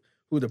who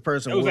the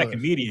person was. It was that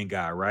comedian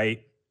guy,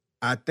 right?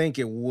 I think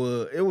it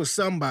was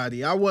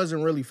somebody I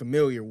wasn't really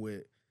familiar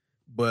with.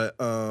 But,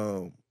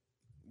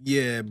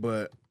 yeah,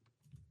 but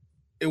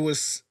it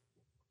was,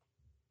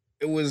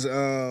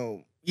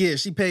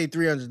 she paid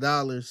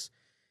 $300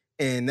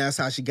 and that's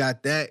how she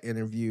got that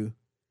interview.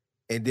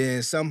 And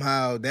then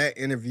somehow that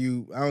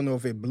interview, I don't know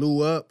if it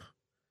blew up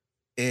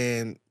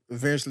and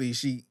eventually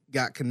she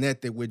got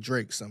connected with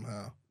Drake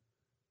somehow.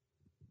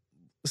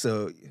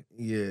 So,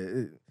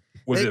 yeah.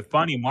 Was it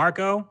Funny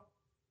Marco?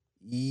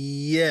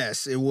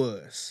 Yes, it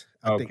was.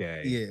 I think,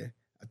 okay.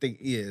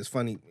 It's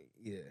funny.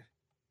 Yeah.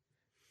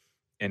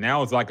 And that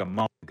was like a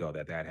month ago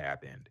that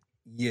happened.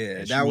 Yeah,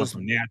 and that was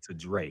from that to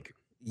Drake.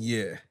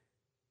 Yeah.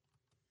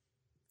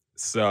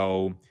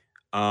 So,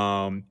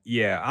 I'm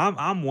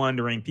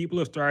wondering. People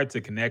have started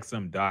to connect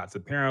some dots.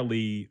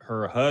 Apparently,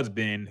 her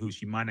husband, who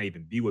she might not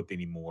even be with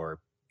anymore,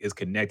 is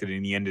connected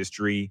in the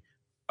industry.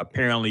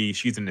 Apparently,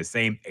 she's in the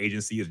same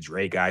agency as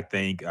Drake, I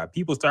think.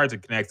 People started to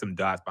connect some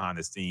dots behind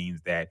the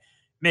scenes that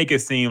make it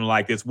seem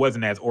like this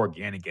wasn't as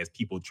organic as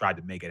people tried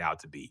to make it out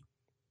to be,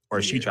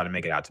 or she tried to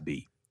make it out to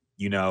be.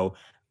 You know,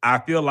 I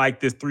feel like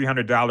this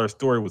 $300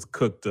 story was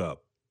cooked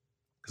up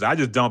because I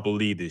just don't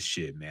believe this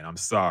shit, man. I'm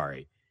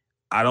sorry.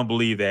 I don't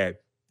believe that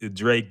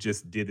Drake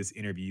just did this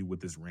interview with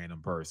this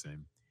random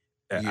person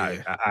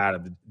out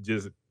of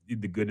just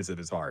the goodness of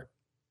his heart.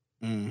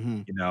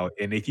 Mm-hmm. You know,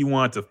 and if you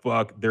want to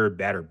fuck, they're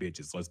better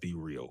bitches. Let's be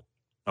real.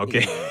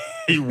 Okay.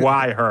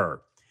 Why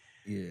her?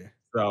 Yeah.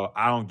 So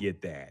I don't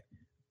get that.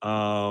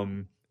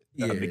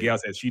 Miguel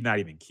says she's not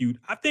even cute.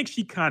 I think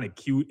she kind of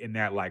cute in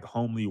that like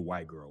homely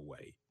white girl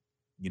way.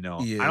 You know,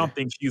 I don't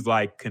think she's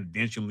like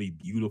conventionally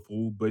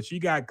beautiful, but she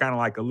got kind of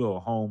like a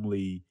little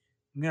homely.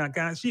 Now,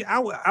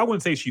 I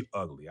wouldn't say she's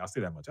ugly. I'll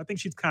say that much. I think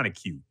she's kind of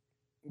cute,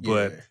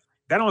 but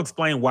that don't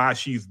explain why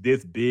she's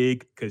this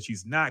big because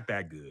she's not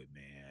that good,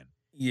 man.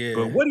 Yeah.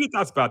 But what are your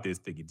thoughts about this,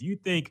 Figgy? Do you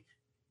think,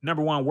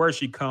 number one, where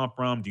she come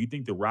from? Do you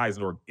think the rise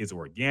is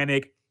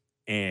organic?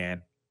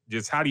 And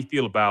just how do you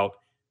feel about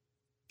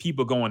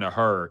people going to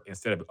her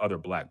instead of other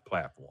black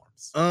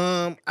platforms?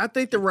 I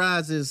think the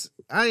rise is,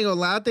 I ain't gonna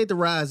lie, I think the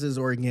rise is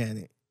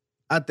organic.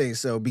 I think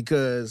so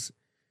because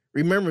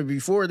remember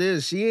before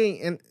this, she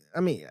ain't, and I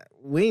mean,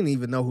 we didn't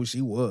even know who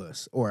she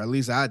was, or at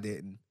least I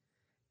didn't.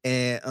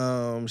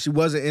 And she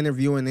wasn't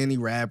interviewing any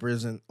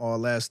rappers and all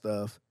that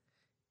stuff.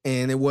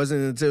 And it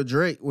wasn't until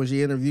Drake, when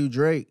she interviewed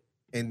Drake,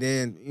 and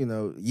then, you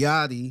know,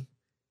 Yachty,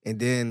 and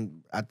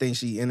then I think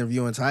she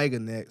interviewing Tiger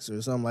next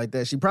or something like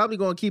that. She probably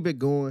gonna keep it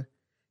going.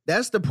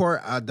 That's the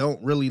part I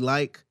don't really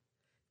like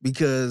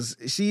because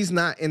she's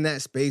not in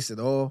that space at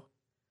all.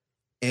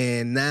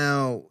 And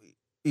now,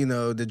 you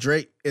know, the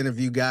Drake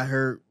interview got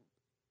her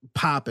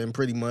popping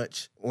pretty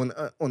much on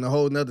a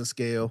whole nother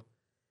scale.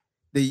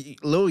 The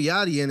Lil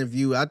Yachty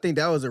interview, I think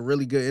that was a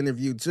really good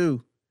interview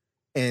too.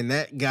 And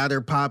that got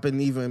her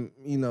popping even,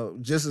 you know,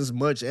 just as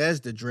much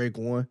as the Drake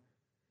one.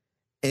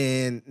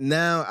 And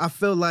now I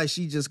feel like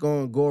she just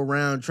gonna go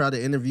around try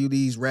to interview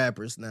these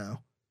rappers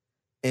now.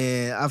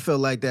 And I feel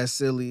like that's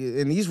silly.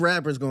 And these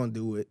rappers gonna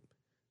do it.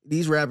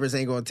 These rappers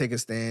ain't gonna take a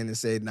stand and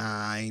say, nah,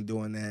 I ain't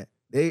doing that.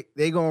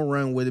 They gonna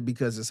run with it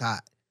because it's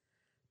hot.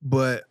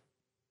 But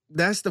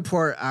that's the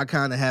part I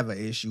kind of have an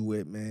issue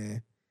with,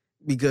 man.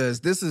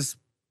 Because this is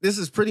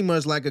pretty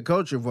much like a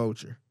culture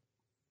vulture.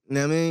 You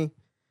know what I mean?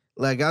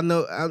 Like, I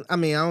know, I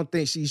mean, I don't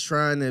think she's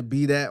trying to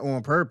be that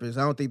on purpose.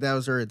 I don't think that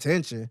was her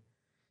intention.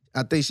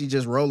 I think she's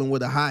just rolling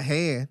with a hot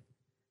hand.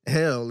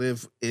 Hell,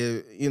 if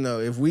you know,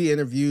 if we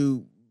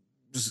interview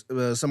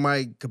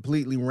somebody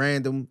completely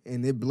random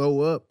and it blow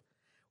up,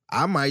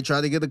 I might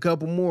try to get a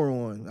couple more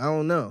on. I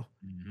don't know.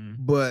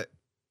 Mm-hmm. But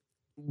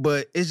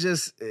it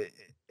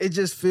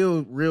just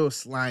feels real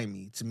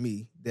slimy to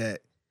me that,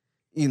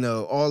 you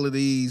know, all of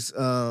these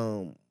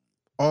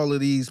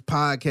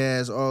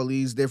podcasts, all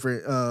these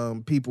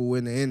different people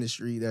in the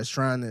industry that's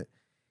trying to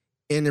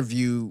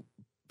interview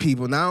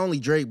people, not only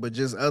Drake, but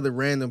just other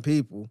random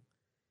people.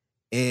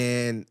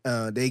 And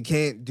they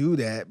can't do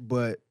that.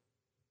 But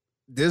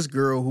this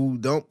girl who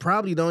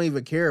probably don't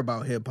even care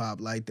about hip hop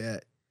like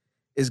that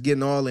is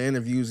getting all the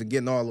interviews and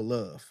getting all the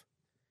love.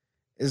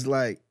 It's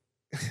like,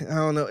 I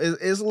don't know.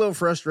 It's a little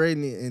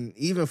frustrating. And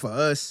even for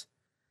us,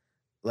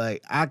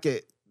 like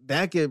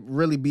that could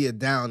really be a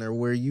downer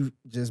where you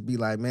just be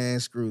like, man,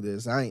 screw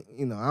this. I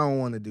don't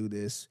want to do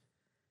this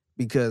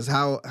because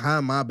how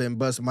am I been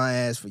busting my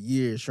ass for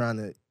years trying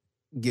to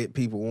get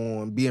people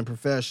on, being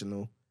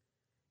professional,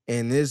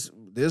 and this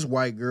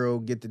white girl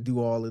get to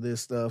do all of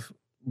this stuff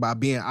by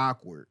being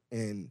awkward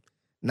and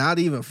not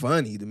even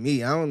funny to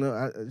me. I don't know.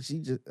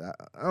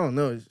 I don't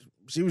know.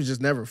 She was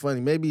just never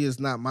funny. Maybe it's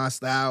not my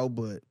style,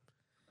 but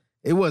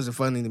it wasn't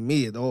funny to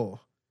me at all.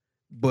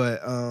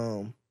 But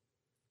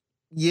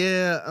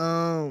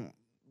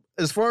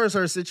as far as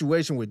her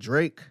situation with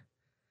Drake,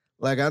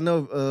 like I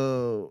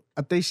know,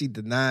 I think she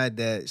denied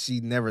that she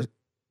never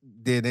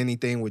did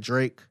anything with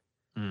Drake.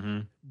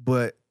 Mm-hmm.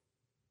 But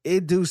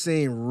it do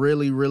seem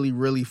really, really,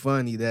 really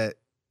funny that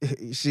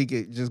she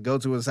could just go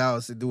to his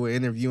house and do an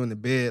interview in the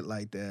bed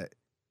like that.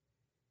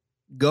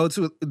 Go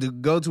to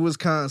his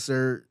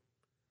concert,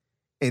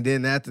 and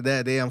then after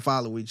that, they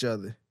unfollow each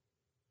other.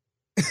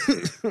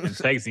 And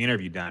takes the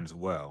interview down as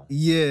well.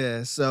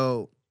 Yeah,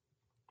 so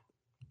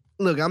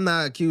look, I'm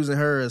not accusing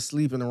her of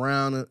sleeping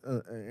around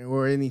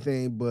or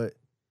anything, but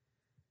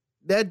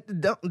that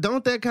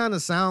don't that kind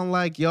of sound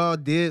like y'all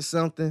did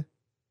something,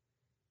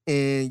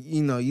 and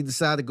you know you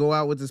decide to go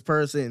out with this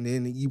person, and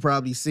then you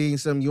probably seen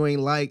something you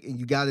ain't like, and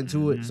you got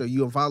into it, so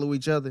you unfollow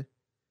each other.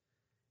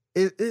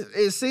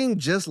 It seemed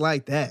just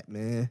like that,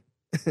 man.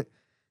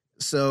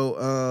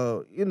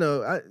 So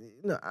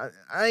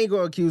I ain't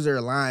gonna accuse her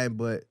of lying,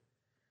 but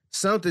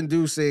something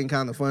do seem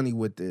kind of funny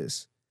with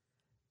this.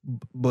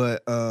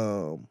 But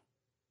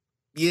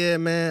yeah,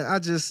 man,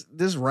 this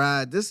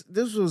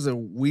was a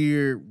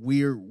weird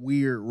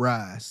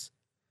rise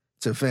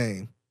to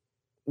fame.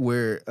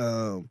 Where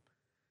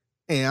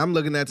and I'm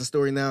looking at the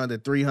story now, the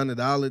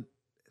 $300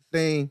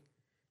 thing.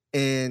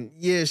 And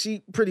yeah,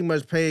 she pretty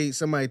much paid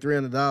somebody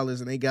 $300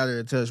 and they got her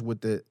in touch with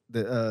the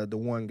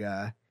one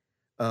guy.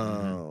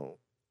 What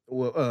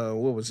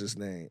was his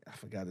name? I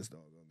forgot his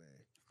doggone name.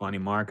 Funny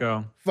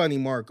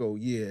Marco,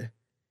 yeah.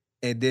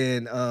 And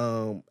then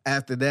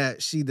after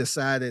that, she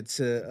decided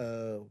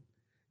to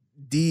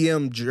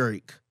DM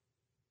Drake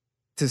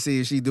to see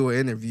if she'd do an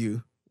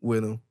interview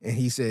with him, and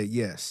he said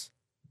yes.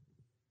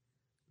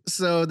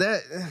 So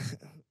that,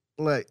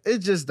 like, it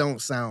just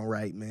don't sound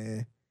right,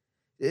 man.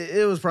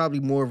 It was probably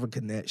more of a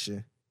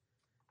connection,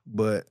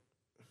 but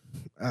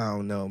I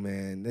don't know,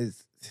 man.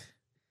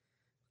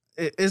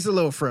 It's a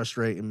little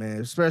frustrating,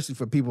 man, especially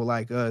for people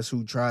like us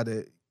who try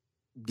to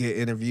get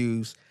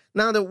interviews.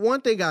 Now, the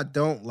one thing I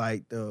don't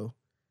like, though,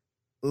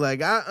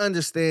 like, I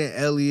understand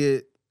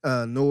Elliot,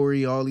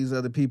 Nori, all these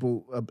other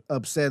people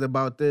upset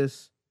about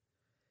this,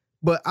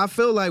 but I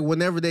feel like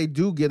whenever they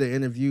do get an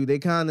interview, they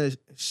kind of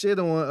shit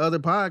on other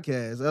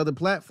podcasts, other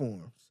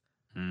platforms.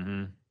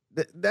 Mm-hmm.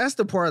 That's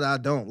the part I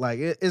don't like.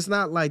 It's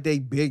not like they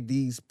big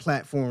these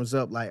platforms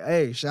up like,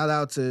 hey, shout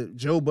out to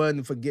Joe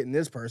Budden for getting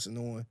this person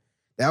on.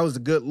 That was a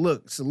good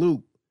look.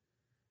 Salute.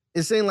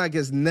 It seemed like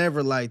it's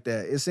never like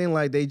that. It seemed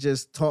like they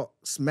just talk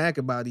smack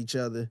about each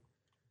other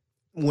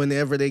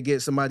whenever they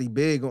get somebody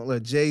big on,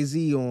 like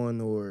Jay-Z on,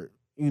 or,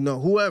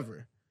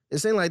 whoever. It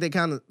seemed like they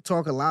kind of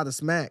talk a lot of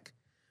smack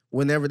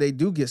whenever they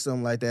do get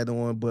something like that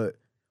on. But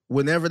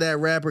whenever that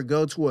rapper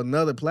go to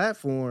another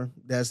platform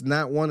that's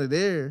not one of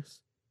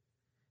theirs,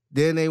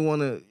 then they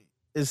want to,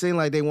 it seems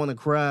like they want to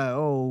cry,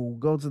 oh,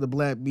 go to the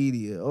black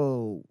media.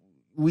 Oh,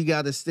 we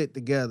got to stick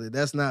together.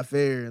 That's not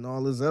fair, and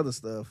all this other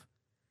stuff.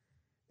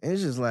 And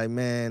it's just like,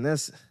 man, I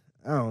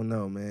don't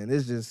know, man.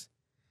 It's just,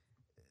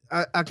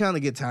 I kind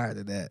of get tired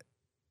of that.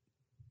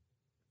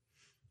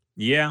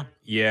 Yeah.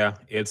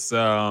 It's,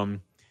 to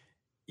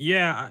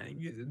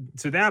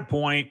that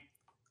point,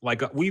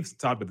 like we've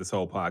talked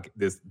about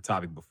this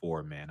topic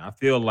before, man. I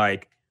feel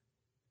like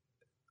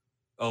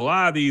a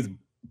lot of these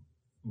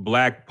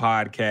black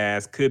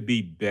podcasts could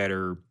be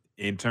better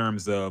in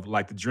terms of,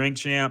 like, the Drink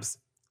Champs.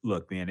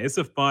 Look, man, it's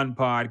a fun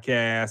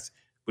podcast,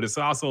 but it's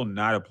also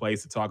not a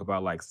place to talk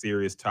about, like,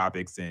 serious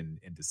topics and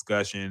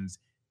discussions.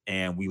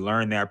 And we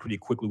learned that pretty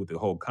quickly with the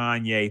whole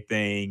Kanye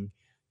thing.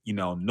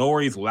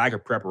 Nori's lack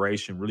of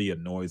preparation really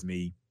annoys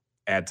me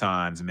at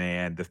times,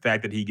 man. The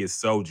fact that he gets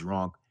so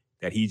drunk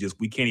that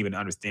we can't even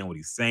understand what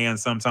he's saying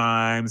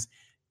sometimes.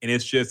 And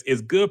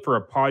it's good for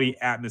a party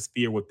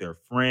atmosphere with their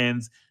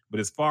friends. But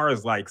as far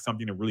as, like,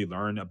 something to really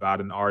learn about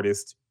an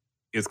artist,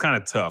 it's kind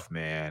of tough,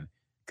 man.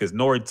 Because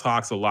Nori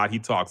talks a lot. He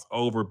talks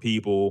over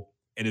people,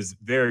 and it's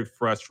very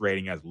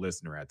frustrating as a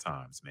listener at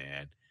times,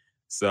 man.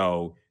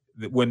 So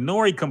when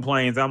Nori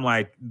complains, I'm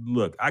like,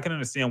 look, I can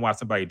understand why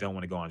somebody don't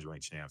want to go on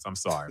Drink Champs. I'm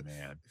sorry,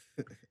 man.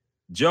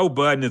 Joe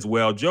Budden as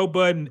well. Joe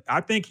Budden, I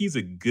think he's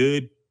a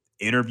good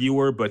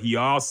interviewer, but he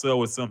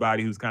also is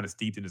somebody who's kind of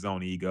steeped in his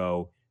own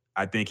ego.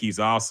 I think he's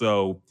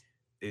also,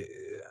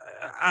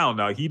 I don't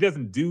know, he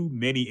doesn't do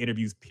many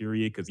interviews,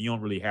 period, because he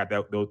don't really have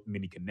those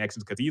many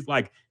connections, because he's,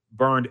 like,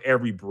 burned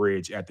every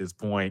bridge at this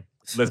point.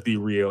 Let's be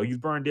real. He's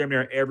burned damn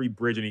near every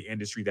bridge in the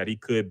industry that he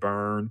could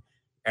burn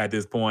at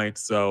this point.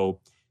 So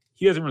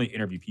he doesn't really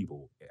interview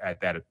people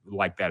like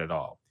that at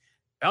all.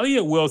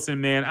 Elliot Wilson,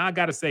 man, I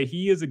got to say,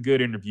 he is a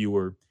good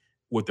interviewer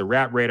with the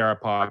Rap Radar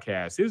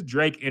podcast. His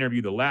Drake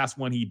interview, the last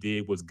one he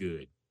did, was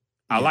good.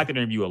 I like that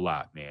interview a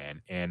lot,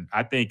 man. And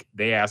I think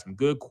they asked some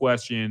good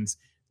questions.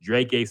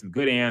 Drake gave some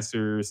good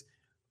answers.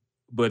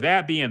 But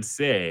that being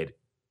said,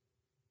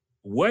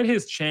 what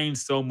has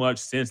changed so much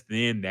since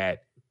then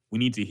that we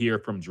need to hear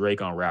from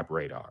Drake on Rap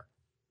Radar?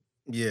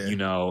 Yeah.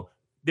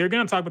 They're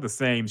going to talk about the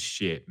same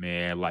shit,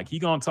 man. Like, he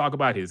going to talk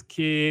about his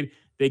kid.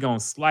 They going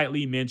to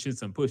slightly mention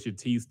some Pusha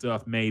T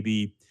stuff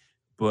maybe.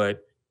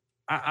 But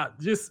I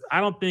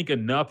don't think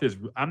enough is,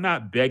 I'm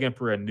not begging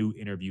for a new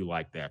interview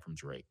like that from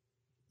Drake.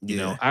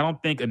 I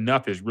don't think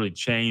enough has really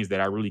changed that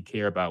I really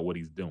care about what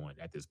he's doing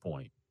at this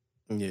point.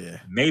 Yeah.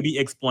 Maybe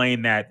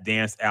explain that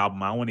dance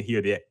album. I want to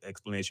hear the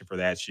explanation for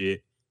that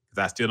shit,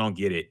 because I still don't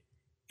get it.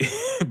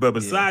 But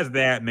besides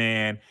that,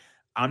 man,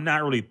 I'm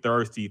not really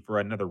thirsty for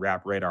another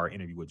Rap Radar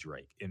interview with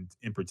Drake in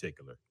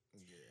particular.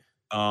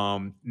 Yeah.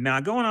 Now,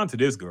 going on to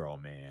this girl,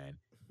 man.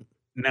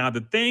 Now, the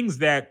things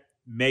that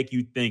make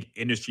you think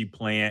industry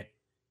plant,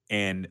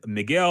 and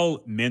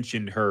Miguel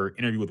mentioned her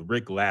interview with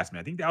Rick Glassman.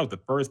 I think that was the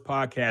first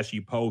podcast she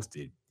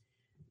posted.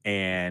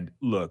 And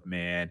look,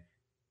 man,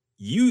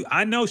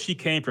 I know she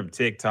came from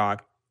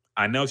TikTok.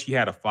 I know she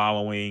had a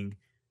following.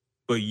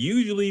 But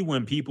usually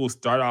when people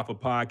start off a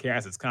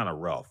podcast, it's kind of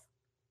rough.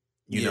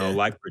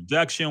 Like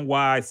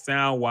production-wise,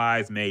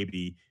 sound-wise,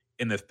 maybe.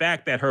 And the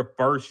fact that her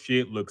first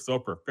shit looks so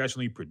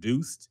professionally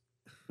produced,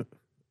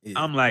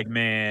 I'm like,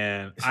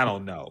 man, I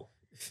don't know.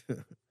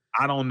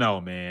 I don't know,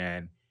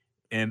 man.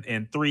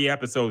 And 3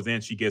 episodes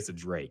in, she gets a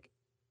Drake.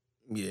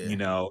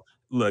 Yeah.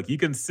 Look, you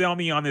can sell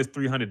me on this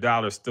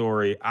 $300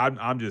 story.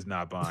 I'm just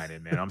not buying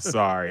it, man. I'm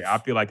sorry. I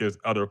feel like there's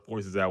other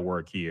forces at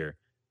work here.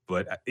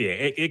 But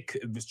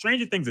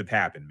stranger things have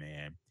happened,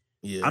 man.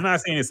 Yeah. I'm not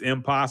saying it's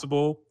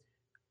impossible.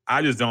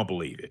 I just don't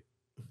believe it.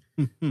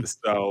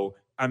 So,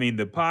 I mean,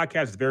 the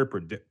podcast is very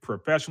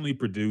professionally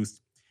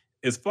produced.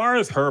 As far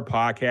as her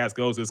podcast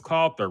goes, it's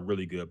called The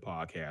Really Good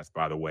Podcast,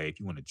 by the way, if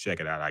you want to check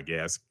it out, I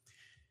guess.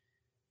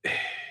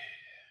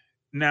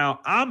 Now,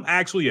 I'm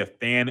actually a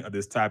fan of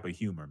this type of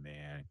humor,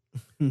 man.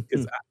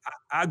 Because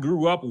I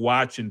grew up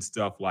watching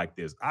stuff like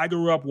this. I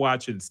grew up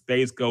watching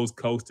Space Ghost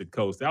Coast to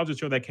Coast. That was a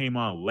show that came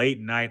on late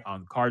night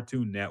on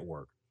Cartoon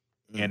Network.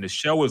 And the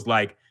show was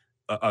like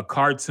a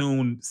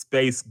cartoon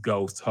space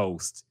ghost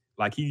host.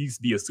 Like he used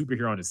to be a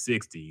superhero in the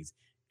 60s.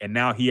 And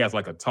now he has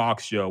like a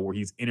talk show where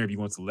he's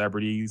interviewing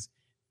celebrities.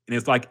 And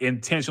it's like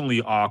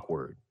intentionally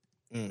awkward.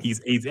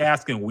 He's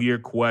asking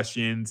weird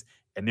questions.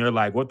 And they're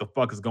like, what the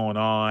fuck is going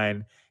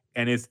on?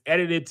 And it's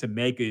edited to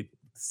make it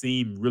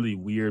seem really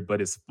weird,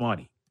 but it's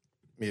funny.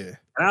 Yeah.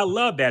 And I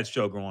love that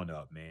show growing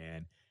up,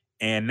 man.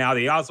 And now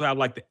they also have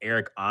like the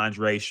Eric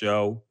Andre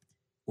show,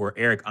 where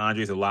Eric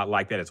Andre's a lot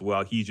like that as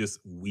well. He's just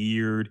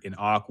weird and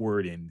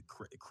awkward and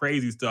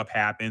crazy stuff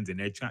happens. And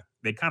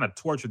they kind of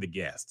torture the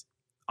guest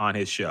on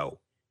his show.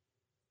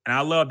 And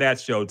I love that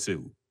show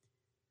too.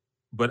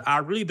 But I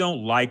really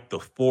don't like the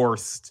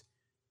forced,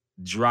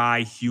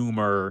 dry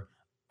humor,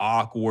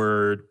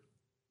 awkward,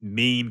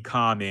 mean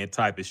comment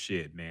type of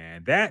shit,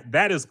 man.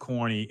 That is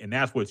corny, and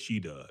that's what she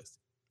does.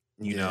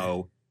 You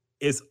know,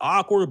 it's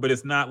awkward, but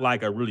it's not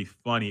like a really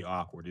funny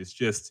awkward. It's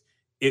just,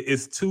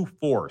 it's too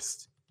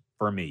forced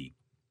for me.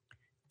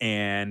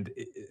 And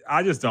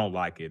I just don't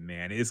like it,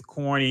 man. It's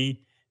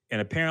corny.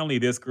 And apparently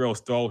this girl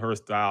stole her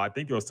style. I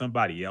think there was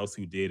somebody else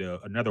who did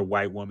another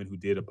white woman who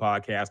did a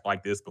podcast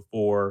like this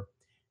before.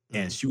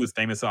 And she was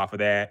famous off of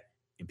that.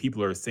 And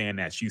people are saying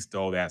that she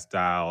stole that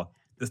style.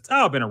 The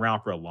style been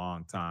around for a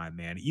long time,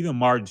 man. Even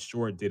Martin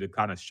Short did a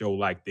kind of show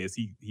like this.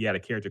 He had a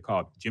character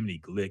called Jiminy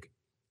Glick.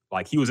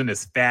 Like he was in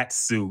this fat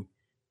suit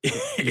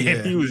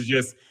and he was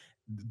just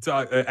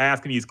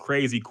asking these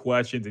crazy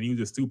questions, and he was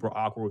just super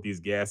awkward with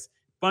these guests.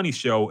 Funny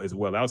show as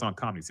well. That was on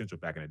Comedy Central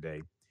back in the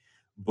day.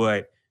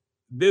 But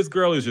this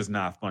girl is just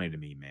not funny to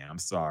me, man. I'm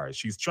sorry.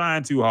 She's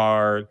trying too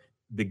hard.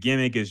 The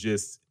gimmick is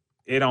just,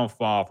 it don't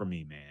fall for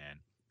me, man.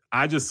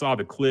 I just saw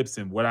the clips,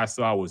 and what I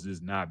saw was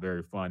just not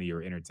very funny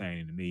or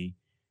entertaining to me.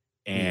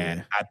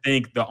 And I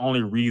think the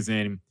only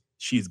reason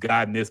she's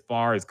gotten this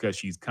far is because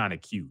she's kind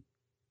of cute.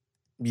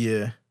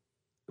 Yeah.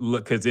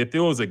 Look, because if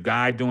there was a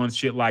guy doing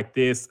shit like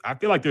this, I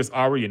feel like there's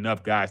already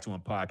enough guys doing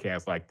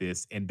podcasts like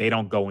this, and they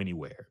don't go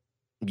anywhere.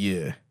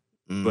 Yeah.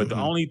 But the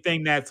only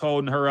thing that's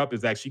holding her up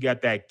is that she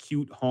got that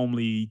cute,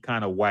 homely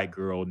kind of white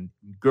girl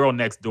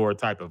next door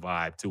type of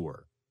vibe to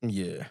her.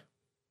 Yeah.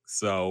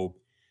 So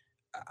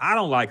I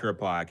don't like her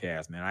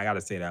podcast, man. I got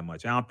to say that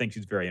much. I don't think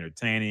she's very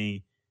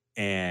entertaining,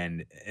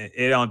 and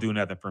it don't do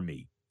nothing for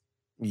me.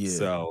 Yeah.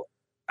 So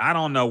I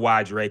don't know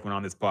why Drake went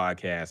on this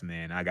podcast,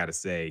 man. I got to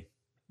say,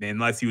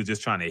 unless he was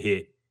just trying to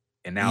hit,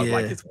 and now it's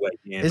like his way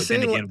in. But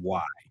then again,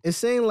 why? It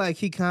seemed like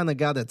he kind of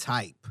got a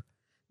type.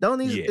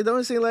 It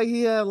don't seem like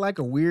he had like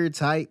a weird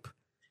type.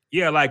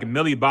 Yeah, like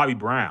Millie Bobby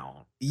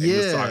Brown. He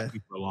was talking to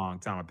for a long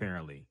time,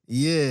 apparently.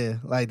 Yeah,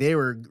 like they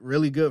were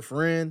really good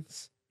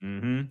friends.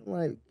 Mm-hmm.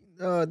 Like,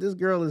 this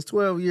girl is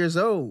 12 years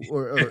old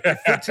or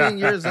 15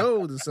 years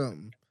old or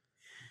something.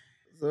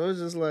 So it's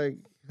just like,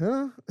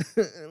 huh?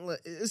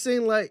 It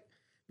seemed like,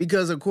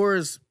 because of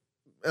course,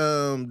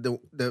 the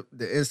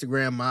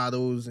Instagram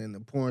models and the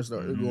porn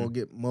stars are gonna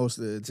get most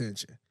of the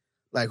attention.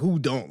 Like, who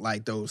don't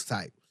like those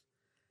types?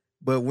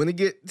 But when it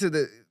get to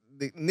the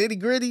nitty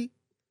gritty,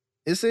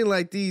 it seemed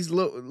like these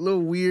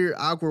little weird,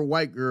 awkward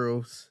white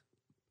girls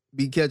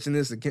be catching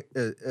his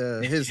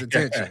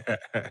attention.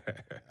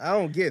 I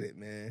don't get it,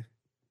 man.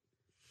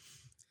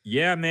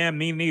 Yeah, man,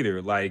 me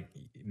neither. Like,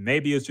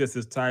 maybe it's just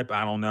his type.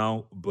 I don't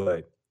know.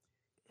 But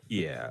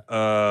yeah,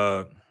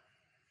 I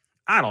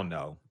don't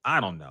know. I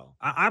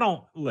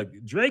don't look.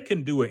 Drake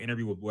can do an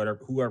interview with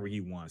whoever he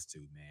wants to,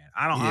 man.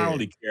 I don't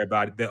really care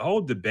about it. The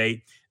whole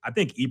debate, I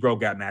think Ebro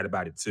got mad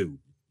about it too.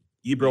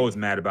 Ebro is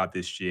mad about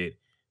this shit.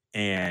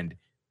 And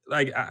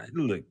like,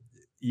 look,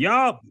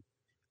 y'all,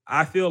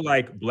 I feel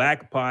like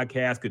black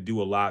podcasts could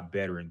do a lot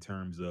better in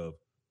terms of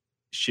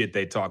shit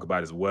they talk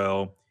about as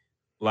well.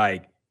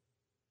 Like,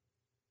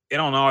 it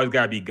don't always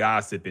gotta be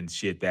gossip and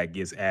shit that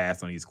gets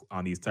asked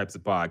on these types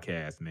of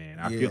podcasts, man.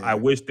 I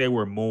wish they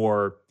were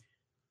more,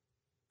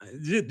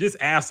 just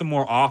ask some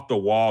more off the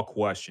wall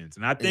questions.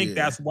 And I think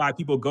that's why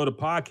people go to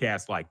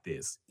podcasts like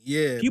this.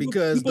 Yeah,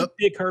 people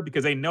pick her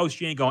because they know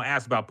she ain't gonna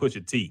ask about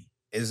Pusha T.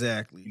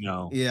 Exactly. You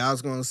know? Yeah, I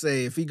was gonna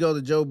say, if he go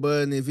to Joe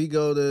Budden, if he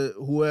go to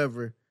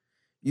whoever,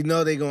 you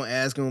know they gonna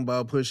ask him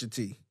about Pusha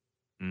T.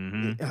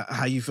 Mm-hmm.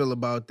 How you feel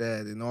about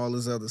that and all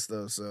this other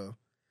stuff. So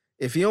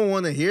if you don't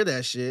want to hear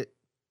that shit,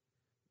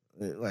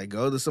 like,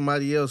 go to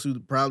somebody else who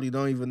probably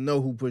don't even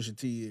know who Pusha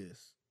T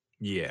is.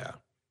 Yeah.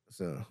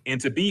 So, and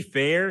to be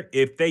fair,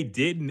 if they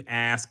didn't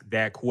ask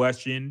that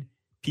question,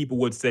 people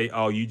would say,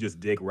 "Oh, you just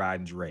dick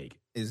riding Drake."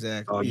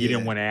 Exactly. Oh, you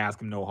didn't want to ask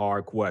him no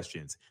hard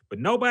questions. But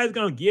nobody's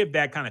gonna give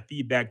that kind of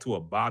feedback to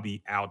a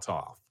Bobbi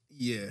Althoff.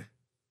 Yeah.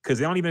 Because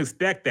they don't even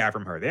expect that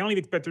from her. They don't even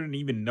expect her to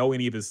even know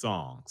any of his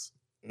songs.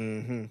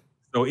 Mm-hmm.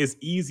 So it's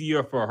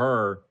easier for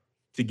her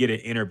to get an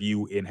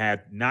interview and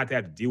not to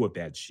have to deal with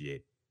that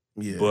shit.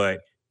 Yeah.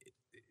 But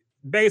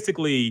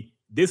basically,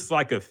 this is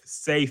like a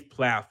safe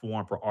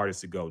platform for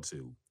artists to go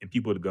to and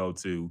people to go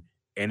to,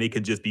 and it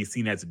can just be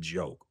seen as a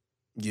joke.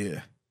 Yeah.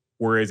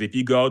 Whereas if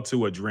you go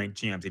to a Drink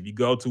Champs, if you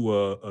go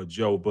to a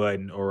Joe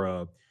Budden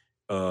or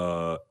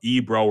a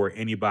Ebro or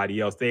anybody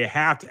else, they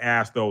have to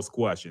ask those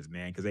questions,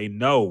 man, because they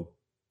know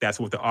that's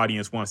what the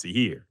audience wants to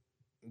hear.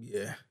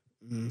 Yeah.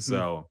 Mm-hmm.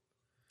 So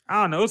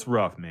I don't know. It's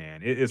rough,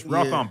 man. It's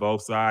rough on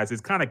both sides. It's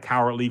kind of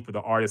cowardly for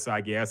the artists,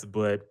 I guess.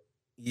 But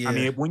I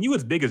mean, when you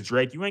as big as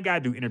Drake, you ain't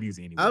got to do interviews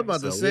anyway. I was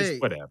about to say,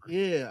 whatever.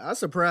 Yeah, I'm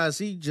surprised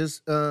he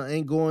just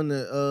ain't going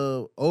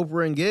to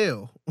Oprah and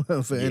Gayle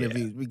for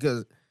interviews,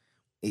 because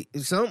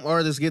some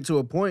artists get to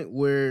a point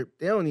where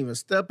they don't even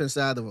step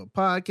inside of a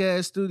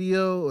podcast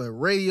studio or a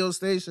radio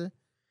station.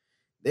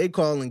 They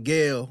calling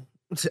Gayle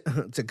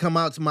to come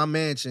out to my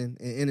mansion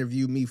and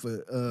interview me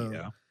for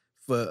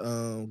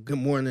Good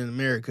Morning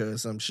America or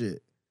some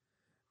shit.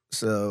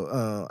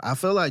 So I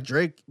feel like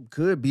Drake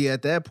could be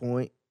at that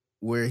point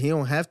where he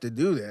don't have to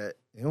do that.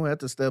 He don't have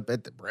to step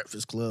at the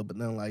Breakfast Club or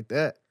nothing like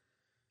that.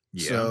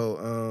 Yeah.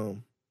 So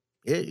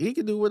he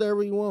can do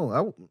whatever he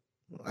want.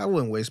 I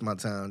wouldn't waste my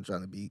time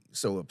trying to be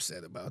so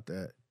upset about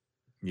that.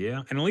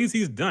 Yeah, and at least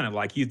he's done it.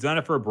 Like, he's done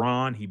it for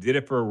Braun. He did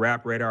it for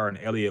Rap Radar and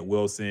Elliott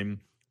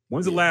Wilson.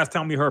 When's the last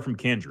time we heard from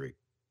Kendrick?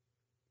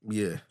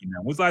 Yeah.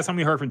 When's the last time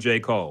we heard from J.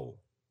 Cole?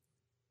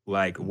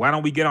 Like, why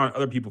don't we get on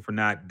other people for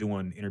not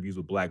doing interviews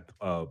with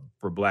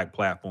black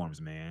platforms,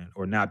 man,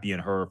 or not being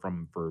heard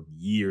from for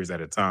years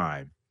at a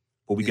time?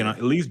 But we can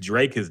at least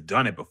Drake has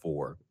done it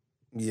before.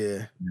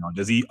 Yeah.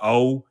 Does he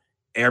owe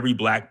every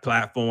black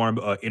platform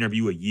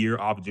interview a year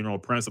off of general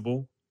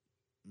principle?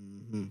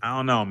 Mm-hmm. I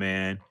don't know,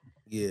 man.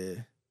 Yeah.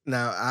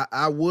 Now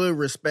I would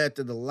respect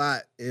it a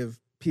lot if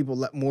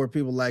more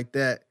people like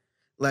that,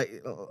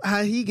 like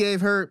how he gave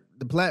her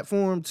the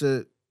platform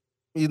to,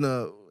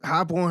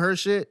 hop on her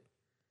shit.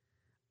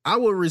 I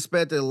would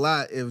respect it a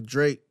lot if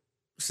Drake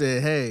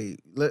said, "Hey,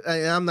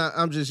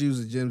 I'm just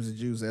using Gems and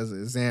Juice as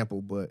an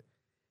example, but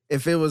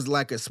if it was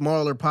like a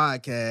smaller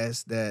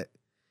podcast that,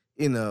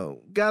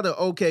 got an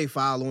okay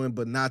following,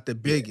 but not the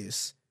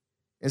biggest,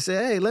 and say,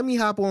 hey, let me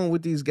hop on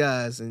with these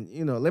guys and,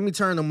 let me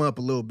turn them up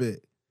a little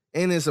bit.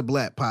 And it's a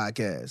black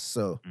podcast.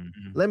 So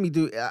let me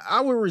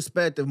I would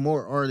respect if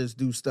more artists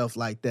do stuff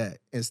like that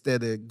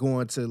instead of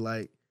going to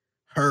like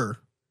her.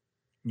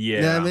 Yeah.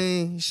 You know what I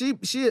mean? She'd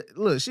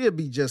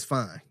be just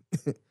fine.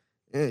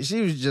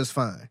 She was just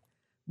fine.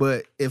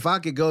 But if I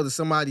could go to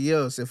somebody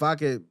else, if I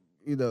could,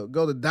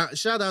 go to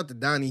shout out to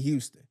Donnie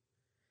Houston.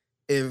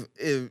 If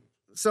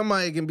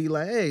somebody can be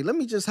like, hey, let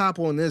me just hop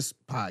on this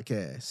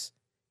podcast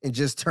and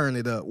just turn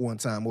it up one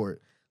time, or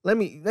let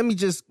me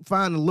just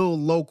find a little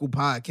local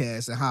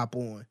podcast and hop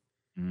on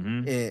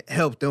and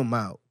help them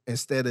out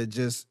instead of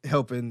just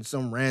helping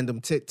some random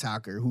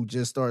TikToker who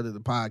just started a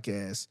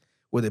podcast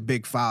with a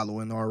big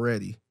following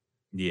already.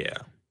 Yeah.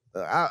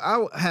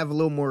 I have a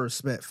little more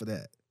respect for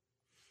that.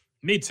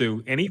 Me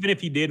too. And even if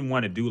he didn't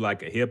want to do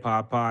like a hip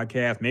hop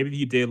podcast, maybe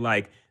he did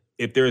like,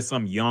 if there's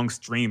some young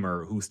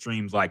streamer who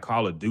streams like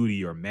Call of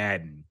Duty or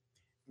Madden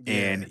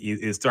and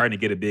is starting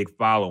to get a big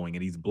following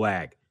and he's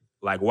black,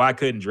 like, why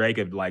couldn't Drake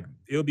have, like,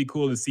 it would be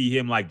cool to see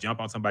him like jump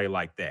on somebody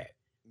like that.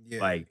 Yeah.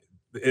 Like,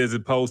 as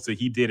opposed to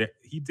he did a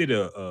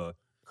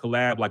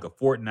collab, like a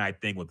Fortnite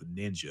thing with a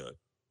Ninja,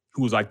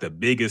 who was like the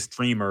biggest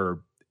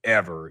streamer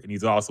ever. And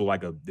he's also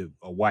like a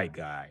white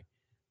guy.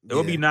 It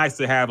would be nice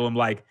to have him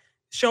like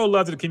show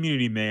love to the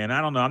community, man. I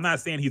don't know. I'm not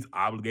saying he's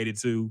obligated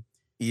to.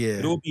 Yeah.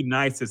 It would be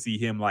nice to see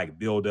him like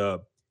build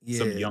up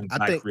some young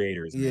black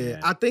creators. Yeah.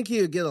 Man. I think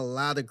he'll get a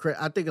lot of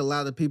credit. I think a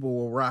lot of people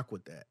will rock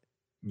with that.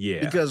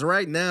 Yeah. Because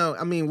right now,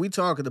 I mean, we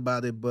talking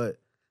about it, but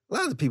a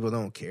lot of people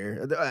don't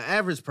care. The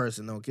average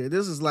person don't care.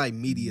 This is like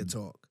media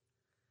talk.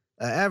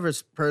 An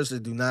average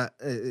person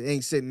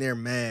ain't sitting there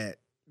mad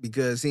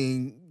because he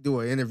ain't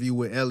do an interview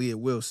with Elliott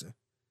Wilson.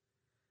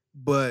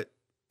 But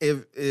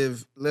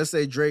if let's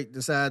say Drake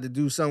decided to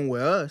do something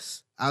with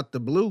us out the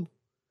blue,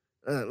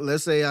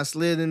 let's say I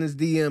slid in his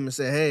DM and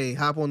said, hey,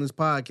 hop on this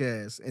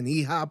podcast, and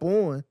he hop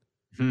on,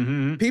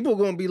 people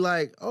gonna be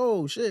like,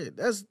 oh shit,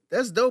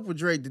 that's dope for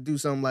Drake to do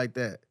something like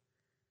that.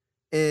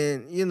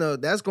 And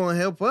that's gonna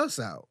help us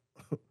out.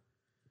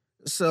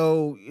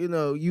 So,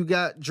 you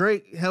got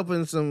Drake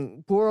helping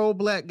some poor old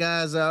black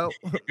guys out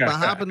by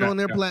hopping on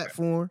their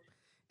platform,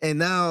 and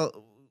now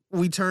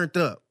we turned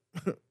up.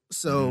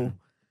 So,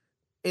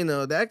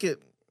 that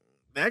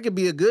could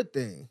be a good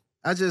thing.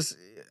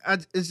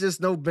 It's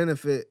just no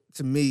benefit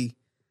to me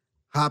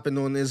hopping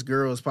on this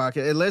girl's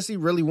podcast unless he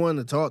really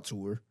wanted to talk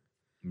to her.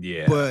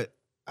 Yeah. But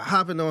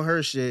hopping on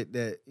her shit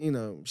that,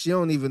 she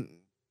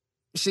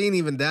ain't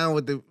even down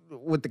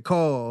with the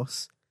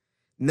calls.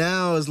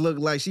 Now it's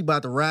looking like she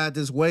about to ride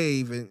this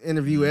wave and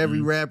interview every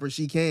rapper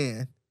she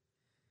can.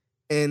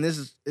 And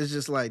it's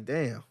just like,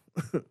 damn.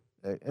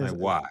 Like,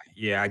 why?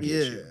 Yeah, I get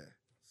you.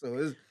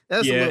 So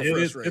that's a little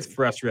frustrating. It's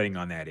frustrating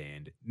on that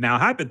end. Now,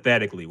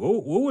 hypothetically,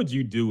 what would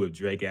you do if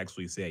Drake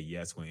actually said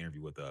yes to an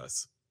interview with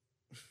us?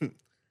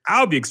 I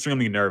would be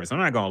extremely nervous. I'm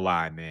not gonna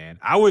lie, man.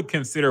 I would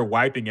consider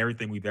wiping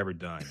everything we've ever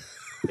done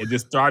and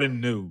just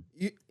starting new.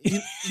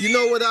 You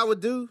know what I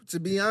would do? To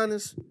be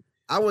honest,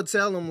 I would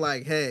tell him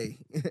like, "Hey,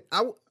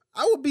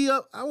 I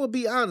would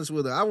be honest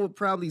with her. I would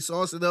probably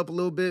sauce it up a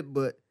little bit,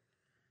 but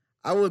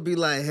I would be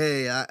like,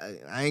 hey,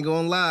 I ain't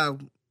gonna lie.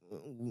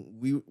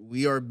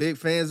 We are big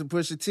fans of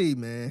Pusha T,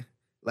 man.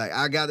 Like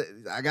I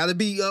gotta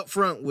be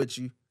upfront with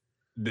you.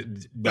 No,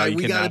 like you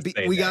we cannot gotta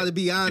say we that. gotta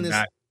be You honest.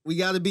 cannot- We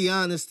gotta be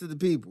honest to the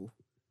people.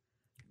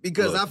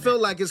 Because Look, I feel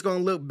like it's gonna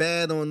look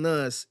bad on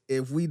us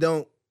if we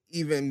don't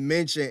even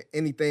mention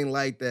anything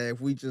like that.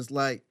 If we just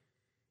like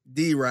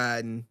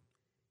D-riding,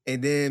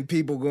 and then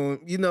people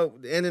going, the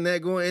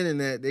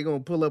internet they're gonna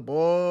pull up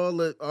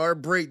all of our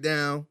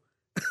breakdown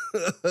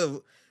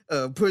of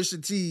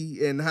Pusha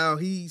T and how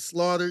he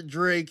slaughtered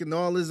Drake and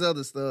all this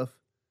other stuff.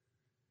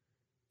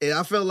 And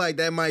I felt like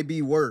that might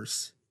be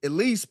worse. At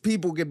least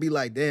people could be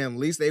like, damn, at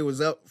least they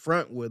was up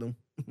front with him.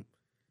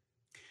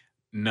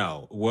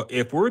 No. Well,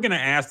 if we're gonna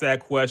ask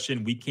that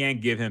question, we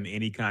can't give him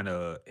any kind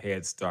of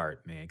head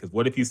start, man. Because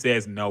what if he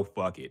says no?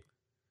 Fuck it.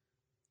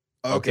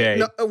 Okay.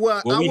 No, well,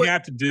 what we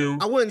have to do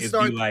I wouldn't is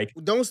start. be like,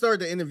 Don't start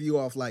the interview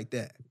off like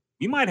that.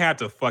 we might have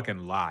to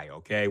fucking lie.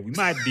 Okay. We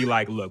might be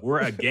like, look,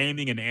 we're a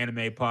gaming and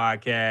anime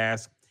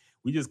podcast.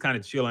 We just kind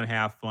of chill and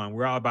have fun.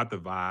 We're all about the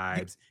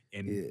vibes,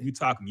 and we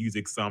talk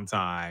music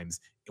sometimes.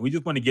 And we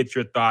just want to get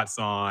your thoughts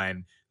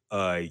on,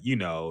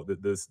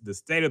 the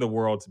state of the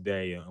world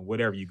today and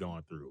whatever you're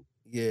going through.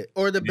 Yeah,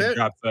 or the best.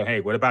 Hey,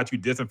 what about you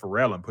dissing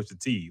Pharrell and Pusha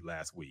T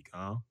last week,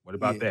 huh? What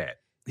about that?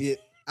 Yeah,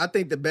 I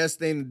think the best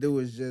thing to do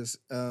is just,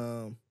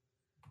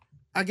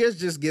 I guess,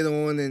 just get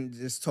on and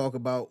just talk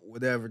about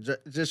whatever.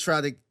 Just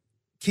try to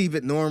keep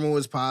it normal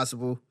as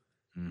possible,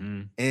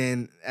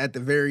 and at the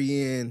very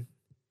end,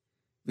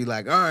 be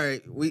like, all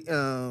right,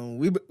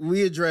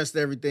 we addressed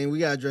everything. We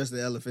gotta address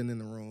the elephant in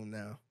the room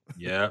now.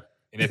 Yeah,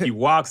 and if he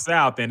walks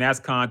out, then that's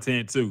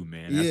content too,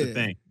 man. That's the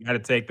thing. You got to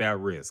take that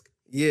risk.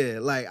 Yeah,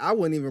 like I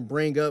wouldn't even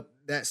bring up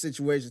that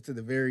situation to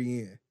the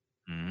very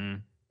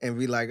end. And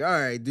be like, all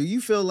right, do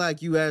you feel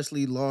like you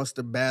actually lost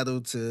the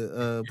battle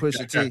to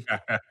Pusha T?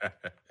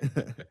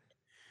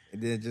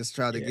 And then just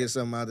try to get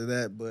something out of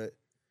that. But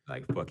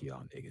like, fuck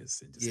y'all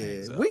niggas. And just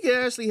hangs up. We can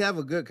actually have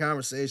a good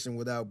conversation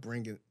without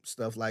bringing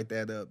stuff like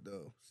that up,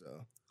 though.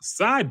 So,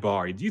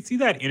 sidebar, did you see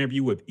that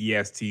interview with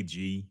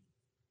ESTG?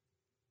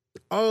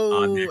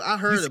 Oh, I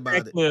heard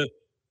about it.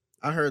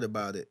 I heard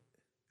about it.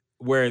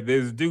 Where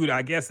this dude,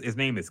 I guess his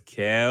name is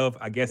Kev.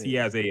 I guess he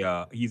has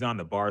he's on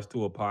the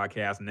Barstool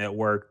Podcast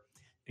Network.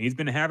 And he's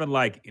been having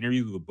like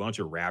interviews with a bunch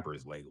of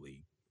rappers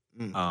lately.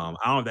 I don't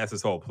know if that's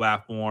his whole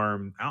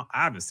platform. I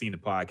haven't seen the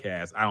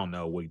podcast. I don't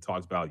know what he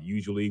talks about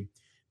usually,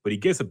 but he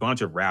gets a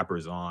bunch of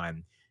rappers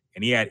on,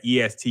 and he had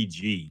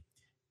ESTG,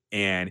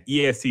 and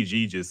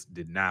ESTG just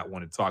did not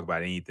want to talk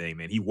about anything,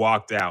 man. He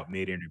walked out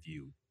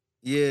mid-interview.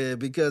 Yeah,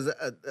 because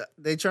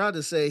they tried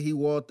to say he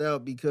walked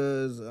out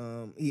because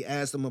he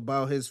asked him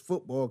about his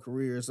football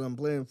career or something,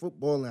 playing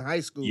football in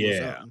high school or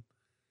something.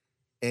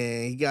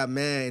 And he got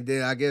mad. And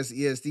then I guess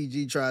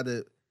ESTG tried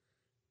to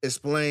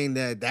explain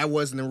that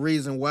wasn't the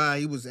reason why.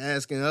 He was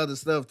asking other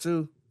stuff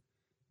too.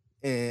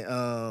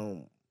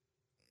 And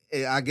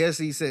I guess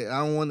he said,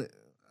 I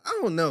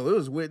don't know. It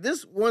was weird.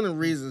 This one of the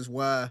reasons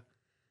why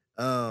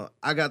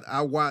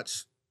I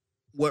watch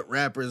what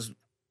rappers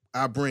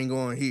I bring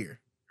on here.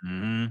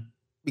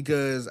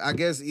 Because I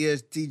guess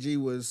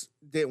ESTG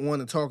didn't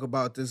want to talk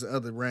about this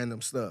other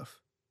random stuff.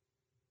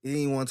 He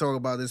didn't want to talk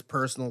about his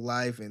personal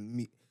life,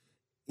 and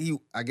he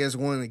I guess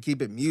wanted to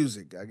keep it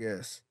music. I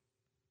guess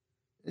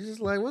it's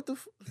just like what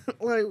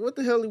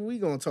the hell are we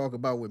gonna talk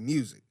about with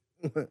music?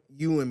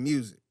 You and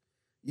music,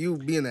 you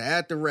being an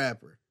actor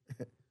rapper.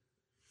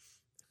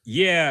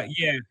 Yeah.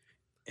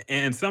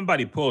 And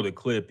somebody pulled a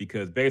clip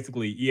because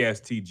basically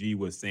ESTG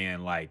was saying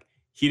like,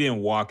 he didn't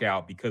walk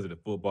out because of the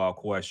football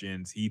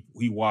questions. He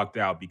walked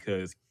out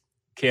because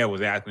Kev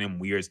was asking him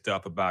weird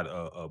stuff about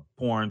a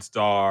porn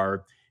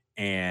star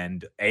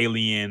and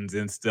aliens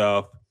and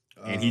stuff,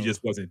 and he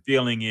just wasn't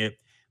feeling it.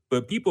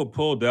 But people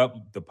pulled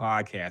up the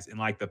podcast, and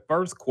like the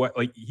first question,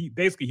 like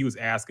he was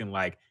asking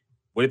like,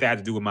 what did that have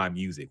to do with my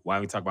music? Why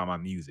don't we talk about my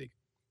music?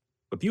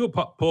 But people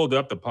pulled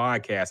up the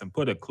podcast and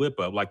put a clip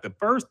up. Like the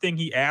first thing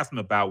he asked him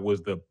about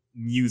was the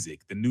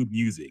music, the new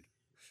music,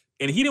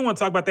 and he didn't want to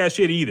talk about that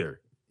shit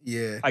either.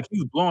 Yeah. Like he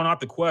was blowing off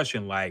the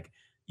question, like,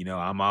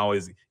 I'm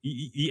always,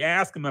 he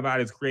asked him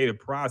about his creative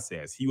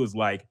process. He was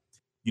like,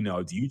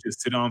 do you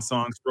just sit on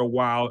songs for a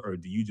while, or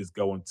do you just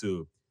go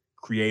into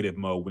creative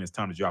mode when it's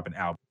time to drop an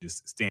album,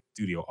 just stay in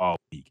the studio all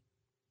week?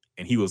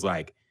 And he was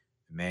like,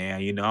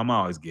 man, I'm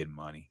always getting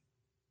money.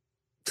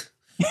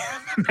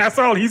 That's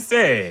all he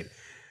said.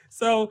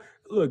 So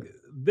look,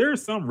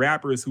 there's some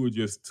rappers who are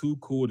just too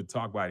cool to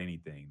talk about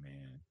anything,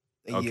 man.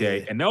 Okay.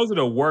 Yeah. And those are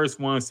the worst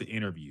ones to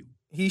interview.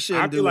 He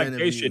shouldn't I feel like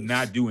interviews. They should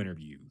not do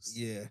interviews.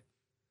 Yeah.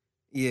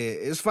 Yeah,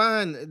 it's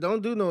fine.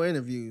 Don't do no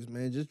interviews,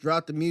 man. Just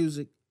drop the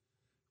music,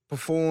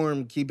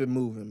 perform, keep it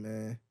moving,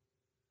 man.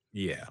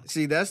 Yeah.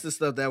 See, that's the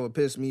stuff that would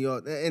piss me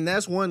off. And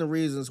that's one of the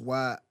reasons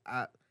why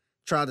I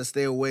try to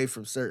stay away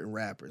from certain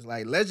rappers.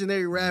 Like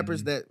legendary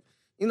rappers that,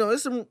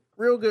 it's some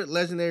real good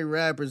legendary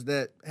rappers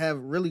that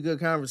have really good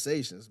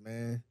conversations,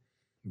 man.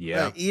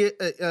 Yeah.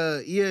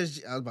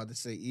 ESG. I was about to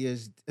say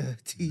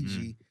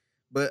ESTG,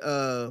 but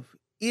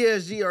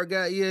ESG, our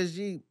guy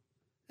ESG,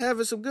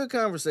 having some good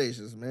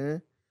conversations,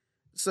 man.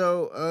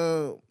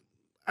 So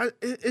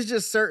it's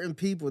just certain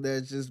people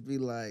that just be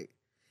like,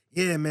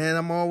 yeah, man,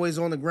 I'm always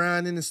on the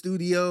grind in the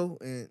studio,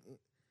 and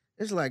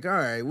it's like, all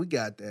right, we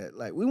got that.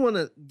 Like, we want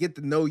to get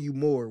to know you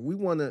more. We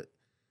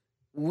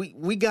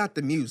got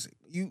the music.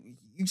 You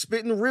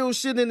spitting real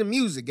shit in the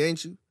music,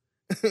 ain't you?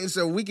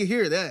 So we can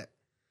hear that.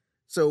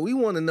 So we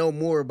want to know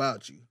more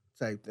about you,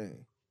 type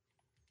thing.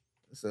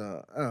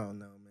 So I don't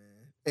know,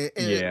 man.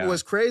 And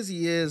what's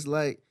crazy is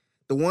like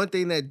the one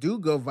thing that do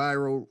go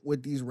viral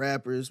with these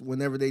rappers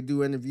whenever they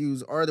do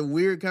interviews are the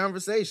weird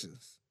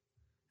conversations.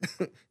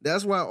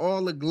 That's why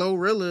all the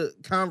Glorilla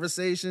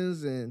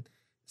conversations and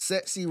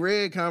Sexy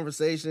Red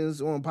conversations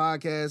on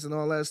podcasts and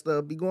all that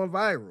stuff be going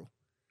viral.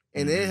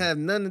 And they have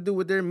nothing to do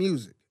with their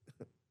music.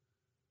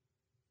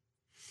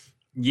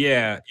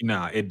 Yeah,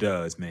 it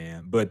does,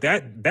 man. But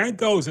that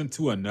goes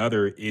into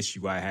another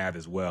issue I have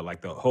as well,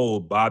 like the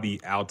whole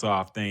Bobbi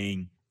Althoff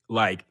thing.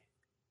 Like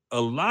a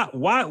lot.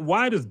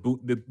 Why does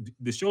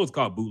the show is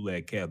called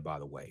Bootleg Kev, by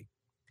the way?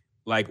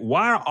 Like,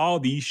 why are all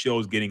these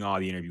shows getting all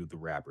the interviews with the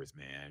rappers,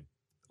 man?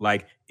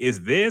 Like,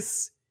 it's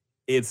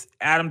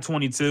Adam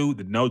 22,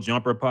 the No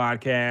Jumper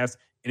podcast,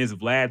 and it's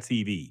Vlad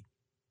TV.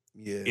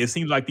 Yeah. It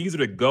seems like these are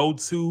the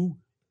go-to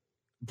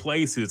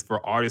places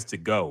for artists to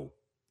go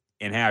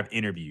and have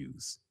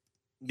interviews.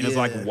 And it's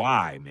like,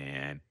 why,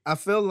 man? I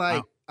feel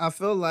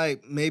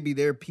like maybe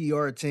their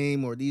PR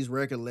team or these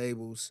record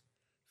labels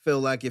feel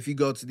like if you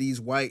go to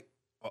these white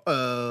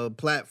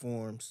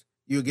platforms,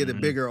 you'll get a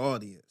bigger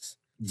audience.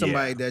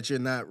 Somebody that you're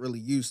not really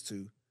used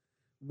to.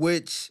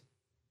 Which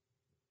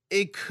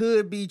it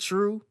could be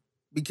true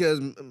because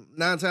 9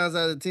 times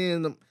out of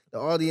 10, the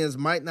audience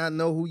might not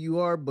know who you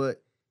are,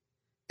 but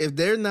if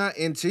they're not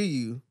into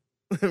you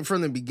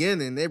from the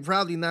beginning, they're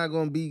probably not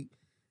going to be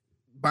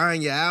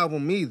buying your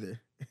album either.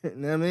 You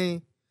know what I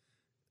mean?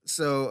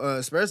 So,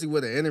 especially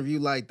with an interview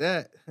like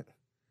that.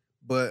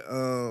 But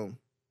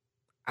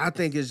I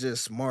think it's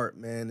just smart,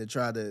 man, to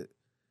try to,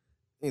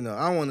 I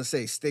don't want to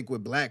say stick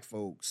with black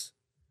folks,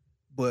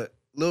 but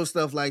little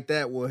stuff like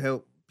that will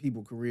help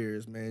people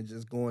careers, man.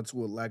 Just going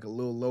to a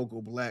little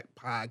local black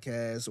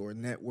podcast or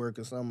network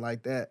or something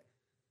like that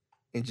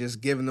and just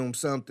giving them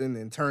something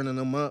and turning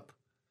them up.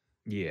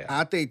 Yeah.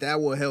 I think that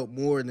will help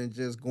more than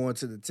just going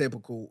to the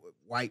typical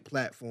white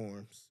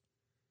platforms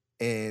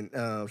and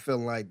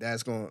feeling like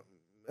that's going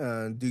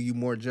to do you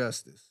more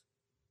justice.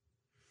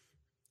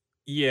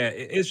 Yeah,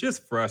 it's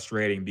just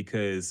frustrating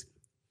because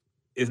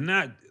it's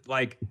not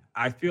like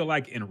I feel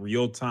like in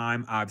real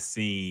time I've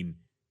seen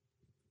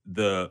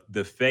the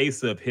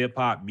face of hip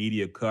hop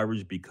media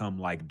coverage become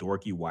like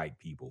dorky white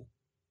people.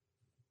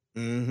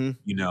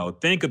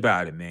 Think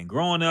about it, man.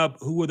 Growing up,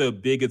 who were the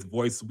biggest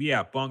voices? We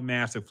had Funk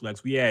Master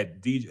Flex. We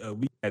had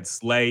we had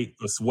Sway,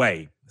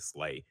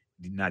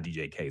 not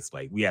DJ K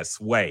Slay. We had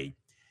Sway.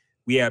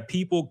 We had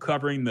people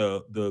covering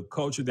the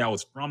culture that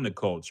was from the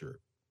culture.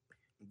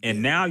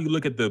 And now you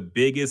look at the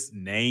biggest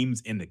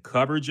names in the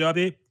coverage of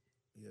it.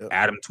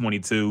 Adam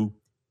 22,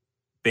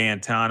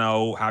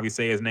 Fantano, how do you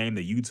say his name?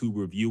 The YouTube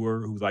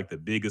reviewer, who's like the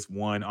biggest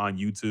one on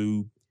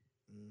YouTube.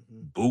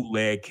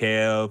 Bootleg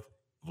Kev,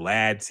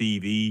 Vlad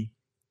TV.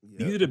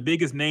 These are the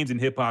biggest names in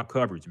hip hop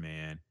coverage,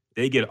 man.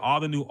 They get all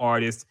the new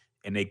artists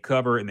and they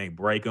cover and they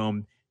break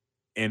them.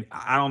 And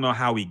I don't know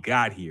how we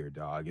got here,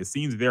 dog. It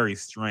seems very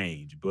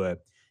strange,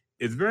 but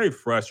it's very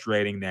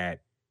frustrating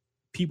that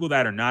people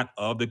that are not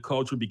of the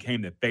culture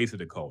became the face of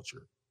the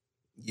culture.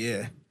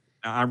 Yeah.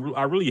 I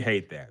really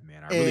hate that,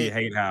 man. I really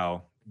hate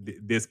how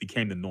this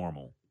became the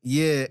normal.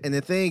 Yeah, and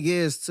the thing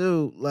is,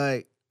 too,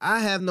 like,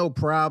 I have no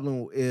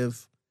problem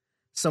if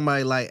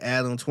somebody like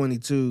Adam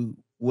 22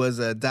 was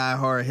a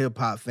diehard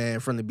hip-hop fan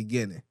from the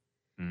beginning.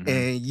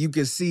 And you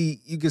can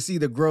see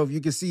the growth. You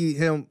can see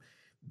him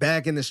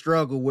back in the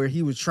struggle where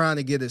he was trying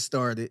to get it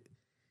started.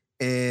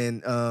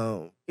 And,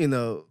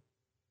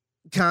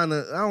 kind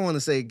of, I don't want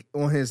to say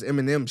on his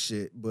Eminem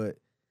shit, but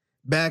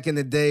back in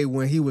the day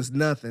when he was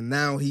nothing,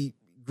 now he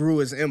grew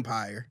his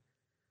empire.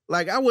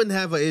 Like, I wouldn't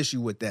have an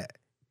issue with that.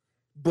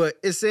 But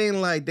it seemed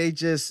like they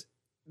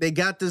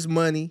got this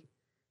money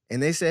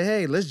and they said,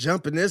 hey, let's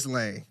jump in this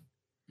lane.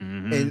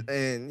 And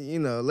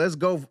let's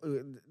go.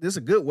 This is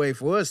a good way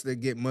for us to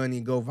get money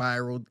and go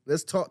viral.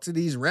 Let's talk to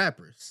these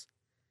rappers.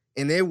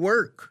 And they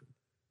work.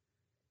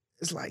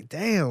 It's like,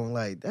 damn,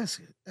 like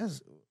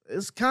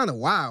it's kind of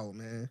wild,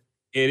 man.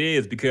 It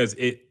is, because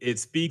it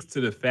speaks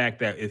to the fact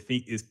that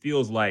it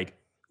feels like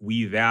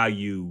we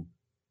value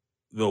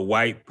the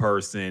white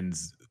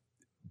person's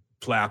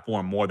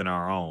platform more than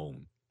our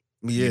own.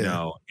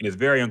 And it's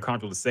very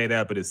uncomfortable to say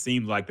that, but it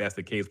seems like that's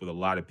the case with a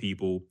lot of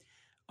people.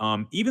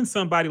 Even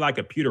somebody like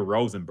a Peter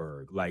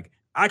Rosenberg, like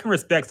I can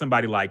respect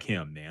somebody like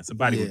him, man.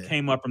 Somebody who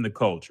came up from the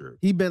culture.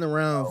 He been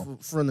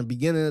around from the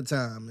beginning of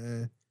time,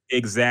 man.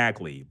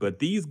 Exactly. But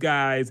these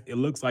guys, it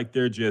looks like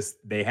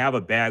they have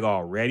a bag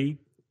already.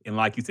 And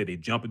like you said, they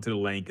jump into the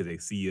lane because they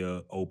see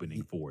a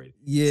opening for it.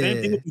 Yeah.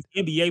 Same thing with these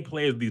NBA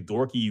players, these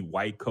dorky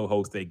white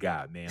co-hosts they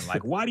got, man.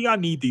 Like, why do y'all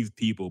need these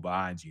people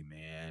behind you,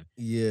 man?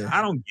 Yeah.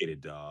 I don't get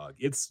it, dog.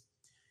 It's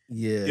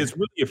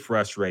really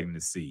frustrating to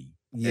see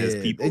as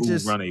people who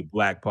run a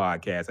black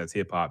podcast that's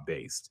hip hop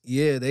based.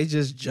 Yeah, they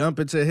just jump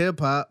into hip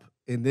hop,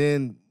 and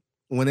then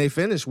when they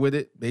finish with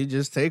it, they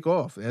just take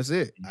off. That's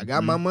it. I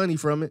got my money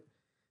from it.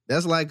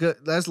 That's like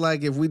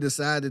if we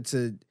decided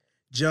to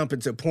jump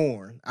into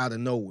porn out of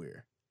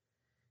nowhere.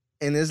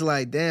 And it's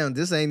like, damn,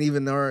 this ain't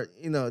even our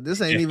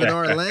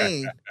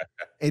lane.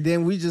 And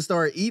then we just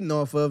start eating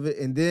off of it,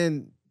 and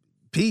then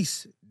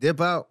peace,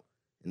 dip out,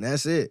 and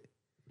that's it.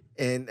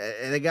 And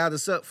it got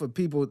us up for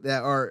people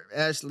that are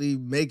actually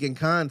making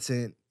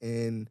content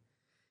and,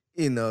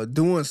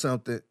 doing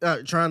something,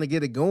 trying to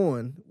get it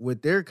going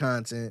with their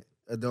content,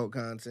 adult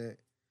content.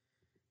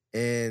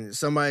 And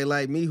somebody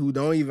like me who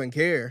don't even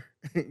care,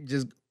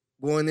 just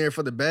going there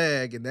for the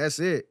bag, and that's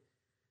it.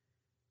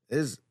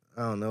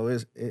 I don't know.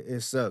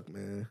 It sucked,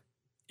 man.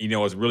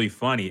 It's really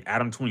funny.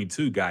 Adam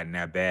 22 got in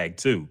that bag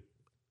too,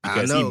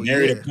 because he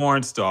married a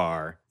porn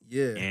star.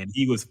 Yeah, and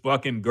he was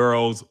fucking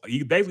girls.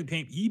 He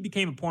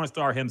became a porn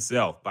star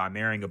himself by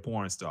marrying a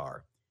porn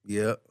star.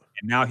 Yep.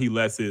 And now he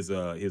lets his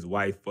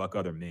wife fuck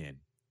other men.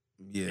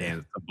 Yeah.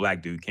 And a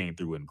black dude came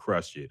through and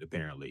crushed it.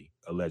 Apparently,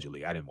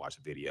 allegedly, I didn't watch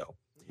the video.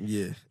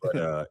 Yeah.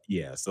 But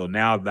yeah. So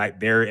now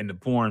like they're in the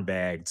porn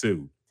bag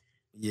too.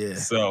 Yeah.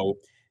 So.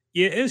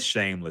 Yeah, it's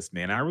shameless,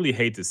 man. I really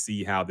hate to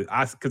see how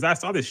because I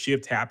saw this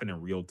shift happen in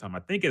real time. I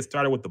think it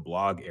started with the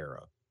blog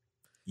era.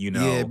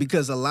 Yeah,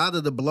 because a lot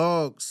of the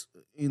blogs,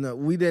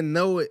 we didn't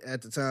know it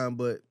at the time,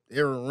 but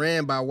they were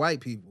ran by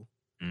white people.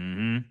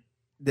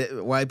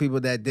 Mm-hmm. White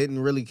people that didn't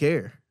really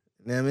care.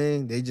 You know what I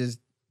mean? They just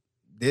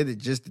did it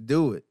just to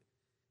do it.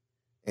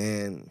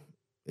 And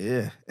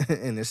yeah,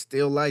 and it's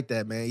still like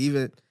that, man.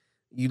 Even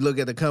you look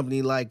at a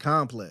company like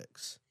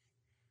Complex.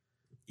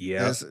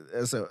 Yeah,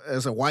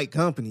 that's a white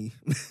company.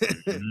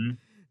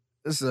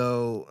 Mm-hmm.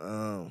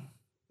 So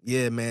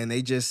yeah, man,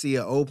 they just see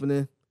an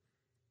opening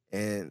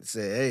and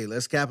say, "Hey,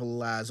 let's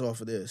capitalize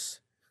off of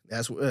this."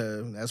 That's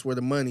where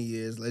the money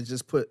is. Let's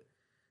just put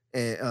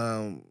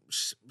and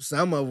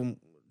some of them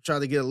try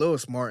to get a little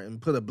smart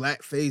and put a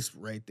black face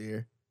right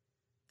there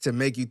to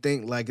make you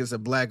think like it's a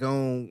black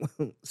owned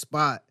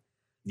spot,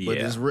 but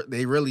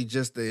they really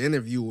just the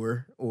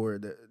interviewer or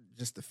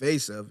just the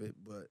face of it,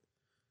 but.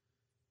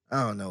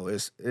 I don't know.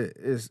 It's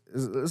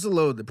a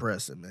little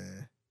depressing,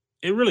 man.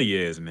 It really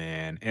is,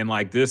 man. And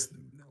like this,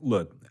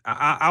 look,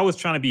 I was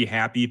trying to be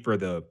happy for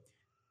the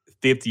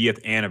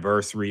 50th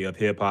anniversary of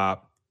hip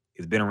hop.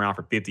 It's been around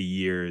for 50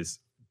 years,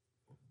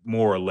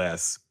 more or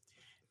less.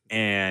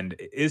 And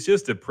it's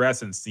just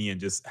depressing seeing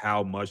just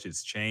how much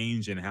it's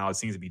changed and how it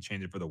seems to be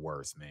changing for the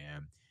worse,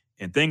 man.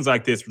 And things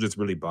like this just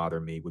really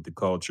bother me with the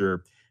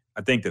culture.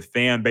 I think the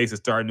fan base is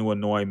starting to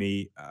annoy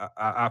me.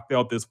 I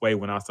felt this way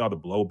when I saw the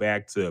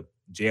blowback to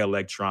Jay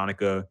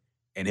Electronica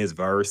and his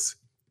verse.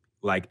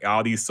 Like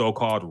all these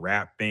so-called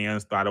rap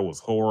fans thought it was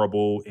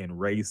horrible and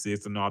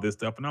racist and all this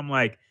stuff. And I'm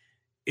like,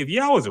 if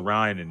y'all was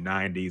around in the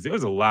 90s, there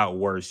was a lot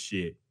worse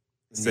shit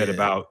said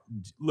about.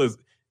 Look,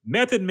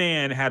 Method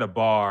Man had a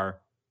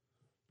bar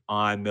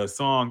on the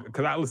song,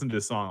 because I listen to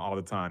this song all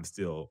the time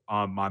still,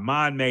 on My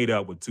Mind Made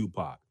Up with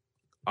Tupac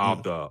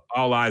off the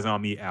All Eyes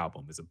on Me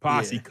album. It's a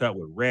posse cut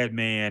with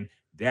Redman,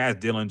 Daz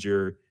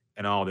Dillinger,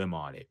 and all them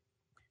on it.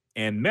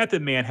 And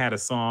Method Man had a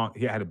song,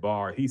 he had a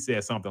bar, he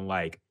said something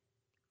like,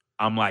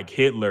 I'm like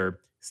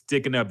Hitler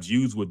sticking up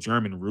Jews with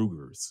German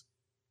Rugers.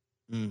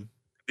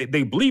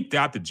 They bleeped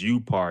out the Jew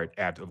part,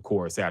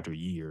 after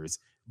years.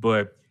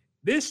 But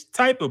this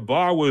type of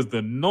bar was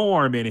the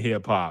norm in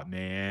hip hop,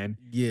 man.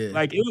 Yeah.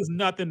 Like it was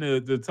nothing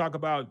to talk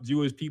about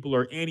Jewish people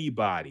or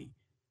anybody.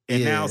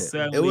 And now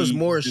suddenly it was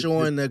more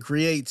showing the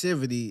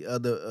creativity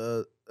of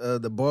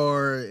the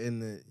bar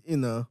and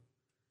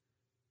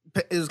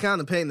it was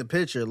kind of painting the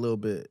picture a little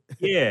bit.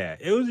 Yeah,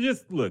 it was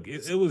just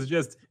it was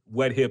just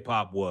what hip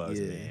hop was,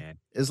 man.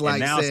 It's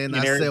like and now saying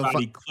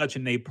everybody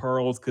clutching their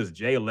pearls because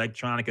Jay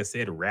Electronica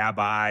said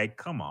rabbi.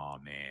 Come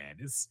on, man.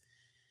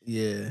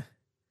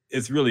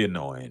 It's really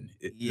annoying.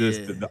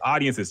 The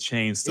audience has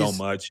changed so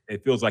much.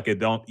 It feels like it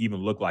don't even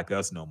look like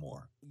us no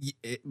more.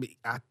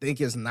 I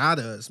think it's not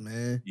us,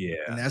 man. Yeah,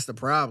 and that's the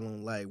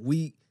problem. Like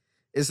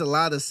it's a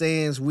lot of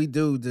sayings we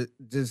do that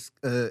just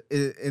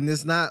and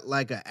it's not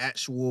like an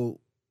actual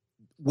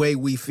way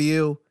we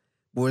feel,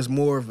 but it's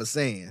more of a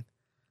saying.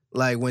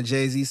 Like when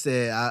Jay-Z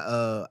said,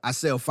 I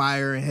sell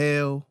fire in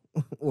hell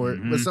or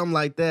something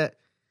like that.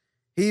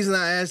 He's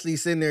not actually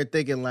sitting there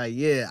thinking like,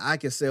 yeah, I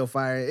can sell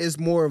fire. It's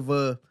more of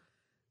a,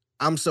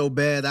 I'm so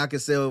bad I can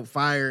sell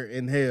fire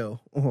in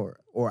hell,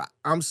 or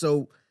I'm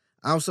so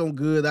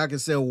good I can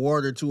sell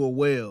water to a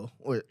well,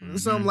 or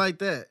something like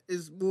that.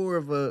 It's more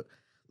of a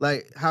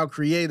like how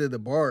creative the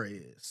bar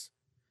is,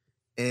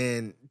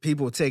 and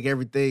people take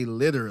everything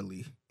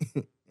literally,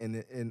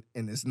 and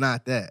it's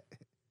not that.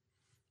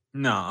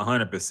 No,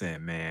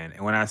 100%, man.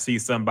 And when I see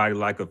somebody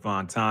like a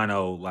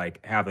Fontano like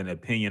have an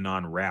opinion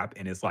on rap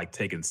and it's like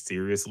taken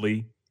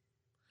seriously,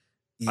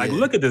 Like,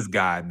 look at this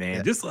guy, man.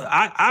 Yeah. Just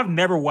I've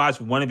never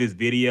watched one of his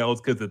videos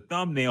because the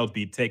thumbnails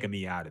be taking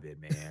me out of it,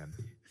 man.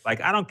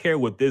 Like, I don't care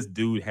what this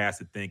dude has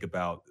to think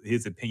about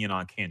his opinion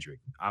on Kendrick.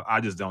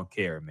 I just don't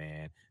care,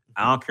 man.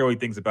 I don't care what he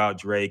thinks about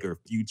Drake or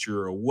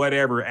Future or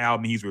whatever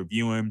album he's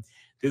reviewing.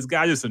 This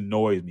guy just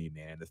annoys me,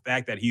 man. The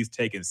fact that he's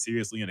taken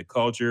seriously in the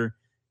culture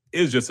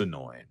is just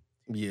annoying.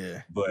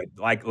 Yeah. But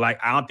like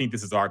I don't think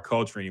this is our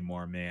culture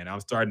anymore, man. I'm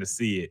starting to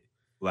see it.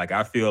 Like,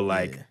 I feel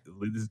like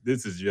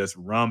this is just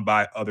run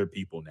by other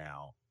people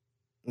now.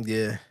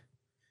 Yeah.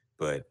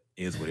 But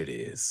it is what it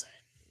is.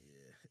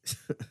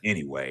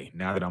 Anyway,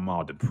 now that I'm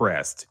all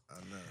depressed,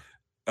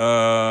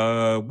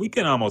 we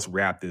can almost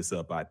wrap this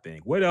up, I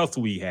think. What else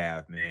do we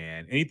have,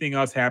 man? Anything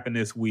else happen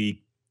this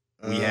week?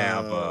 We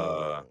have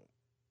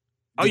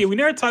we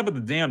never talked about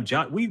the damn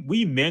John.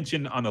 We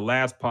mentioned on the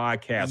last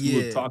podcast we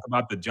would talk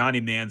about the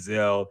Johnny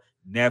Manziel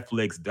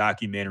Netflix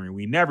documentary.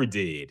 We never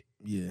did.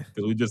 Yeah.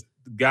 Because we just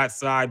got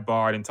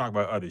sidebarred and talked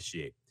about other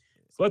shit.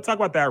 So let's talk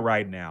about that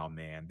right now,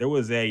 man. There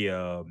was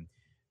a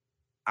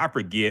I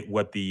forget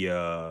what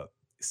the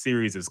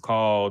series is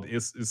called.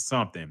 It's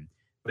something.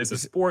 But it's a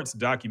sports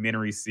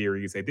documentary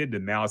series. They did the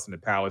Malice in the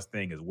Palace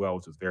thing as well,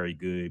 which was very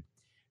good.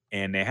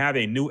 And they have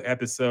a new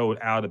episode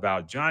out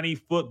about Johnny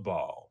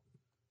Football,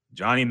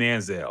 Johnny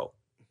Manziel.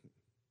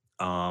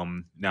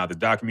 Now the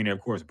documentary, of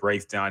course,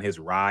 breaks down his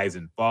rise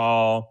and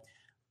fall,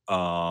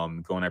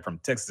 going up from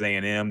Texas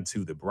A&M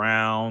to the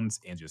Browns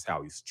and just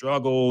how he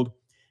struggled.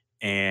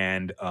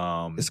 And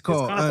it's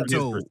called kind of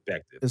Untold. from his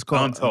perspective. It's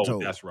called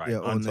Untold. That's right. Yeah,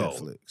 Untold.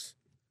 on Netflix.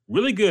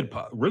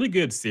 Really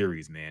good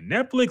series, man.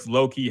 Netflix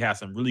low-key has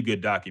some really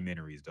good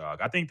documentaries, dog.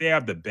 I think they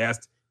have the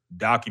best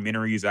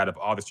documentaries out of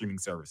all the streaming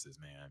services,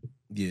 man.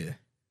 Yeah.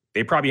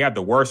 They probably have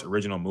the worst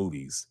original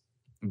movies,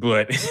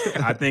 but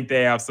I think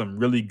they have some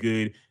really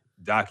good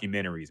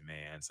documentaries,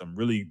 man. Some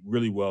really,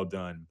 really well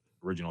done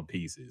original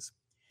pieces.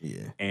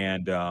 Yeah.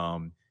 And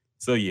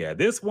so yeah,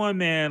 this one,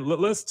 man,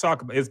 let's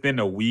talk about. It's been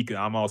a week.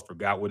 I almost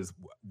forgot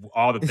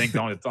all the things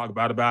I want to talk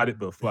about it,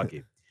 but fuck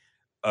it.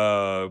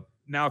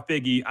 Now,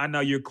 Figgy, I know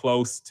you're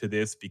close to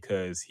this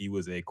because he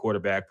was a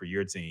quarterback for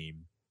your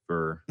team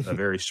for a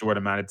very short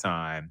amount of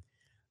time.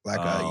 Like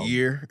a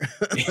year.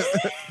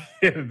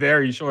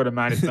 Very short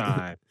amount of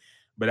time.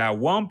 But at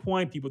one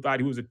point, people thought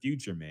he was a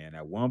future man.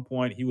 At one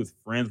point, he was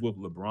friends with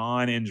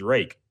LeBron and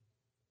Drake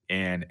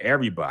and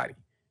everybody.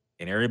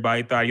 And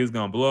everybody thought he was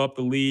going to blow up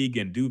the league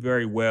and do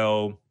very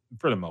well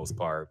for the most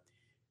part.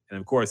 And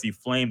of course, he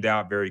flamed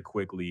out very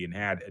quickly and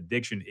had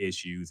addiction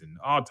issues and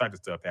all types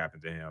of stuff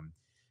happened to him.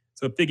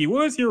 So, Figgy,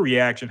 what was your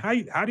reaction?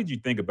 How did you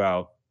think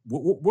about,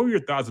 what were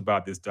your thoughts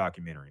about this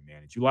documentary,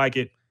 man? Did you like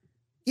it?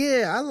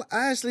 Yeah,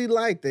 I actually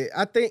liked it.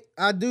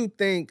 I do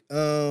think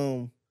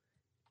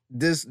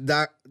this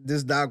doc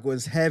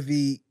was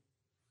heavy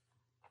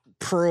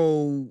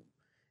pro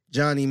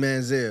Johnny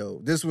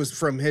Manziel. This was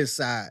from his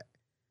side.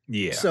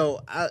 Yeah.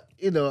 So I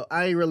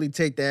ain't really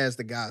take that as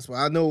the gospel.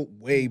 I know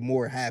way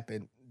more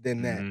happened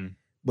than that.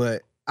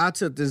 But I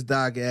took this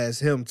doc as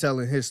him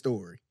telling his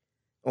story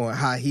on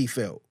how he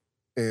felt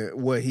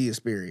and what he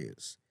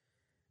experienced.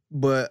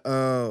 But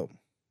I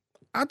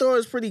thought it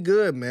was pretty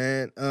good,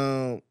 man.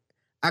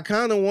 I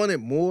kind of wanted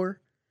more.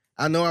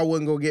 I know I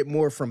wasn't gonna get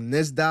more from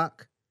this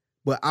doc,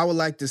 but I would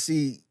like to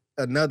see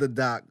another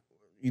doc,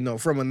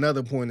 from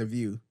another point of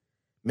view.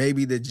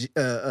 Maybe a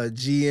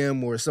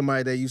GM or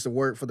somebody that used to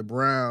work for the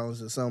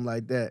Browns or something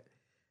like that,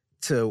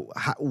 to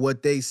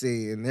what they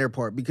say in their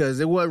part, because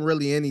it wasn't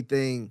really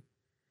anything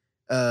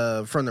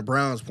from the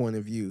Browns' point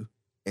of view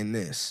in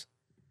this.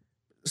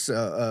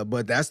 So,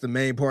 but that's the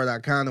main part I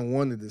kind of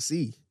wanted to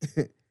see.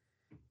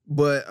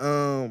 But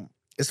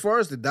as far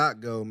as the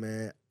doc go,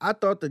 man, I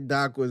thought the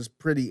doc was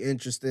pretty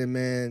interesting,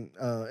 man.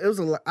 It was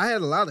I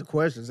had a lot of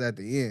questions at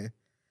the end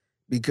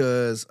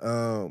because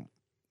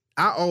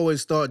I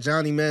always thought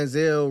Johnny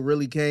Manziel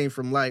really came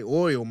from like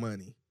oil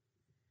money.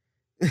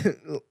 I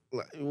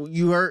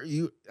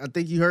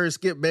think you heard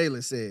Skip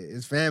Bayless say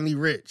his family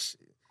rich.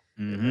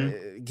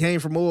 It came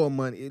from oil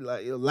money.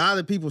 Like a lot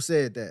of people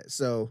said that.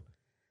 So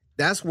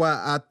that's why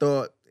I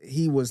thought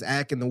he was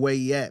acting the way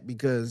he act,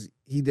 because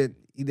he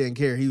didn't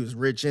care. He was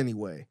rich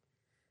anyway.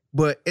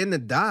 But in the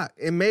doc,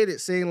 it made it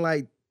seem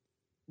like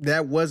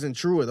that wasn't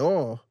true at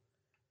all.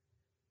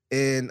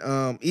 And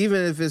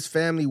even if his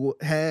family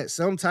had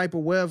some type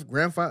of wealth,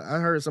 I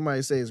heard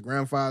somebody say his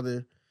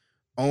grandfather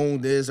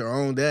owned this or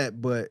owned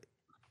that, but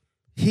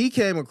he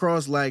came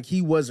across like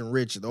he wasn't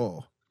rich at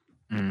all.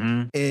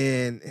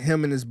 And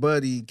him and his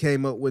buddy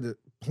came up with a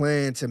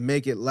plan to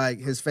make it like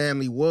his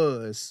family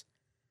was,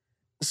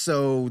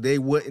 so they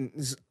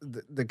wouldn't,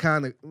 the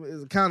kind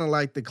of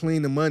like to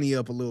clean the money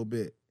up a little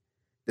bit,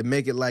 to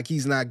make it like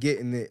he's not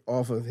getting it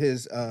off of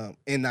his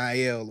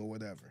NIL or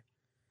whatever.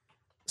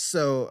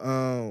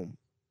 So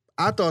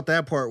I thought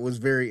that part was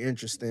very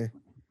interesting.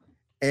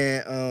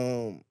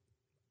 And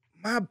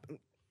my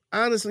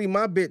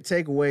big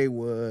takeaway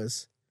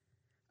was,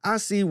 I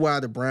see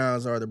why the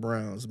Browns are the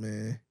Browns,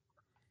 man.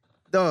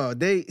 Dog,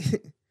 they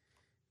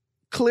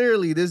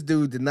clearly, this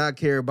dude did not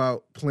care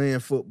about playing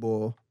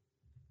football.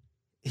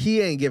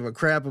 he ain't give a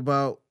crap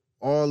about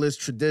all this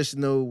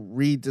traditional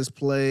read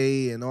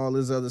display and all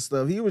this other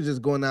stuff. He was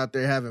just going out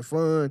there having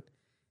fun.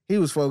 He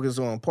was focused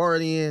on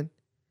partying.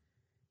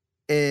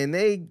 And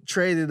they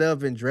traded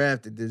up and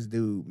drafted this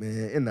dude,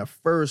 man, in the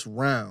first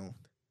round.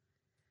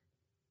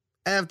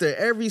 After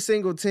every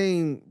single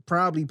team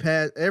probably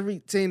passed, every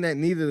team that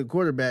needed a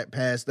quarterback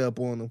passed up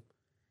on him,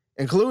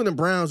 including the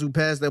Browns, who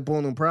passed up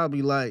on him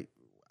probably like,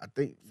 I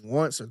think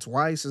once or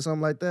twice or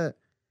something like that.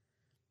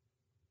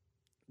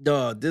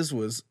 Dog,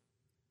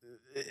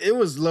 it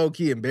was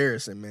low-key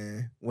embarrassing,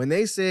 man. When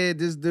they said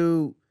this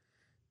dude,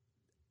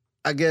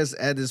 I guess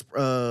at his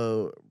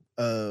pro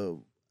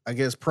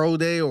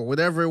day or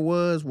whatever it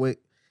was,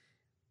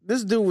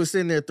 this dude was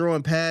sitting there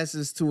throwing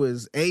passes to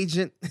his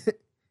agent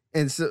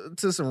and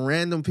to some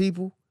random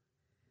people.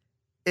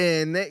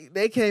 And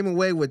they came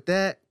away with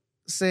that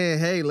saying,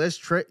 hey, let's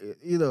trade,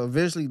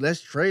 eventually let's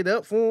trade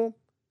up for him.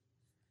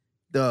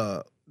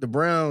 The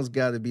Browns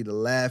got to be the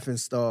laughing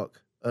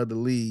stock of the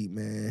league,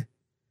 man.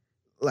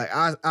 Like,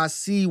 I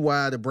see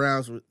why the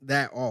Browns were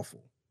that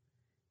awful.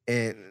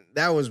 And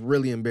that was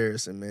really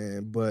embarrassing,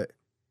 man. But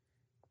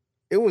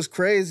it was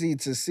crazy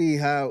to see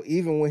how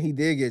even when he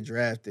did get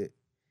drafted,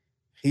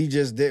 he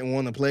just didn't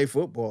want to play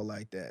football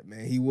like that,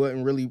 man. He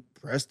wasn't really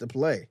pressed to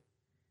play.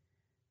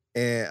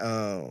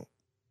 And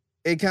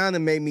it kind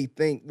of made me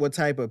think what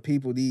type of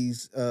people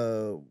these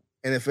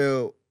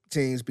NFL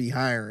teams be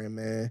hiring,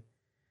 man.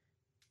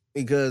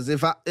 Because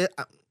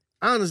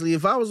honestly,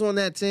 if I was on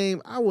that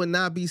team, I would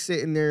not be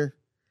sitting there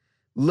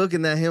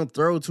looking at him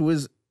throw to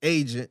his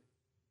agent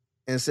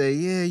and say,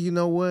 yeah, you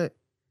know what?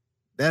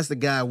 That's the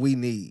guy we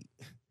need.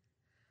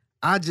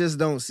 I just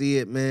don't see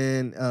it,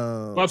 man.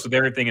 Plus with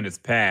everything in his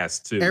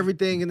past, too.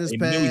 Everything in his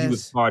past. He knew he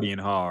was partying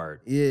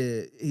hard.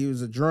 Yeah, he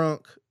was a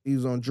drunk. He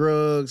was on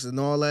drugs and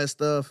all that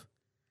stuff.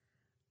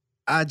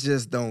 I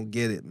just don't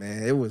get it,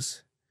 man. It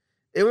was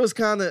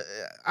kind of,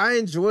 I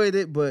enjoyed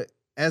it, but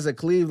as a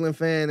Cleveland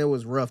fan, it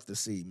was rough to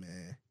see,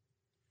 man.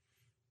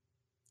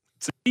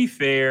 To be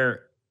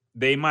fair,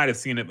 they might have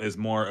seen it as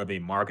more of a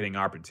marketing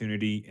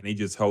opportunity, and they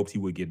just hoped he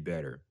would get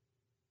better.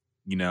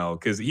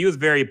 Because he was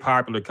very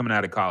popular coming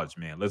out of college,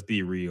 man. Let's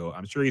be real.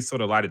 I'm sure he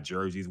sold a lot of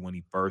jerseys when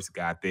he first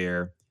got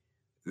there.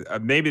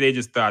 Maybe they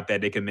just thought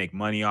that they could make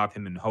money off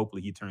him, and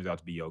hopefully he turns out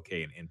to be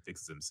okay and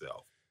fixes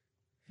himself.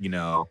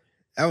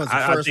 That was the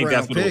first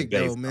round pick,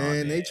 though,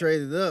 man. They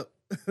traded up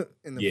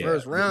in the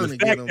first round to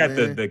get him,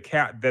 man.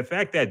 The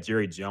fact that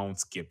Jerry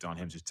Jones skipped on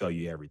him should tell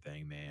you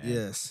everything, man.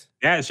 Yes.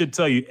 That should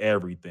tell you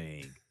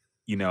everything.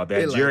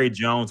 That Jerry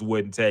Jones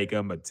wouldn't take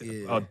him, a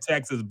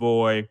Texas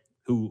boy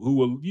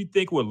who you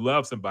think would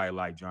love somebody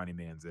like Johnny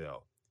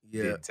Manziel.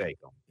 Yeah. Didn't take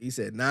him. He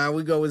said,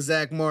 we go with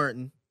Zach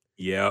Martin.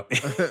 Yep.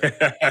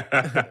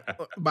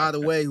 By the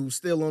way, who's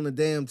still on the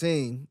damn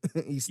team.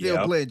 He's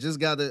still playing, just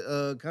got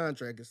a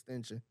contract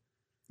extension.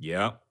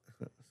 Yep.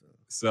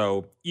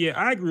 So, yeah,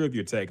 I agree with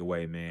your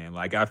takeaway, man.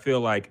 Like, I feel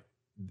like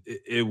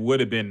it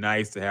would have been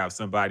nice to have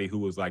somebody who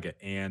was like an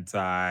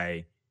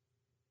anti-Johnny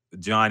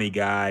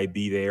guy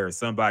be there, or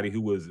somebody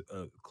who was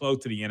close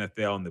to the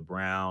NFL and the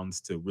Browns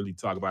to really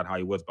talk about how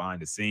he was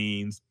behind the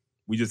scenes.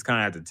 We just kind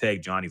of have to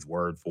take Johnny's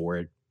word for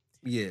it.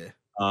 Yeah.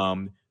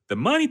 The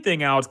money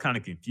thing I was kind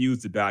of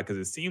confused about because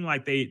it seemed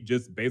like they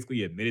just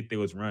basically admitted they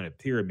was running a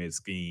pyramid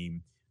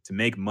scheme to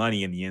make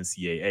money in the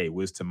NCAA,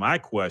 which to my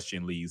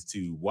question leads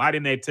to, why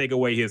didn't they take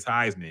away his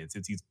Heisman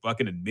since he's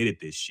fucking admitted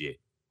this shit?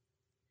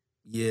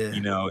 Yeah.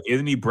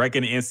 Isn't he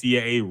breaking the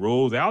NCAA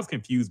rules? I was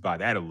confused by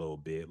that a little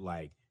bit.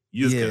 Like,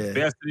 you just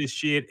confess to this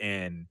shit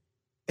and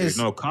there's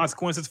no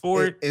consequences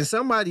for it. And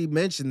somebody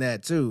mentioned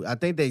that too. I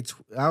think I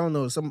don't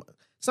know,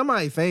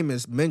 somebody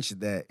famous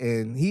mentioned that,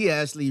 and he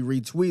actually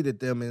retweeted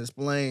them and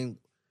explained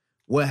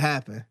what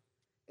happened.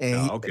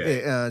 And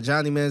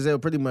Johnny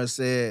Manziel pretty much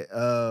said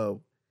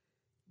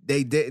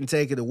they didn't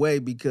take it away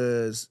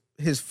because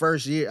his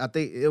first year, I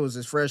think it was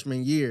his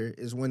freshman year,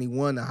 is when he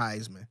won the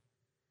Heisman.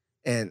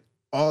 And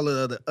all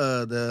of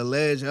the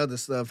alleged other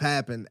stuff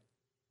happened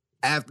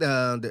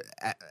after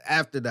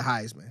the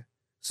Heisman.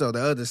 So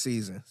the other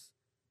seasons.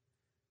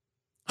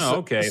 Oh,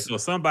 okay. So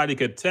somebody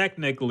could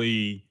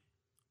technically...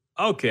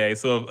 Okay,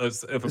 so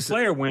if a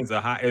player wins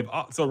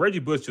so Reggie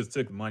Bush just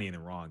took money in the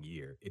wrong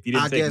year. If he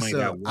didn't take money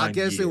that one I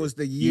guess year, it was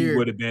the year he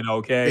would have been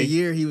okay. The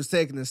year he was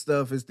taking the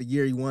stuff is the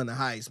year he won the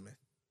Heisman.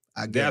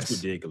 I guess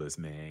that's ridiculous,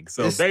 man.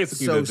 So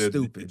basically,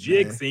 the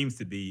jig seems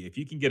to be if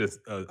you can get a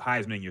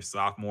Heisman in your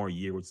sophomore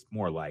year, which is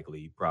more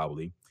likely,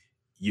 probably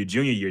your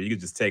junior year, you could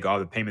just take all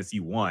the payments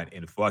you want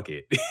and fuck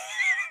it.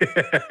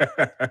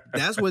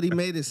 That's what he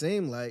made it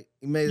seem like.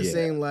 He made it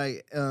seem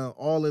like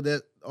all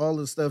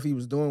the stuff he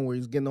was doing where he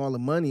was getting all the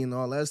money and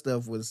all that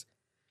stuff was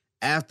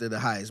after the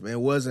Heisman. It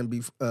wasn't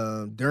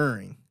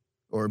during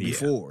or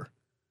before.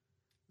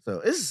 So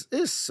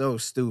it's so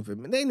stupid,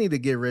 man. They need to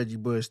get Reggie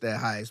Bush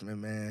that Heisman,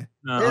 man.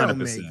 No, it 100%, don't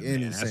make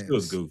any sense. That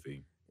feels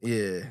goofy.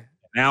 Yeah.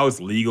 Now it's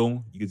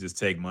legal. You can just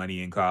take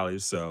money in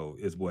college, so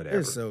it's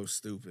whatever. It's so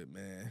stupid,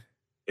 man.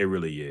 It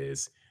really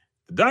is.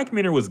 The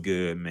documentary was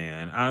good,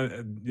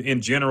 man. In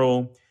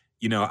general,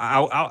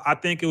 I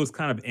think it was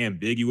kind of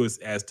ambiguous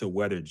as to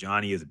whether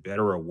Johnny is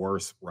better or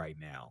worse right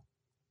now.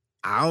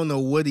 I don't know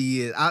what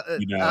he is.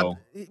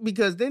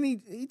 Because then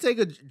he take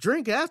a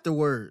drink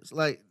afterwards,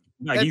 like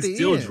at he's the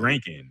still end.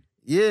 drinking.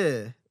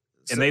 Yeah.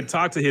 And they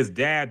talked to his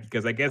dad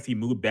because I guess he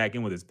moved back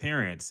in with his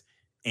parents,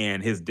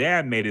 and his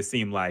dad made it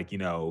seem like,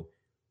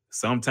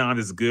 sometimes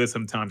it's good,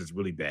 sometimes it's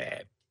really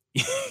bad.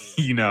 And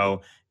he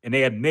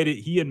admitted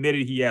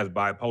he has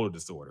bipolar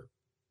disorder,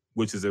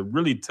 which is a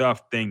really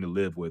tough thing to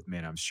live with,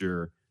 man, I'm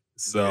sure.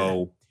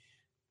 So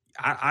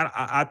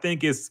I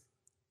think it's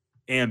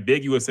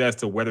ambiguous as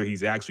to whether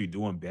he's actually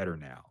doing better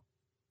now.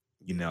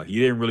 He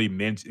didn't really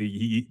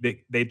mention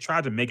they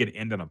tried to make it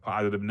end on a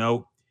positive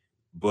note,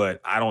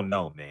 but I don't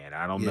know, man.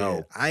 I don't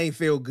know. I ain't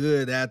feel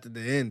good after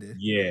the ending.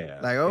 Yeah.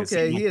 Like,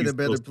 okay, he in a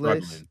better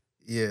place.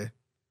 Yeah.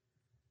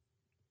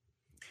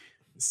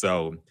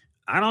 So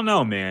I don't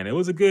know, man. It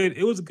was a good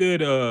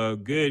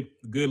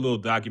little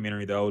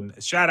documentary though.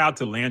 Shout out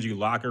to Landry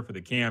Locker for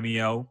the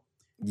cameo.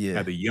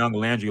 Yeah. The young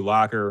Landry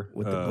Locker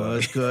with the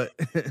buzz cut.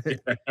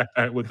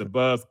 With the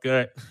buzz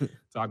cut,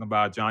 talking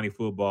about Johnny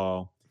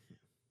Football.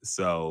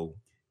 So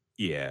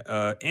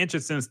yeah,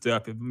 interesting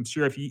stuff. I'm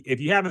sure if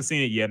you haven't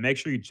seen it yet, make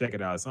sure you check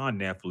it out. It's on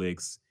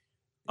Netflix.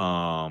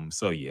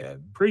 So yeah,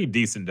 pretty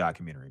decent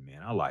documentary,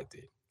 man. I liked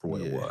it for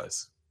what it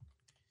was.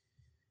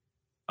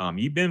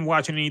 You been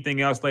watching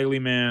anything else lately,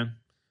 man?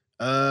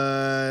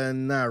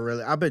 Not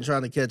really. I've been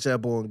trying to catch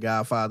up on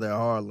Godfather of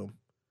Harlem.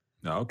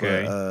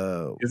 Okay.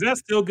 Is that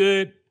still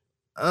good?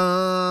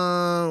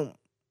 I'm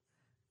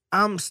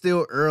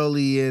still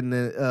early in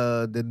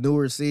the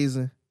newer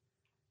season.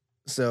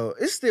 So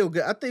it's still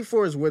good. I think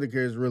Forrest Whitaker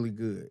is really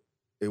good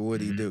at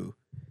what he do.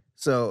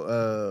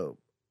 So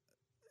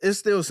it's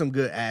still some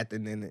good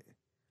acting in it.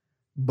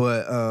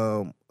 But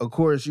of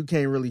course you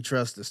can't really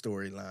trust the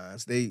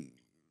storylines.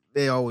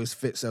 They always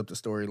fix up the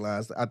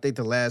storylines. I think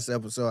the last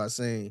episode I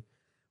seen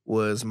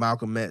was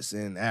Malcolm X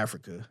in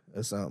Africa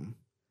or something.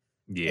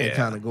 Yeah. And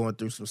kind of going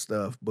through some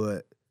stuff.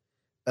 But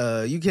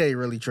you can't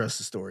really trust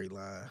the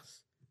storylines.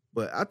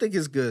 But I think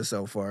it's good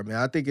so far, man.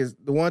 I think it's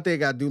the one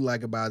thing I do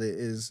like about it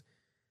is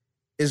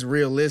it's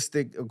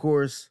realistic, of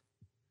course,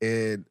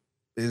 and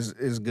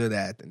is good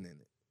acting in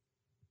it.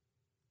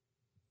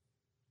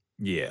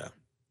 Yeah.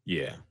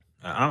 Yeah.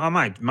 I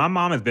might. My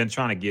mom has been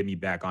trying to get me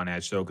back on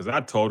that show because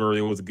I told her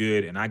it was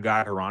good and I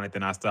got her on it.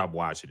 Then I stopped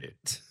watching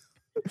it.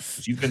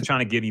 She's been trying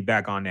to get me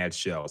back on that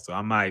show, so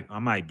I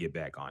might get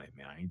back on it,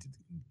 man. I need to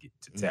get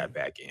to tap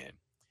back in.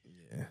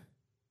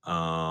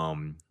 Yeah.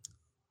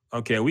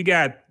 Okay, we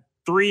got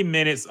 3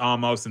 minutes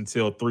almost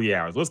until 3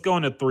 hours. Let's go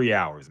into 3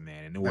 hours,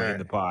 man, and then we'll end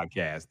the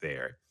podcast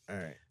there. All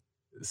right.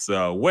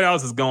 So what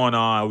else is going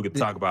on? We could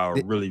talk about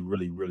really.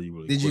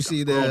 Did you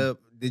see the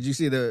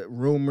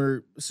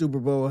rumored Super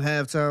Bowl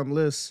halftime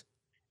list?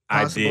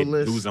 I did.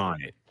 Who's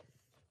on it?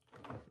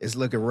 It's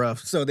looking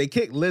rough. So they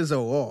kicked Lizzo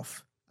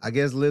off. I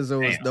guess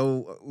Lizzo is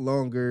no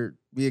longer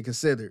being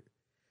considered.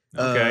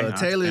 Okay,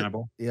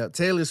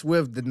 Taylor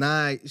Swift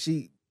denied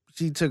she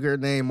took her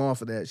name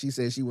off of that. She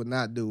said she would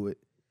not do it.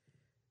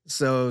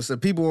 So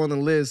people on the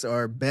list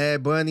are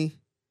Bad Bunny,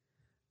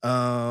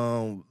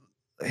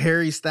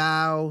 Harry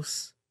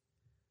Styles,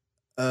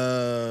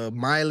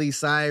 Miley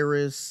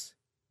Cyrus,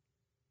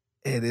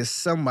 and it's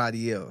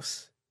somebody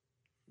else.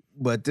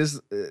 But this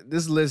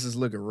list is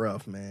looking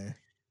rough, man.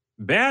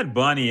 Bad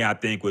Bunny, I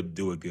think, would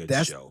do a good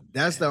show.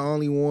 That's the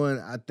only one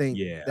I think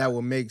that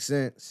would make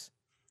sense.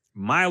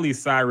 Miley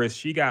Cyrus,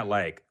 she got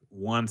like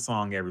one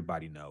song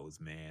everybody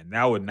knows, man.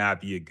 That would not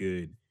be a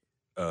good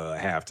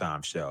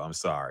halftime show. I'm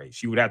sorry.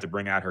 She would have to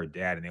bring out her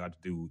dad and they would have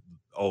to do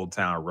Old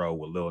Town Road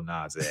with Lil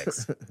Nas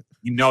X.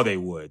 They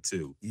would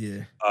too.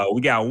 Yeah.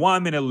 We got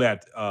 1 minute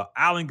left.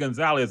 Alan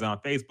Gonzalez on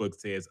Facebook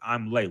says,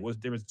 I'm late. What's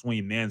the difference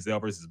between Manziel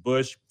versus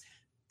Bush?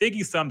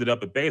 Figgy summed it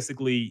up, but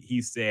basically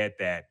he said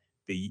that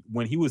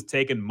when he was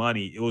taking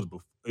money, it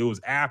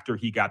was after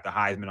he got the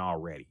Heisman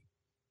already.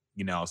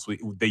 So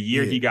the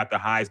year he got the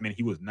Heisman,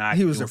 he was not.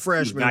 He was a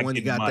freshman when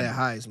he got that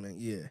Heisman.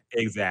 Yeah,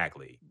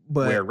 exactly.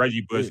 But where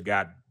Reggie Bush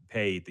got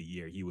paid the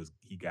year he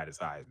got his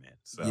Heisman.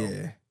 So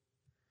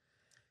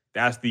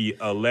that's the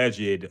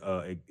alleged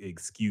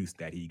excuse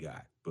that he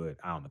got. But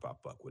I don't know if I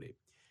fuck with it.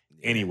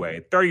 Yeah.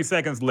 Anyway, 30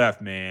 seconds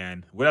left,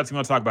 man. What else you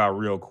want to talk about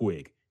real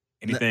quick?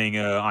 Anything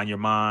on your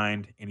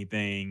mind?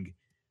 Anything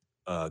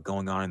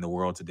going on in the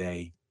world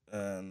today?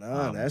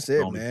 No, that's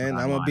it, man.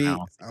 I'm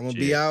gonna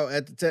be out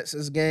at the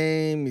Texas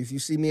game. If you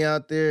see me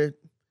out there,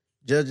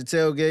 judge the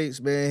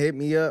tailgates, man, hit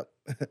me up.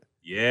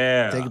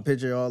 Yeah, take a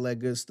picture, all that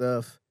good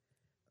stuff.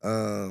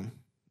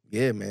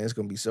 Yeah, man, it's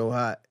gonna be so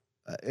hot,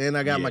 and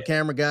I got my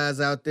camera guys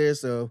out there,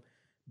 so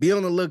be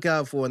on the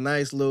lookout for a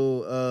nice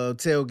little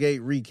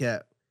tailgate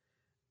recap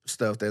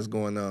stuff that's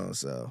going on.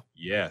 So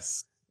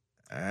yes,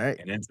 all right,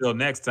 and until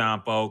next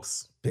time,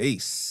 folks,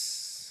 peace.